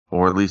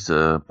 or at least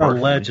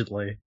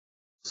allegedly.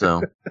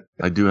 So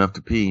I do have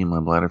to pee, and my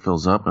bladder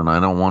fills up, and I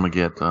don't want to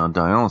get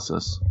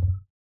dialysis.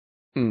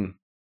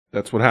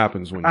 That's what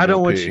happens when you pee.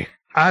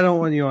 I don't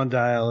want you on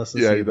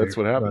dialysis. Yeah, either, that's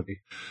what happens.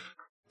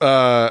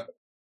 Buddy.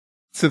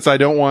 Since I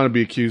don't want to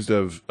be accused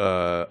of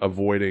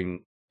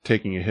avoiding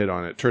taking a hit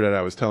on it, turned out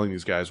I was telling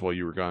these guys while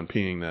you were gone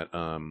peeing that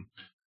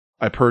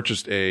I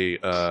purchased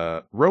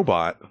a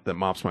robot that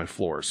mops my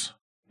floors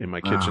in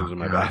my kitchens and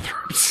my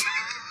bathrooms.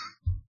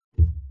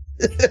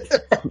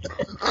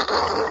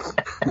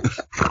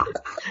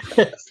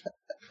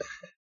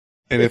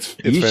 And it's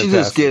you should fantastic.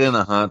 just get in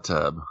a hot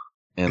tub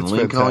and It's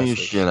link all your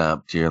fantastic. shit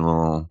up to your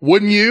little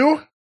Wouldn't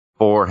you?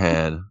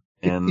 forehead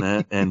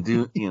and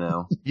do,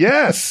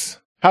 Yes.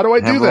 How do I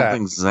have do little that?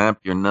 things zap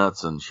your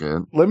nuts and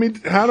shit.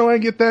 How do I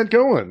get that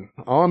going?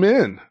 Oh, I'm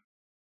in.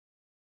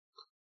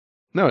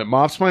 No, it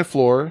mops my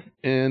floor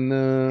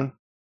and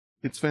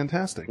it's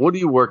fantastic. What are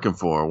you working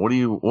for? What are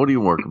you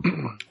working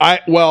for?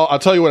 I'll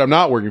tell you what I'm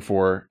not working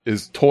for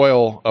is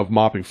toil of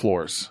mopping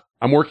floors.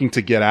 I'm working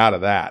to get out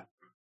of that.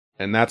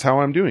 And that's how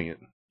I'm doing it.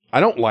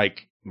 I don't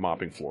like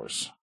mopping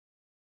floors.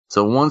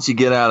 So once you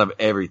get out of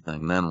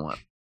everything, then what?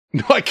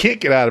 No, I can't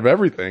get out of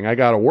everything. I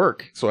gotta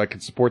work so I can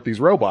support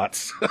these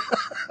robots.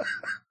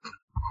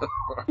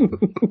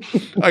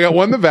 I got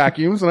one that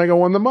vacuums and I got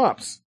one that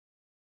mops.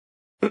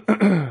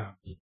 I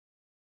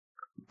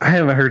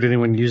haven't heard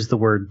anyone use the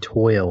word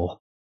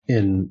toil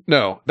in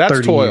No, that's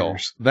 30 toil.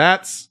 years.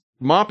 That's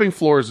mopping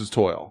floors is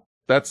toil.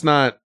 That's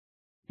not,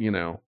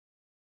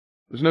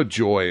 there's no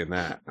joy in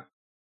that.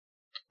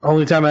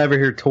 only time I ever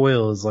hear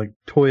toil is like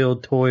toil,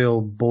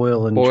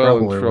 boil, and Boil trouble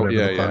and or trouble,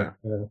 whatever. yeah, the fuck.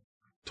 Yeah.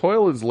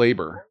 Toil is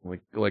labor,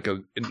 like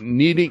an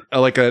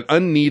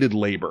unneeded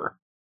labor.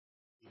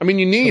 I mean,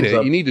 you need Comes it.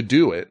 up. You need to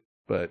do it,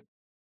 but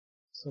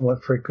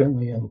Somewhat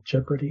frequently on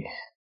Jeopardy.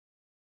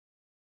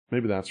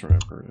 maybe that's where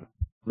I've heard it.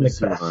 Let me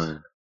see if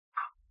Macbeth.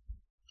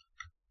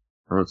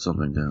 I wrote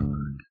something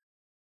down.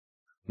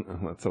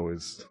 That's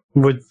always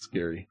What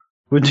scary.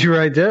 would you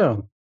write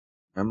down?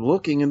 I'm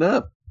looking it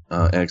up.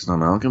 Exxon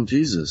Malcolm,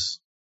 Jesus.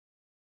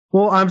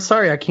 Well, I'm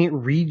sorry, I can't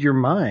read your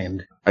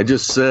mind. I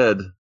just said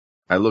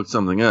I looked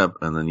something up,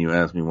 and then you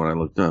asked me what I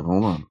looked up.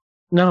 Hold on.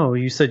 No,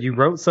 you said you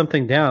wrote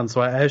something down,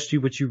 so I asked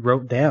you what you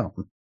wrote down.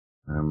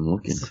 I'm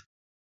looking.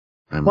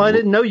 Well, I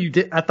didn't know you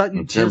did. I thought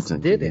you just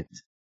Attempting did to. it.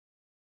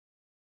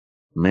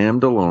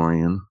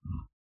 Mandalorian.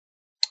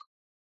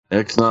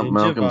 Exxon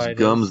Malcolm's Gingivitis.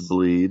 gums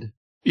bleed.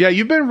 Yeah,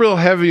 you've been real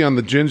heavy on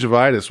the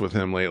gingivitis with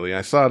him lately.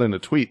 I saw it in a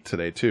tweet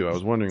today too. I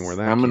was wondering where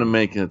that. I'm going to came.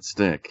 make it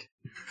stick.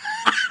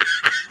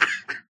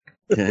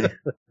 Okay.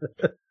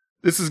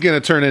 This is going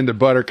to turn into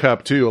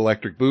Buttercup too,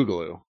 Electric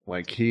Boogaloo.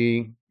 Like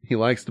he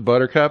likes the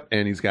Buttercup,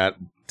 and he's got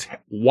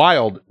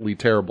wildly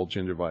terrible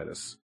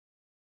gingivitis.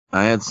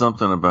 I had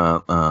something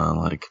about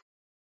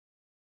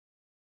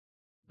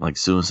like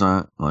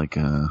suicide,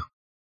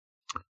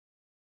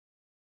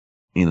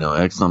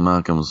 Exxon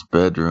Malcolm's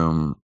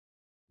bedroom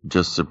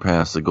just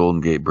surpassed the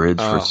Golden Gate Bridge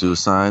Oh. for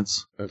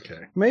suicides. Okay,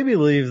 Maybe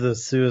leave the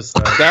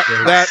suicide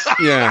that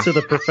yeah. to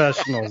the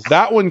professionals.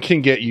 That one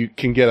can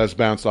get us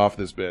bounced off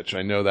this bitch.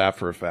 I know that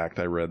for a fact.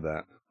 I read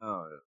that.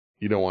 Oh,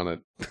 You don't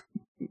want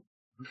to.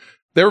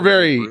 They were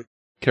very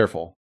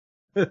careful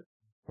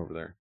over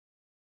there.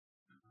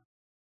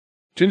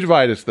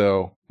 Gingivitis,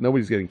 though,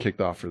 nobody's getting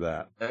kicked off for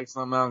that.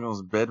 Exxon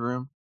Malcolm's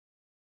bedroom,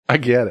 I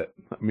get it.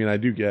 I mean, I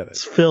do get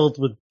It's it. filled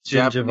with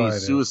Japanese gingivitis.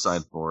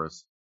 suicide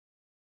forest.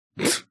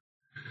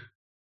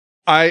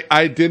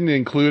 I didn't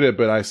include it,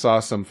 but I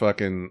saw some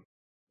fucking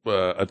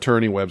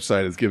attorney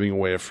website is giving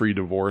away a free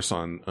divorce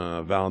on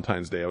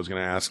Valentine's Day. I was going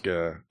to ask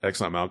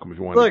Exxon Malcolm if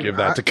you wanted Look, to give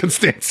that to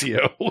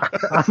Constancio.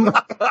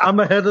 I'm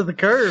ahead of the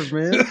curve,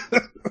 man.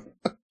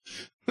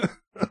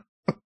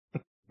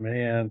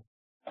 Man.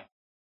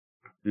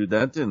 Dude,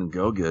 that didn't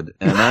go good.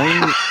 And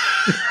I ain't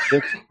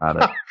sick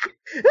about it.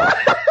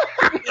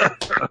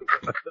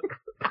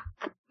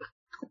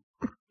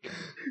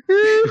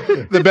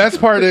 The best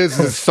part is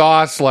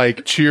Sauce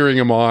like cheering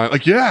him on.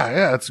 Like,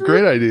 yeah, it's a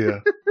great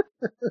idea.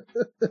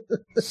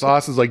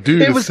 Sauce is like,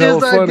 dude, It it's was so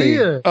his funny.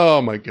 idea.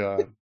 Oh my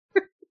God.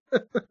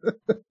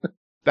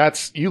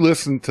 You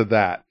listen to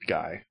that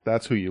guy.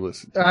 That's who you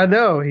listen to. I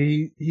know.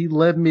 He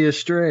led me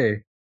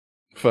astray.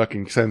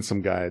 Fucking send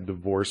some guy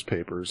divorce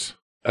papers.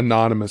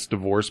 Anonymous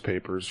divorce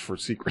papers for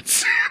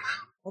secrets.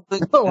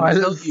 No, I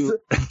until just-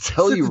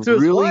 until you to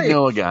his really wife.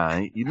 know a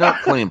guy, you're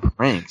not playing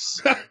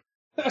pranks.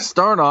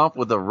 Start off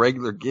with a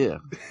regular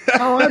gift.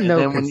 Oh, I know.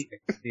 And when you-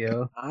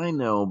 Constancio. I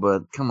know,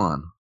 but come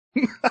on.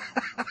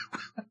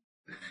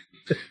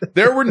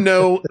 There were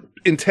no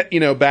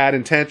bad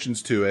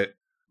intentions to it,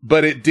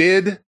 but it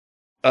did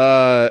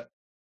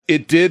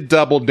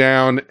double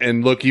down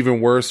and look even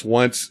worse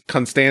once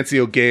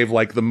Constancio gave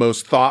like the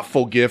most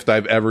thoughtful gift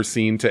I've ever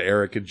seen to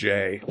Erica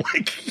J.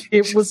 Like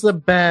It was a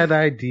bad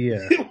idea.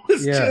 it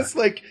was Yeah. just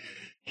like,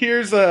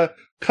 here's a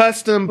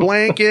custom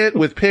blanket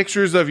with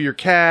pictures of your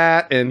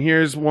cat, and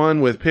here's one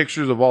with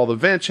pictures of all the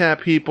vent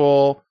chat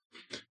people,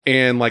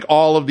 and like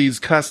all of these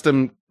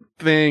custom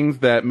things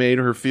that made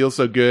her feel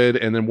so good.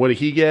 And then what did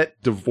he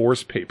get?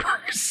 Divorce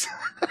papers.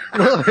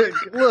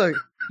 Look,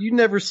 you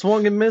never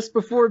swung and missed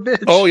before,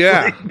 bitch. Oh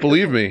yeah,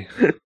 believe me.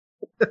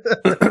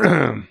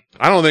 I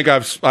don't think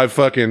I've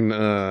fucking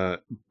Well,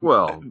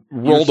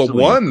 rolled a you're swinging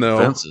one though.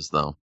 Fences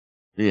though.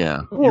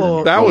 Yeah.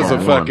 Well, That was a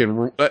One.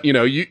 fucking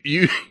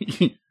you.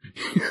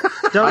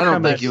 Don't I don't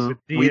come think at you. with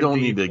We don't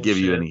D&D need to give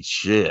you bullshit. any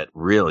shit,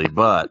 really.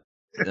 But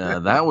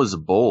that was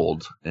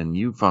bold, and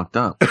you fucked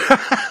up.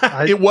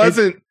 It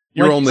wasn't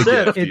your Like only you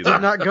said, gift it either.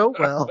 did not go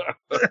well.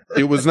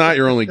 It was not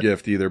your only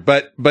gift either.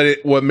 But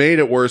what made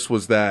it worse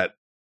was that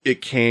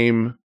it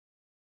came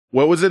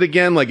what was it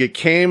again? Like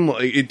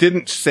it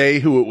didn't say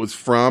who it was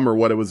from or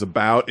what it was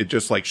about. It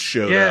just like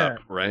showed up,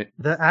 right?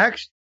 The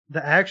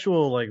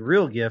actual like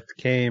real gift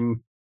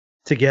came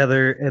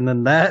together, and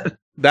then that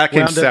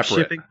came wound up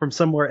separate, shipping from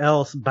somewhere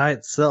else by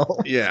itself.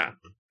 Yeah.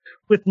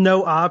 With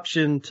no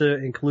option to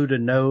include a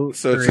note.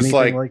 So it's just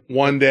like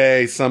one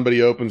day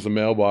somebody opens the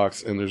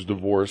mailbox and there's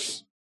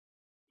divorce,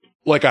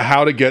 like a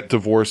how to get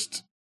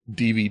divorced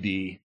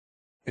DVD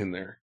in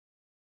there.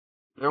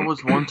 There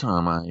was one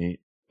time I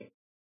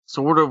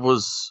sort of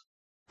was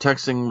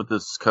texting with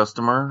this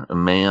customer, a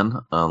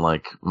man,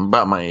 like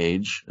about my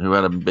age, who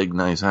had a big,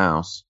 nice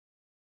house.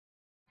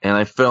 And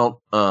I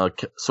felt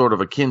sort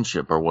of a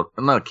kinship, or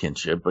not a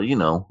kinship, but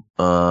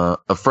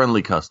a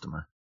friendly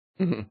customer.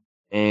 Mm-hmm.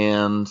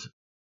 And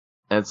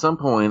at some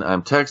point,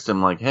 I'm texting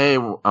him like, "Hey,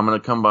 I'm going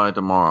to come by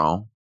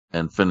tomorrow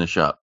and finish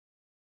up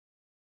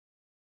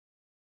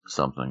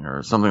something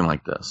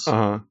like this."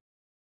 Uh-huh.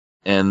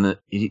 And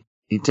he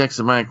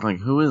texted back like,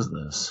 "Who is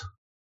this?"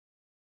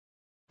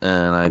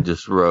 And I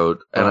just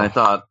wrote, and I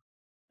thought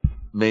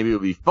maybe it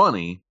would be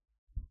funny,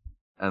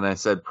 and I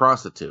said,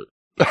 "Prostitute."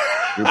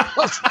 You're a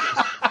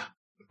prostitute.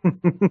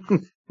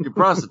 You're a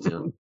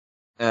prostitute.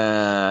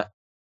 And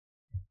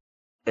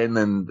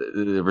then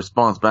the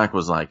response back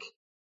was like,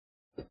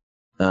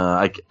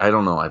 I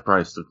don't know. I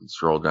probably still can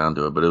scroll down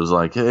to it, but it was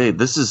like, "Hey,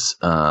 this is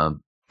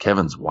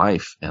Kevin's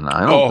wife, and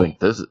I don't think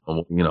this is,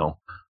 who,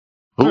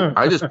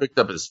 I just picked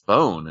up his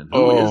phone, and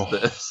who is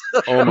this?"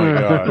 Oh my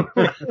God.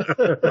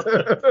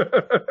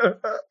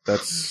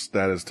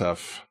 That is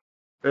tough.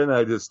 And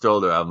I just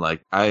told her, I'm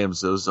like, "I am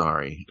so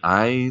sorry.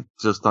 I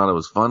just thought it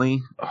was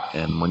funny.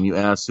 And when you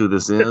asked who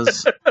this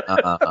is,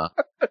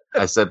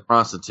 I said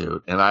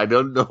prostitute, and I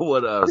don't know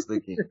what I was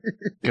thinking."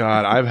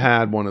 God, I've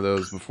had one of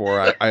those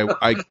before.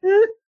 I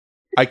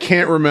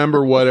can't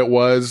remember what it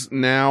was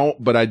now,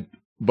 but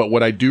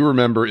what I do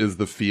remember is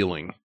the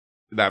feeling.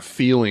 That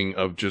feeling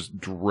of just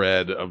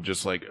dread, of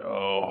just like,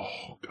 oh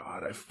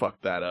God, I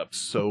fucked that up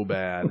so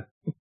bad.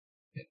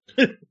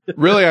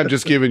 Really, I'm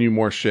just giving you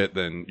more shit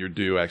than you're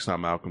due, X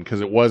Not Malcolm,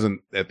 because it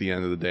wasn't at the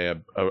end of the day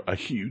a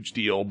huge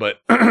deal, but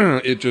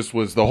it just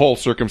was the whole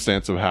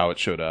circumstance of how it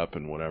showed up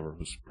and whatever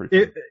was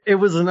pretty. It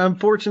was an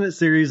unfortunate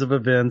series of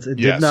events. It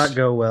did not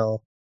go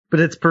well, but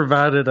it's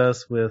provided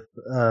us with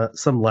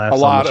some laughs. A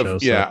lot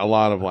of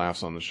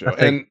laughs on the show,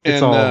 and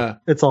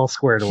it's all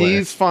squared away.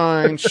 He's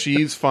fine,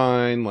 she's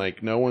fine,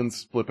 like no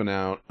one's flipping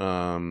out.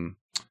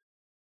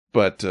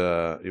 But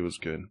it was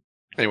good.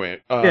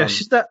 Anyway,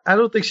 she's not. I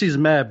don't think she's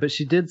mad, but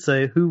she did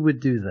say, "Who would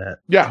do that?"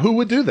 Yeah, who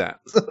would do that?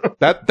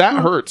 That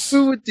hurts.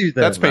 Who would do that?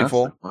 That's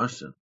painful. That's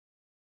the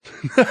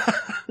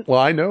question.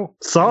 Well, I know.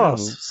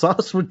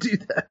 Sauce would do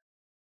that.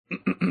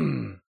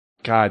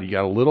 God, you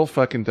got a little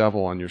fucking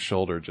devil on your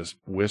shoulder, just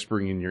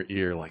whispering in your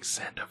ear, like,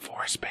 "Send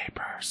divorce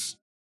papers."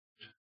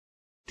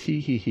 Tee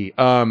hee hee.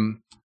 I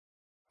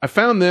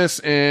found this,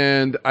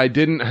 and I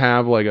didn't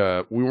have we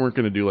weren't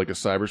going to do like a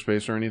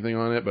cyberspace or anything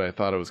on it, but I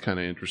thought it was kind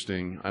of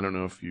interesting. I don't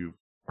know if you've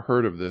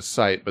heard of this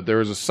site, but there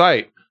was a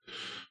site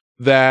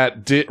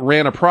that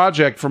ran a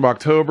project from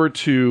October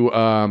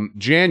to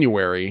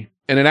January,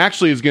 and it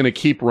actually is going to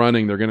keep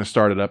running. They're going to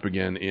start it up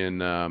again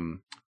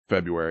in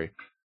February.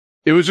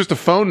 It was just a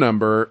phone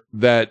number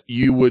that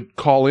you would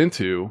call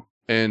into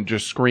and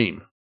just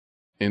scream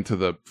into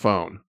the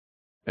phone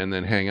and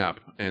then hang up,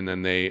 and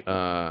then they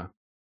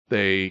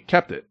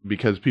kept it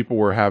because people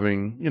were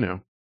having,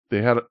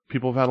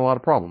 people have had a lot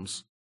of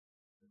problems.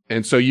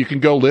 And so you can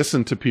go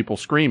listen to people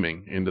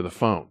screaming into the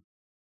phone.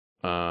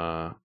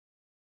 And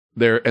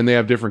they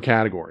have different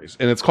categories,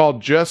 and it's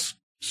called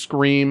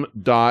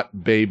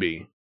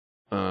justscream.baby,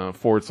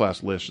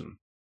 /listen.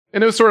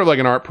 And it was sort of like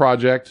an art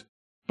project,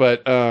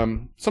 but,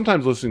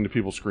 sometimes listening to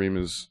people scream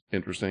is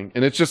interesting.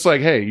 And it's just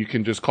like, hey, you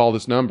can just call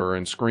this number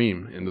and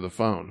scream into the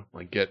phone,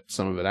 like get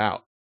some of it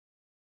out.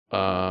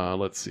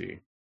 Let's see.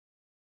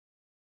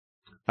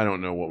 I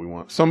don't know what we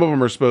want. Some of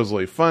them are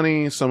supposedly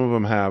funny. Some of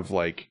them have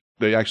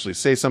they actually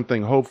say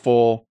something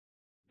hopeful.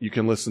 You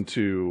can listen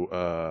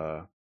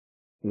to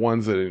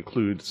ones that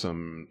include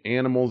some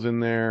animals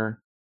in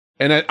there.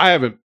 And I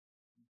haven't,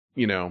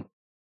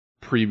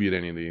 previewed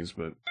any of these,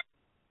 but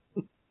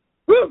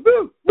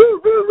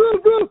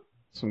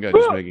some guy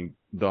just making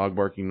dog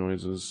barking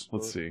noises.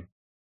 Let's see.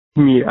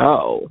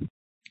 Meow.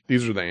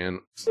 These are the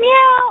ants.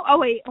 Meow. Oh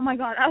wait. Oh my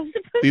God. I was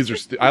supposed These are.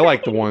 I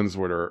like the ones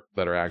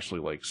that are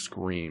actually like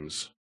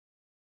screams.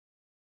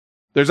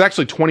 There's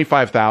actually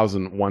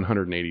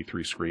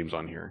 25,183 screams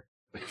on here.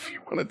 If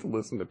you wanted to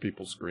listen to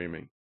people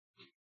screaming.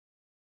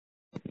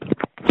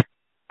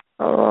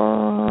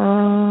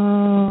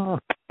 All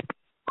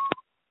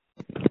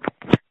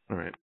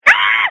right.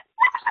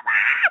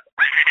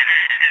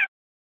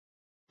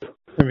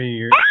 I mean,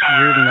 you're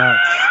not.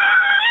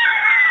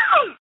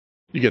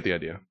 You get the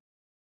idea.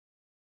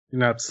 You're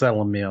not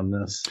selling me on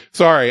this.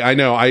 Sorry, I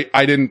know.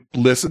 I didn't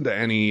listen to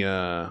any.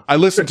 I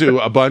listened to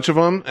a bunch of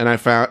them, and I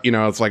found,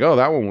 it's like, oh,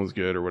 that one was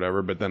good or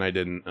whatever. But then I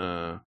didn't.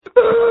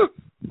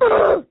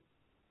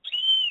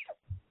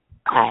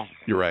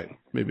 You're right.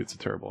 Maybe it's a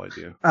terrible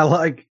idea. I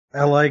like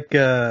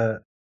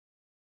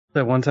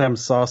That one time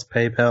Sauce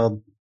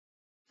PayPal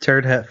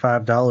Turd Hat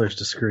 $5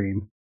 to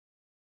Scream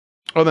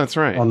Oh, that's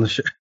right. on the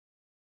show.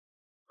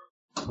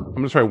 I'm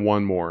gonna try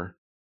one more.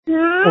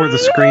 Or the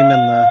Scream in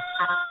the...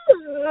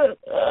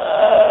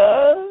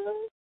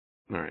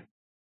 All right.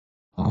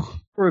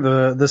 Or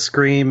the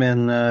Scream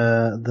in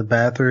the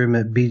bathroom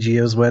at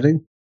BGO's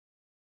wedding.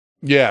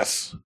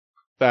 Yes.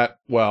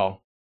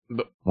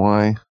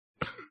 Why?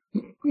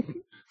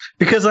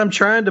 Because I'm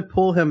trying to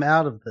pull him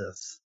out of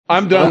this.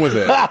 I'm done with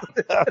it.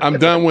 I'm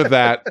done with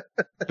that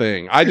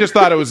thing. I just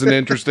thought it was an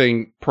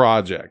interesting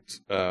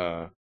project,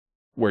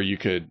 where you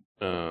could,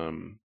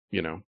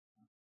 they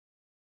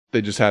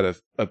just had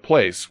a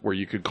place where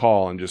you could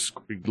call and just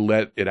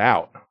let it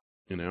out,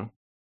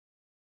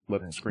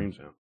 let the screams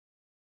out.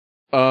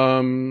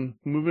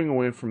 Moving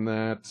away from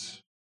that,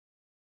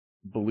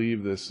 I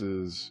believe this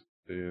is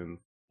in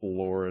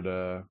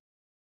Florida.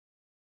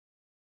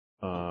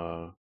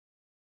 Car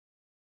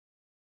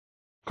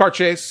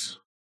chase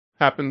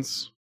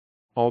happens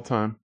all the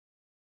time.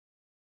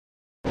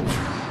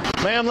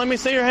 Ma'am, let me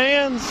see your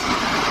hands.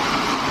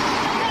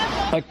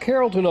 A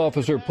Carrollton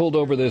officer pulled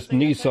over this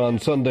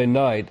Nissan Sunday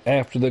night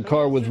after the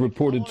car was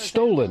reported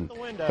stolen.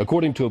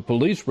 According to a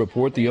police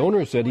report, the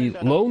owner said he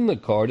loaned the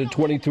car to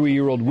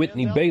 23-year-old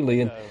Whitney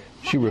Bailey, and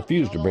she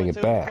refused to bring it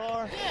back.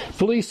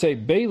 Police say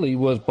Bailey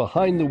was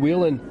behind the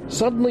wheel and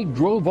suddenly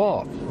drove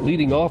off,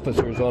 leading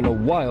officers on a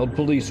wild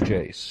police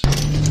chase.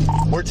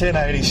 We're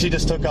 1080. She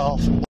just took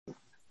off.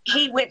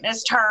 He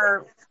witnessed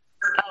her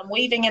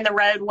weaving in the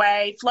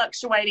roadway,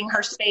 fluctuating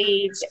her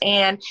speeds,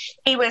 and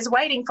he was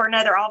waiting for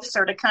another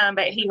officer to come,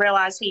 but he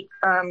realized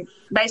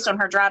based on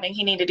her driving,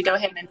 he needed to go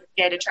ahead and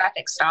initiate a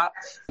traffic stop.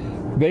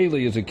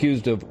 Bailey is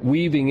accused of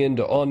weaving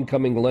into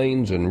oncoming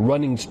lanes and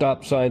running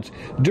stop signs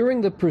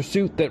during the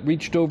pursuit that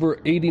reached over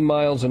 80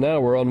 miles an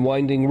hour on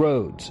winding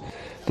roads.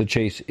 The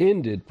chase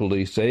ended,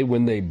 police say,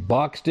 when they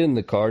boxed in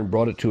the car and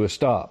brought it to a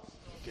stop.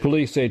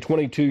 Police say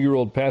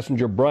 22-year-old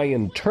passenger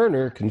Brian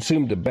Turner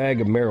consumed a bag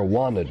of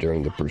marijuana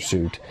during the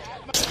pursuit.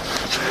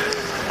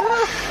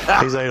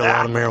 He's ate a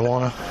lot of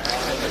marijuana.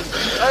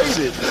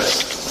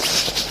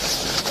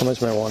 How much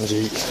marijuana did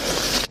you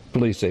eat?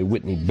 Police say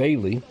Whitney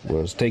Bailey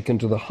was taken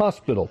to the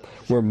hospital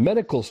where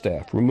medical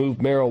staff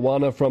removed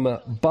marijuana from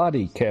a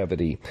body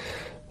cavity.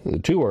 The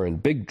two are in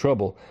big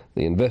trouble.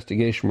 The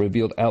investigation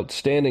revealed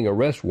outstanding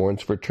arrest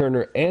warrants for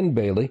Turner and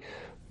Bailey.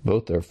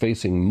 Both are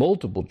facing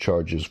multiple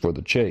charges for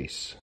the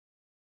chase.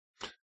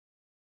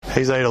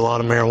 He's ate a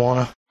lot of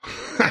marijuana.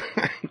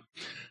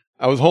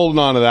 I was holding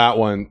on to that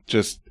one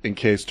just in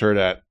case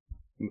Turdat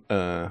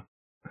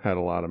had a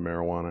lot of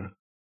marijuana.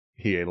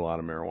 He ate a lot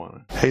of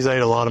marijuana. He's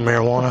ate a lot of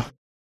marijuana.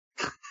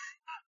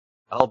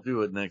 I'll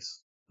do it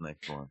next one.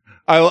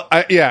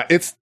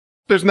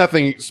 There's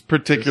nothing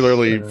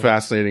particularly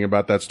fascinating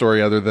about that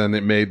story other than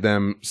it made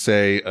them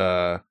say,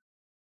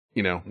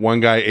 one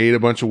guy ate a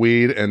bunch of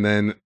weed and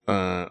then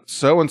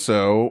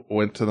so-and-so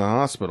went to the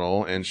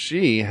hospital and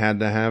she had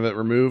to have it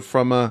removed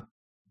from a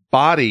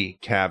body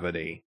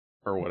cavity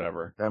or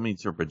whatever. That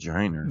means her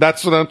vagina.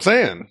 That's what I'm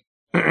saying.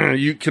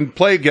 You can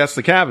play guess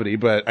the cavity,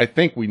 but I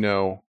think we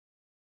know.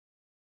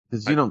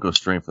 Because you don't go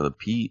straight for the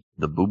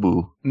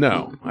boo-boo.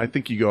 No, I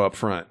think you go up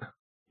front.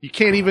 You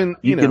can't even,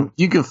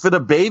 you can fit a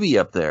baby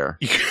up there.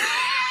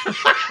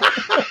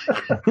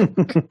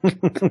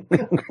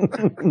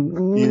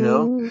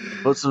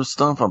 Put some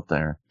stuff up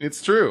there.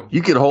 It's true.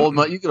 You could hold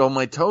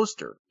my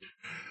toaster.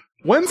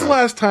 When's the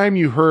last time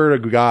you heard a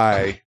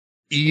guy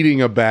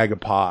eating a bag of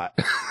pot?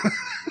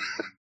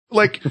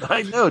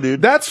 I know,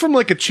 dude. That's from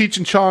like a Cheech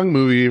and Chong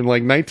movie in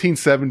like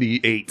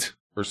 1978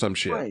 or some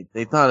shit. Right.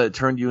 They thought it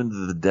turned you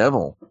into the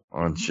devil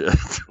on shit.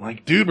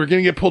 Like, dude, we're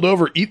gonna get pulled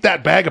over. Eat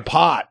that bag of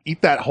pot.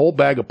 Eat that whole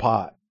bag of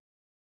pot.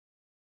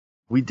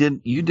 You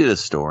did a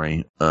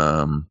story,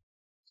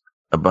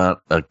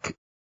 about a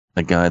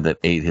guy that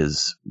ate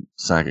his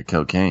sack of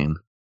cocaine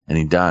and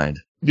he died.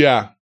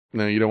 Yeah.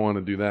 No, you don't want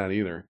to do that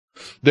either.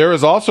 There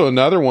is also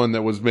another one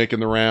that was making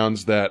the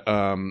rounds that,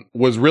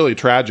 was really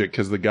tragic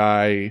because the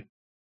guy,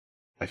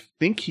 I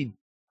think he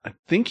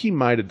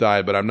might have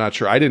died, but I'm not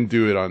sure. I didn't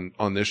do it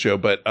on this show,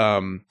 but,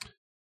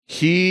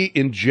 he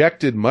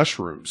injected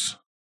mushrooms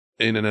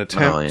in an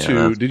attempt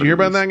did you hear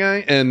about that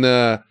guy? And,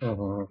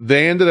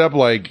 they ended up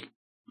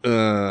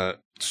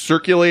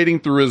circulating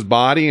through his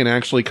body and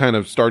actually kind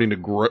of starting to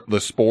grow. The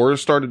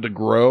spores started to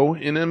grow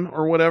in him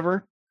or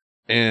whatever.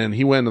 And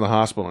he went to the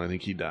hospital and I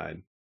think he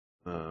died.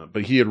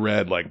 But he had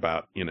read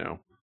about, he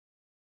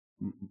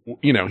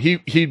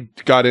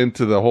got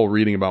into the whole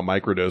reading about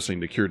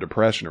microdosing to cure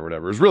depression or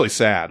whatever. It was really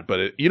sad,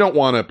 but you don't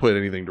want to put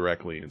anything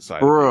directly inside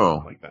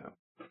Bro, like that.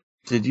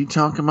 Did you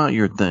talk about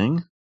your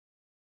thing?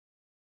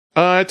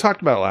 I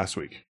talked about it last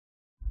week.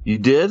 You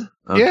did?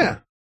 Okay. Yeah,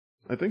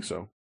 I think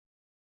so.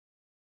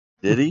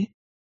 Did he?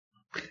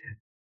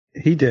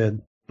 He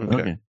did.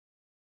 Okay.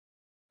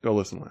 Go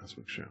listen to last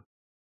week's show.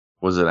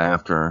 Was it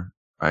after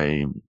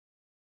I...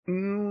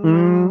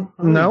 No,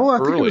 I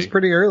think it was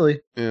pretty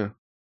early. Yeah.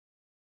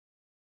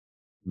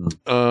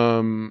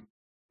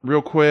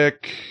 Real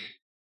quick.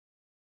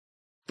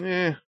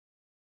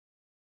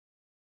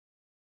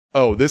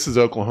 Oh, this is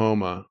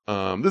Oklahoma.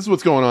 This is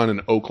what's going on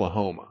in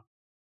Oklahoma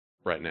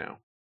right now.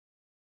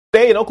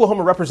 Today, an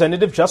Oklahoma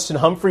representative, Justin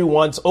Humphrey,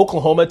 wants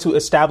Oklahoma to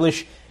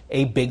establish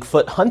a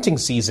Bigfoot hunting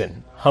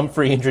season.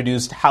 Humphrey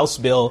introduced House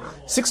Bill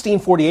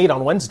 1648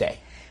 on Wednesday.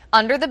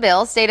 Under the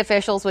bill, state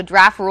officials would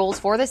draft rules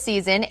for the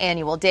season,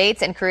 annual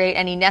dates, and create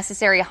any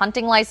necessary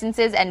hunting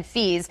licenses and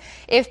fees.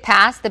 If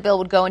passed, the bill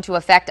would go into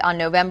effect on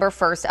November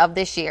 1st of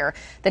this year.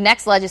 The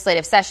next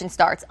legislative session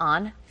starts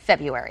on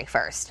February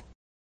 1st.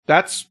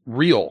 That's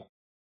real.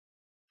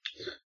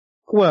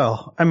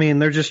 Well, I mean,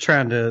 they're just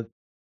trying to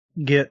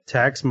get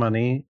tax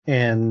money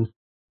and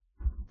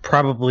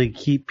probably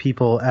keep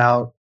people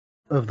out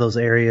of those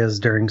areas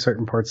during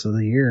certain parts of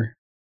the year.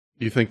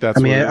 You think that's?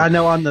 I mean, I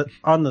know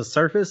on the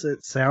surface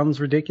it sounds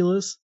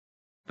ridiculous,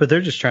 but they're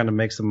just trying to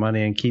make some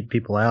money and keep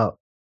people out.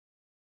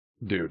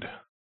 Dude,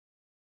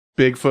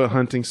 Bigfoot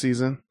hunting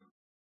season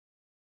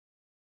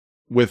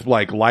with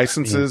like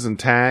licenses and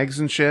tags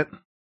and shit.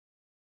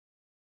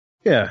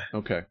 Yeah.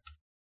 Okay.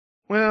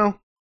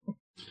 Well,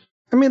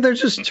 I mean, they're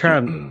just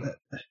trying.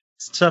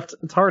 It's tough.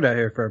 It's hard out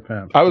here for a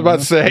pimp. I was about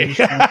to say,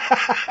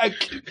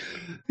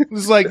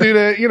 it's like,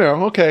 dude,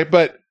 okay,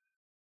 but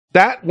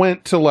that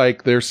went to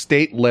like their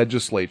state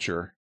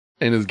legislature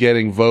and is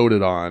getting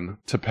voted on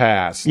to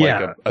pass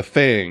like a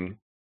thing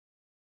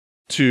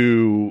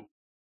to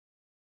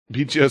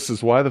be just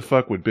as, why the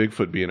fuck would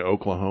Bigfoot be in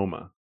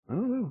Oklahoma? I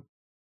don't know.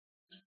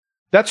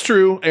 That's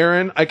true,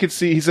 Aaron. I could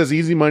see, he says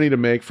easy money to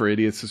make for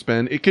idiots to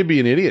spend. It could be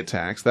an idiot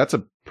tax. That's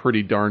a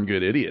pretty darn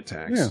good idiot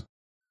tax. Yeah.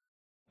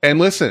 And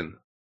listen,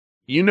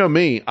 you know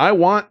me, I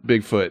want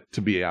Bigfoot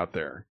to be out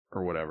there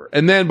or whatever.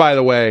 And then, by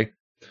the way,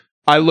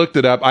 I looked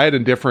it up. I had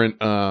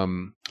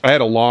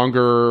a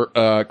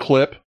longer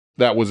clip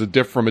that was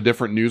from a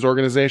different news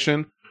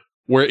organization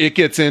where it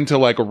gets into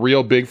like a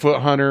real Bigfoot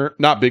hunter,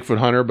 not Bigfoot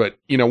hunter, but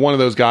one of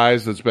those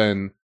guys that's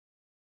been,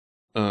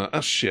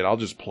 I'll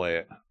just play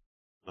it.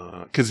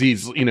 Cause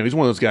he's one of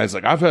those guys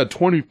like, I've had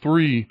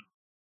 23,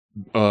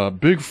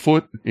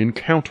 Bigfoot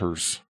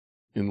encounters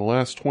in the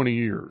last 20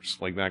 years.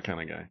 Like that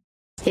kind of guy.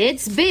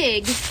 It's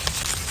big.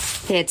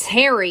 It's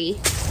hairy.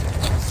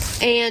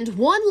 And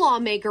one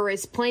lawmaker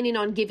is planning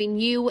on giving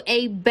you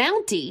a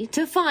bounty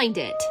to find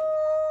it.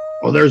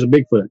 Oh, there's a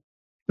Bigfoot.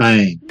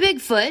 Bang.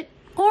 Bigfoot,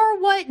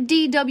 or what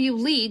D.W.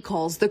 Lee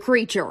calls the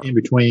creature. In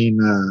between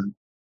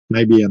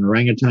maybe an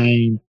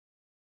orangutan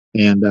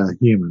and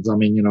humans. I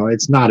mean,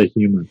 it's not a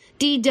human.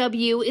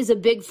 D.W. is a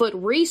Bigfoot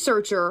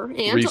researcher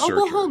and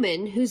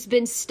Oklahoman who's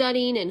been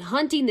studying and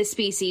hunting the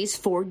species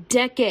for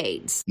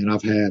decades. And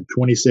I've had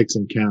 26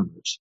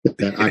 encounters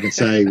that I can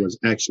say was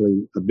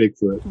actually a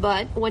Bigfoot.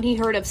 But when he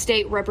heard of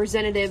State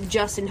Representative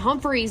Justin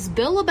Humphrey's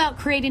bill about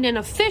creating an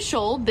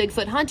official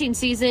Bigfoot hunting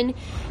season,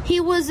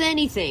 he was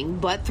anything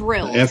but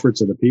thrilled. The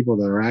efforts of the people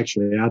that are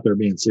actually out there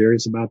being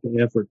serious about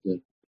the effort to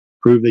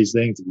prove these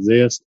things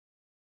exist,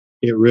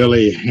 it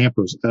really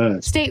hampers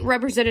us. State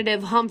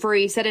Representative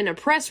Humphrey said in a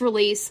press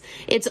release,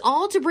 it's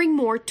all to bring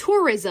more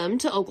tourism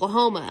to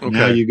Oklahoma. Okay.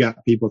 Now you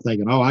got people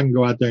thinking, oh, I can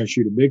go out there and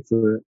shoot a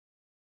Bigfoot.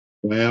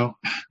 Well,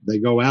 they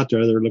go out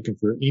there, they're looking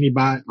for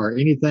anybody or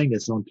anything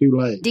that's on two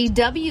legs.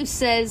 DW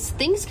says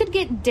things could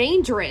get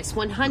dangerous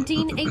when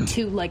hunting a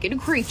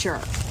two-legged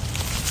creature.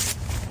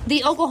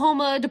 The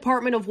Oklahoma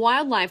Department of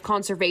Wildlife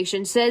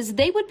Conservation says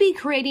they would be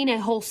creating a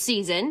whole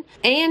season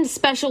and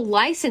special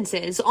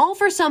licenses, all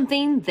for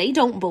something they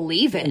don't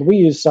believe in. We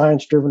use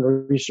science-driven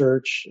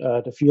research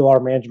to fuel our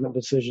management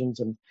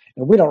decisions, and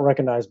we don't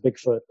recognize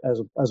Bigfoot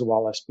as a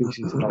wildlife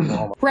species in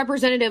Oklahoma.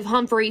 Representative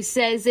Humphrey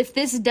says if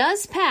this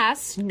does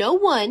pass, no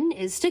one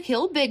is to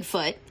kill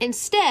Bigfoot.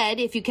 Instead,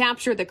 if you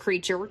capture the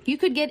creature, you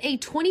could get a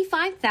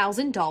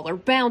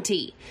 $25,000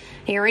 bounty.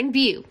 Aaron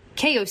Bew,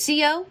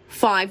 KOCO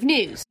 5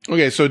 News.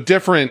 Okay, so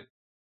different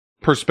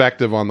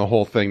perspective on the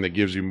whole thing that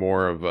gives you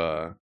more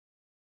of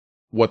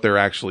what they're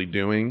actually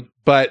doing.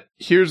 But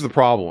here's the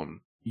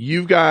problem.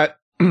 You've got,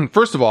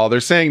 first of all, they're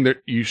saying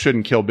that you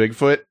shouldn't kill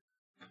Bigfoot.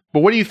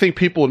 But what do you think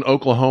people in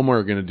Oklahoma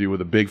are going to do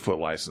with a Bigfoot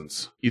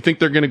license? You think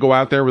they're going to go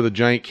out there with a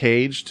giant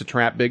cage to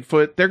trap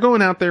Bigfoot? They're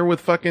going out there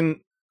with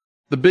fucking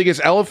the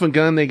biggest elephant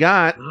gun they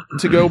got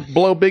to go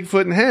blow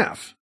Bigfoot in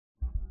half.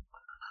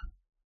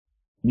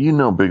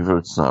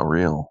 Bigfoot's not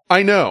real.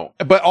 I know,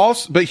 but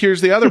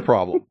here's the other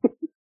problem.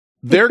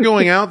 They're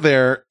going out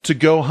there to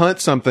go hunt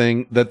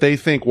something that they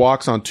think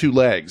walks on two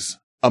legs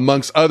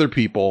amongst other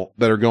people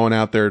that are going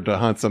out there to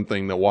hunt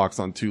something that walks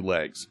on two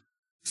legs.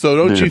 So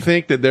don't you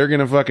think that they're going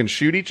to fucking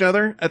shoot each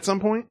other at some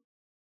point?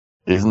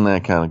 Isn't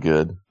that kind of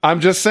good? I'm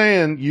just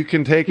saying you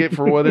can take it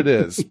for what it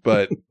is,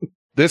 but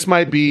this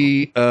might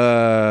be,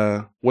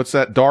 what's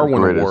that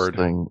Darwin Award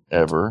thing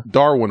ever?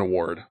 Darwin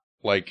Award.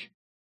 Like,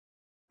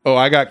 oh,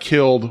 I got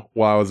killed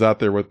while I was out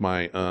there with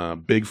my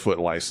Bigfoot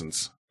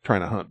license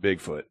trying to hunt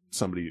Bigfoot.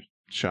 Somebody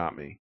shot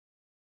me.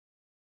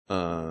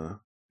 But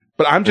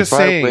I'm just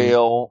saying. If I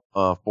bail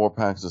 4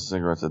 packs of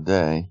cigarettes a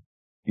day,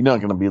 you're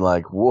not going to be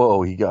like,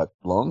 whoa, he got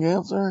lung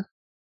cancer?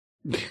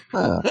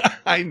 Huh.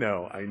 I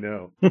know.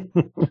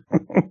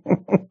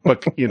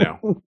 But,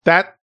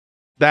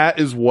 that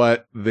is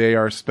what they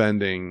are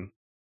spending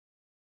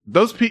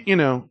those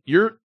people,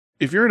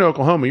 if you're in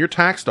Oklahoma, your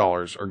tax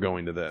dollars are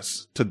going to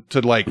this to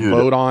like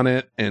vote on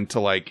it and to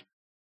like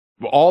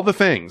all the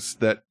things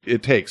that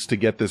it takes to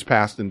get this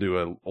passed into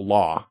a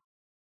law.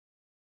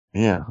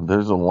 Yeah,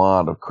 there's a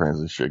lot of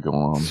crazy shit going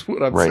on. That's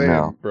what I'm right saying,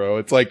 now, bro.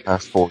 It's like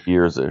past 4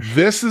 years ish.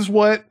 This is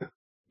what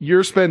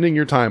you're spending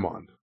your time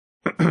on,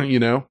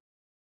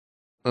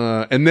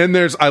 and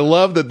then I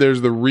love that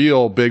there's the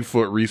real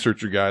Bigfoot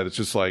researcher guy that's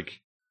just like,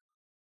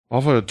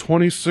 I've had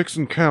 26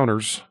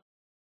 encounters.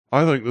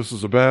 I think this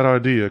is a bad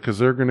idea because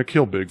they're going to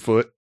kill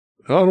Bigfoot.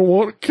 I don't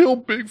want to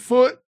kill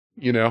Bigfoot.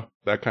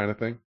 That kind of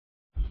thing.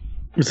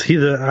 Is he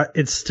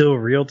it's still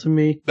real to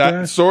me?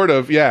 That sort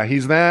of, yeah,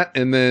 he's that.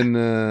 And then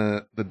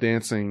the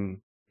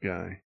dancing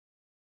guy.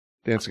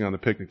 Dancing on the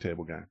picnic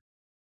table guy.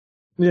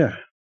 Yeah.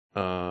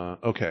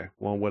 Okay.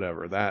 Well,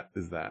 whatever. That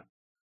is that.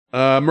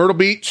 Myrtle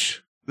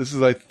Beach. This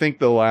is, I think,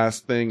 the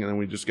last thing. And then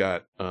we just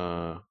got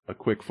a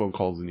quick phone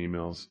calls and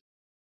emails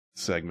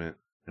segment.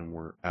 And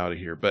we're out of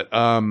here. But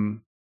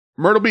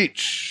Myrtle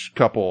Beach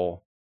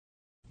couple.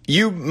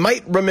 You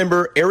might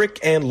remember Eric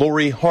and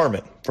Lori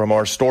Harmon from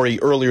our story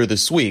earlier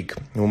this week,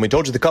 when we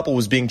told you the couple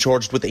was being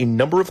charged with a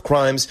number of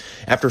crimes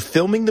after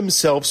filming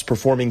themselves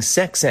performing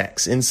sex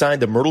acts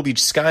inside the Myrtle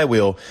Beach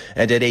Skywheel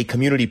and at a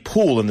community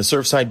pool in the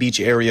Surfside Beach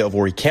area of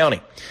Horry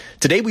County.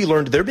 Today we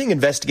learned they're being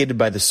investigated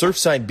by the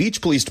Surfside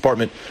Beach Police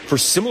Department for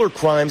similar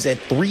crimes at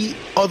 3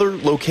 other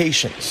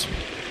locations.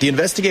 The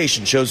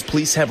investigation shows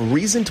police have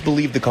reason to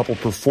believe the couple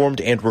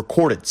performed and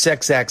recorded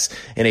sex acts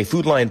in a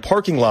Food Lion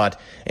parking lot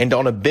and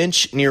on a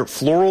bench near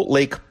Floral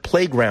Lake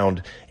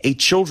Playground, a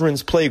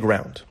children's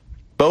playground.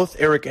 Both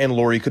Eric and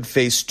Lori could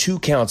face 2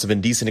 counts of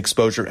indecent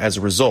exposure as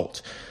a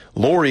result.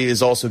 Lori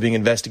is also being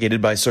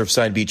investigated by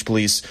Surfside Beach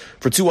Police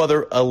for 2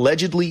 other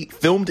allegedly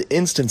filmed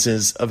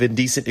instances of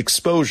indecent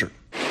exposure,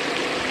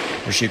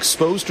 where she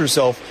exposed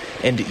herself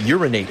and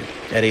urinated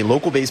at a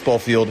local baseball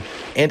field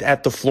and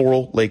at the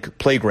Floral Lake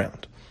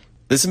Playground.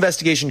 This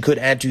investigation could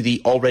add to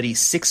the already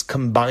 6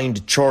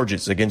 combined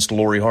charges against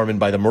Lori Harmon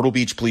by the Myrtle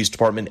Beach Police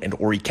Department and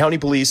Horry County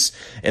Police,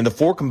 and the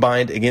 4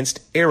 combined against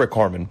Eric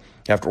Harmon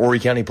after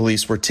Horry County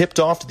Police were tipped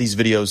off to these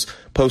videos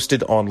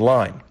posted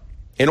online.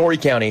 In Horry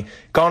County,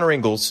 Connor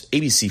Ingalls,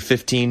 ABC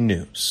 15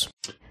 News.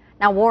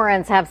 Now,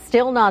 warrants have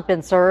still not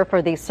been served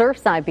for the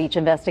Surfside Beach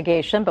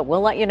investigation, but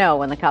we'll let you know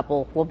when the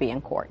couple will be in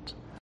court.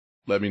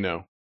 Let me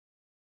know.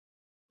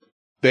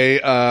 They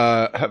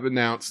have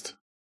announced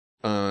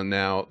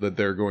now that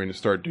they're going to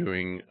start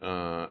doing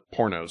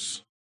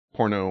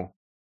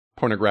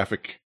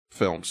pornographic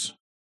films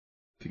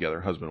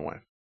together, husband and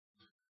wife.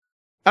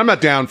 I'm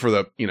not down for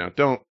the,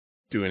 don't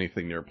do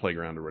anything near a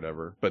playground or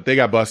whatever, but they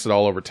got busted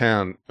all over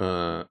town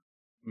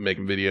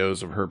making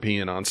videos of her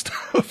peeing on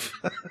stuff.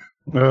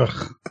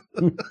 Ugh.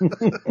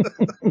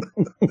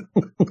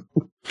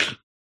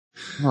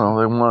 Well,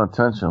 they want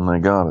attention. They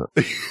got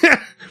it.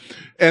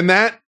 And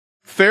that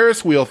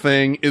Ferris wheel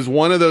thing is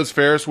one of those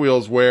Ferris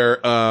wheels where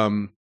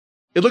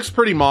it looks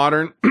pretty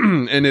modern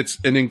and it's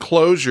an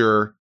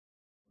enclosure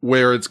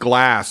where it's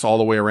glass all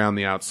the way around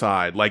the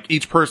outside. Like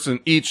each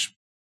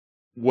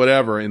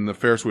whatever in the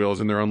Ferris wheel is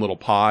in their own little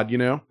pod,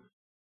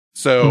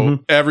 So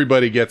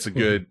everybody gets a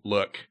good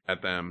look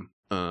at them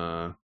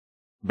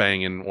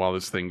banging while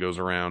this thing goes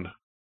around.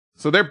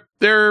 So they're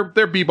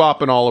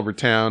bebopping all over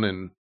town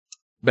and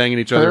banging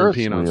each other and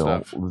peeing on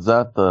stuff. Was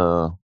that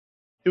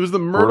It was the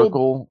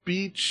Myrtle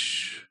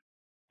Beach.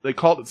 They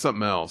called it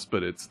something else,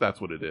 but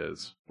that's what it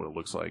is. What it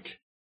looks like.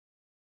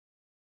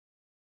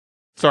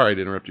 Sorry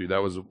to interrupt you.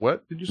 That was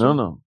what did you say?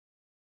 No.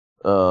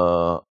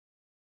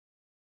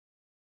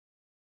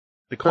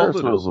 They called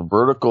it was a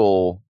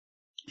vertical.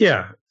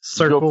 Yeah,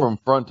 circle go from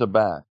front to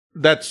back.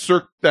 That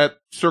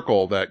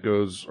circle that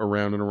goes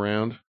around and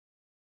around.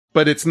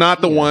 But it's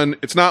not the one.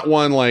 It's not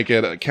one like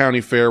at a county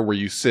fair where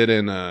you sit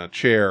in a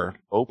chair.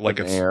 Open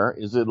like air.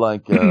 Is it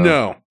like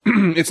no?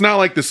 It's not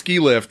like the ski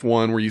lift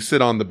one where you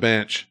sit on the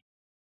bench.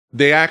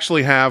 They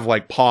actually have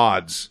like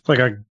pods. It's like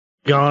a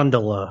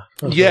gondola.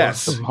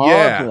 Yes, the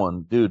pod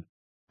one, dude.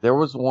 There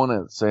was one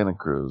at Santa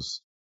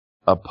Cruz,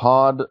 a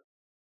pod,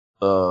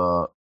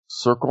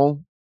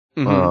 circle,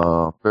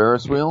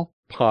 Ferris wheel,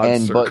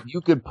 but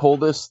you could pull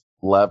this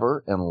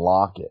lever and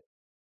lock it.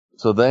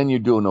 So then you're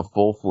doing a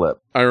full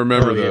flip. I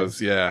remember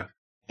those, yeah.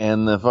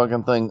 And the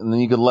fucking thing, and then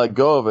you could let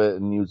go of it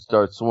and you'd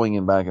start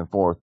swinging back and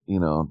forth,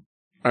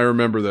 I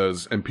remember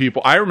those. And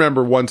I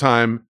remember one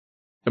time,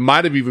 it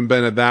might have even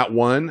been at that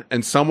one,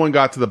 and someone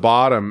got to the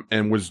bottom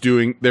and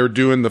they were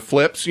doing the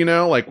flips,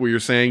 like where you're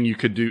saying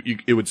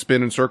it would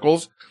spin in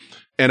circles,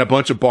 and a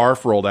bunch of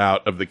barf rolled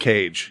out of the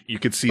cage. You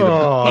could see a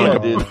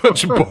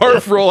bunch of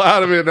barf roll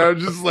out of it, and I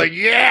was just like,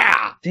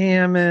 yeah!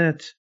 Damn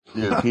it.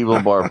 Dude, people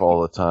barf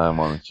all the time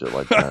on shit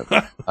like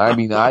that. I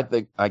mean, I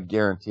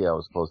guarantee I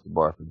was supposed to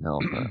barf in hell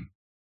time.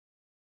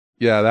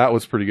 Yeah, that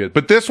was pretty good.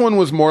 But this one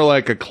was more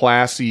like a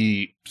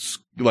classy,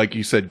 like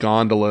you said,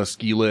 gondola,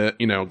 ski lift,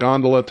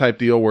 gondola type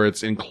deal where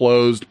it's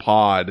enclosed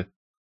pod.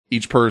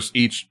 Each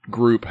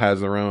group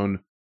has their own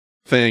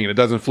thing and it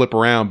doesn't flip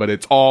around, but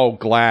it's all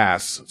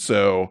glass.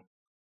 So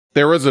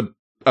there was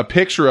a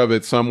picture of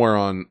it somewhere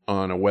on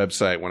a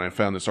website when I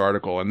found this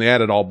article, and they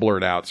had it all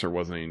blurred out, so there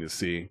wasn't anything to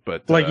see.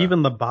 But like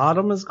even the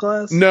bottom is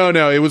glass? No,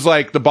 it was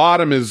like the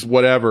bottom is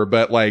whatever,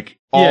 but like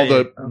all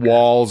the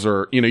walls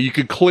are, you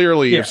could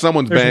clearly, if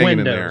someone's banging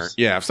in there,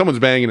 if someone's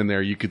banging in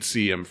there, you could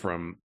see them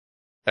from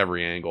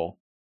every angle.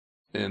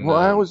 And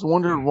I always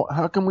wondered,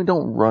 how come we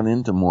don't run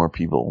into more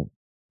people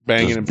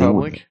banging in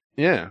public?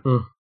 Yeah.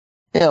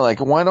 Yeah, like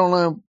why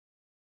don't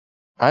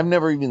I've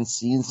never even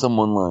seen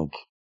someone like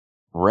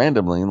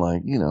randomly,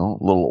 like, a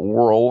little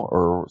oral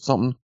or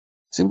something.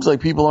 Seems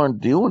like people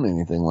aren't doing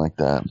anything like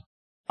that.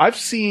 I've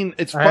seen,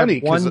 it's funny.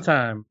 One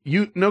time.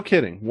 No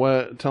kidding.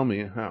 What? Tell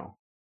me how.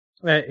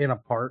 In a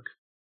park.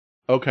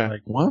 Okay.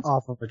 Like what?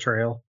 Off of a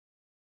trail.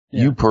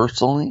 Yeah. You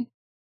personally?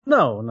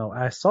 No.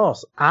 I saw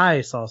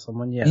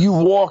someone, yes. You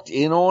walked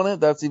in on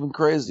it? That's even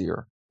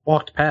crazier.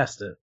 Walked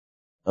past it.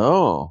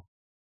 Oh.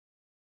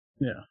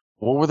 Yeah.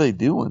 What were they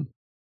doing?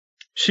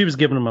 She was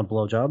giving him a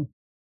blowjob.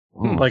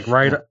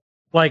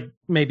 Like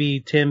maybe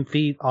 10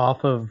 feet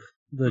off of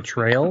the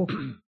trail,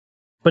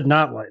 but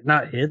not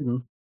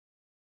hidden.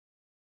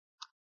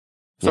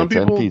 Some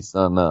people, 10 feet's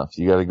not enough.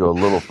 You got to go a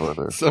little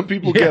further. Some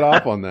people get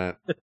off on that.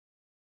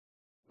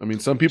 I mean,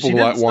 some people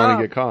want to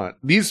get caught.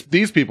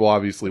 These people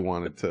obviously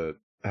wanted to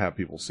have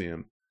people see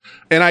him.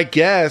 And I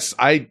guess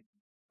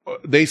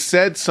they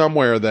said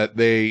somewhere that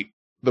the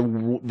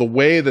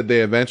way that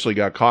they eventually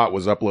got caught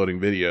was uploading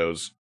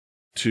videos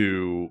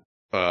to,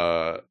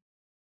 I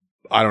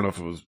don't know if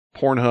it was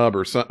Pornhub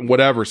or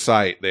whatever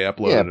site they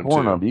uploaded them to. Yeah,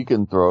 Pornhub. You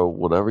can throw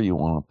whatever you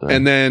want up there.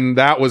 And then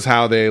that was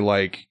how they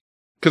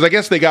because I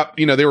guess they got,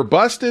 they were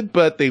busted,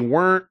 but they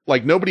weren't,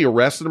 nobody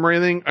arrested them or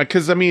anything.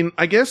 Because, I mean,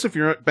 I guess if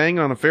you're banging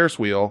on a Ferris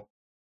wheel,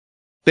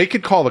 they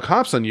could call the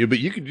cops on you, but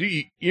you're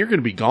going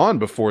to be gone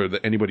before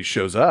anybody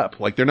shows up.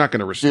 Like, they're not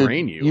going to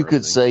restrain you. You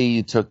could say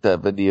you took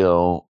that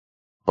video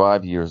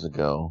 5 years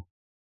ago.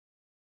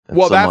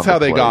 Well, that's how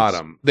they got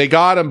him. They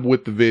got him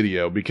with the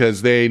video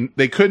because they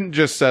couldn't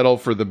just settle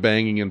for the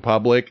banging in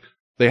public.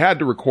 They had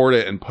to record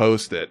it and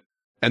post it.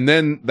 And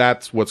then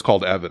that's what's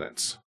called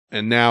evidence.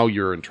 And now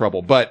you're in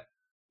trouble. But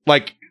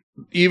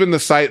even the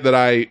site that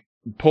I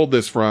pulled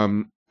this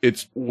from,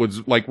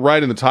 was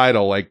right in the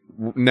title,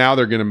 now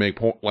they're going to make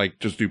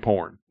just do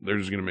porn. They're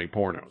just going to make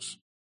pornos.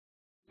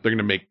 They're going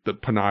to make the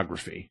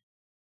pornography.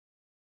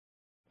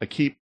 I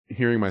keep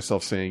hearing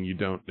myself saying you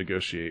don't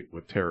negotiate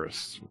with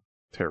terrorism.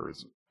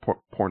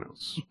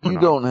 Pornos. You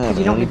don't have.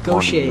 You don't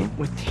negotiate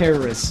with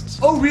terrorists.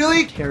 Oh,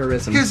 really?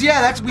 Terrorism. Because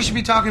that's what we should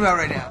be talking about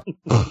right now.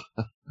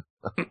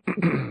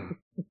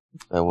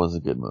 That was a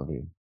good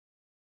movie.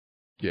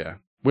 Yeah,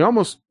 we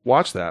almost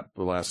watched that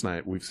last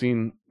night.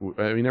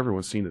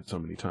 Everyone's seen it so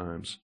many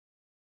times.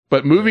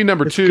 But movie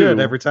number it's 2, good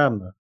every time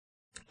though.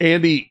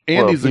 Andy's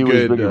a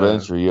good Big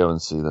Adventure. You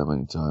haven't seen that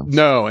many times.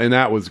 No, and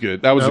that was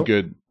good. That was a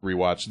good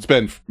rewatch. It's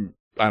been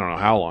I don't know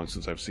how long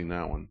since I've seen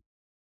that one.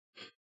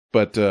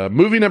 But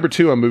movie number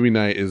 2 on movie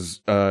night is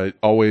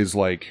always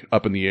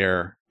up in the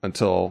air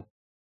until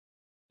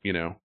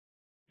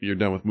you're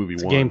done with movie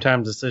it's 1. A game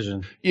time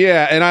decision.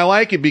 Yeah, and I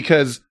like it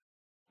because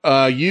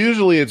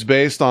usually it's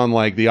based on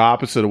the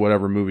opposite of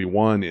whatever movie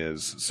 1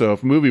 is. So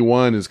if movie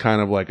 1 is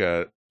kind of like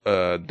a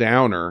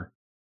downer,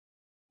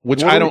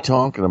 which what are we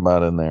talking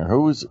about in there?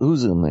 Who's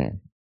in there?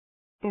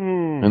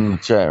 In the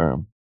chat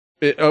room.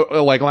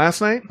 Like last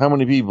night? How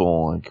many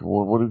people?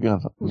 What do we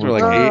got? Was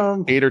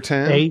there 8 or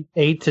 10?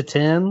 8 to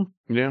 10.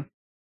 Yeah.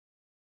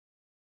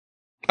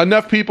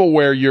 Enough people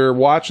where you're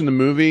watching the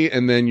movie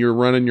and then you're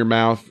running your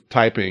mouth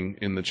typing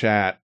in the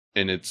chat,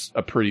 and it's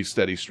a pretty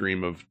steady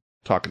stream of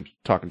talking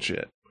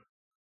shit.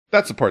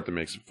 That's the part that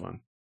makes it fun.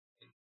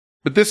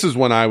 But this is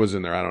when I was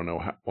in there. I don't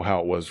know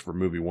how it was for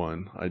movie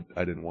 1.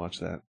 I didn't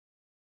watch that.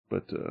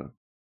 But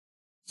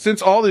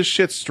since all this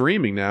shit's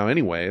streaming now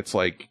anyway, it's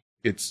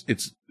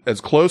it's as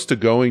close to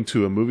going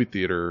to a movie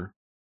theater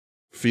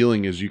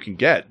feeling as you can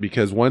get,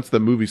 because once the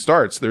movie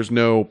starts, there's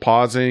no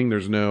pausing,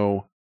 there's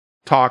no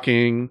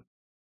talking,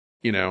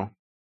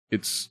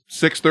 it's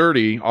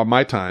 6:30 on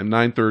my time,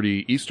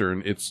 9:30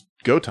 Eastern, it's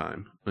go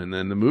time. And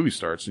then the movie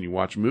starts and you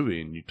watch a movie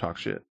and you talk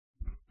shit.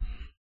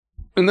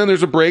 And then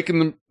there's a break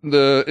in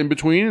the in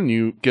between and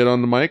you get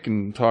on the mic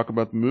and talk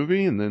about the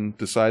movie and then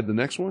decide the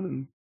next one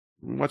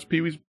and watch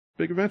Pee-wee's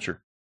Big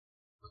Adventure.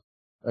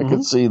 I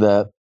could see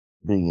that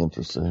being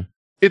interesting.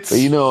 But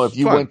if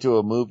you went to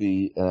a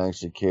movie and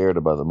actually cared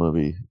about the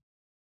movie,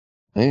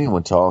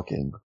 anyone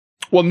talking.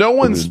 Well, no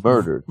one's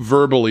murdered.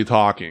 Verbally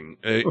talking.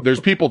 There's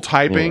people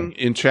typing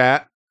in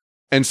chat,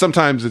 and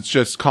sometimes it's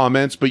just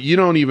comments, but you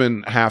don't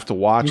even have to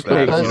watch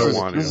that if you don't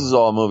want to. This is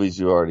all movies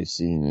you've already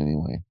seen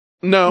anyway.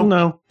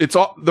 No. It's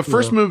all the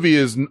first movie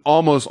is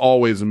almost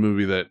always a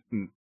movie that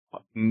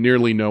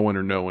nearly no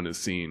one has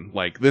seen.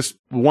 Like this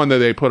one that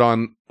they put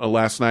on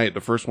last night,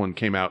 the first one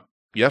came out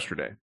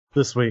yesterday.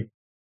 This week.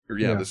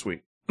 This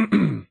week.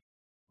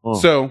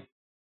 So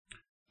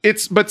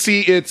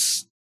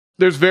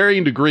there's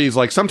varying degrees.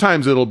 Like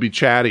sometimes it'll be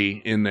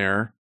chatty in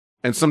there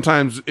and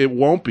sometimes it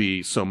won't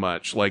be so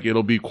much. Like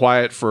it'll be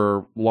quiet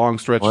for long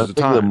stretches of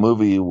time. The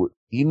movie,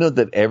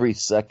 that every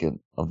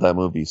second of that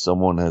movie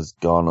someone has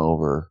gone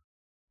over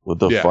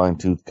with a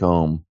fine-tooth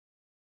comb,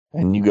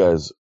 and you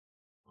guys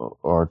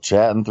are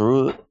chatting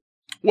through it.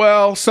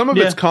 Well, some of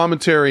it's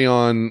commentary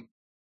on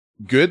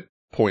good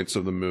points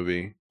of the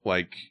movie,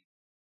 like,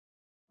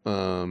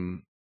 what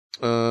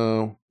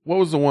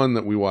was the one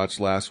that we watched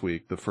last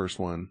week? The first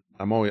one.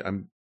 I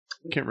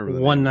can't remember.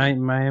 One Night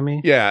in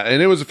Miami. Yeah,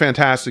 and it was a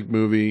fantastic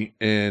movie,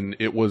 and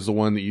it was the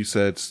one that you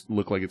said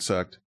looked like it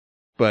sucked.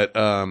 But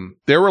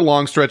there were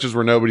long stretches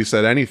where nobody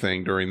said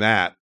anything during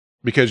that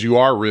because you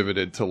are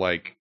riveted to,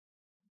 like,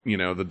 you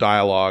know, the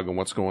dialogue and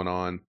what's going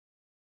on.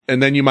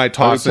 And then you might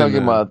toss in. Are you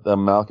talking about the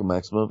Malcolm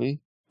X movie?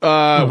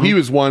 He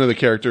was one of the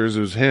characters. It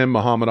was him,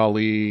 Muhammad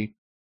Ali,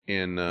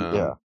 and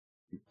there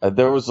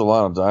was a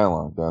lot of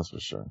dialogue, that's for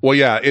sure. Well,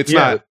 yeah,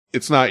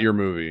 it's not your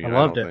movie. I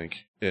don't think.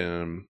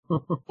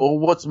 Well,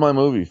 what's my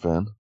movie,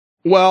 Finn?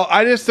 Well,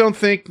 I just don't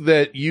think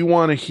that you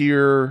want to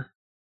hear.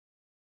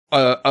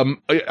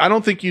 I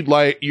don't think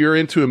you're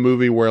into a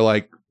movie where,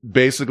 like,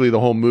 basically the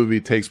whole movie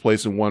takes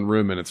place in one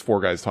room and it's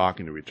four guys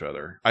talking to each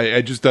other.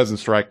 It just doesn't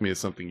strike me as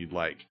something you'd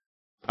like.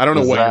 I don't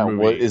know what your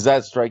movie is. Does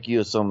that strike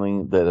you as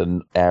something that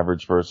an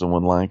average person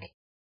would like?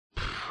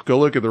 Go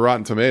look at the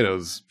Rotten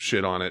Tomatoes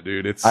shit on it,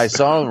 dude. I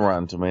saw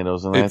Rotten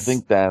Tomatoes, and I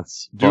think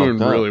that's doing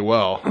really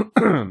well.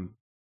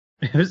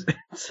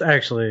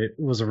 It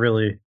was a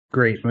really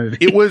great movie.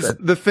 It was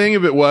the thing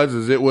of it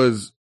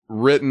was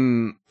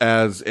written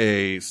as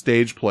a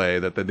stage play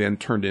that they then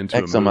turned into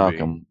a movie.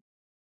 Malcolm,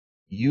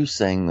 you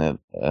saying that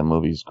a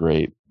movie's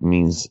great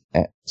means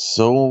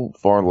so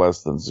far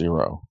less than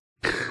zero.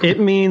 It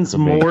means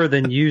more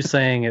than you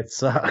saying it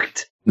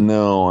sucked.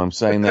 No, I'm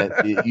saying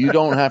that you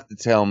don't have to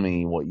tell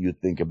me what you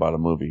think about a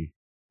movie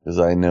because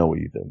I know what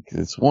you think.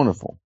 It's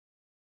wonderful.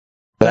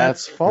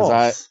 That's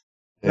false.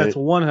 That's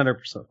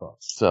 100% false.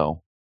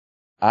 So,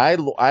 I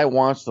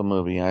watched the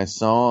movie.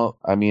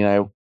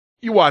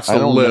 You watched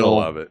a little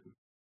of it.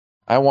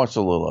 I watched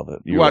a little of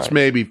it. You watched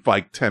maybe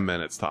like 10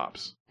 minutes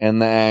tops.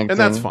 And the acting. And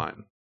that's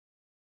fine.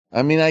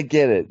 I mean, I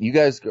get it. You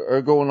guys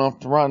are going off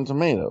to Rotten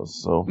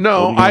Tomatoes, so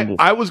no. I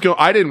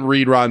didn't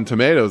read Rotten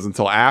Tomatoes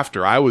until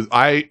after.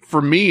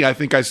 For me, I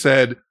think I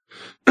said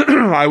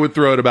I would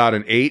throw it about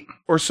an 8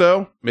 or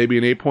so, maybe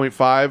an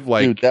 8.5.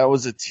 Like, dude, that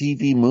was a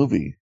TV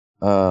movie.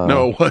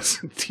 No, it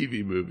wasn't a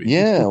TV movie.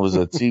 Yeah, it was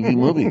a TV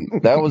movie.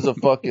 That was a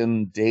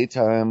fucking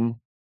daytime.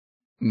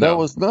 No. That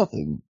was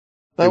nothing.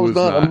 That was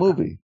not a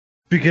movie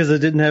because it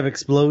didn't have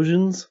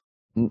explosions.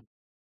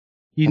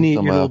 You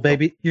need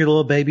your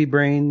little baby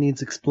brain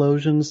needs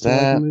explosions to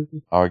like a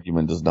movie.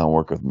 Argument does not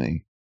work with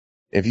me.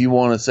 If you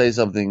want to say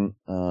something,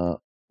 you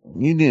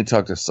need to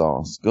talk to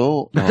Sauce.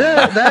 Go.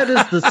 That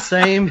is the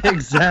same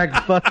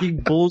exact fucking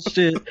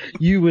bullshit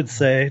you would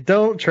say.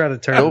 Don't try to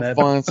turn that.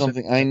 Go find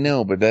something. I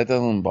know, but that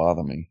doesn't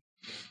bother me.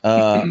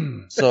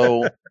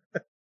 So,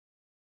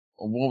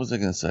 what was I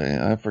going to say?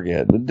 I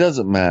forget. It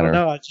doesn't matter.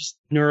 No, I just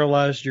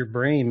neuralized your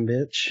brain,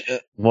 bitch.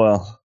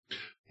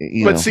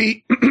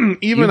 See,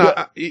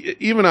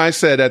 even I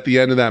said at the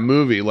end of that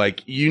movie,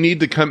 like, you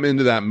need to come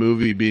into that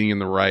movie being in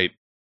the right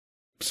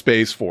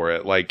space for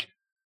it, like,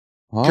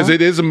 because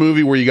it is a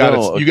movie where you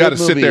gotta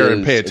sit there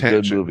and pay attention.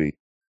 A good movie,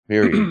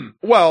 period.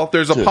 Well,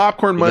 there's a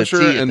popcorn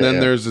muncher, and then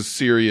there's a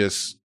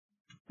serious,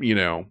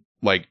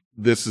 like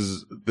this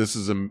is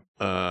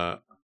a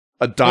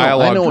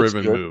dialogue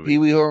driven movie. Pee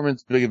Wee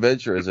Herman's Big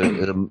Adventure is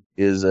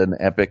an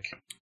epic.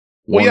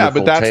 Well, yeah,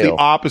 but that's the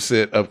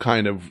opposite of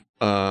kind of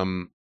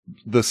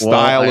the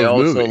style of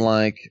movie.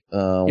 Like,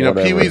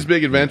 Pee Wee's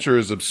Big Adventure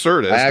is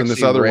absurdist, and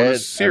this other one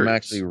is serious. I'm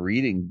actually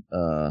reading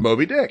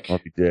Moby Dick. I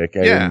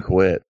didn't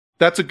quit.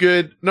 That's a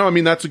good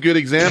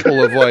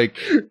example of, like,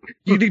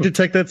 you need to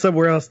take that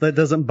somewhere else. That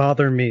doesn't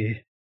bother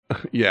me.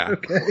 Yeah,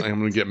 okay. I'm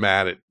going to get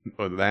mad at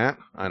that.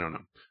 I don't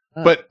know,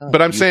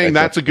 but I'm saying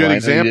that's a good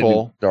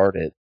example. Start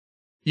it.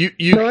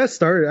 No, I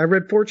started. I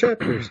read 4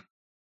 chapters.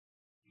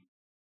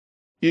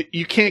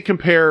 You can't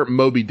compare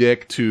Moby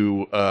Dick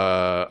to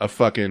a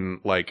fucking,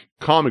 like,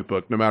 comic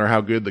book, no matter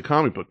how good the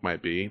comic book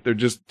might be. They're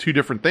just two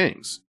different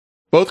things.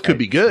 Both could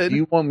be good. Do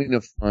you want me to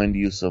find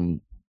you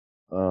some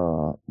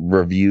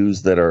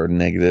reviews that are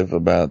negative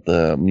about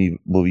the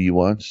movie you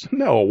watched?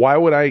 No, why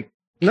would I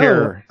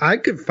care? No, I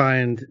could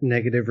find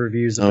negative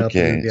reviews about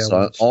the movie I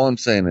watched. All I'm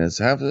saying is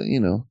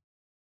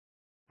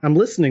I'm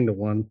listening to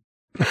one.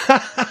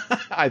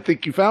 I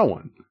think you found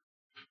one.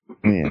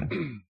 Yeah.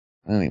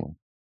 Anyway.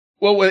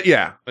 Well,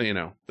 yeah,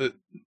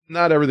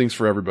 not everything's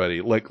for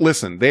everybody. Like,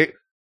 listen,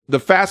 the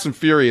Fast and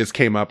Furious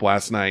came up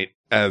last night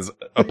as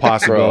a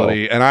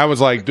possibility, and I was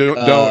like,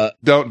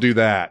 don't do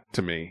that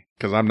to me,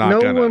 because I'm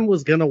not gonna. No one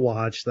was gonna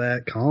watch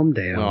that. Calm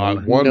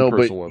down.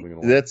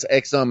 That's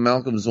Exxon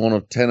Malcolm's one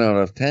of 10 out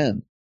of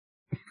 10.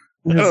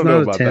 It's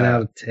not a 10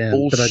 out of 10.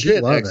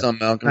 Bullshit, Exxon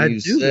Malcolm. I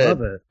do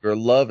love it. You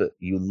love it.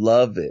 You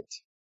love it.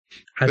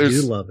 I do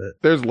love it.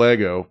 There's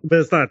Lego, but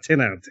it's not a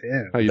 10 out of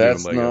 10. How you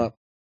doing, Lego? Not.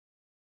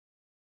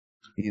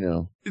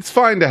 It's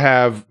fine to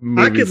have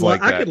movies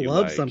like that. I could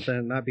love something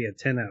and not be a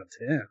 10 out of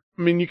 10.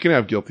 I mean, you can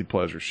have guilty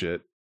pleasure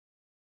shit.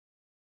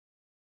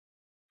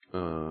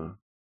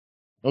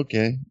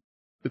 Okay.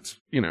 it's,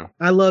 you know.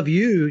 I love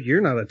you.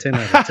 You're not a 10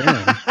 out of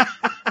 10.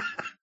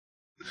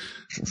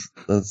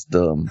 That's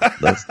dumb.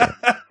 That's dumb.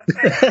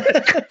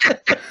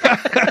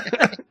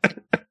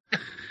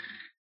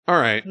 All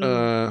right.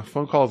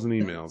 Phone calls and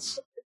emails.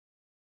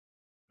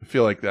 I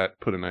feel like that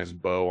put a nice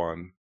bow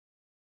on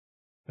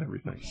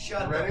everything.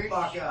 Shut the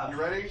fuck up. You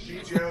ready?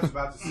 BJ's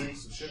about to sing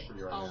some shit for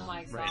you right now. Oh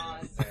my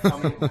god. Tell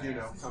me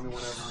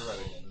whenever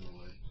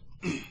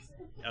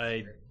you're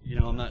ready.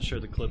 I'm not sure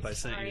the clip I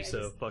sent you,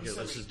 so fuck it,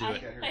 let's just do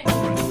it.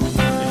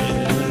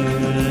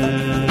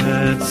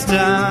 It's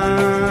time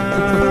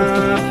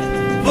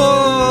for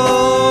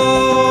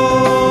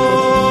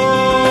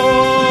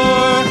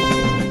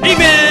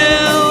email.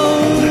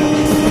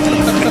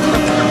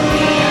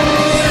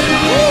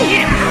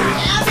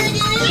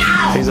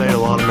 He's ate a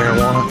lot of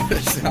marijuana.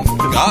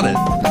 Got it.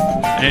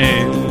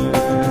 And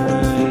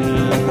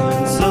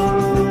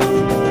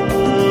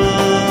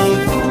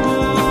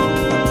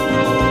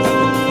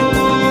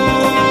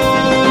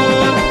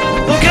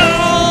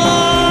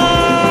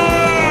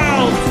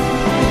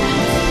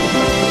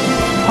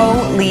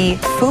Holy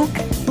Fook.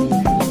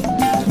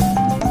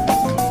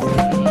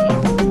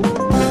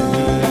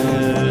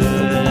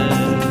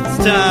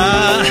 it's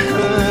time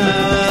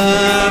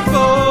for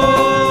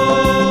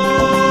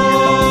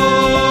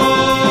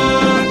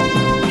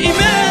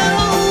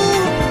email.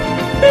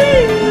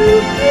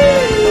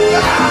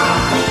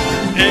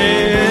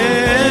 And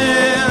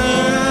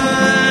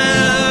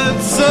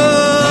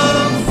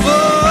some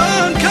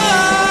fun calls.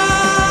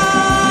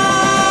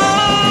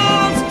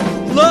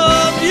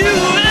 Love you,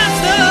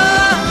 Esther.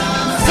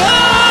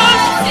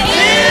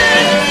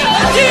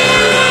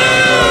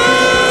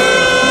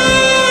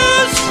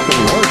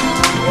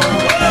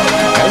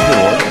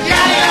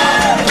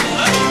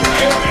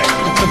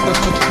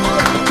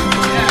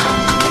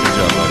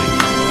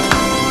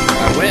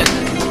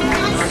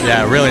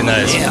 Yeah, really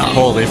nice. Yeah.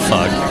 Holy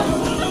fuck.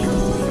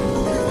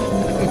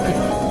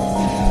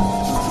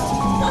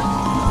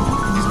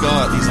 He's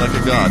God. He's like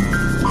a god.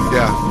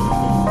 Yeah.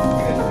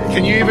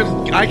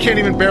 I can't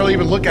even barely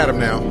even look at him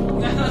now.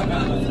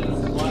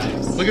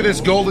 Look at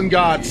this golden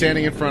god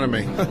standing in front of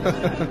me.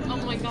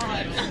 Oh my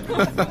god.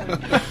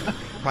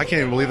 I can't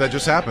even believe that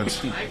just happened.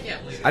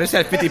 I just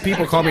had 50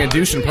 people call me a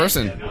douche in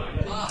person.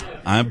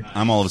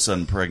 I'm all of a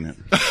sudden pregnant.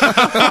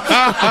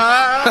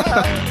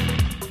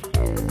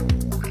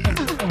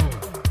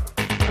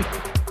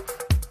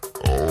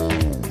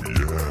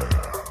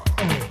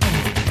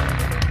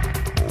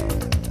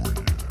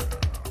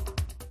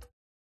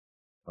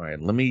 All right,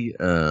 let me.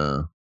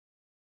 I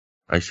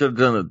should have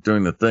done it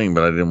during the thing,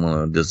 but I didn't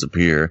want to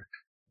disappear.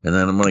 And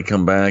then I'm going to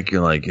come back.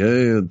 You're like,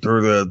 hey,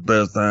 throw that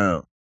best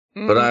out.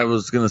 But I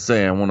was going to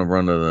say I want to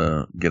run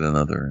to get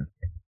another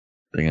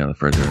thing out of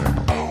the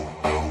refrigerator.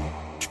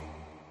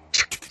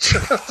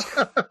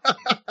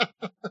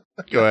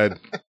 Go ahead.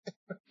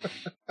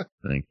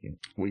 Thank you.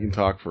 We can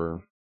talk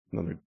for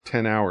another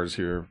 10 hours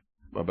here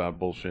about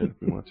bullshit if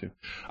we want to.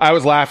 I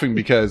was laughing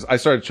because I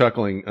started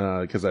chuckling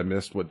because I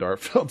missed what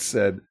Dartfeld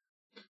said.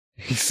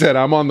 He said,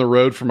 I'm on the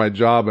road for my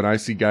job and I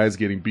see guys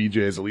getting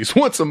BJs at least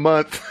once a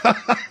month.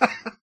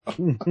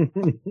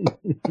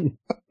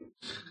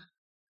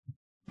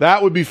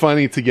 That would be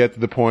funny to get to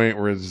the point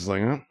where it's just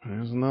like, oh,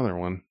 there's another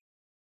one.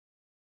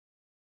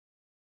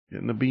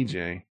 Getting a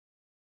BJ.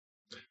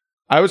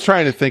 I was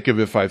trying to think of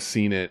if I've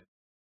seen it,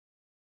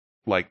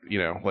 like, you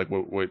know, like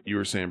what you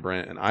were saying,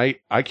 Brent, and I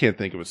can't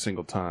think of a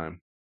single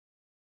time.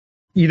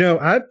 You know,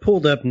 I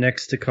pulled up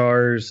next to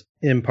cars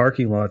in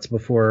parking lots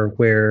before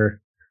where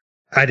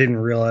I didn't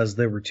realize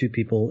there were two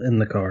people in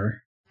the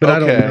car, but I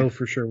don't know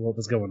for sure what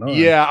was going on.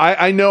 Yeah,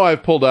 I know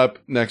I've pulled up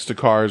next to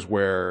cars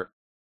where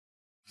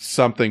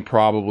something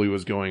probably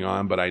was going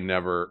on, but I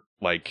never,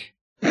 like...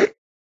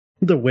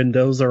 The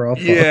windows are all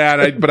fog.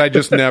 Yeah, but I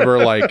just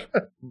never, like,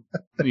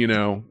 you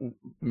know,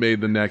 made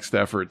the next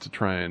effort to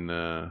try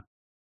and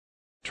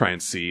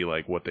see,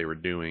 like, what they were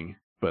doing.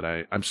 But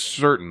I'm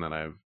certain that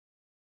I've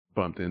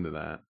bumped into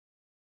that.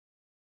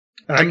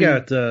 I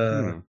got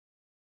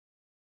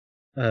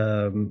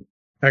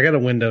a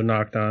window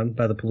knocked on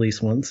by the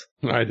police once.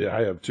 I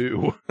have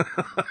too.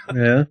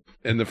 Yeah.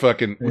 And the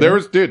fucking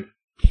there's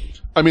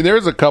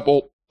a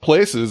couple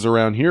places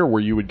around here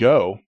where you would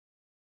go,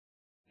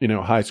 you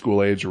know, high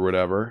school age or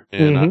whatever.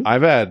 And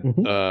I've had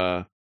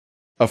a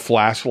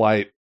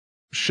flashlight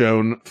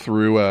shown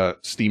through a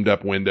steamed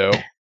up window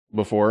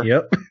before.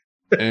 Yep.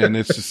 And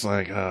it's just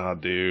like, oh,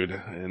 dude.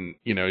 And,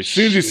 you know, as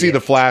soon as you see the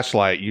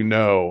flashlight, you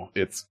know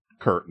it's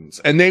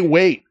curtains. And they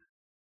wait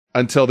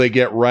until they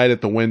get right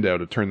at the window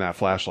to turn that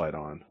flashlight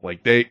on.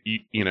 Like,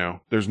 you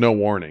know, there's no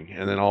warning.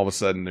 And then all of a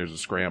sudden there's a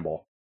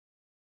scramble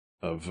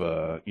of,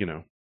 you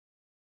know,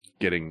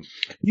 getting...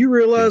 You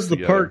realize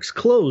the park's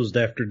closed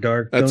after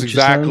dark, That's don't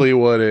exactly you,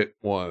 what it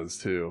was,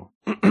 too.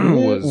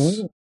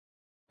 Was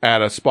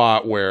at a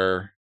spot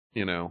where,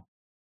 you know,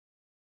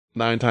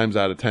 9 times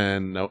out of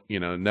 10, no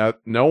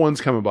one's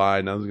coming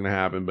by, nothing's going to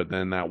happen, but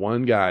then that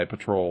one guy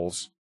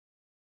patrols.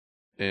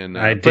 And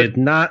I did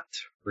not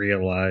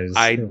realize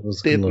I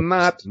did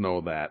not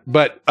know that.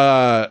 But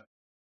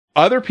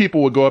other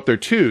people would go up there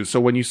too. So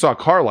when you saw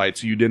car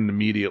lights, you didn't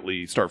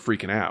immediately start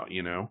freaking out,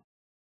 you know?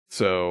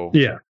 So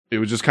yeah, it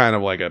was just kind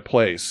of like a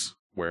place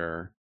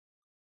where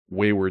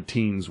wayward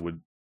teens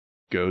would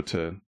go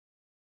to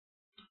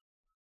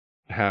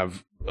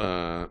have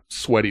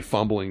sweaty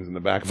fumblings in the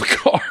back of a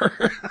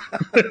car.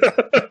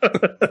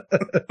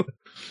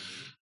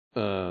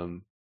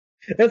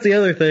 That's the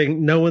other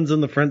thing. No one's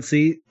in the front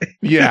seat.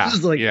 Yeah.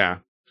 Just like, yeah.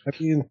 I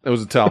mean, It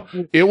was a tell.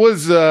 It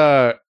was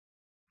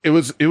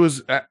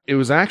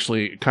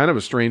actually kind of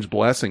a strange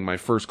blessing. My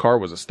first car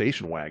was a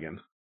station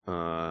wagon.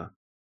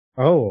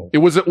 It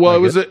was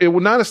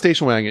not a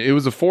station wagon. It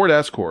was a Ford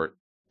Escort,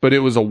 but it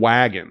was a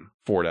wagon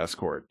Ford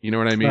Escort. You know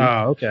what I mean?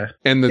 Oh, okay.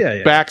 And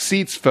the back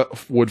seats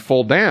would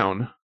fold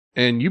down,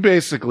 and you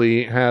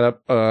basically had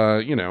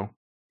a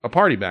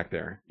party back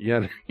there. You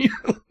had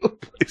a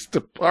place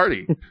to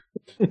party.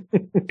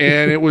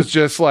 And it was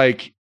just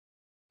like,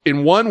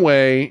 in one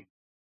way,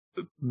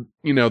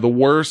 you know, the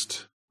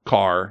worst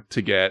car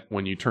to get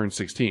when you turn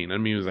 16. I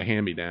mean, it was a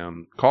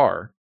hand-me-down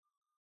car.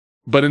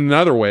 But in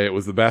another way, it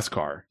was the best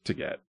car to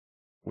get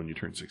when you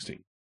turn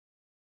 16.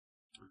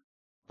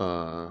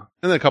 And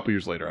then a couple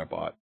years later, I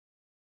bought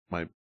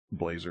my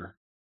Blazer,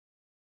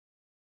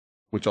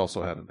 which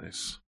also had a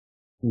nice,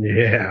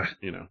 yeah,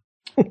 you know,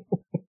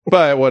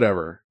 but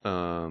whatever.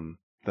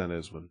 That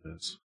is what it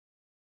is.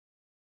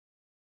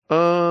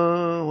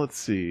 Let's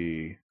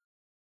see.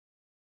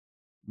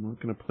 I'm not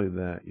gonna play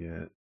that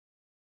yet.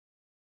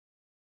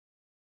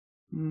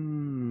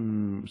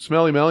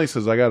 Smelly Melly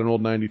says, I got an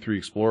old 93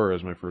 Explorer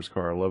as my first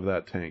car. I love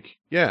that tank.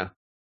 Yeah.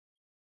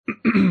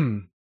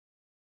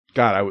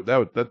 God,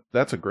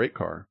 that's a great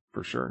car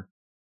for sure.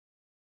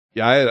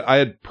 Yeah, I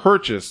had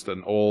purchased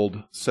an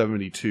old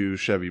 72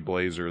 Chevy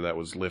Blazer that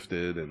was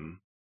lifted, and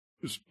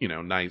it was, you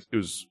know, nice. It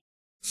was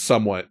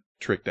somewhat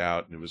tricked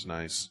out, and it was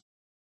nice.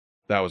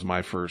 That was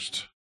my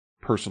first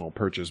personal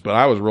purchase, but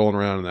I was rolling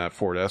around in that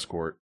Ford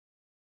Escort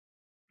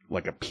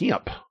like a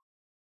pimp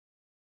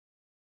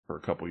for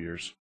a couple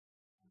years.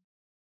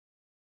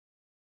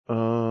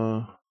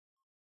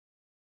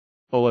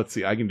 Let's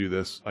see. I can do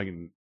this. I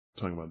can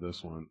talk about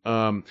this one.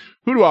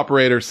 Hoodoo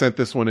Operator sent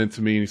this one in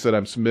to me, and he said,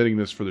 I'm submitting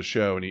this for the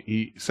show, and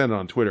he sent it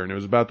on Twitter, and it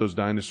was about those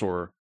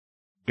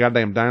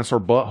goddamn dinosaur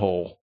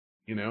butthole,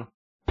 you know?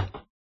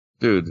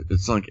 Dude,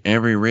 it's like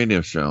every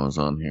radio show is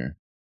on here.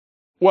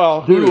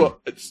 Well,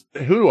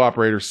 Hoodoo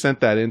Operator sent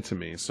that in to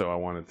me, so I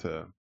wanted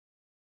to...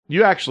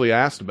 You actually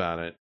asked about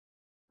it.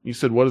 You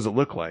said, what does it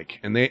look like?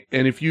 And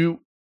if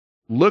you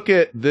look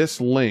at this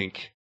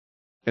link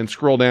and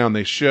scroll down,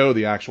 they show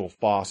the actual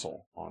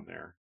fossil on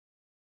there.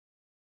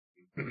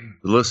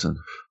 Listen,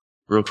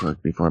 real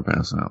quick before I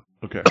pass out.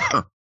 Okay.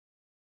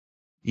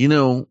 You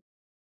know,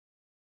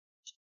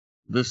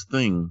 this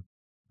thing,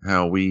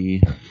 how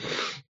we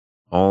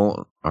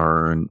all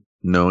are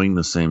knowing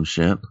the same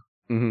shit.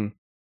 Mm-hmm.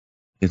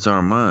 It's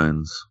our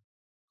minds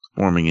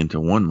forming into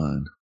one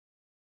mind.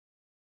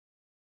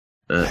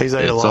 He's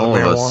ate a it's lot all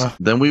of of marijuana. us.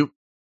 Then we,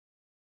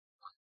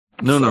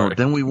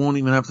 then we won't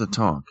even have to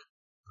talk.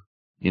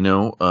 You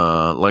know,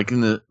 like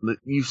in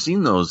you've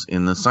seen those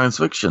in the science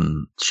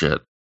fiction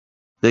shit.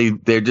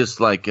 They're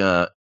just like,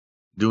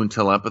 doing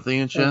telepathy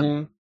and shit.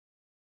 Mm-hmm.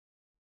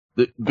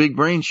 The big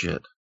brain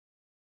shit.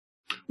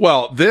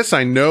 Well, this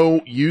I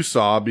know you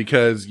saw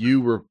because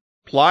you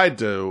replied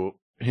to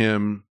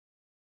him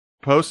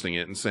posting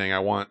it and saying, I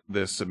want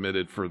this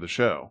submitted for the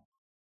show.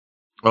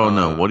 Oh,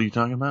 no. What are you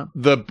talking about?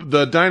 The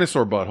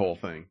dinosaur butthole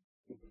thing.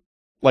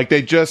 Like,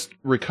 they just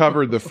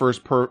recovered the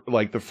first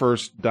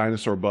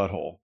dinosaur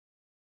butthole.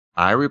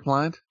 I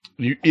replied?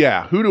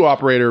 Yeah. Hoodoo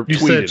Operator you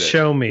tweeted said, it.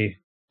 show me.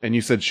 And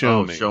you said,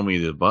 show me. Show me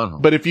the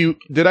butthole. But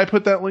did I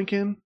put that link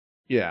in?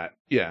 Yeah.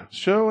 Yeah.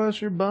 Show us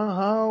your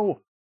butthole.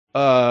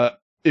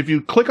 If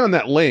you click on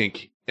that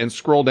link and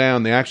scroll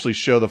down, they actually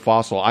show the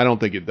fossil. I don't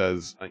think it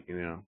does,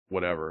 you know,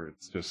 whatever.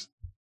 It's just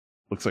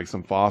looks like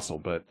some fossil,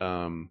 but,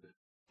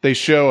 they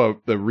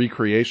show the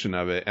recreation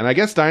of it. And I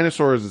guess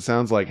dinosaurs, it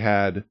sounds like,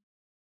 had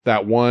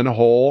that one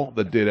hole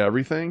that did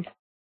everything.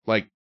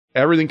 Like,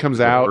 everything comes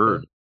out.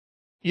 Bird.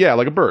 Yeah,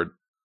 like a bird.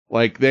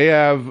 Like, they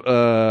have,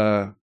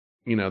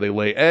 you know, they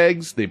lay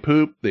eggs, they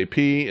poop, they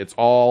pee. It's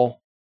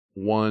all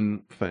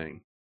one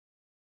thing.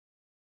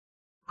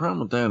 Problem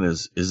with that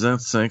is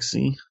that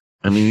sexy?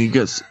 I mean, you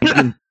can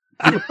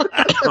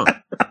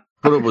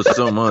put up with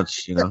so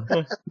much, you know?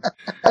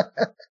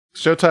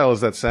 Show title is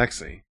that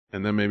sexy.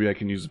 And then maybe I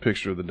can use a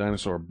picture of the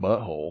dinosaur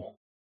butthole.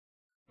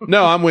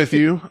 No, I'm with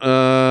you.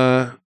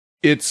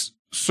 It's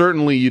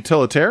certainly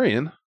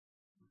utilitarian.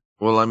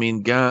 Well, I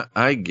mean,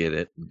 I get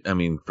it. I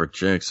mean, for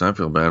chicks, I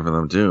feel bad for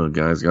them too. A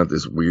guy's got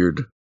this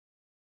weird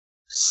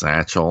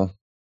satchel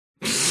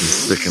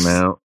sticking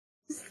out.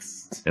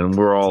 And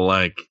we're all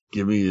like,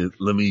 let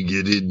me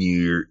get in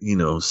your, you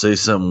know, say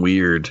something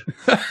weird.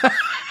 I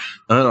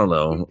don't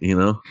know, you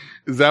know?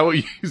 Is that what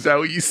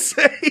you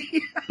say?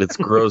 It's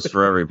gross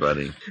for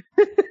everybody.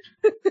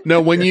 No,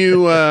 when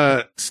you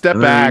step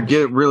back,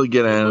 really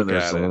get at it.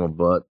 There's a little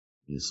butt.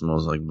 It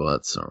smells like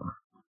butt. So,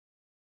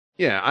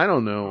 yeah, I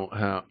don't know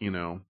how, you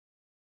know.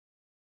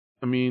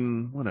 I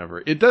mean,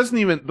 whatever. It doesn't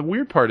even, the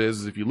weird part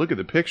is if you look at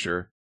the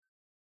picture,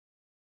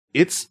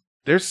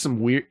 there's some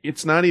weird,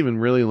 it's not even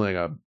really like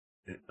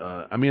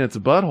I mean, it's a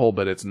butthole,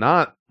 but it's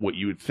not what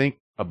you would think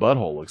a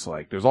butthole looks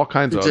like. There's all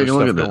kinds of other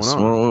stuff going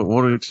on.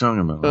 What are you talking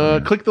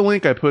about? Click the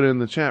link I put in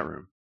the chat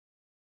room.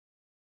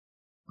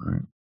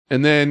 Right.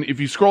 And then if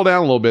you scroll down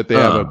a little bit, they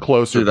have a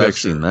closer picture. I've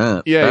seen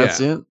that. Yeah, That's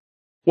it?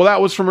 Well,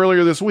 that was from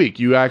earlier this week.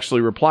 You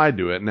actually replied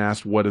to it and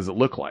asked, what does it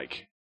look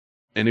like?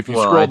 And if you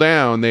scroll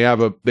down, they have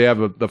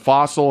the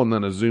fossil and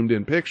then a zoomed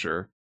in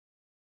picture.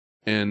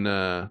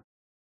 And,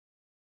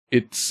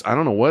 it's, I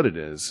don't know what it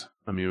is.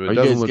 I mean, it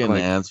doesn't look like. Are you guys getting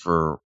ads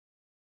for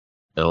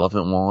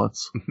elephant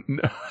wallets?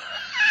 No.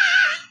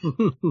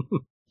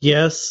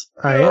 Yes,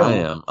 I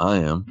am. I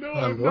am. No,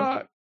 I'm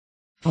not.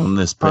 On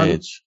this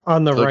page.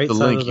 On the right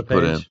side of the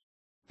page.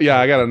 Yeah,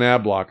 I got an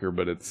ad blocker,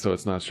 but it's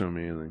not showing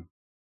me anything.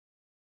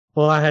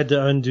 Well, I had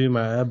to undo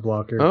my ad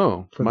blocker.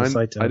 Oh, for mine, the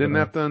site I didn't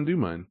have to undo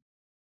mine.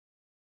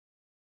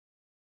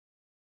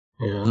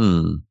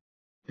 Yeah.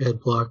 Ad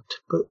blocked,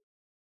 but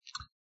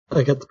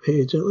I got the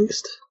page at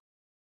least.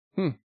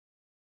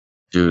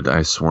 Dude,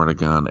 I swear to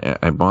God,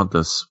 I bought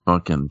this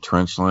fucking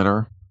trench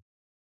lighter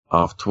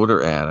off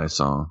Twitter ad I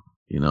saw.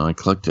 You know, I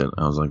clicked it.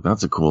 I was like,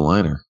 that's a cool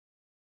lighter.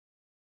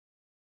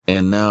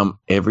 And now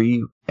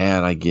every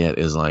ad I get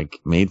is like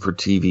made for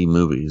TV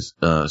movies,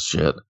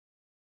 shit.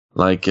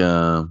 Like,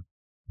 you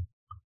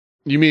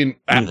mean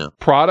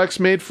products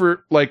made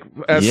for, like,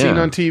 as seen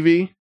on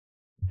TV?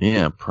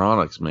 Yeah,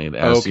 products made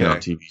as seen on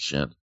TV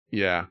shit.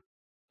 Yeah.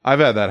 I've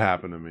had that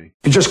happen to me.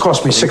 It just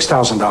cost me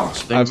 $6,000.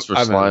 Thanks for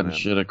sliding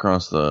shit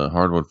across the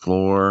hardwood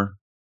floor.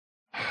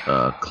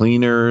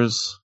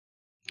 Cleaners.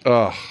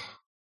 Ugh.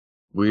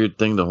 Weird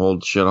thing to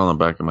hold shit on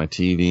the back of my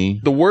TV.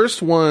 The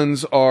worst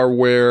ones are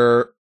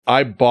where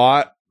I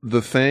bought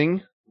the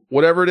thing,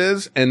 whatever it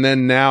is, and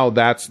then now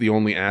that's the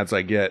only ads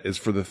I get is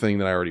for the thing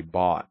that I already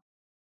bought.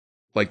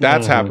 Like,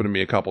 that's happened to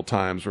me a couple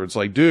times where it's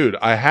like, dude,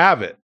 I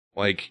have it.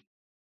 Like,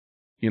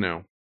 you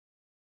know.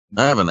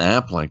 I have an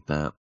app like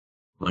that.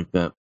 Like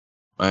that.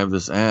 I have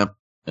this app,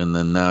 and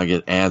then now I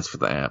get ads for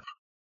the app.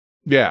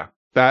 Yeah,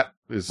 that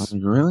is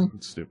really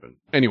stupid.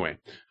 Anyway,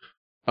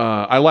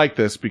 I like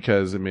this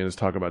because it made us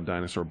talk about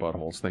dinosaur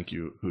buttholes. Thank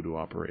you, Hoodoo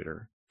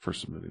Operator, for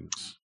submitting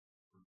this.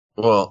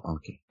 Well,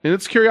 okay. And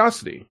it's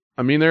curiosity.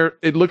 I mean,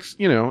 it looks,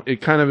 you know,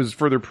 it kind of is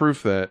further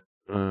proof that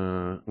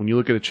when you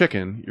look at a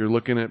chicken, you're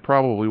looking at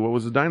probably what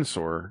was a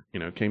dinosaur, you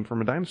know, came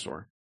from a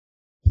dinosaur.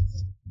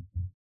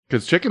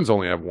 Because chickens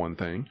only have one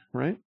thing,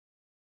 right?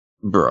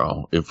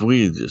 Bro, if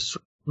we just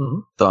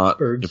thought,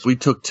 if we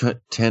took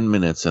 10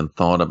 minutes and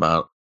thought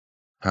about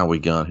how we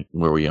got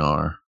where we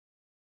are,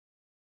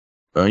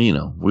 you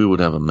know, we would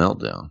have a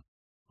meltdown.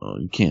 Oh,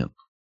 you can't.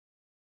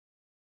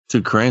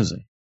 Too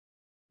crazy.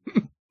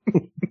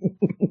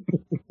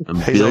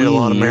 He's ate a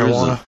lot of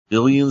marijuana.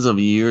 Billions of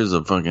years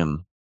of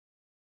fucking,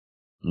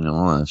 you know,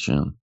 all that shit.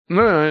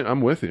 No,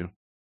 I'm with you.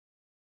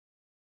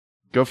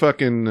 Go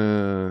fucking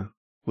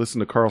listen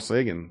to Carl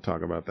Sagan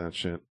talk about that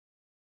shit.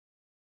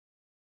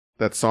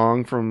 That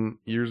song from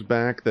years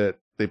back that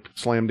they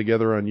slammed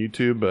together on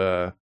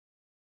YouTube.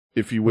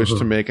 If you wish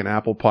to make an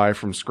apple pie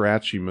from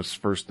scratch, you must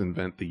first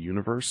invent the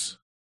universe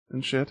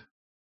and shit.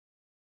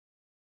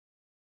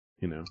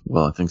 You know.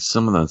 Well, I think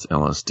some of that's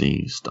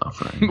LSD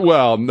stuff, right?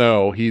 Well,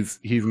 no, he's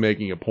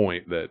making a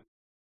point that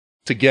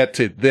to get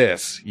to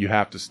this, you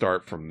have to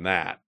start from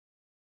that.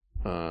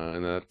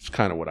 And that's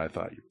kind of what I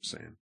thought you were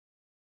saying.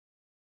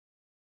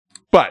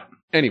 But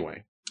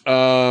anyway,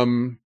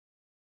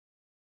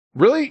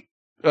 really,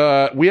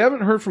 we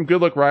haven't heard from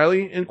Good Luck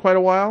Riley in quite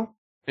a while.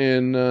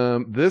 And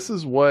this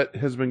is what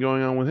has been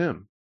going on with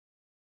him.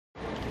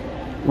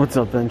 What's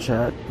up, then,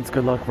 chat? It's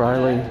Good Luck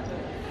Riley.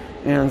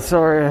 And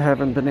sorry I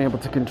haven't been able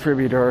to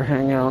contribute or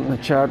hang out in the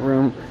chat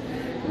room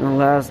in the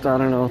last,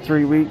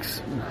 3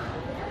 weeks.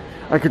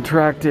 I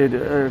contracted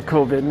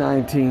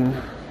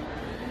COVID-19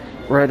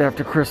 right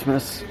after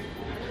Christmas,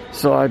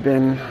 so I've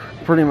been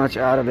pretty much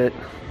out of it.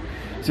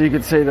 So you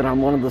could say that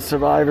I'm one of the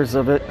survivors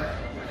of it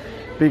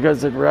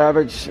because it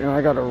ravaged, and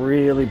I got a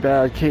really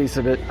bad case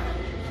of it.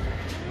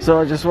 So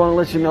I just want to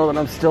let you know that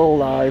I'm still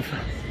alive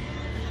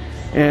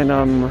and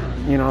I'm,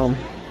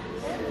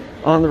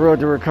 on the road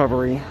to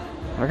recovery.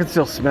 I can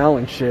still smell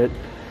and shit,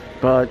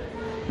 but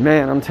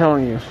man, I'm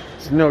telling you,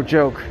 it's no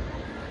joke.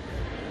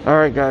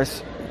 Alright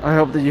guys, I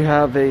hope that you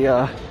have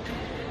a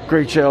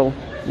great show.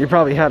 You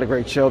probably had a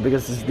great show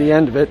because this is the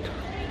end of it.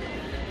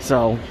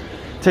 So,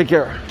 take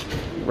care.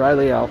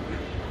 Riley out.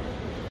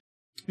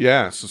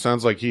 Yeah, so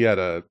sounds like he had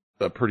a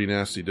pretty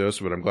nasty dose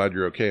of it. I'm glad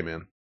you're okay,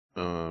 man.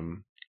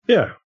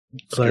 Yeah.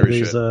 Glad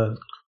he's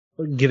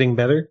getting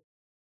better.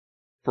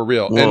 For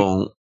real.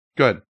 Well, and,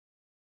 go ahead.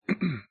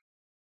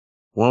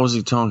 Why was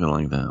he talking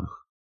like that?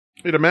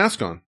 He had a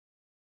mask on.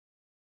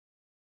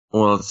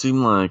 Well, it seemed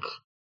like...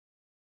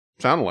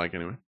 Sounded like,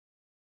 anyway.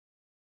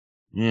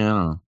 Yeah, I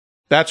don't know.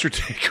 That's your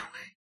takeaway.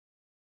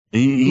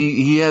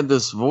 He had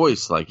this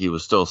voice like he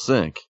was still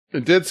sick.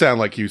 It did sound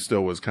like he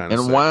still was kind of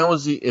sick. And why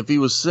was he... If he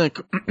was sick,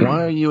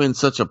 why are you in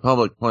such a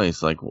public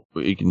place? Like,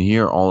 you can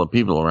hear all the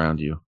people around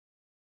you.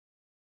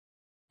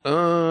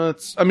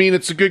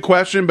 It's a good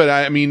question, but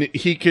I mean,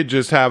 he could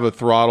just have a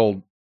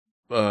throttled,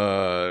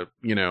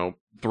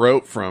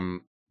 throat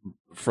from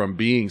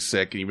being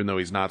sick, even though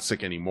he's not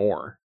sick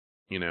anymore.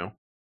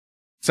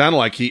 Sounded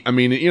like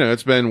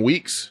it's been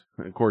weeks,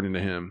 according to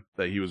him,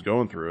 that he was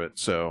going through it.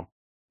 So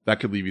that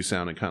could leave you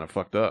sounding kind of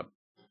fucked up.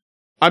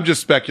 I'm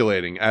just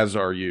speculating, as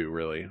are you,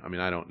 really. I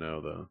mean, I don't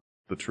know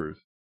the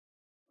truth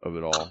of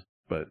it all,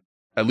 but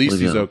at least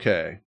he's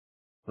okay.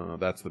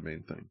 That's the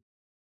main thing.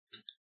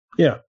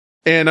 Yeah.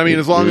 And I mean,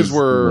 as long as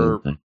we're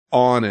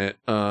on it,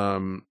 I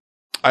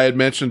had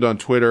mentioned on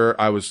Twitter,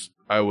 I was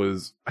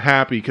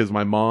happy because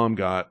my mom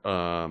got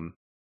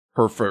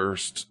her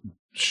first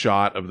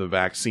shot of the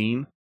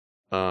vaccine.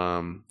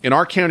 In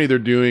our county, they're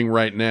doing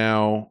right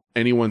now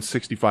anyone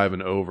 65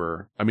 and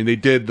over. I mean, they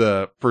did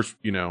the first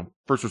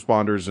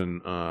responders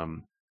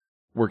and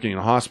working in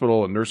a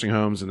hospital and nursing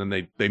homes, and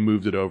then they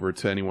moved it over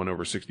to anyone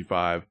over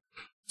 65.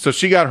 So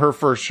she got her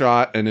first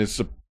shot and is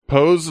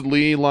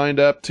supposedly lined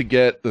up to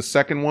get the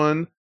second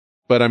one.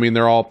 But I mean,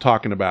 they're all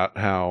talking about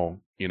how,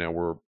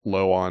 we're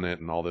low on it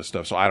and all this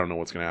stuff. So I don't know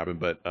what's going to happen.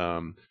 But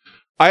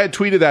I had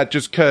tweeted that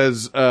just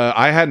because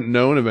I hadn't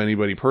known of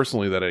anybody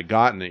personally that had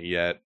gotten it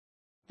yet.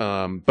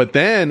 But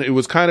then it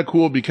was kind of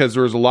cool because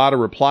there was a lot of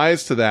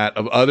replies to that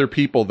of other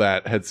people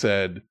that had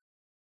said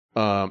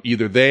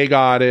either they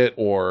got it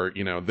or,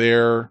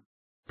 their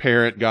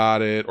parent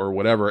got it or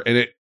whatever. And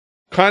it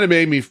kind of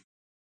made me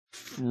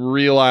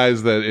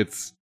realize that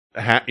it's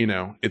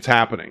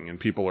happening and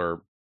people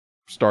are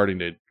starting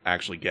to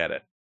actually get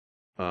it.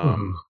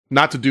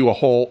 Not to do a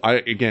whole,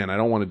 I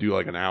don't want to do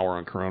like an hour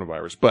on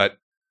coronavirus, but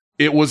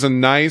it was a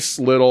nice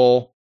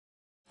little,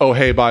 oh,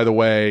 hey, by the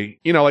way,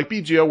 like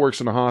BGO works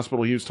in a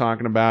hospital. He was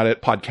talking about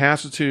it.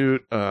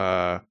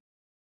 Podcastitute,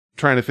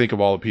 trying to think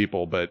of all the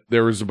people, but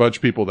there was a bunch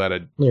of people that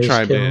had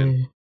chimed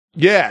in.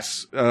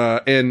 Yes.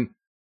 And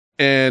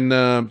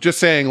just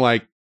saying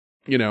like,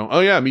 oh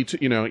yeah, me too.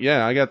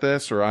 Yeah, I got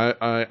this, or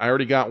I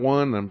already got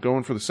one. I'm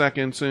going for the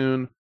second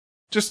soon.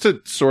 Just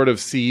to sort of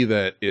see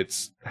that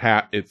it's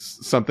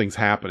something's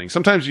happening.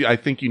 Sometimes I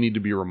think you need to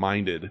be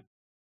reminded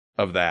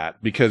of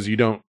that because you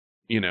don't,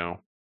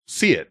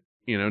 see it.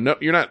 No,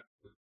 you're not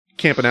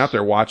camping out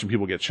there watching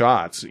people get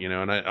shots. And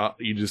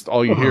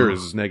all you hear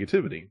is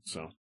negativity.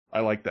 So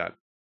I like that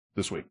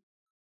this week.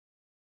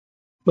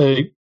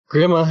 My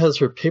grandma has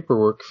her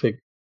paperwork filled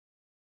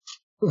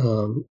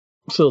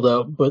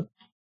out, but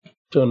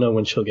don't know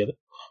when she'll get it.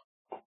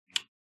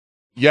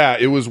 Yeah,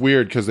 it was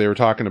weird because they were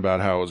talking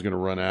about how it was going to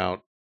run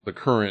out. The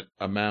current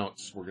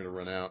amounts were going to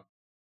run out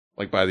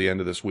like by the end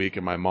of this week.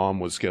 And my mom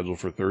was scheduled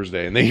for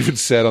Thursday. And they even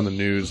said on the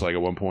news, like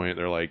at one point,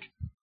 they're like,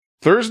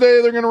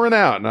 Thursday, they're going to run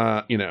out. And,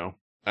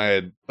 I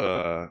had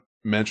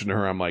mentioned to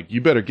her, I'm like,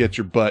 you better get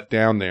your butt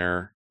down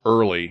there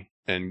early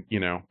and,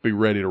 be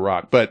ready to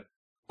rock. But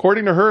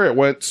according to her, it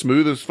went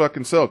smooth as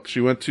fucking silk. She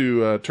went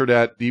to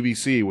Turdat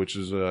DVC, which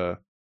is a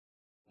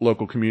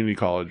local community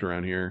college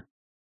around here.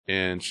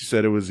 And she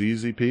said it was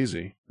easy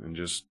peasy and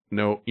just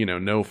no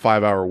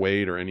 5-hour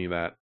wait or any of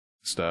that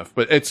stuff.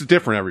 But it's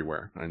different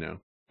everywhere, I know.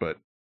 But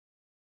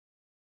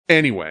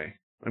anyway,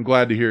 I'm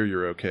glad to hear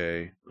you're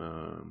okay.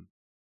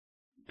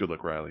 Good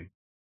luck, Riley.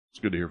 It's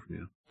good to hear from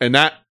you. And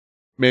that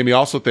made me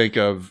also think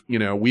of,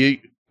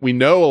 we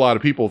know a lot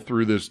of people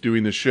through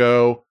doing this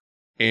show,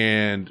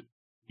 and,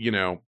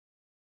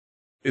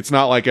 it's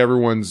not like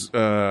everyone's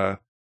got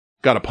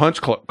a punch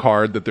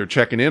card that they're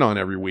checking in on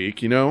every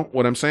week. You know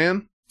what I'm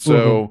saying?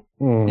 So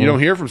you don't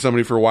hear from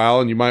somebody for a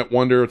while, and you might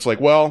wonder, it's like,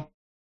 well,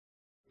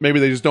 maybe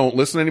they just don't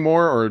listen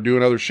anymore or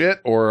doing other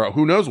shit, or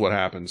who knows what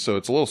happens. So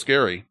it's a little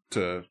scary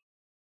to,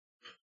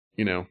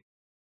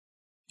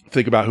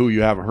 think about who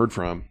you haven't heard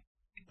from.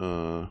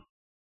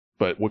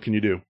 But what can you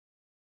do?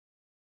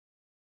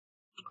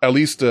 At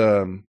least,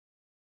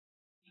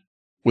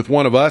 with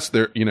one of us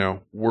there,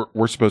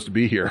 we're supposed to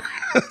be here.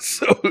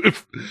 so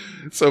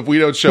if we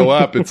don't show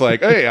up, it's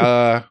like, hey,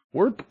 I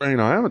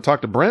haven't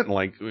talked to Brent in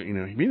like, he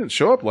didn't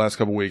show up the last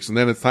couple of weeks. And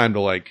then it's time to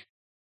like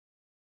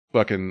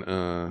fucking,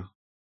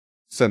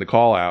 send a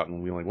call out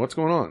and be like, what's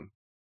going on?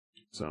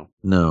 So.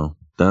 No,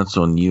 that's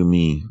on you,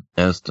 me,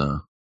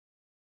 Esta.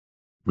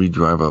 We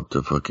drive up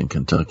to fucking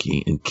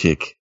Kentucky and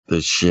kick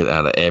the shit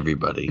out of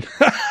everybody.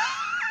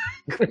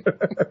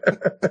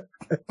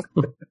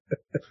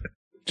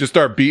 Just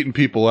start beating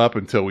people up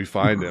until we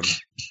find him.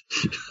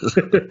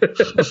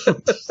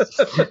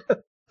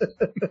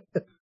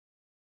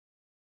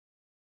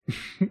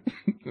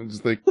 I'm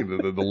just thinking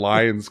of the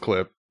Lions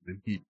clip, and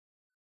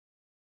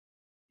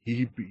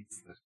he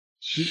beats the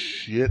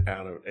shit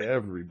out of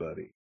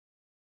everybody.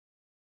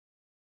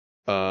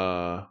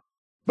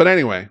 But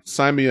anyway,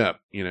 sign me up.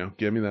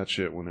 Give me that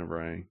shit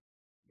whenever I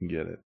can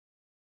get it.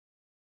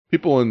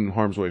 People in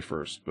harm's way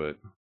first, but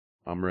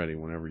I'm ready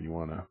whenever you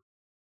want to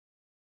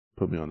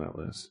put me on that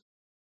list.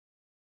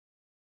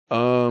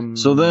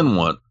 So then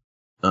what?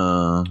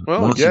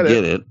 Once you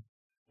get it.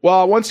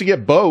 Well, once you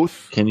get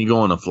both. Can you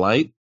go on a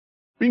flight?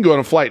 We can go on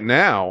a flight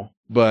now,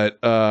 but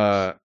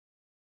I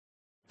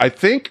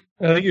think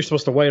you're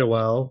supposed to wait a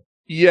while.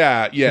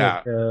 Yeah.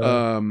 Like,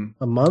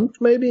 a month,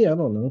 maybe? I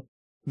don't know.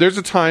 There's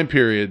a time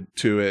period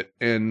to it,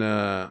 and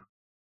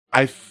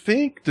I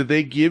think, did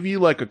they give you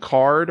like a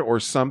card or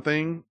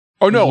something?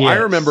 Oh no, yes. I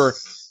remember.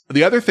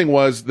 The other thing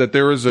was that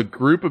there was a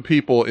group of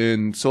people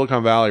in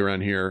Silicon Valley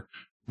around here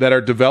that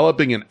are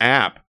developing an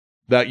app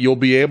that you'll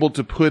be able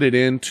to put it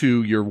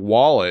into your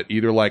wallet,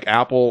 either like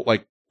Apple,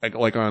 like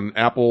on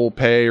Apple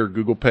Pay or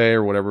Google Pay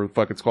or whatever the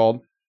fuck it's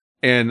called.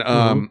 And,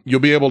 you'll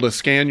be able to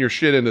scan your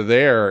shit into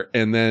there.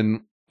 And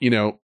then,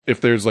 if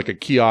there's like a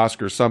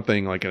kiosk or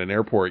something like at an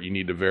airport, you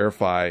need to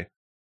verify,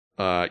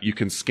 you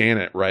can scan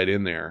it right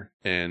in there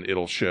and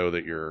it'll show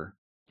that you're,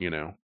 you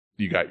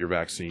got your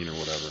vaccine or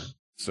whatever.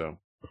 So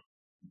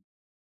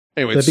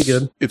anyway, that'd be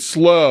good. It's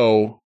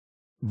slow,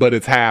 but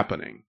it's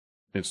happening.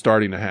 It's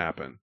starting to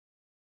happen.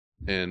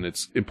 And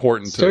it's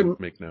important to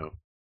make note.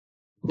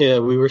 Yeah,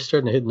 we were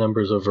starting to hit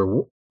numbers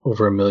over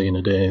 1 million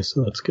a day,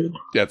 so that's good.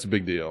 Yeah, it's a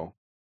big deal.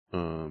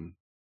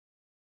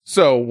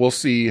 So we'll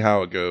see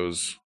how it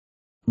goes.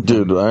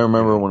 Dude, I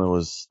remember when it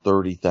was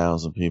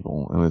 30,000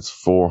 people, and it's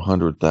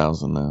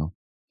 400,000 now.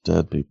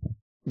 Dead people.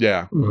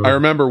 Yeah. Mm-hmm. I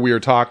remember we were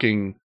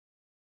talking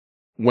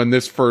when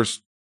this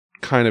first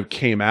kind of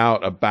came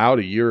out about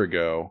a year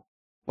ago,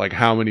 like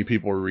how many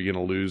people were we going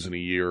to lose in a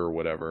year or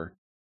whatever.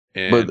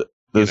 And, but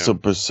there's a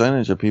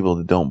percentage of people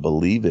that don't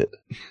believe it.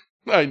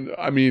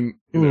 I mean,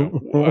 I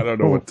don't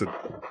know what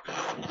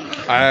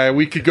to.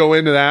 We could go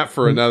into that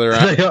for another 2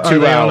 hours. Are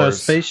they on a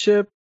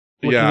spaceship?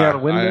 Yeah,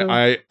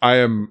 I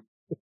am.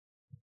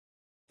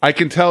 I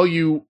can tell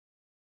you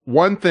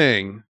one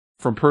thing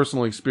from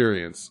personal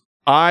experience.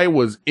 I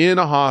was in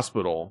a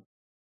hospital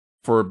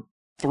for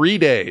 3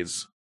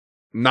 days,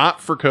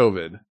 not for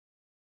COVID,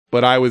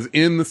 but I was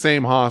in the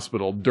same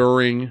hospital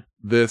during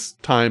this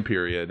time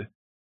period.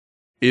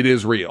 It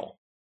is real.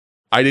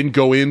 I didn't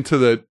go into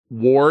the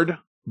ward,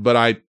 but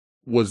I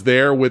was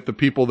there with the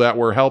people that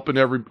were helping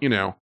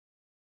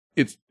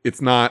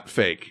it's not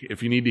fake.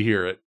 If you need to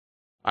hear it,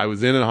 I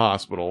was in a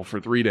hospital for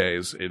 3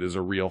 days. It is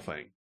a real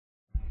thing.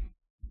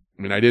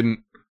 I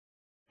mean,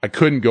 I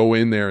couldn't go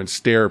in there and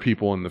stare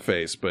people in the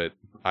face, but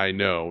I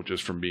know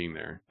just from being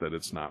there that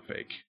it's not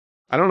fake.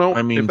 I don't know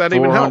if that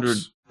even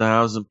helps.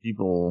 400,000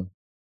 people,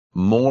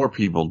 more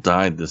people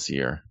died this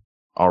year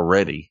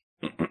already,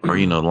 or,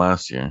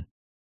 last year.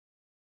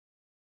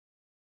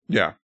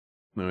 Yeah.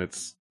 No,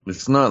 it's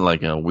not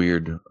like a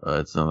weird,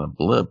 it's not a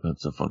blip.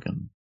 It's a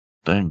fucking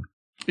thing.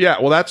 Yeah.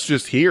 Well, that's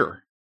just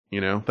here.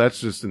 That's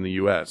just in the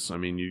U.S. I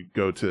mean, you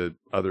go to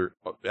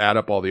add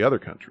up all the other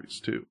countries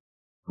too.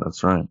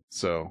 That's right.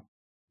 So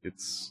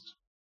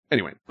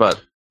anyway.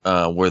 But,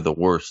 we're the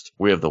worst.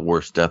 We have the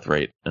worst death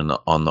rate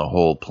on the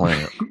whole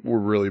planet. We're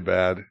really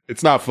bad.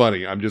 It's not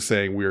funny. I'm just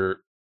saying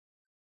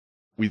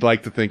we'd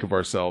like to think of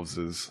ourselves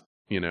as,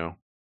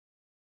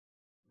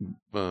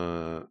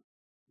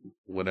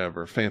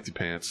 whatever, fancy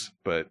pants,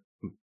 but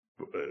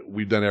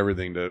we've done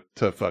everything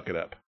to fuck it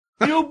up.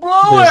 You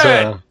blew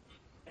it!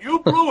 You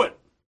blew it!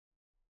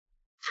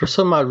 For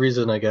some odd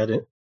reason, I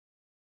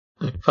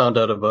found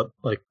out about,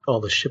 like, all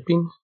the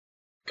shipping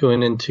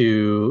going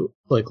into,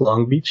 like,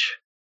 Long Beach.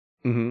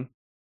 Mm-hmm.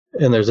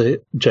 And there's a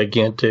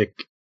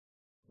gigantic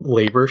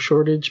labor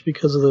shortage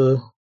because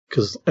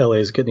LA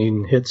is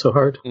getting hit so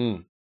hard.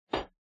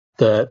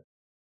 That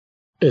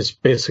is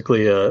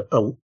basically a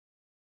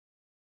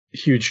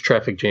huge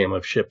traffic jam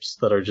of ships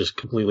that are just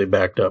completely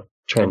backed up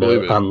trying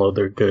to unload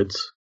their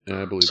goods.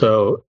 Yeah, I believe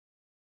so.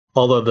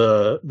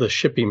 Although the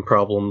shipping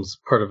problems,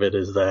 part of it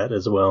is that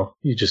as well.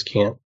 You just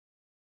can't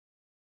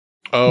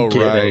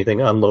get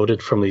anything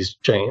unloaded from these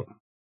giant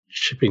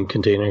shipping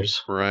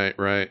containers.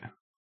 Right.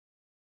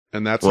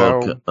 And that's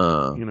how,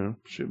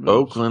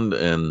 Oakland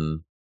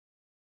and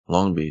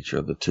Long Beach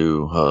are the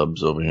two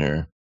hubs over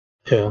here.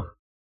 Yeah.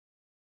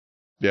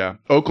 Yeah.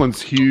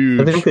 Oakland's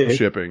huge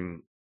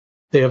shipping.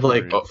 They have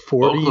like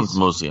 40. Oakland's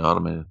mostly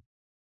automated.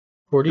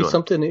 40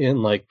 something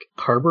in like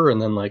harbor,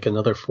 and then like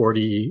another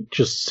 40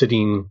 just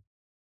sitting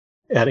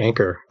at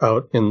anchor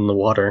out in the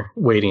water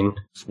waiting.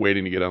 Just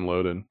waiting to get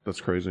unloaded.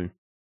 That's crazy.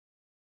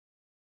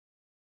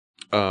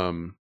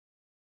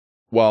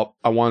 Well,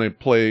 I want to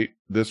play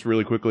this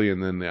really quickly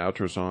and then the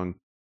outro song.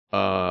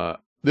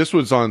 This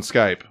was on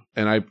Skype,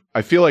 and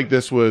I feel like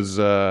this was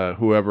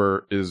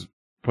whoever is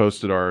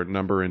posted our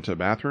number into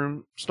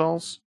bathroom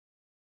stalls.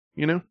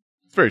 It's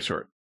very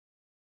short.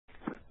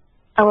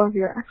 I love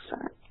your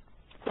accent.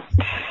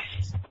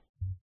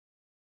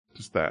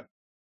 Just that.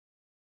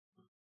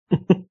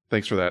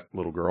 Thanks for that,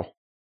 little girl,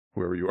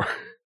 whoever you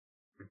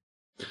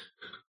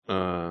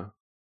are.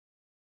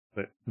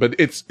 But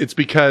it's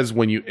because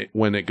when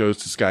it goes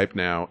to Skype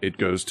now, it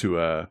goes to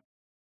a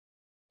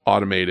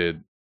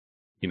automated.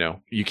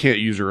 You can't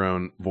use your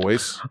own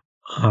voice,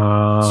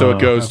 so it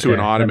goes to an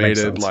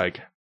automated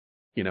like,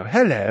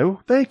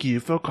 hello, thank you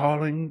for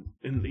calling,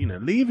 and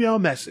leave your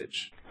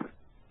message.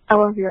 I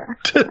love your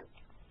accent.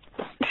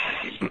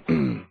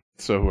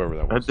 So whoever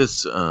that was. I had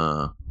this,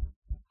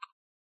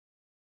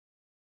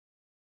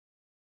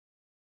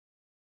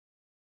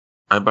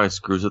 I buy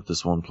screws at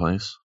this one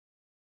place.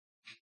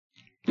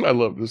 I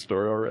love this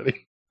story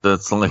already.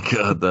 That's like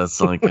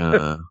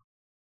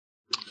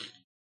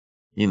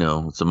you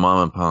know, it's a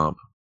mom and pop,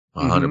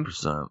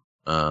 100%.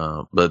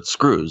 But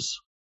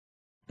screws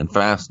and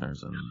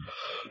fasteners and.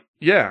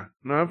 Yeah,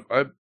 no,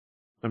 I've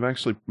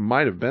actually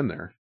might have been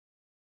there.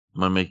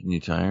 Am I making you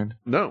tired?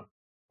 No,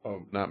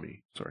 oh, not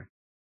me. Sorry.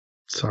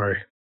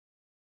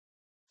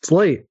 It's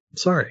late.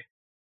 Sorry.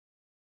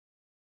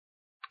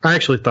 I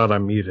actually thought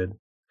I'm muted.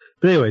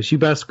 But anyways, you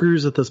buy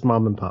screws at this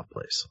mom and pop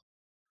place.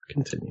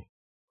 Continue.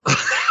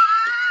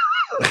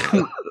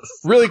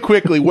 Really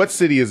quickly, what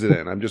city is it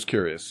in? I'm just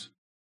curious.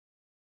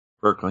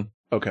 Berkeley.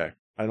 Okay.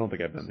 I don't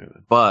think I've been there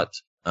then. But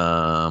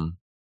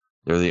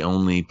they're the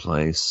only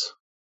place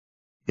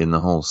in the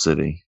whole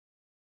city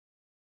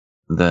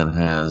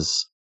that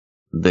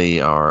they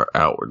are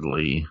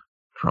outwardly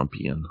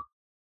Trumpian.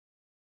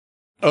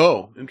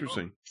 Oh,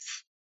 interesting.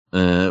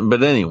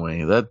 But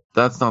anyway,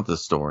 that's not the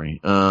story.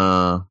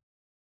 But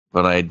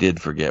I did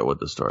forget what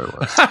the story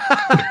was.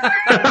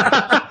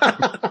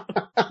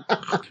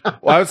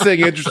 Well, I was saying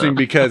interesting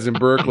because in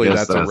Berkeley,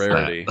 that's a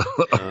rarity.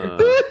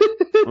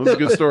 That was a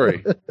good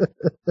story.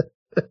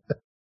 I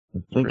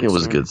think it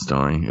was a good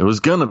story. It was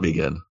gonna be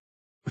good.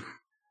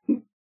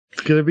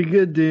 It's gonna be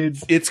good,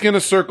 dudes. It's gonna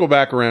circle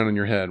back around in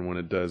your head when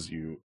it does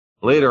you.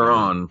 Later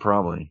on,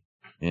 probably.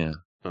 Yeah.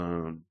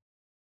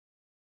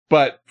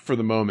 But for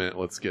the moment,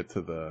 let's get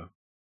to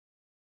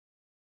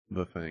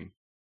the thing.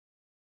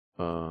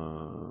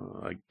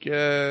 I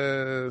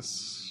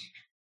guess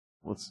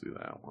let's do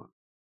that one.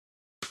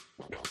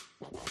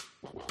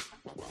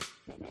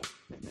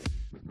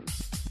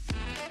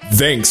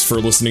 Thanks for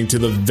listening to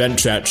the Vent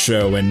Chat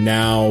Show, and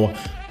now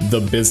the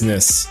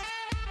business.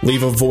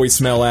 Leave a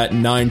voicemail at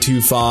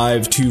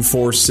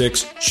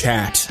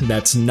 925-246-CHAT.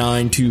 That's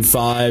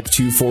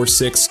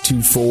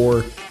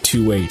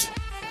 925-246-2428.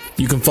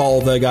 You can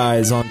follow the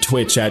guys on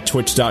Twitch at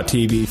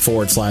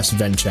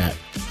twitch.tv/VentChat.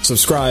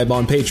 Subscribe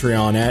on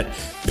Patreon at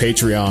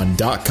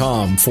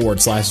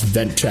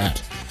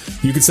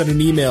patreon.com/VentChat. You can send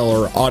an email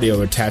or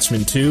audio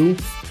attachment to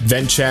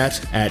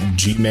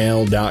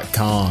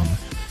ventchat@gmail.com.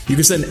 You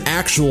can send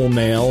actual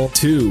mail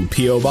to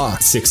P.O.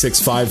 Box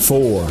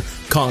 6654,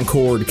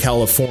 Concord,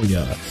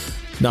 California,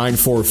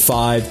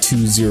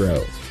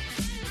 94520.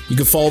 You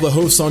can follow the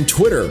hosts on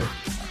Twitter.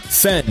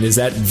 Fen is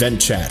at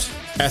VentChat.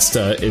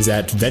 Esta is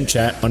at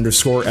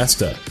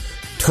VentChat_Esta.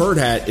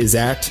 Turdhat is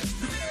at...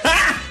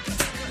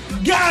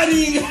 Got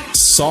him!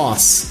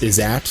 Sauce is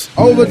at...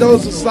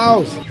 Overdose of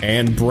sauce.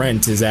 And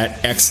Brent is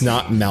at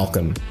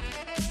XNotMalcolm.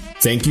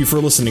 Thank you for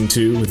listening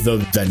to the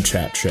Vent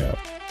Chat Show.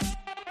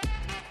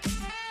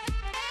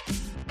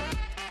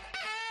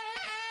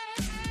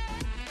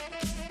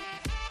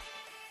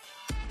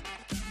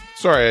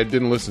 Sorry, I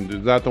didn't listen.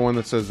 Is that the one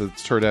that says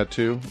it's Turdat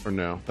 2? Or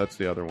no? That's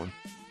the other one.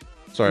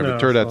 Sorry, No,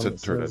 but Turdat it's said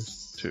the one that Turdat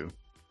says- 2.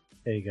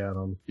 Hey, got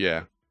him.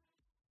 Yeah.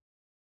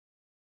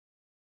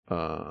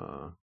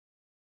 Oh,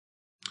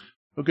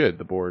 good.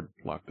 The board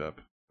locked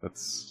up.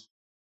 That's...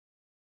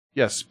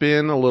 Yeah,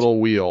 spin a little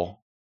wheel.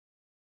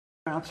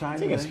 I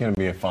think it's going to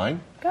be fine.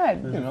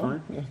 Good. You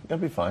know, that'll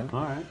be fine.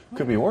 All right.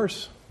 Could be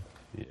worse.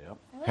 Yep.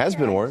 Has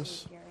been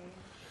worse.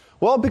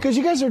 Well, because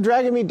you guys are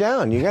dragging me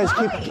down. You guys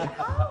keep...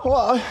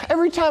 Well,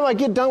 every time I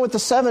get done with the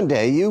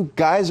 7-day, you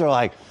guys are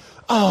like,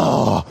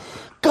 oh,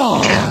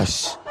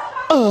 gosh.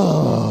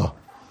 Oh.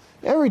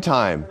 Every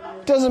time.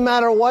 Doesn't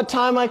matter what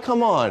time I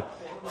come on.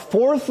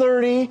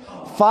 4:30,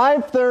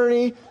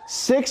 5:30,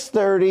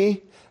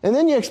 6:30, and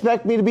then you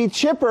expect me to be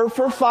chipper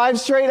for 5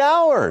 straight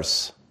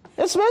hours.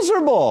 It's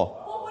miserable.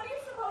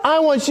 I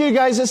want you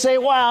guys to say,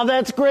 wow,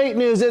 that's great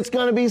news. It's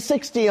going to be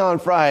 60 on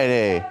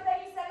Friday.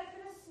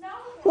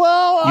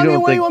 Well, I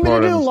mean, what do you want me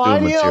to do? Lie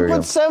to you? I'll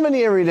put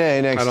 70 every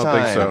day next time.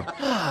 I don't think so.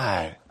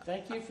 God.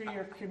 Thank you for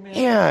your commitment.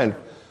 Man,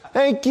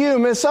 thank you.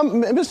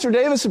 Mr.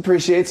 Davis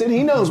appreciates it.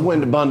 He knows when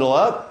to bundle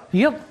up.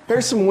 Yep.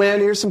 Here's some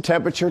wind. Here's some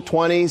temperature.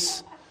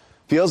 20s.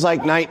 Feels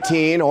like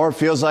 19 or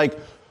feels like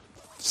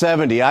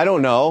 70. I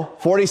don't know.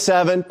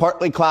 47,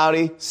 partly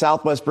cloudy.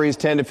 Southwest breeze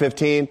 10 to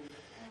 15.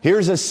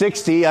 Here's a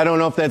 60. I don't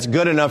know if that's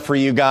good enough for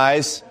you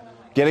guys.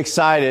 Get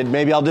excited.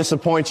 Maybe I'll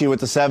disappoint you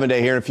with the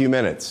 7-day here in a few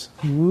minutes.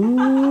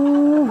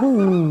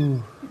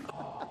 Ooh.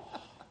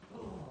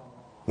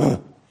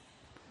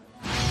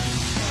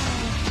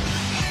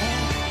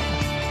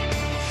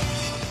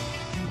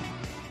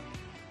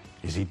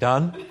 Is he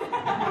done?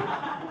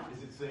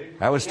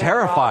 That was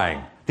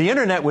terrifying. The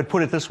internet would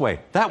put it this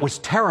way. That was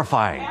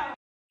terrifying.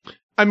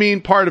 I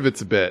mean, part of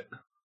it's a bit,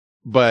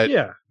 but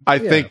Yeah. I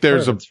Yeah, think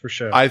there's part of it's for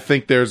sure. I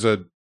think there's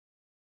a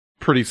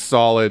pretty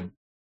solid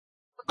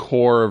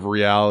core of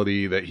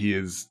reality that he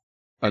is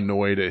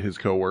annoyed at his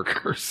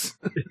coworkers.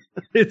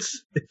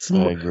 It's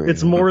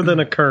more than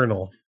a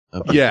kernel.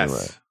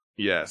 Yes.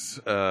 Yes.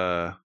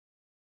 And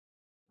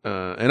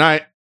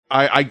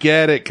I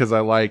get it because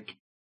I like,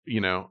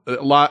 you know, a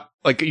lot,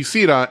 like you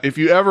see it on, if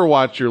you ever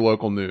watch your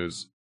local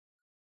news,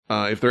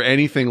 if they're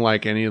anything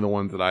like any of the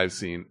ones that I've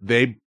seen,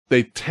 they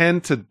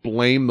tend to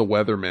blame the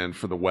weathermen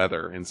for the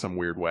weather in some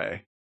weird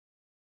way.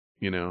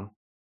 You know?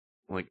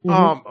 Like,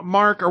 oh,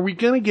 Mark, are we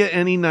going to get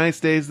any nice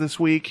days this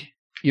week?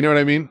 You know what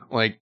I mean?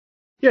 Like,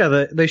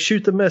 Yeah, they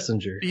shoot the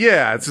messenger.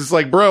 Yeah, it's just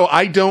like, bro,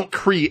 I don't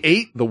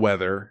create the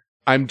weather.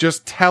 I'm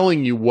just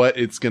telling you what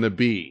it's going to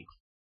be.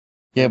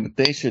 Yeah, but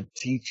they should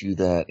teach you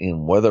that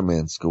in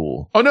weatherman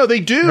school. Oh no, they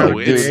do.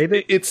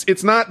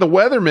 It's not the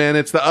weatherman,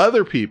 it's the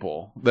other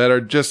people that are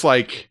just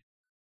like,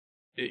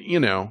 you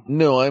know.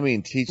 No, I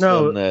mean teach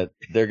them that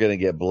they're going to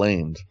get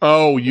blamed.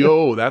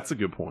 Oh, that's a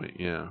good point.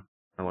 Yeah.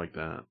 I like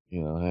that.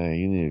 You know, hey,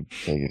 you need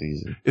to take it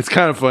easy. It's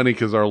kind of funny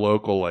because our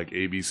local like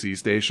ABC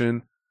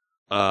station,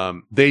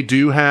 they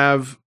do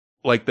have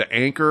like the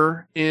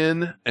anchor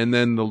in, and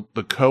then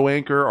the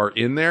co-anchor are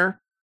in there.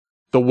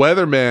 The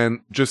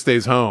weatherman just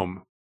stays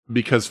home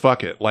because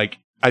fuck it. Like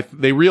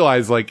they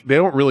realize like they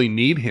don't really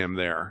need him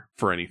there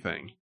for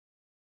anything.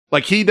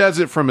 Like he does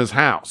it from his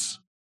house,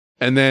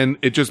 and then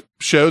it just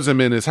shows him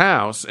in his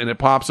house, and it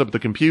pops up the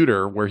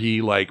computer where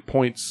he like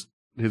points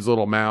his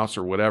little mouse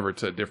or whatever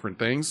to different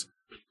things.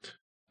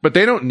 But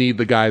they don't need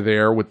the guy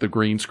there with the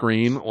green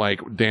screen,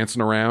 like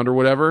dancing around or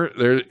whatever.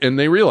 And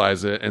they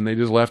realize it, and they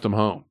just left him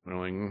home. They're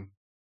like,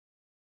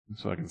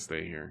 so I can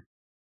stay here.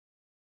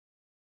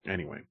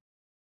 Anyway,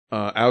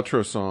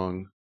 outro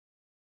song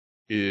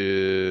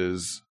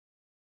is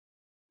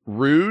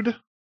Rude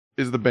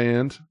is the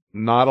band,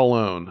 Not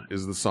Alone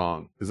is the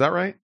song. Is that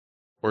right?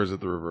 Or is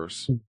it the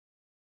reverse?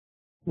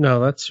 No,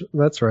 that's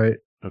right.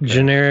 Okay.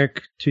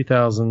 Generic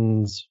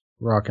 2000s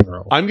rock and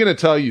roll. I'm going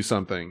to tell you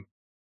something.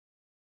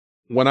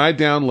 When I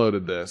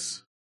downloaded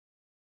this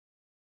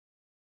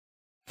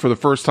for the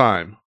first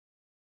time,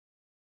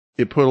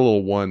 it put a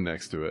little 1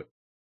 next to it.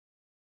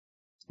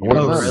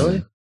 Oh,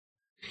 really?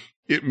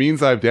 It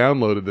means I've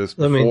downloaded this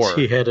before. That means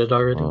he had it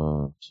already.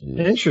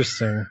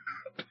 Interesting.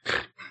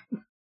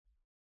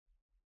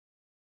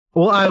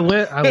 Well, I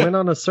went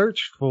on a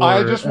search for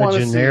a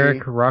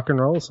generic rock and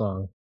roll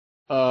song.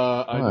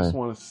 I just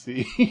want to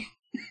see.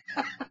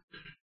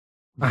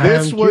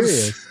 This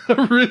was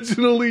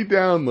originally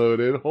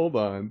downloaded. Hold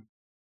on.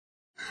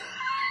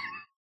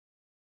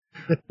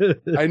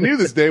 I knew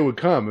this day would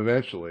come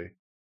eventually.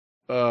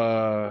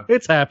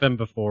 It's happened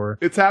before.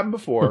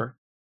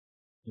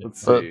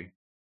 Let's see.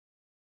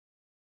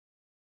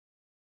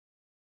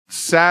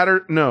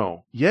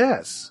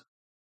 Yes.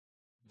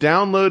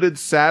 Downloaded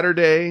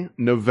Saturday,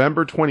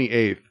 November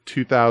 28th,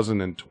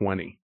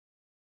 2020.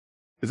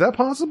 Is that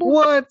possible?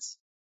 What?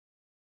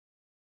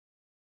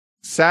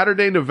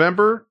 Saturday,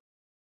 November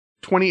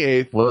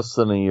 28th. Less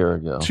than a year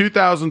ago.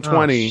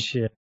 2020. Oh,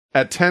 shit.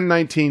 At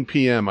 10:19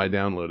 p.m. I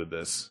downloaded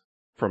this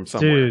from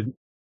somewhere. Dude,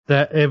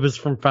 it was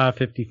from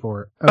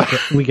 554. Okay,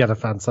 we gotta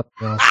find something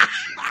else.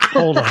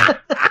 Hold on.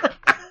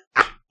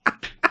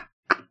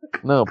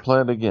 No,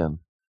 play it again.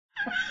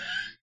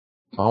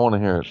 I want to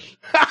hear it.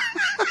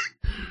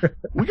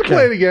 We can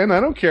play it again.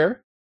 I don't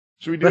care.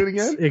 Should we do it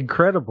again?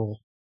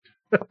 Incredible.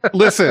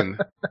 Listen,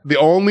 the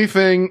only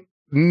thing,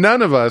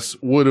 none of us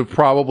would have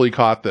probably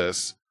caught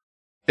this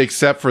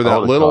except for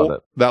that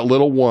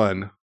little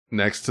 1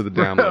 next to the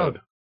download.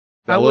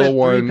 That little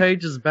 1 3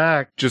 pages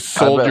back. Just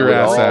sold your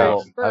ass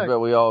out. I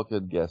bet we all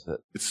could guess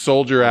it. It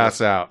sold your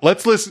ass out.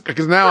 Let's listen,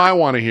 because now I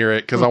want to hear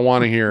it, because I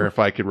want to hear if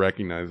I could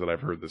recognize that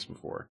I've heard this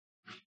before.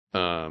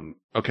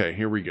 Okay,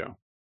 here we go.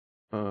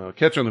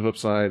 Catch you on the flip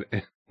side,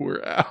 and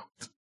we're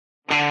out.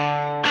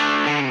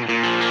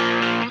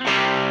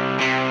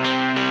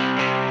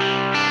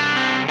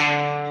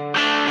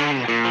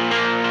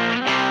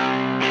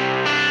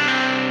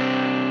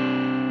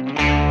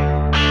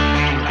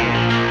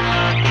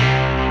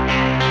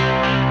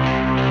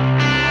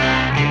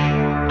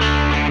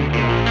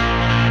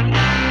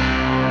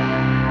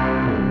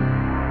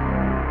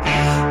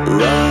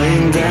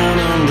 Lying down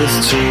on the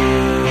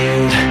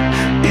street,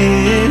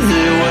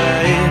 easy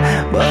way,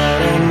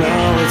 but I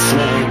know it's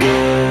not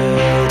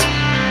good.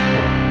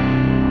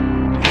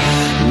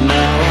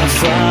 Now I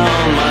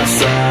found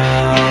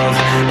myself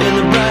in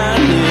a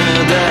brand new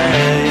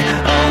day,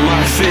 all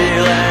my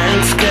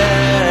feelings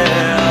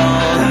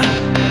killed.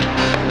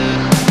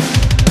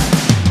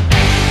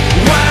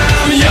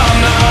 When you're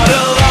not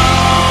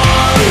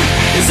alone,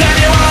 is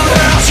anyone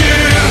hurt you?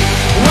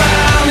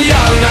 When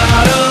you're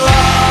not alone,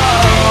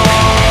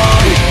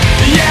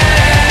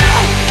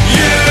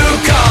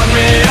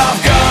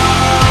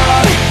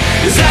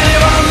 does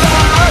anyone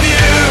love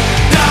you?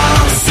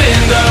 Don't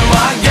cinder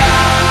my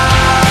God.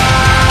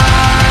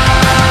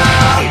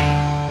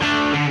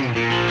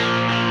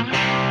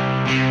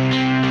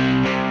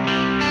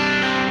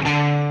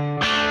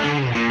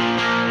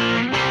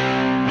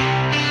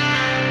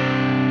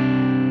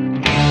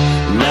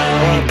 Now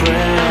I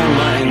pray on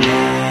my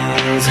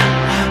knees,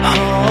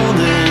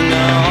 holding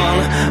on,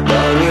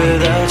 but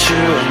without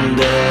you I'm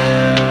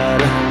dead.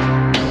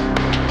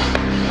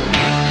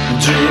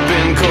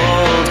 Dripping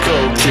cold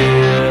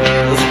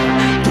tears,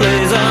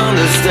 please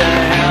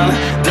understand,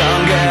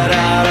 don't get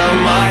out of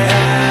my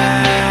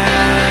head.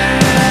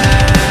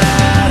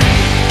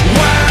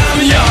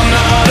 When you're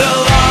not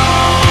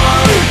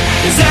alone,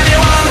 is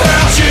anyone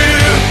hurt you?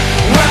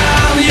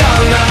 When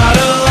you're not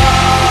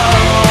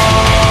alone,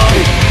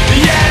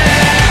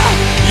 yeah,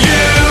 you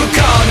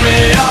caught me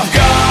off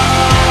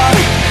guard.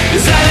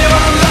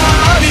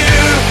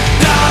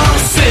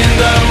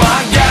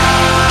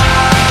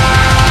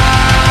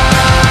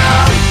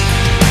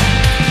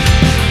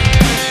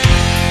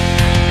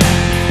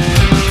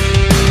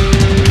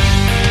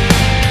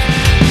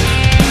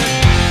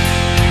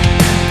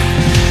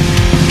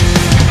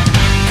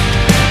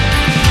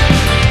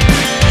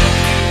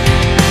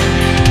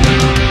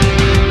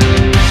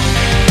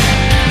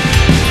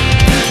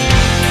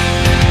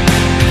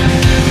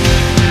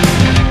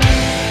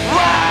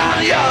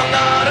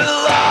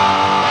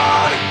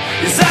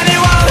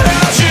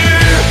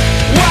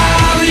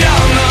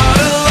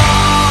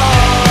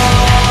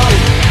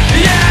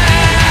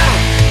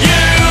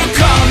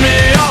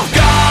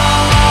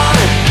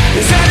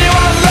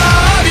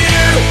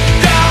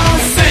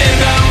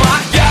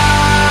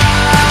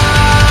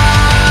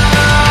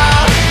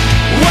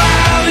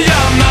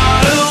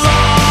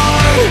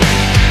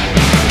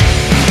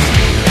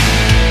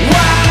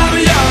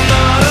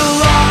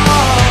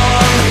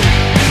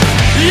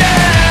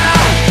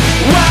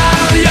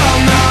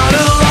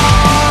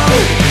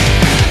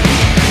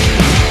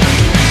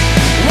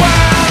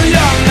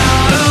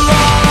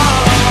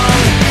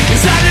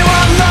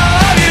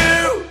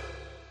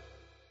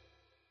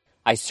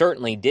 I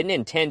certainly didn't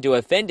intend to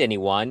offend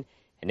anyone,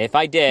 and if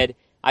I did,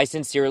 I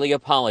sincerely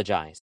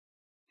apologize.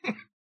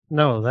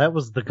 No, that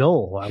was the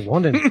goal. I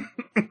wanted.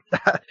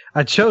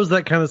 I chose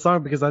that kind of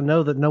song because I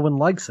know that no one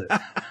likes it,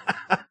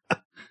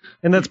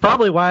 and that's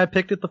probably why I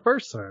picked it the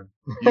first time.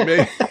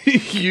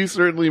 You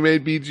certainly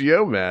made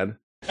BGO mad.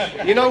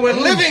 You know, we're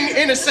living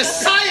in a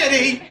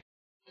society.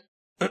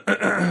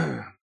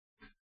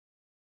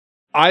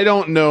 I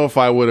don't know if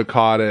I would have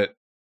caught it.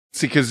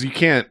 See, because you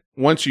can't.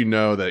 Once you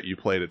know that you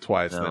played it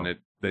twice,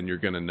 then you're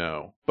gonna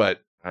know.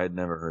 But I'd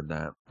never heard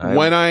that.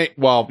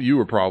 Well, you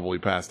were probably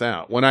passed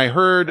out. When I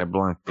heard, I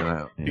blanked it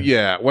out.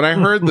 Yeah, when I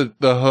heard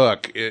the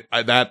hook,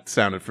 that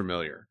sounded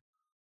familiar.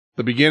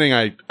 The beginning,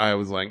 I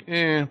was like,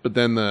 but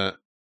then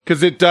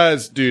because it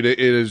does, dude. It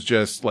is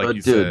just like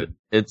you said.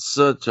 It's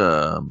such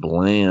a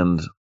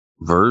bland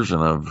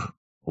version of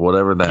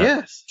whatever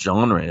that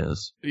genre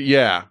is.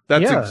 Yeah,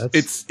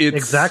 it's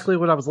exactly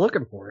what I was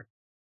looking for.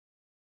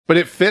 But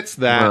it fits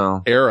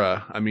that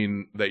era. I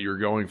mean, that you're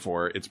going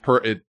for.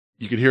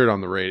 You could hear it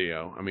on the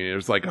radio. I mean,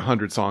 there's like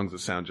 100 songs that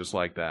sound just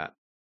like that.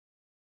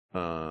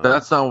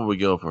 That's not what we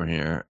go for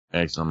here.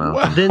 X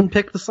amount. Then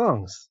pick the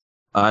songs.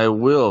 I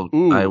will.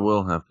 Ooh. I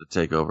will have to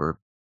take over.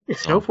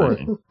 Go for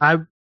it.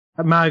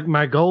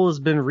 My goal has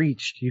been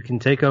reached. You can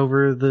take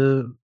over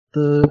the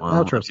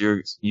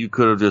outro. You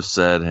could have just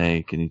said,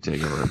 "Hey, can you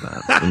take over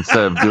that?"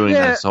 Instead of doing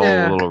this whole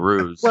little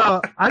ruse.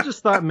 Well, I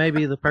just thought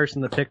maybe the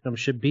person that picked them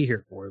should be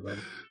here for them.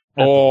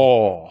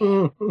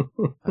 Oh,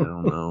 I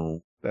don't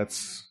know.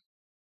 That's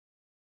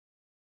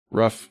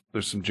rough.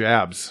 There's some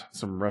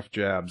rough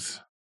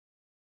jabs.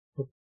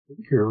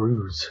 Your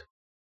ruse.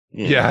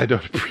 Yeah, I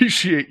don't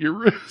appreciate your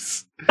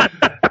ruse.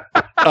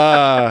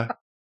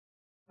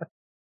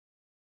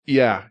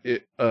 Yeah,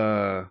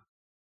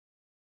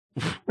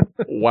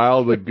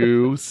 While the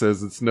Goo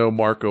says it's no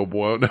Marco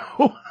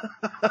Buono.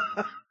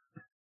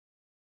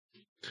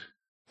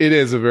 It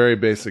is a very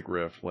basic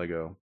riff,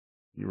 Lego.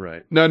 You're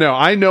right. No,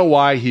 I know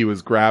why he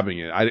was grabbing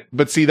it.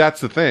 But see, that's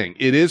the thing.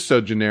 It is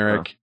so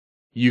generic.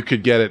 You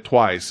could get it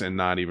twice and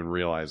not even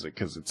realize it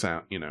because it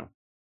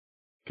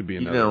could be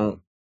another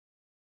one.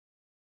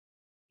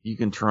 You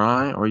can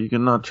try or you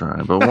can not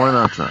try, but why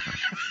not try?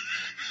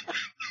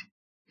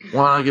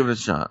 Why not give it a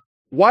shot?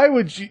 Why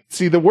would you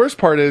see? The worst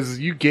part is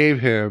you gave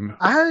him.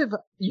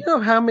 You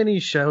know how many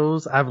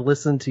shows I've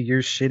listened to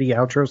your shitty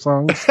outro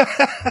songs?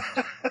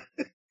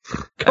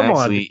 Come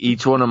on.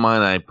 Each one of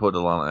mine I put a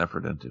lot of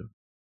effort into.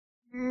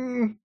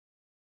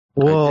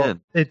 Well,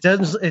 it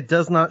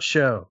does not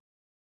show.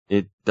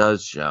 It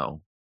does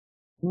show.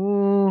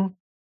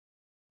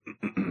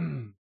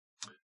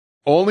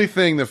 Only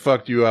thing that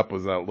fucked you up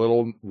was that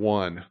little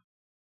one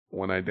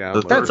when I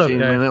downloaded. The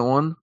 13-minute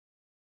one.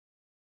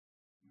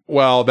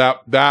 Well,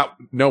 that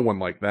no one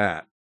liked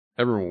that.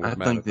 Everyone was mad at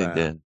that. I think they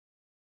did.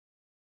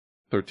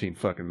 13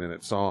 fucking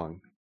minute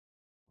song.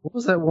 What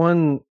was that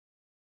one?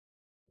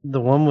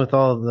 The one with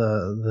all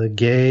the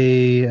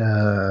gay.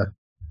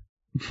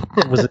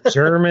 Was it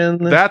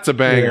German? That's a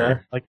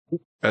banger. Yeah, like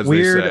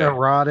weird,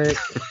 erotic.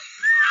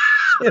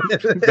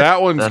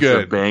 That one's that's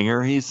good. A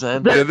banger, he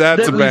said.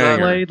 That's a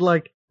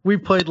banger. We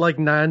played like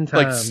 9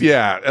 times.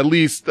 At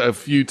least a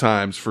few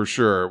times for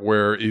sure.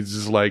 Where it's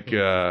just like.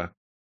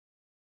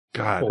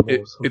 God,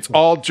 it's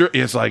all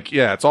it's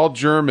all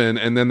German,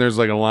 and then there's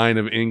like a line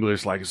of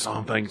English, like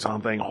something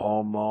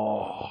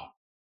homo.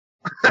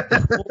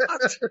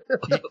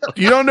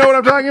 You don't know what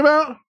I'm talking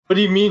about? What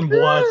do you mean?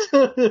 What?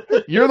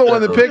 You're the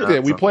one that picked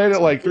it. We played it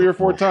like 3 or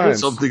 4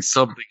 times. Something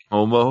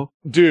homo,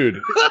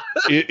 dude.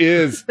 It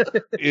is.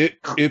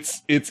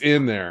 It's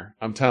in there.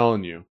 I'm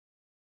telling you.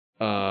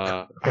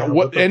 Can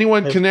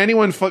anyone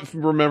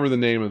remember the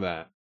name of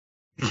that?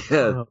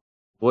 Yeah.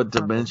 What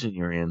dimension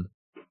you're in?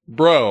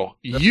 Bro,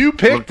 you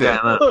picked it.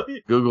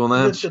 Google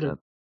that shit.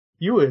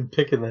 You weren't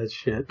picking that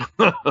shit.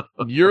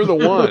 You're the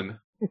one.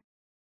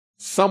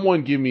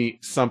 Someone give me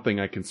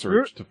something I can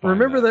search to find.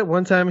 Remember that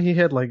one time he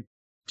had like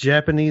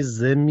Japanese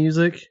Zen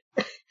music?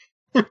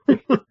 God,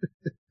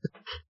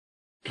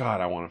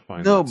 I want to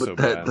find that. No, but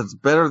that's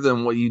better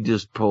than what you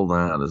just pulled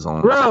out.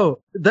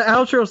 Bro, the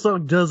outro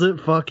song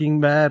doesn't fucking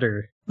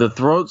matter. The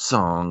throat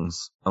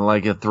songs are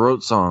like a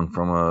throat song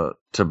from a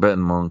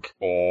Tibetan monk.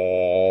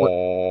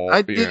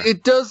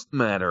 It does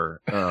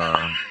matter.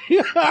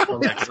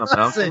 This is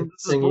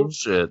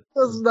bullshit.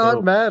 Does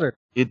not matter.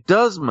 It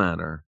does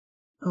matter.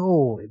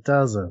 No, it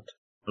doesn't.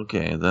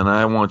 Okay, then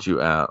I want you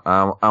out.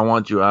 I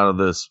want you out of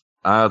this.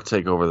 I'll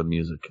take over the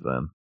music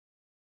then.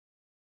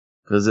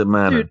 Does it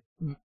matter?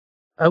 Dude.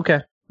 Okay.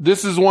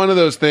 This is one of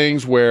those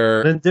things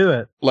where... Then do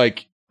it.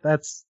 Like...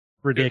 That's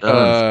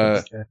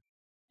ridiculous. Okay.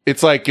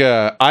 It's like,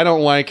 I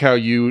don't like how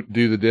you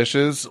do the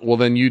dishes. Well,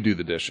 then you do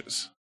the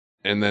dishes.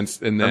 And then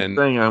I'm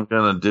saying I'm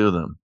gonna do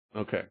them.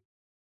 Okay.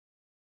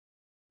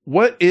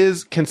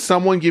 Can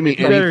someone give me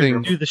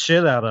anything? Do the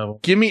shit out of them.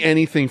 Give me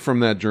anything from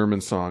that German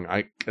song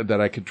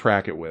that I could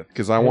track it with,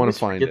 because I want to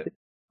find it.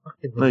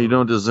 No, you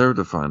don't deserve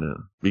to find it,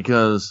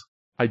 because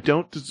I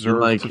don't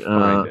deserve to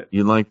find it.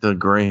 You like the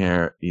gray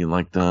hair. You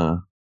like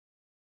the.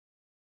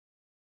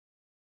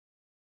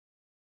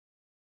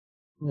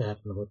 Yeah, I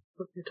don't know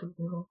what you're talking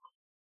about.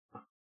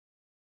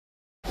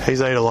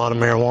 He's ate a lot of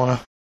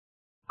marijuana.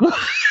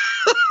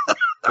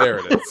 There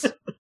it is.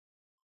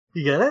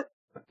 You get it?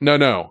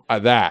 No,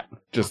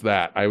 just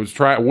that. I was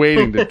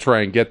waiting to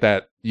try and get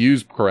that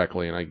used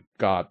correctly, and I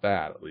got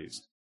that at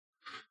least.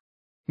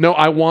 No,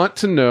 I want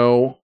to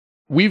know.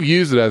 We've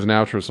used it as an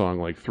outro song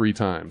like 3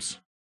 times.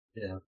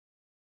 Yeah.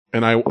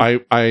 And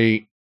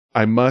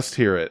I must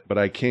hear it, but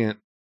I can't.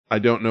 I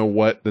don't know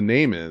what the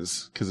name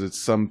is because it's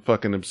some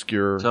fucking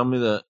obscure. Tell me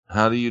that.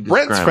 How do you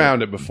describe Brent's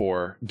found it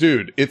before,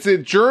 dude. It's a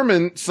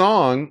German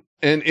song,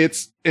 and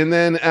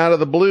then out of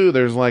the blue,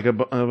 there's like a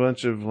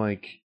bunch of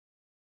like.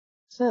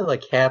 Isn't it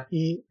like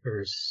happy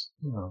or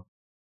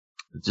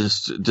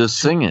Just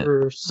sing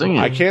it. Sing it.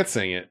 I can't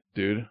sing it,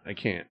 dude. I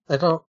can't. I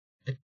don't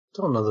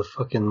know the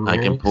fucking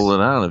lyrics. I can pull it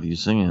out if you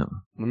sing it.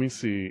 Let me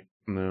see.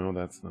 No,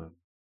 that's not.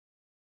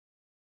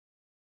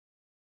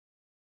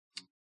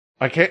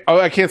 I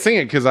can't sing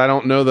it because I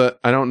don't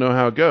know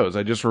how it goes.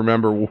 I just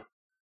remember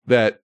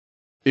that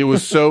it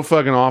was so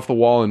fucking off the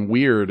wall and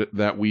weird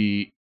that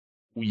we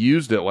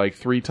used it like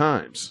 3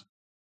 times.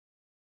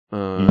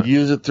 You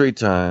use it 3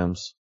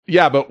 times.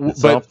 Yeah, but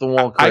off the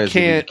wall crazy. I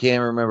can't. You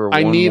can't remember.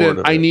 I need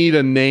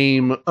a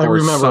name. I or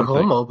remember something.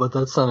 Homo, but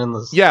that's not in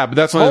the. Yeah, but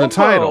that's not in the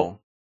title.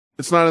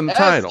 It's not in the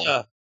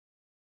title.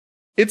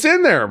 It's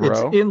in there,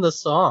 bro. It's in the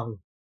song.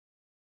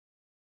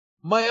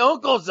 My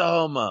uncle's a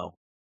homo.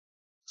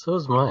 So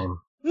is mine.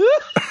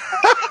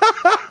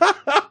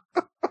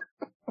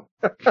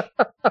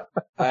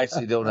 I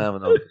actually don't have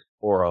an uncle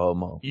or a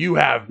homo. You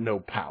have no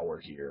power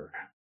here.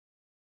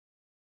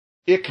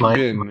 It could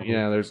been,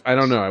 there's, I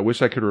don't know. I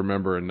wish I could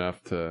remember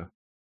enough to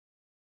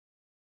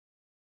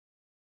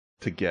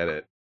get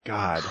it.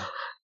 God.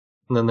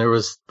 And then there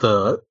was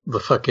the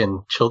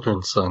fucking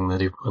children's song that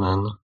he put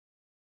on.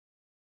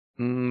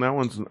 That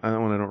one I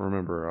don't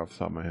remember off the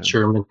top of my head.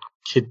 German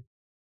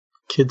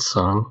kid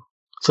song.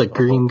 It's like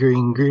green,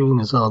 green, green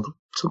is all the.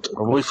 Something.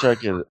 I wish I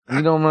could. You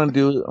know what I'm gonna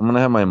do? I'm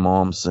gonna have my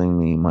mom sing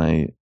me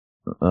my.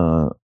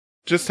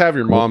 Just have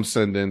your mom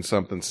send in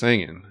something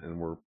singing,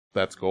 and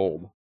that's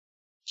gold.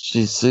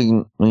 She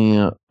sing me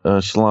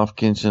Schlaf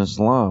Kindchen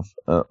Schlaf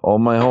all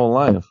my whole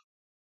life.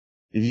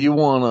 If you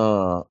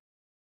wanna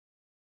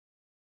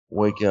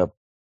wake up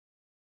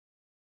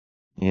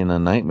in a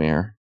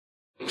nightmare,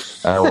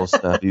 I will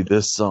have you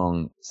this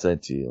song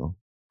said to you.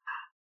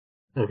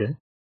 Okay.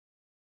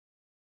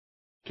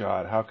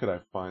 God, how could I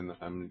find that?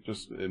 I'm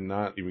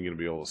not even going to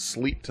be able to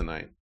sleep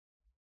tonight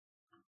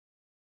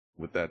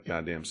with that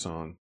goddamn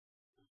song.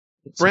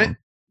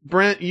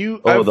 Brent,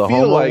 you.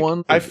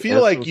 I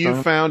feel like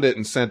you found it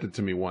and sent it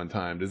to me one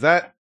time. Does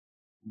that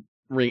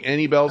ring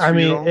any bells? I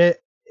mean,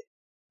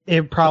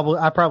 I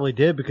probably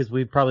did because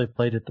we probably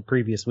played it the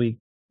previous week.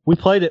 We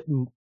played it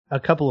a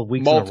couple of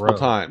weeks multiple in a row.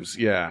 Times.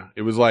 Yeah,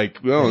 it was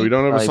like, we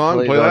don't have a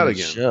song. Play that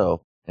again.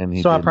 Show, and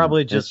so I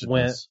probably just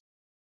went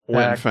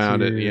and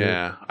found it.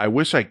 Yeah, I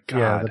wish I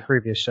got the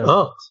previous show.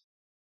 Oh,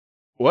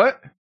 what?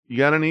 You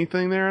got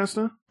anything there,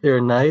 Esther?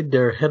 They're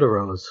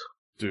heteros.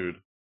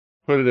 Dude,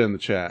 put it in the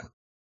chat.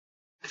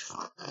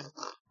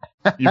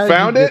 You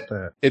found it?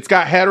 It's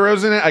got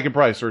heteros in it? I could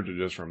probably search it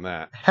just from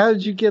that. How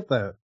did you get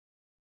that?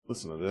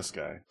 Listen to this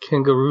guy.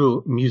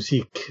 Kangaroo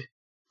music.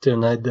 Der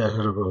Neid der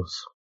Heteros.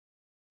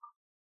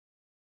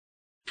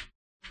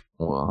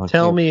 Well,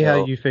 tell me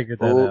how you figured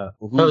that out.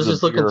 I was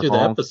just looking through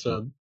the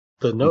episode,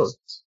 the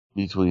notes.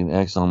 Between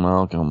Exxon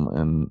Malcolm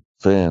and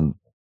Finn,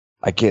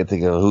 I can't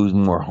think of who's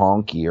more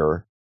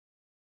honkier.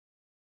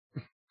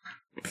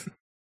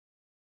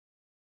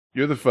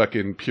 You're the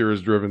fucking pure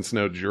as driven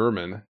snow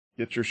German.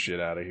 Get your shit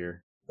out of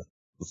here.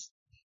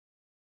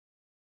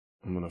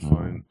 I'm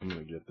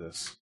gonna get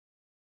this.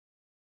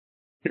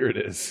 Here it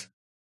is.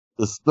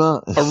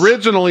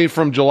 Originally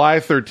from July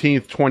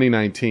 13th,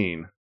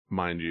 2019,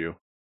 mind you.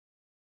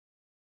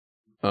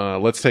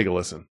 Let's take a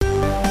listen.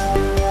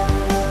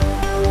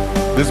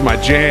 This is my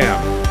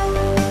jam.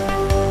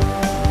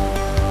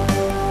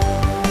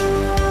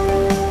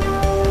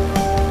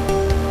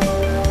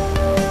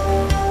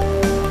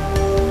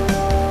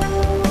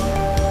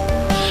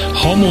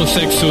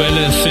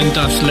 Homosexuelle sind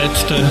das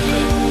Letzte.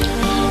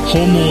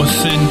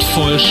 Homos sind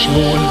voll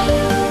schwul.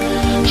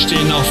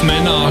 Stehen auf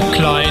Männer,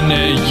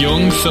 kleine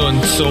Jungs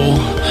und so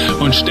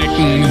und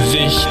stecken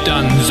sich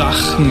dann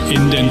Sachen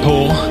in den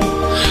Po.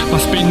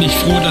 Was bin ich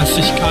froh, dass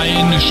ich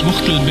keine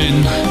Schwuchtel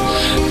bin,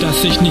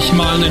 dass ich nicht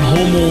mal einen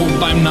Homo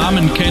beim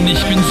Namen kenne.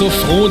 Ich bin so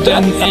froh,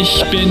 denn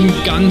ich bin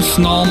ganz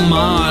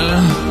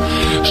normal.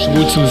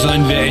 Schwul zu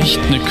sein wäre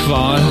echt ne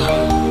Qual.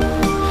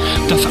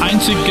 Das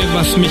Einzige,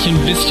 was mich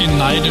ein bisschen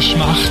neidisch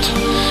macht,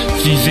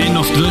 sie sehen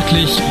oft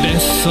wirklich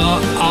besser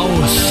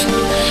aus.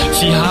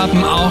 Sie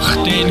haben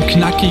auch den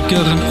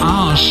knackigeren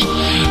Arsch.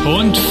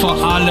 Und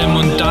vor allem,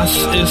 und das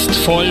ist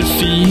voll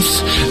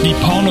fies, die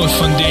Pornos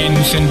von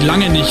denen sind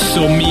lange nicht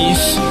so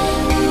mies.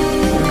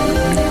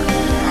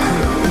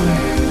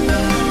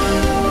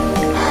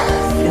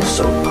 It's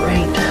so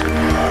great.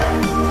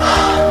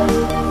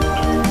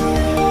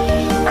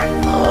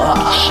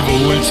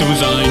 Schwul zu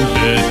sein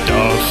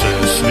bedarf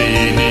es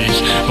wenig.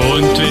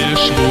 Und wer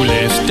schwul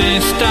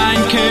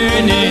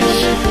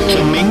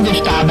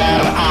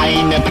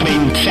eine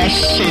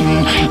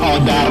Prinzessin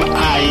oder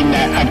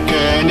eine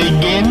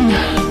Königin?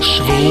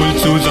 Schwul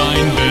zu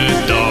sein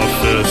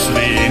bedarf es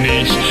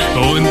wenig.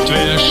 Und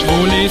wer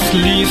schwul ist,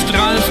 liest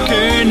Ralf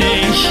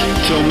König.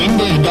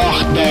 Zumindest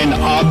doch den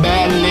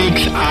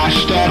Obelix,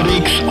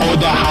 Asterix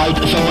oder halt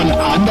so ein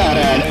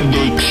anderer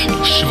Wix.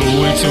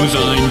 Schwul zu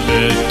sein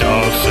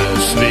bedarf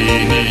es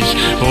wenig.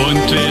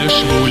 Und wer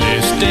schwul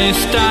ist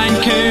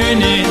ein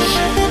König.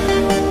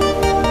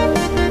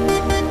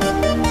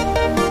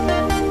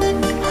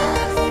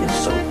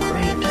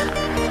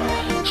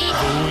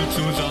 Schwul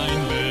zu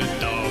sein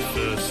bedarf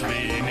es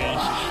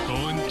wenig.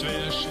 Und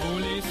wer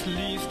schwul ist,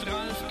 liest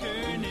Ralf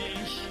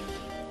König.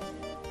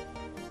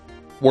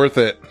 Worth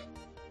it.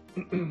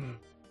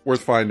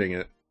 Worth finding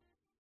it.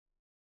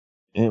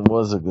 It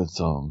was a good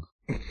song.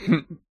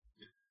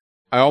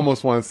 I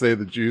almost want to say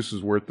the juice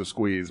is worth the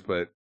squeeze,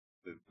 but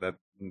that,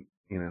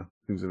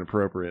 seems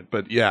inappropriate.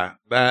 But yeah,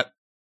 that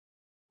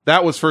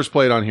was first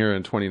played on here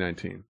in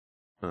 2019,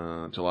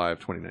 July of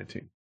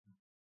 2019.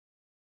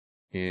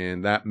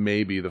 And that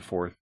may be the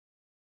 4th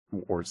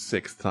or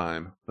 6th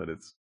time that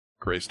it's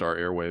graced our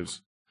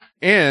airwaves.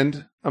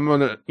 And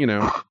I'm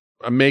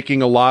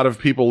making a lot of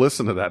people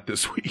listen to that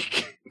this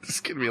week. There's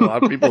going to be a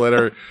lot of people that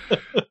are,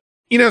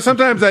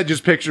 sometimes I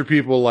just picture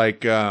people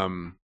like,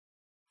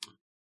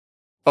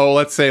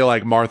 let's say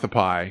like Martha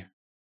Pie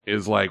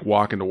is like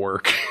walking to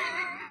work.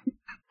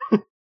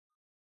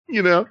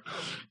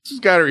 She's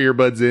got her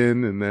earbuds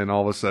in, and then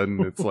all of a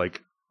sudden it's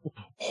like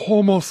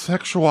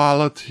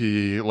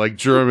homosexuality, like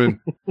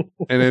German.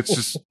 And it's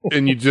just,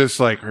 and you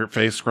just like, her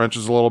face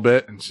scrunches a little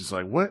bit, and she's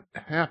like, what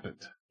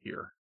happened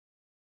here?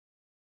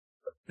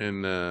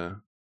 And,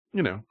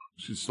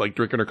 she's like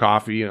drinking her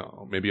coffee,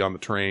 maybe on the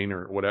train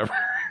or whatever.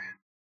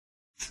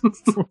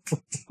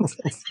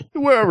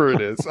 Wherever it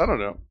is. I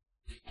don't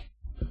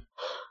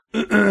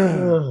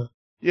know.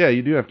 Yeah,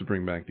 you do have to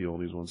bring back the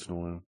oldies once in a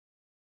while.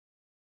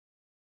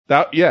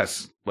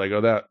 Yes,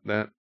 Lego, that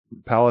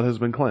palette has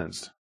been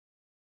cleansed.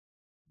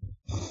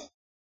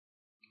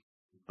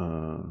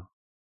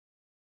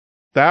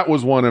 That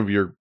was one of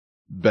your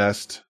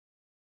best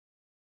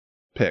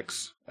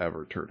picks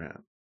ever, Turd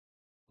Hat.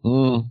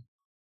 And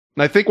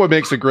I think what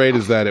makes it great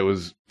is that it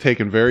was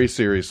taken very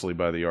seriously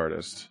by the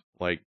artist.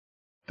 Like,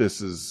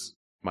 this is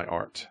my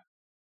art.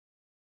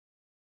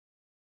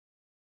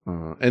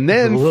 And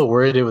then I'm a little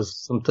worried it was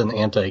something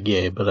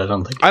anti-gay, but I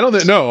don't think.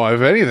 No,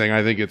 if anything,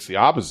 I think it's the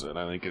opposite.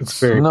 I think it's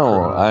very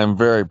I'm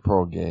very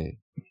pro-gay.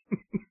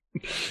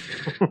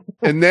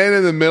 And then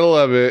in the middle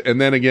of it, and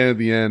then again at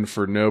the end,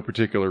 for no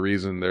particular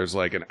reason, there's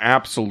like an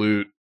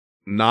absolute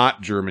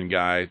not German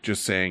guy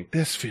just saying,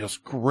 "This feels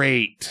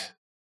great."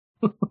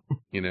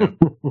 It's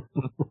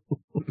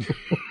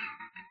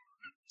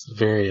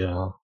very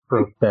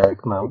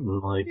Brokeback Mountain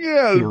like.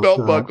 Yeah,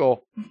 belt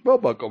buckle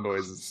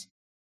noises.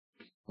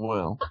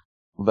 Well,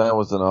 that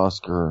was an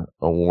Oscar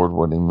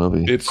award-winning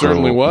movie. It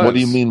certainly was. What do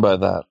you mean by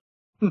that?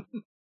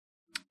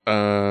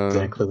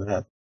 Exactly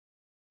that.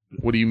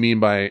 What do you mean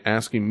by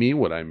asking me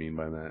what I mean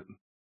by that?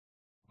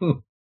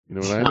 You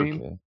know what I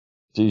mean?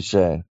 Touche.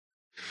 Turn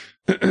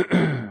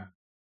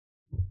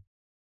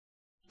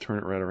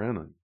it right around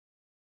on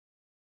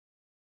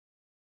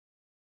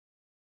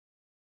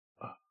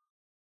you.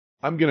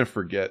 I'm going to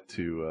forget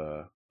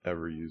to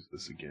ever use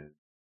this again.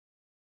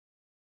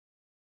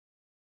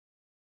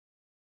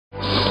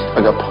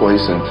 I got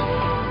poisoned.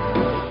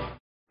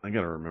 I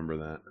got to remember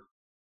that.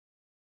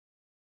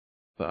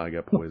 The I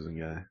got poisoned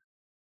guy.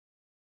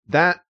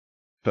 That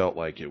felt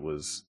like it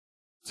was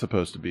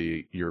supposed to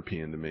be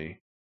European to me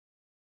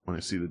when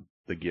I see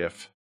the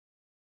GIF.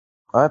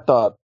 I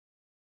thought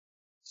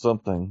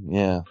something,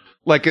 yeah.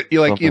 Like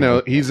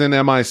something he's in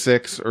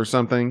MI6 or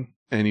something,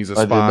 and he's a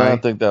spy. I did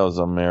not think that was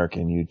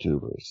American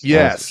YouTubers.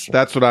 Yes,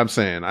 that's what I'm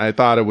saying. I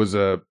thought it was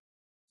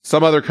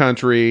some other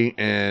country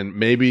and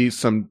maybe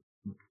some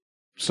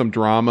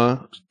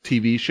drama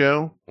TV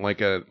show,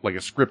 like a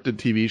scripted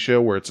TV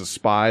show where it's a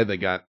spy that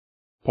got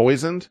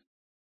poisoned.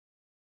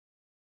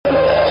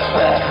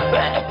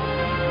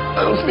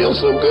 I don't feel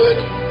so good.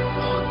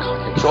 Oh,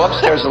 God. Go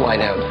upstairs and lie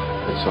down.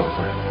 It's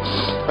over.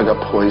 I got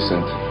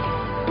poisoned.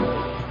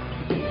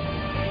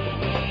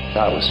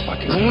 That was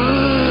fucking...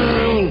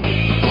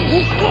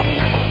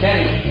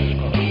 Kenny!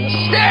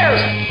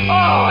 Stairs!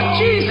 Oh,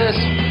 Jesus!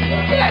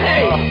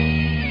 Kenny!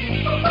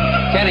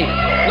 Kenny,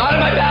 not in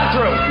my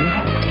bathroom!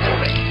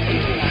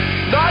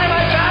 Not in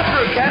my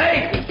bathroom, Kenny!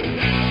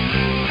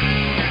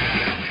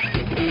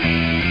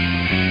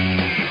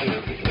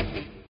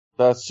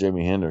 That's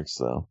Jimi Hendrix,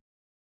 though.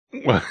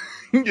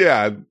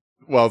 Yeah,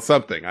 well,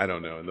 something. I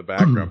don't know in the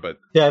background, but...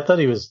 Yeah, I thought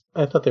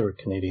they were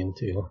Canadian,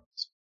 too.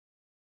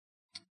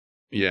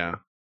 Yeah.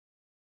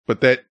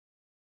 But the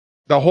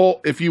whole...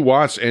 If you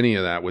watch any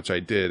of that, which I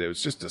did, it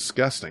was just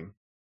disgusting.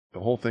 The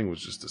whole thing was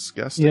just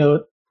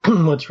disgusting.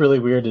 What's really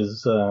weird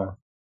is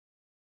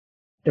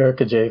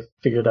Erica J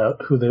figured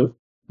out who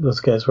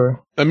those guys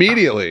were.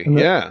 Immediately,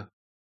 yeah.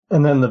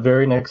 And then the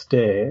very next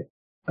day,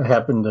 I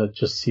happened to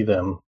just see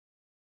them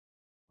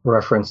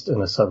referenced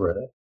in a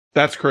subreddit.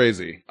 That's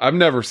crazy. I've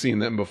never seen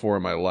them before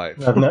in my life.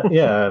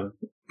 Yeah.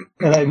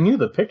 And I knew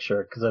the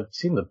picture because I've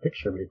seen the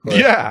picture before.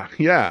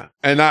 Yeah.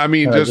 And I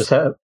mean,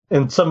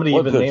 and somebody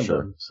What even named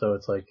picture? him. So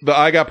it's like the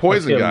I Got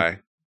Poison guy,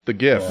 the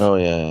GIF. Oh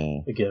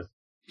yeah. the GIF.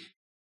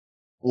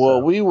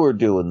 Well, we were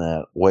doing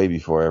that way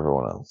before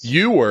everyone else.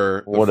 You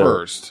were the Whatever.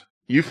 first.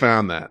 You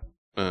found that.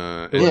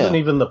 It wasn't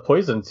even the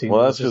poison scene.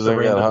 Well, it that's was just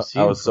because a random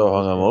scene I was so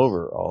from-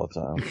 hungover all the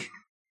time.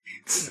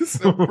 It's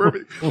just so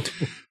perfect.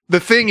 The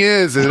thing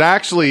is, it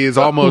actually is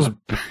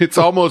it's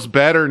almost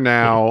better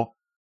now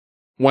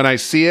when I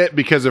see it,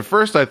 because at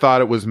first I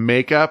thought it was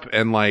makeup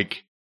and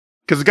like,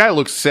 because the guy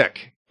looks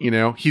sick, you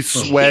know, he's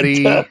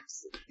sweaty.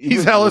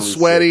 He's hella really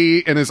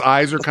sweaty and his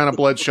eyes are kind of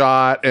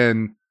bloodshot,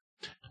 and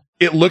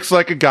it looks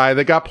like a guy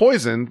that got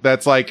poisoned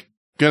that's like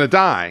gonna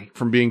die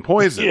from being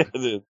poisoned. Yeah,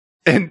 dude.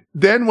 And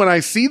then when I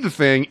see the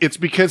thing, it's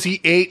because he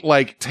ate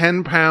like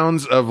 10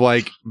 pounds of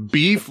like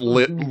beef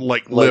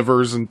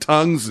livers and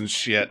tongues and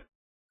shit.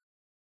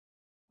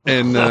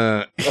 And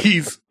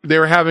they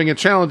were having a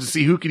challenge to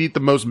see who could eat the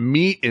most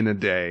meat in a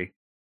day.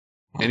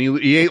 And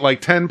he ate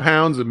like 10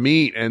 pounds of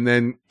meat, and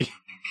then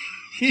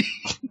he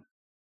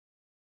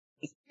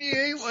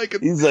ate like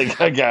He's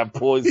like, I got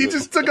poisoned. he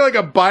just took like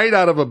a bite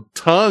out of a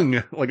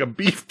tongue, like a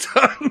beef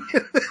tongue.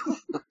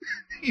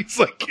 He's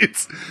like,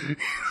 it's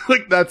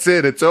like, that's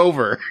it. It's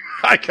over.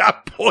 I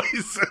got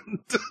poisoned.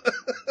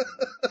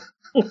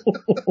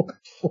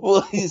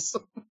 Well, he's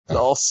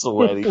all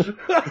sweaty.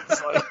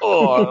 It's like,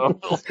 oh,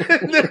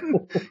 and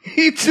then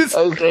he just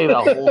I just ate a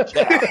whole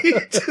cat. he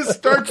just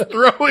starts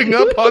throwing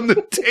up on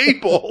the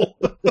table.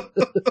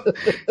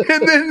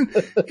 And then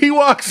he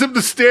walks up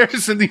the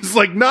stairs and he's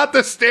like, not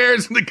the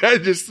stairs. And the guy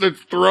just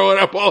starts throwing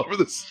up all over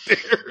the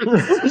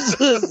stairs.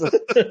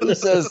 Who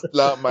says,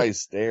 not my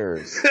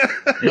stairs?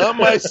 Not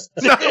my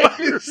stairs. Not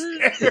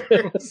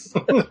my stairs.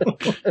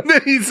 And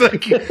then he's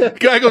like, the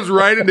guy goes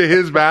right into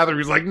his bathroom.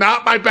 He's like,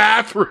 not my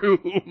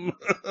bathroom.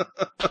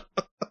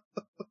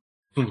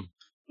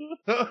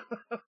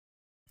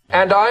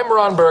 And I'm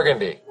Ron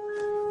Burgundy.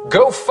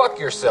 Go fuck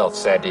yourself,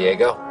 San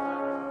Diego.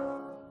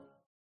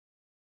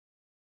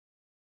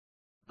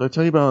 Did I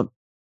tell you about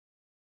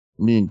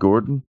me and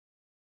Gordon?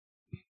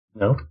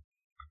 No.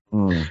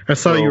 I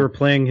saw you were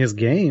playing his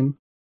game.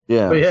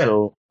 Yeah, Oh, yeah.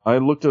 So I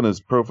looked on his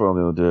profile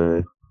the other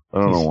day.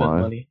 I don't know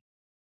why. Money.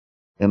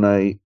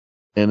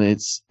 And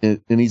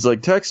he's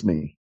like, text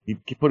me. He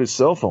put his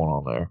cell phone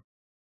on there.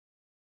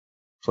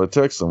 So I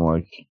text him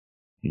like,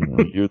 you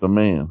know, you're the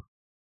man,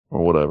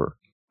 or whatever.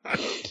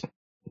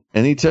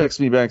 And he texts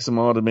me back some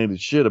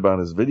automated shit about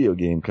his video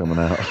game coming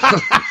out.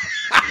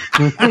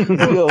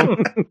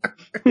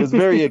 It's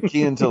very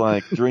akin to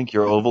like drink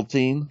your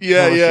Ovaltine.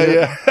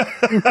 Yeah.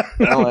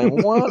 I'm like,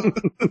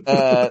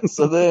 what?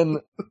 So then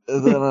I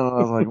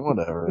was like,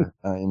 whatever.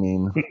 I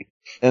mean,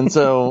 and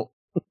so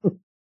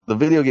the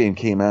video game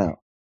came out,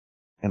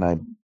 and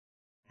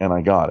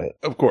I got it,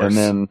 Of course.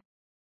 and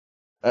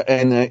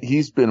then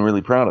he's been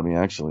really proud of me,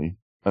 actually.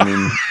 I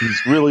mean,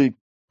 he's really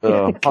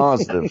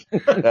positive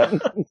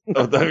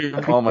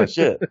of all my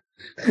shit.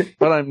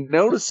 But I'm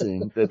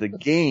noticing that the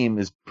game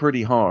is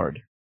pretty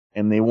hard,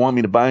 and they want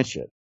me to buy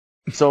shit.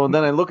 So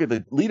then I look at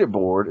the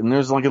leaderboard, and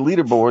there's like a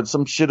leaderboard,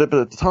 some shit up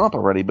at the top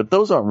already, but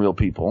those aren't real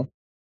people.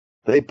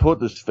 They put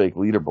this fake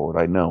leaderboard.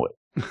 I know it.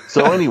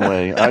 So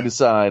anyway, I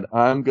decide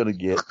I'm going to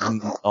get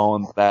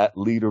on that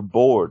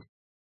leaderboard.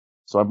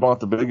 So I bought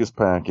the biggest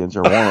package,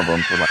 or one of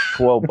them, for like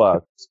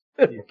 $12.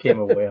 You became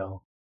a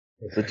whale.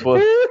 For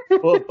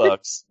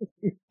 $12.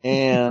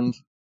 And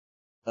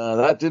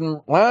that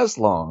didn't last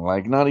long,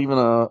 like not even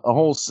a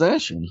whole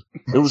session.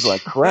 It was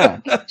like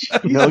crack.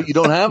 You know, you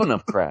don't have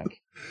enough crack.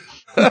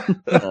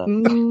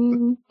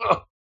 It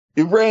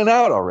ran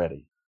out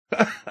already.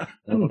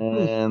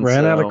 And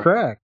Ran out of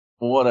crack.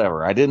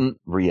 Whatever. I didn't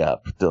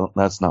re-up.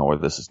 That's not where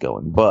this is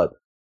going. But,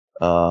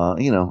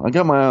 you know, I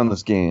got my eye on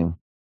this game.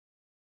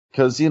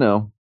 Because, you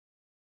know,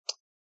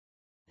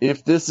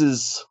 if this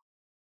is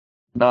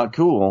not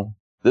cool,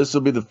 this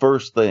will be the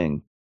first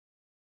thing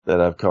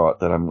that I've caught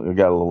that I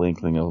got a little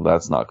inkling of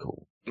that's not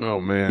cool. Oh,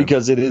 man.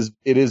 Because it is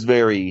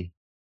very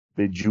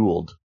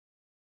bejeweled.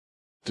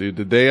 Dude,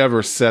 did they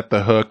ever set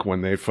the hook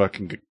when they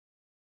fucking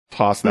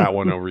tossed that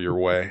one over your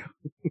way?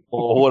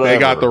 Well, whatever. They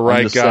got the I'm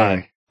right just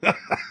guy.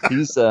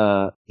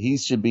 saying, he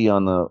should be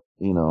on the,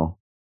 you know,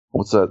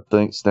 what's that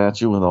thing,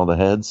 statue with all the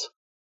heads?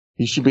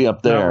 He should be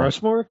up there. Mount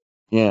Rushmore?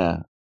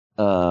 Yeah.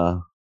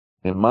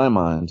 In my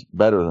mind,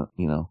 better than,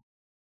 you know.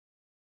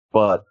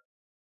 But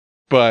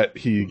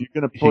if you're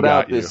going to put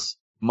out this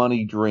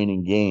money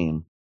draining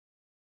game,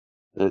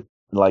 that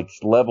like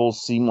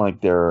levels seem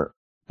like they're,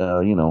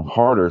 you know,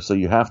 harder, so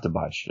you have to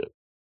buy shit.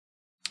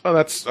 Oh,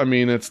 it's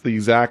the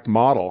exact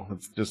model.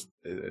 It's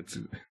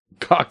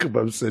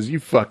Cockabub says, you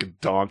fucking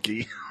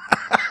donkey.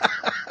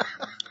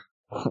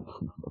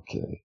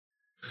 Okay.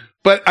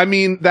 But, I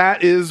mean,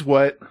 that is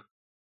what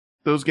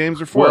those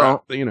games are for,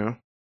 Well, you know.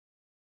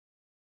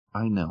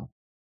 I know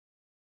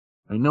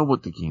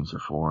what the games are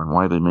for and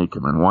why they make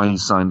them and why he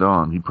signed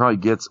on. He probably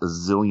gets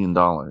 $1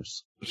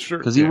 zillion. Sure.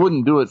 Because he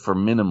wouldn't do it for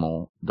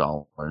minimal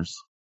dollars.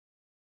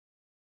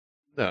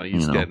 No,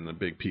 he's getting a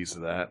big piece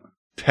of that.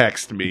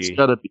 Text me.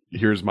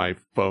 Here's my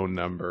phone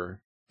number.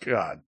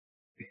 God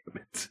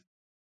damn it.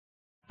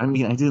 I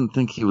mean, I didn't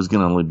think he was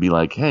going to be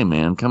like, hey,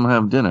 man, come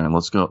have dinner and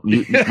let's go.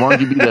 Why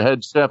don't you be the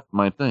head chef of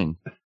my thing?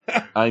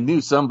 I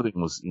knew something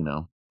was,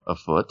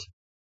 afoot.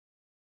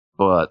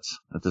 But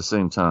at the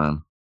same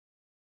time,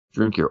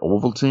 drink your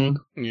Ovaltine?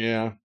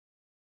 Yeah.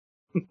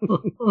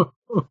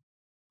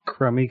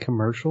 Crummy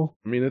commercial?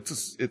 I mean, it's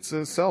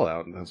a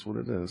sellout, and that's what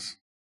it is.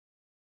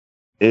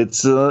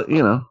 It's,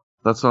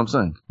 that's what I'm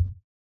saying.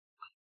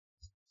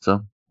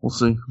 So, we'll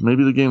see.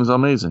 Maybe the game is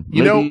amazing.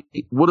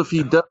 What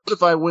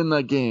if I win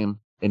that game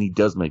and he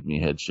does make me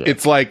head chef?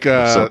 It's like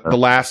The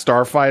Last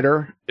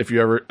Starfighter.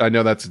 I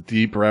know that's a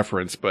deep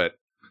reference, but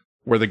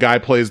where the guy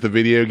plays the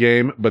video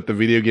game, but the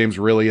video game's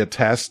really a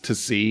test to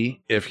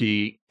see if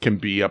he can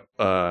be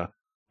a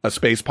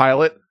space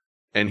pilot,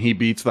 and he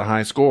beats the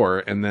high score,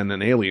 and then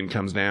an alien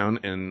comes down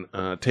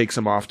and takes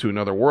him off to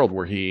another world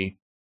where he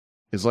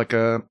is like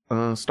a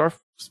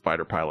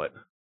starfighter pilot.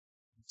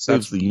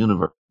 Saves the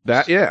universe.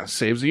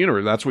 Saves the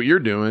universe. That's what you're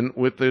doing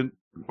with the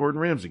Gordon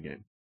Ramsay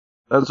game.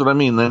 That's what I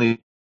mean. Then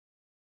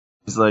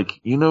he's like,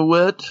 you know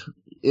what?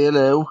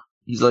 Hello.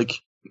 He's like,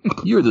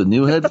 you're the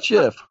new head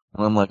chef.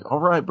 And I'm like, all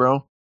right,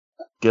 bro.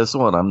 Guess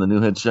what? I'm the new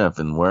head chef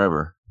in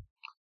wherever.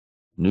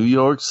 New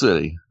York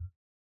City.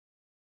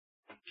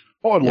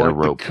 Oh, I'd like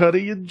the cut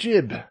of your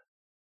jib.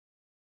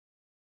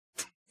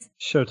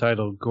 Show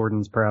title,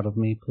 Gordon's Proud of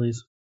Me,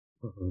 please.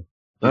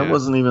 That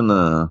wasn't even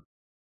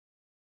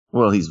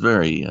well, he's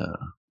very...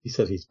 he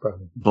said he's proud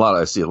of me.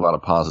 I see a lot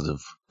of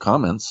positive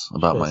comments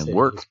about my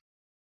work.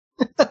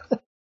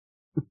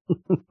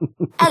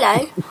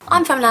 Hello,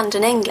 I'm from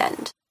London,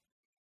 England.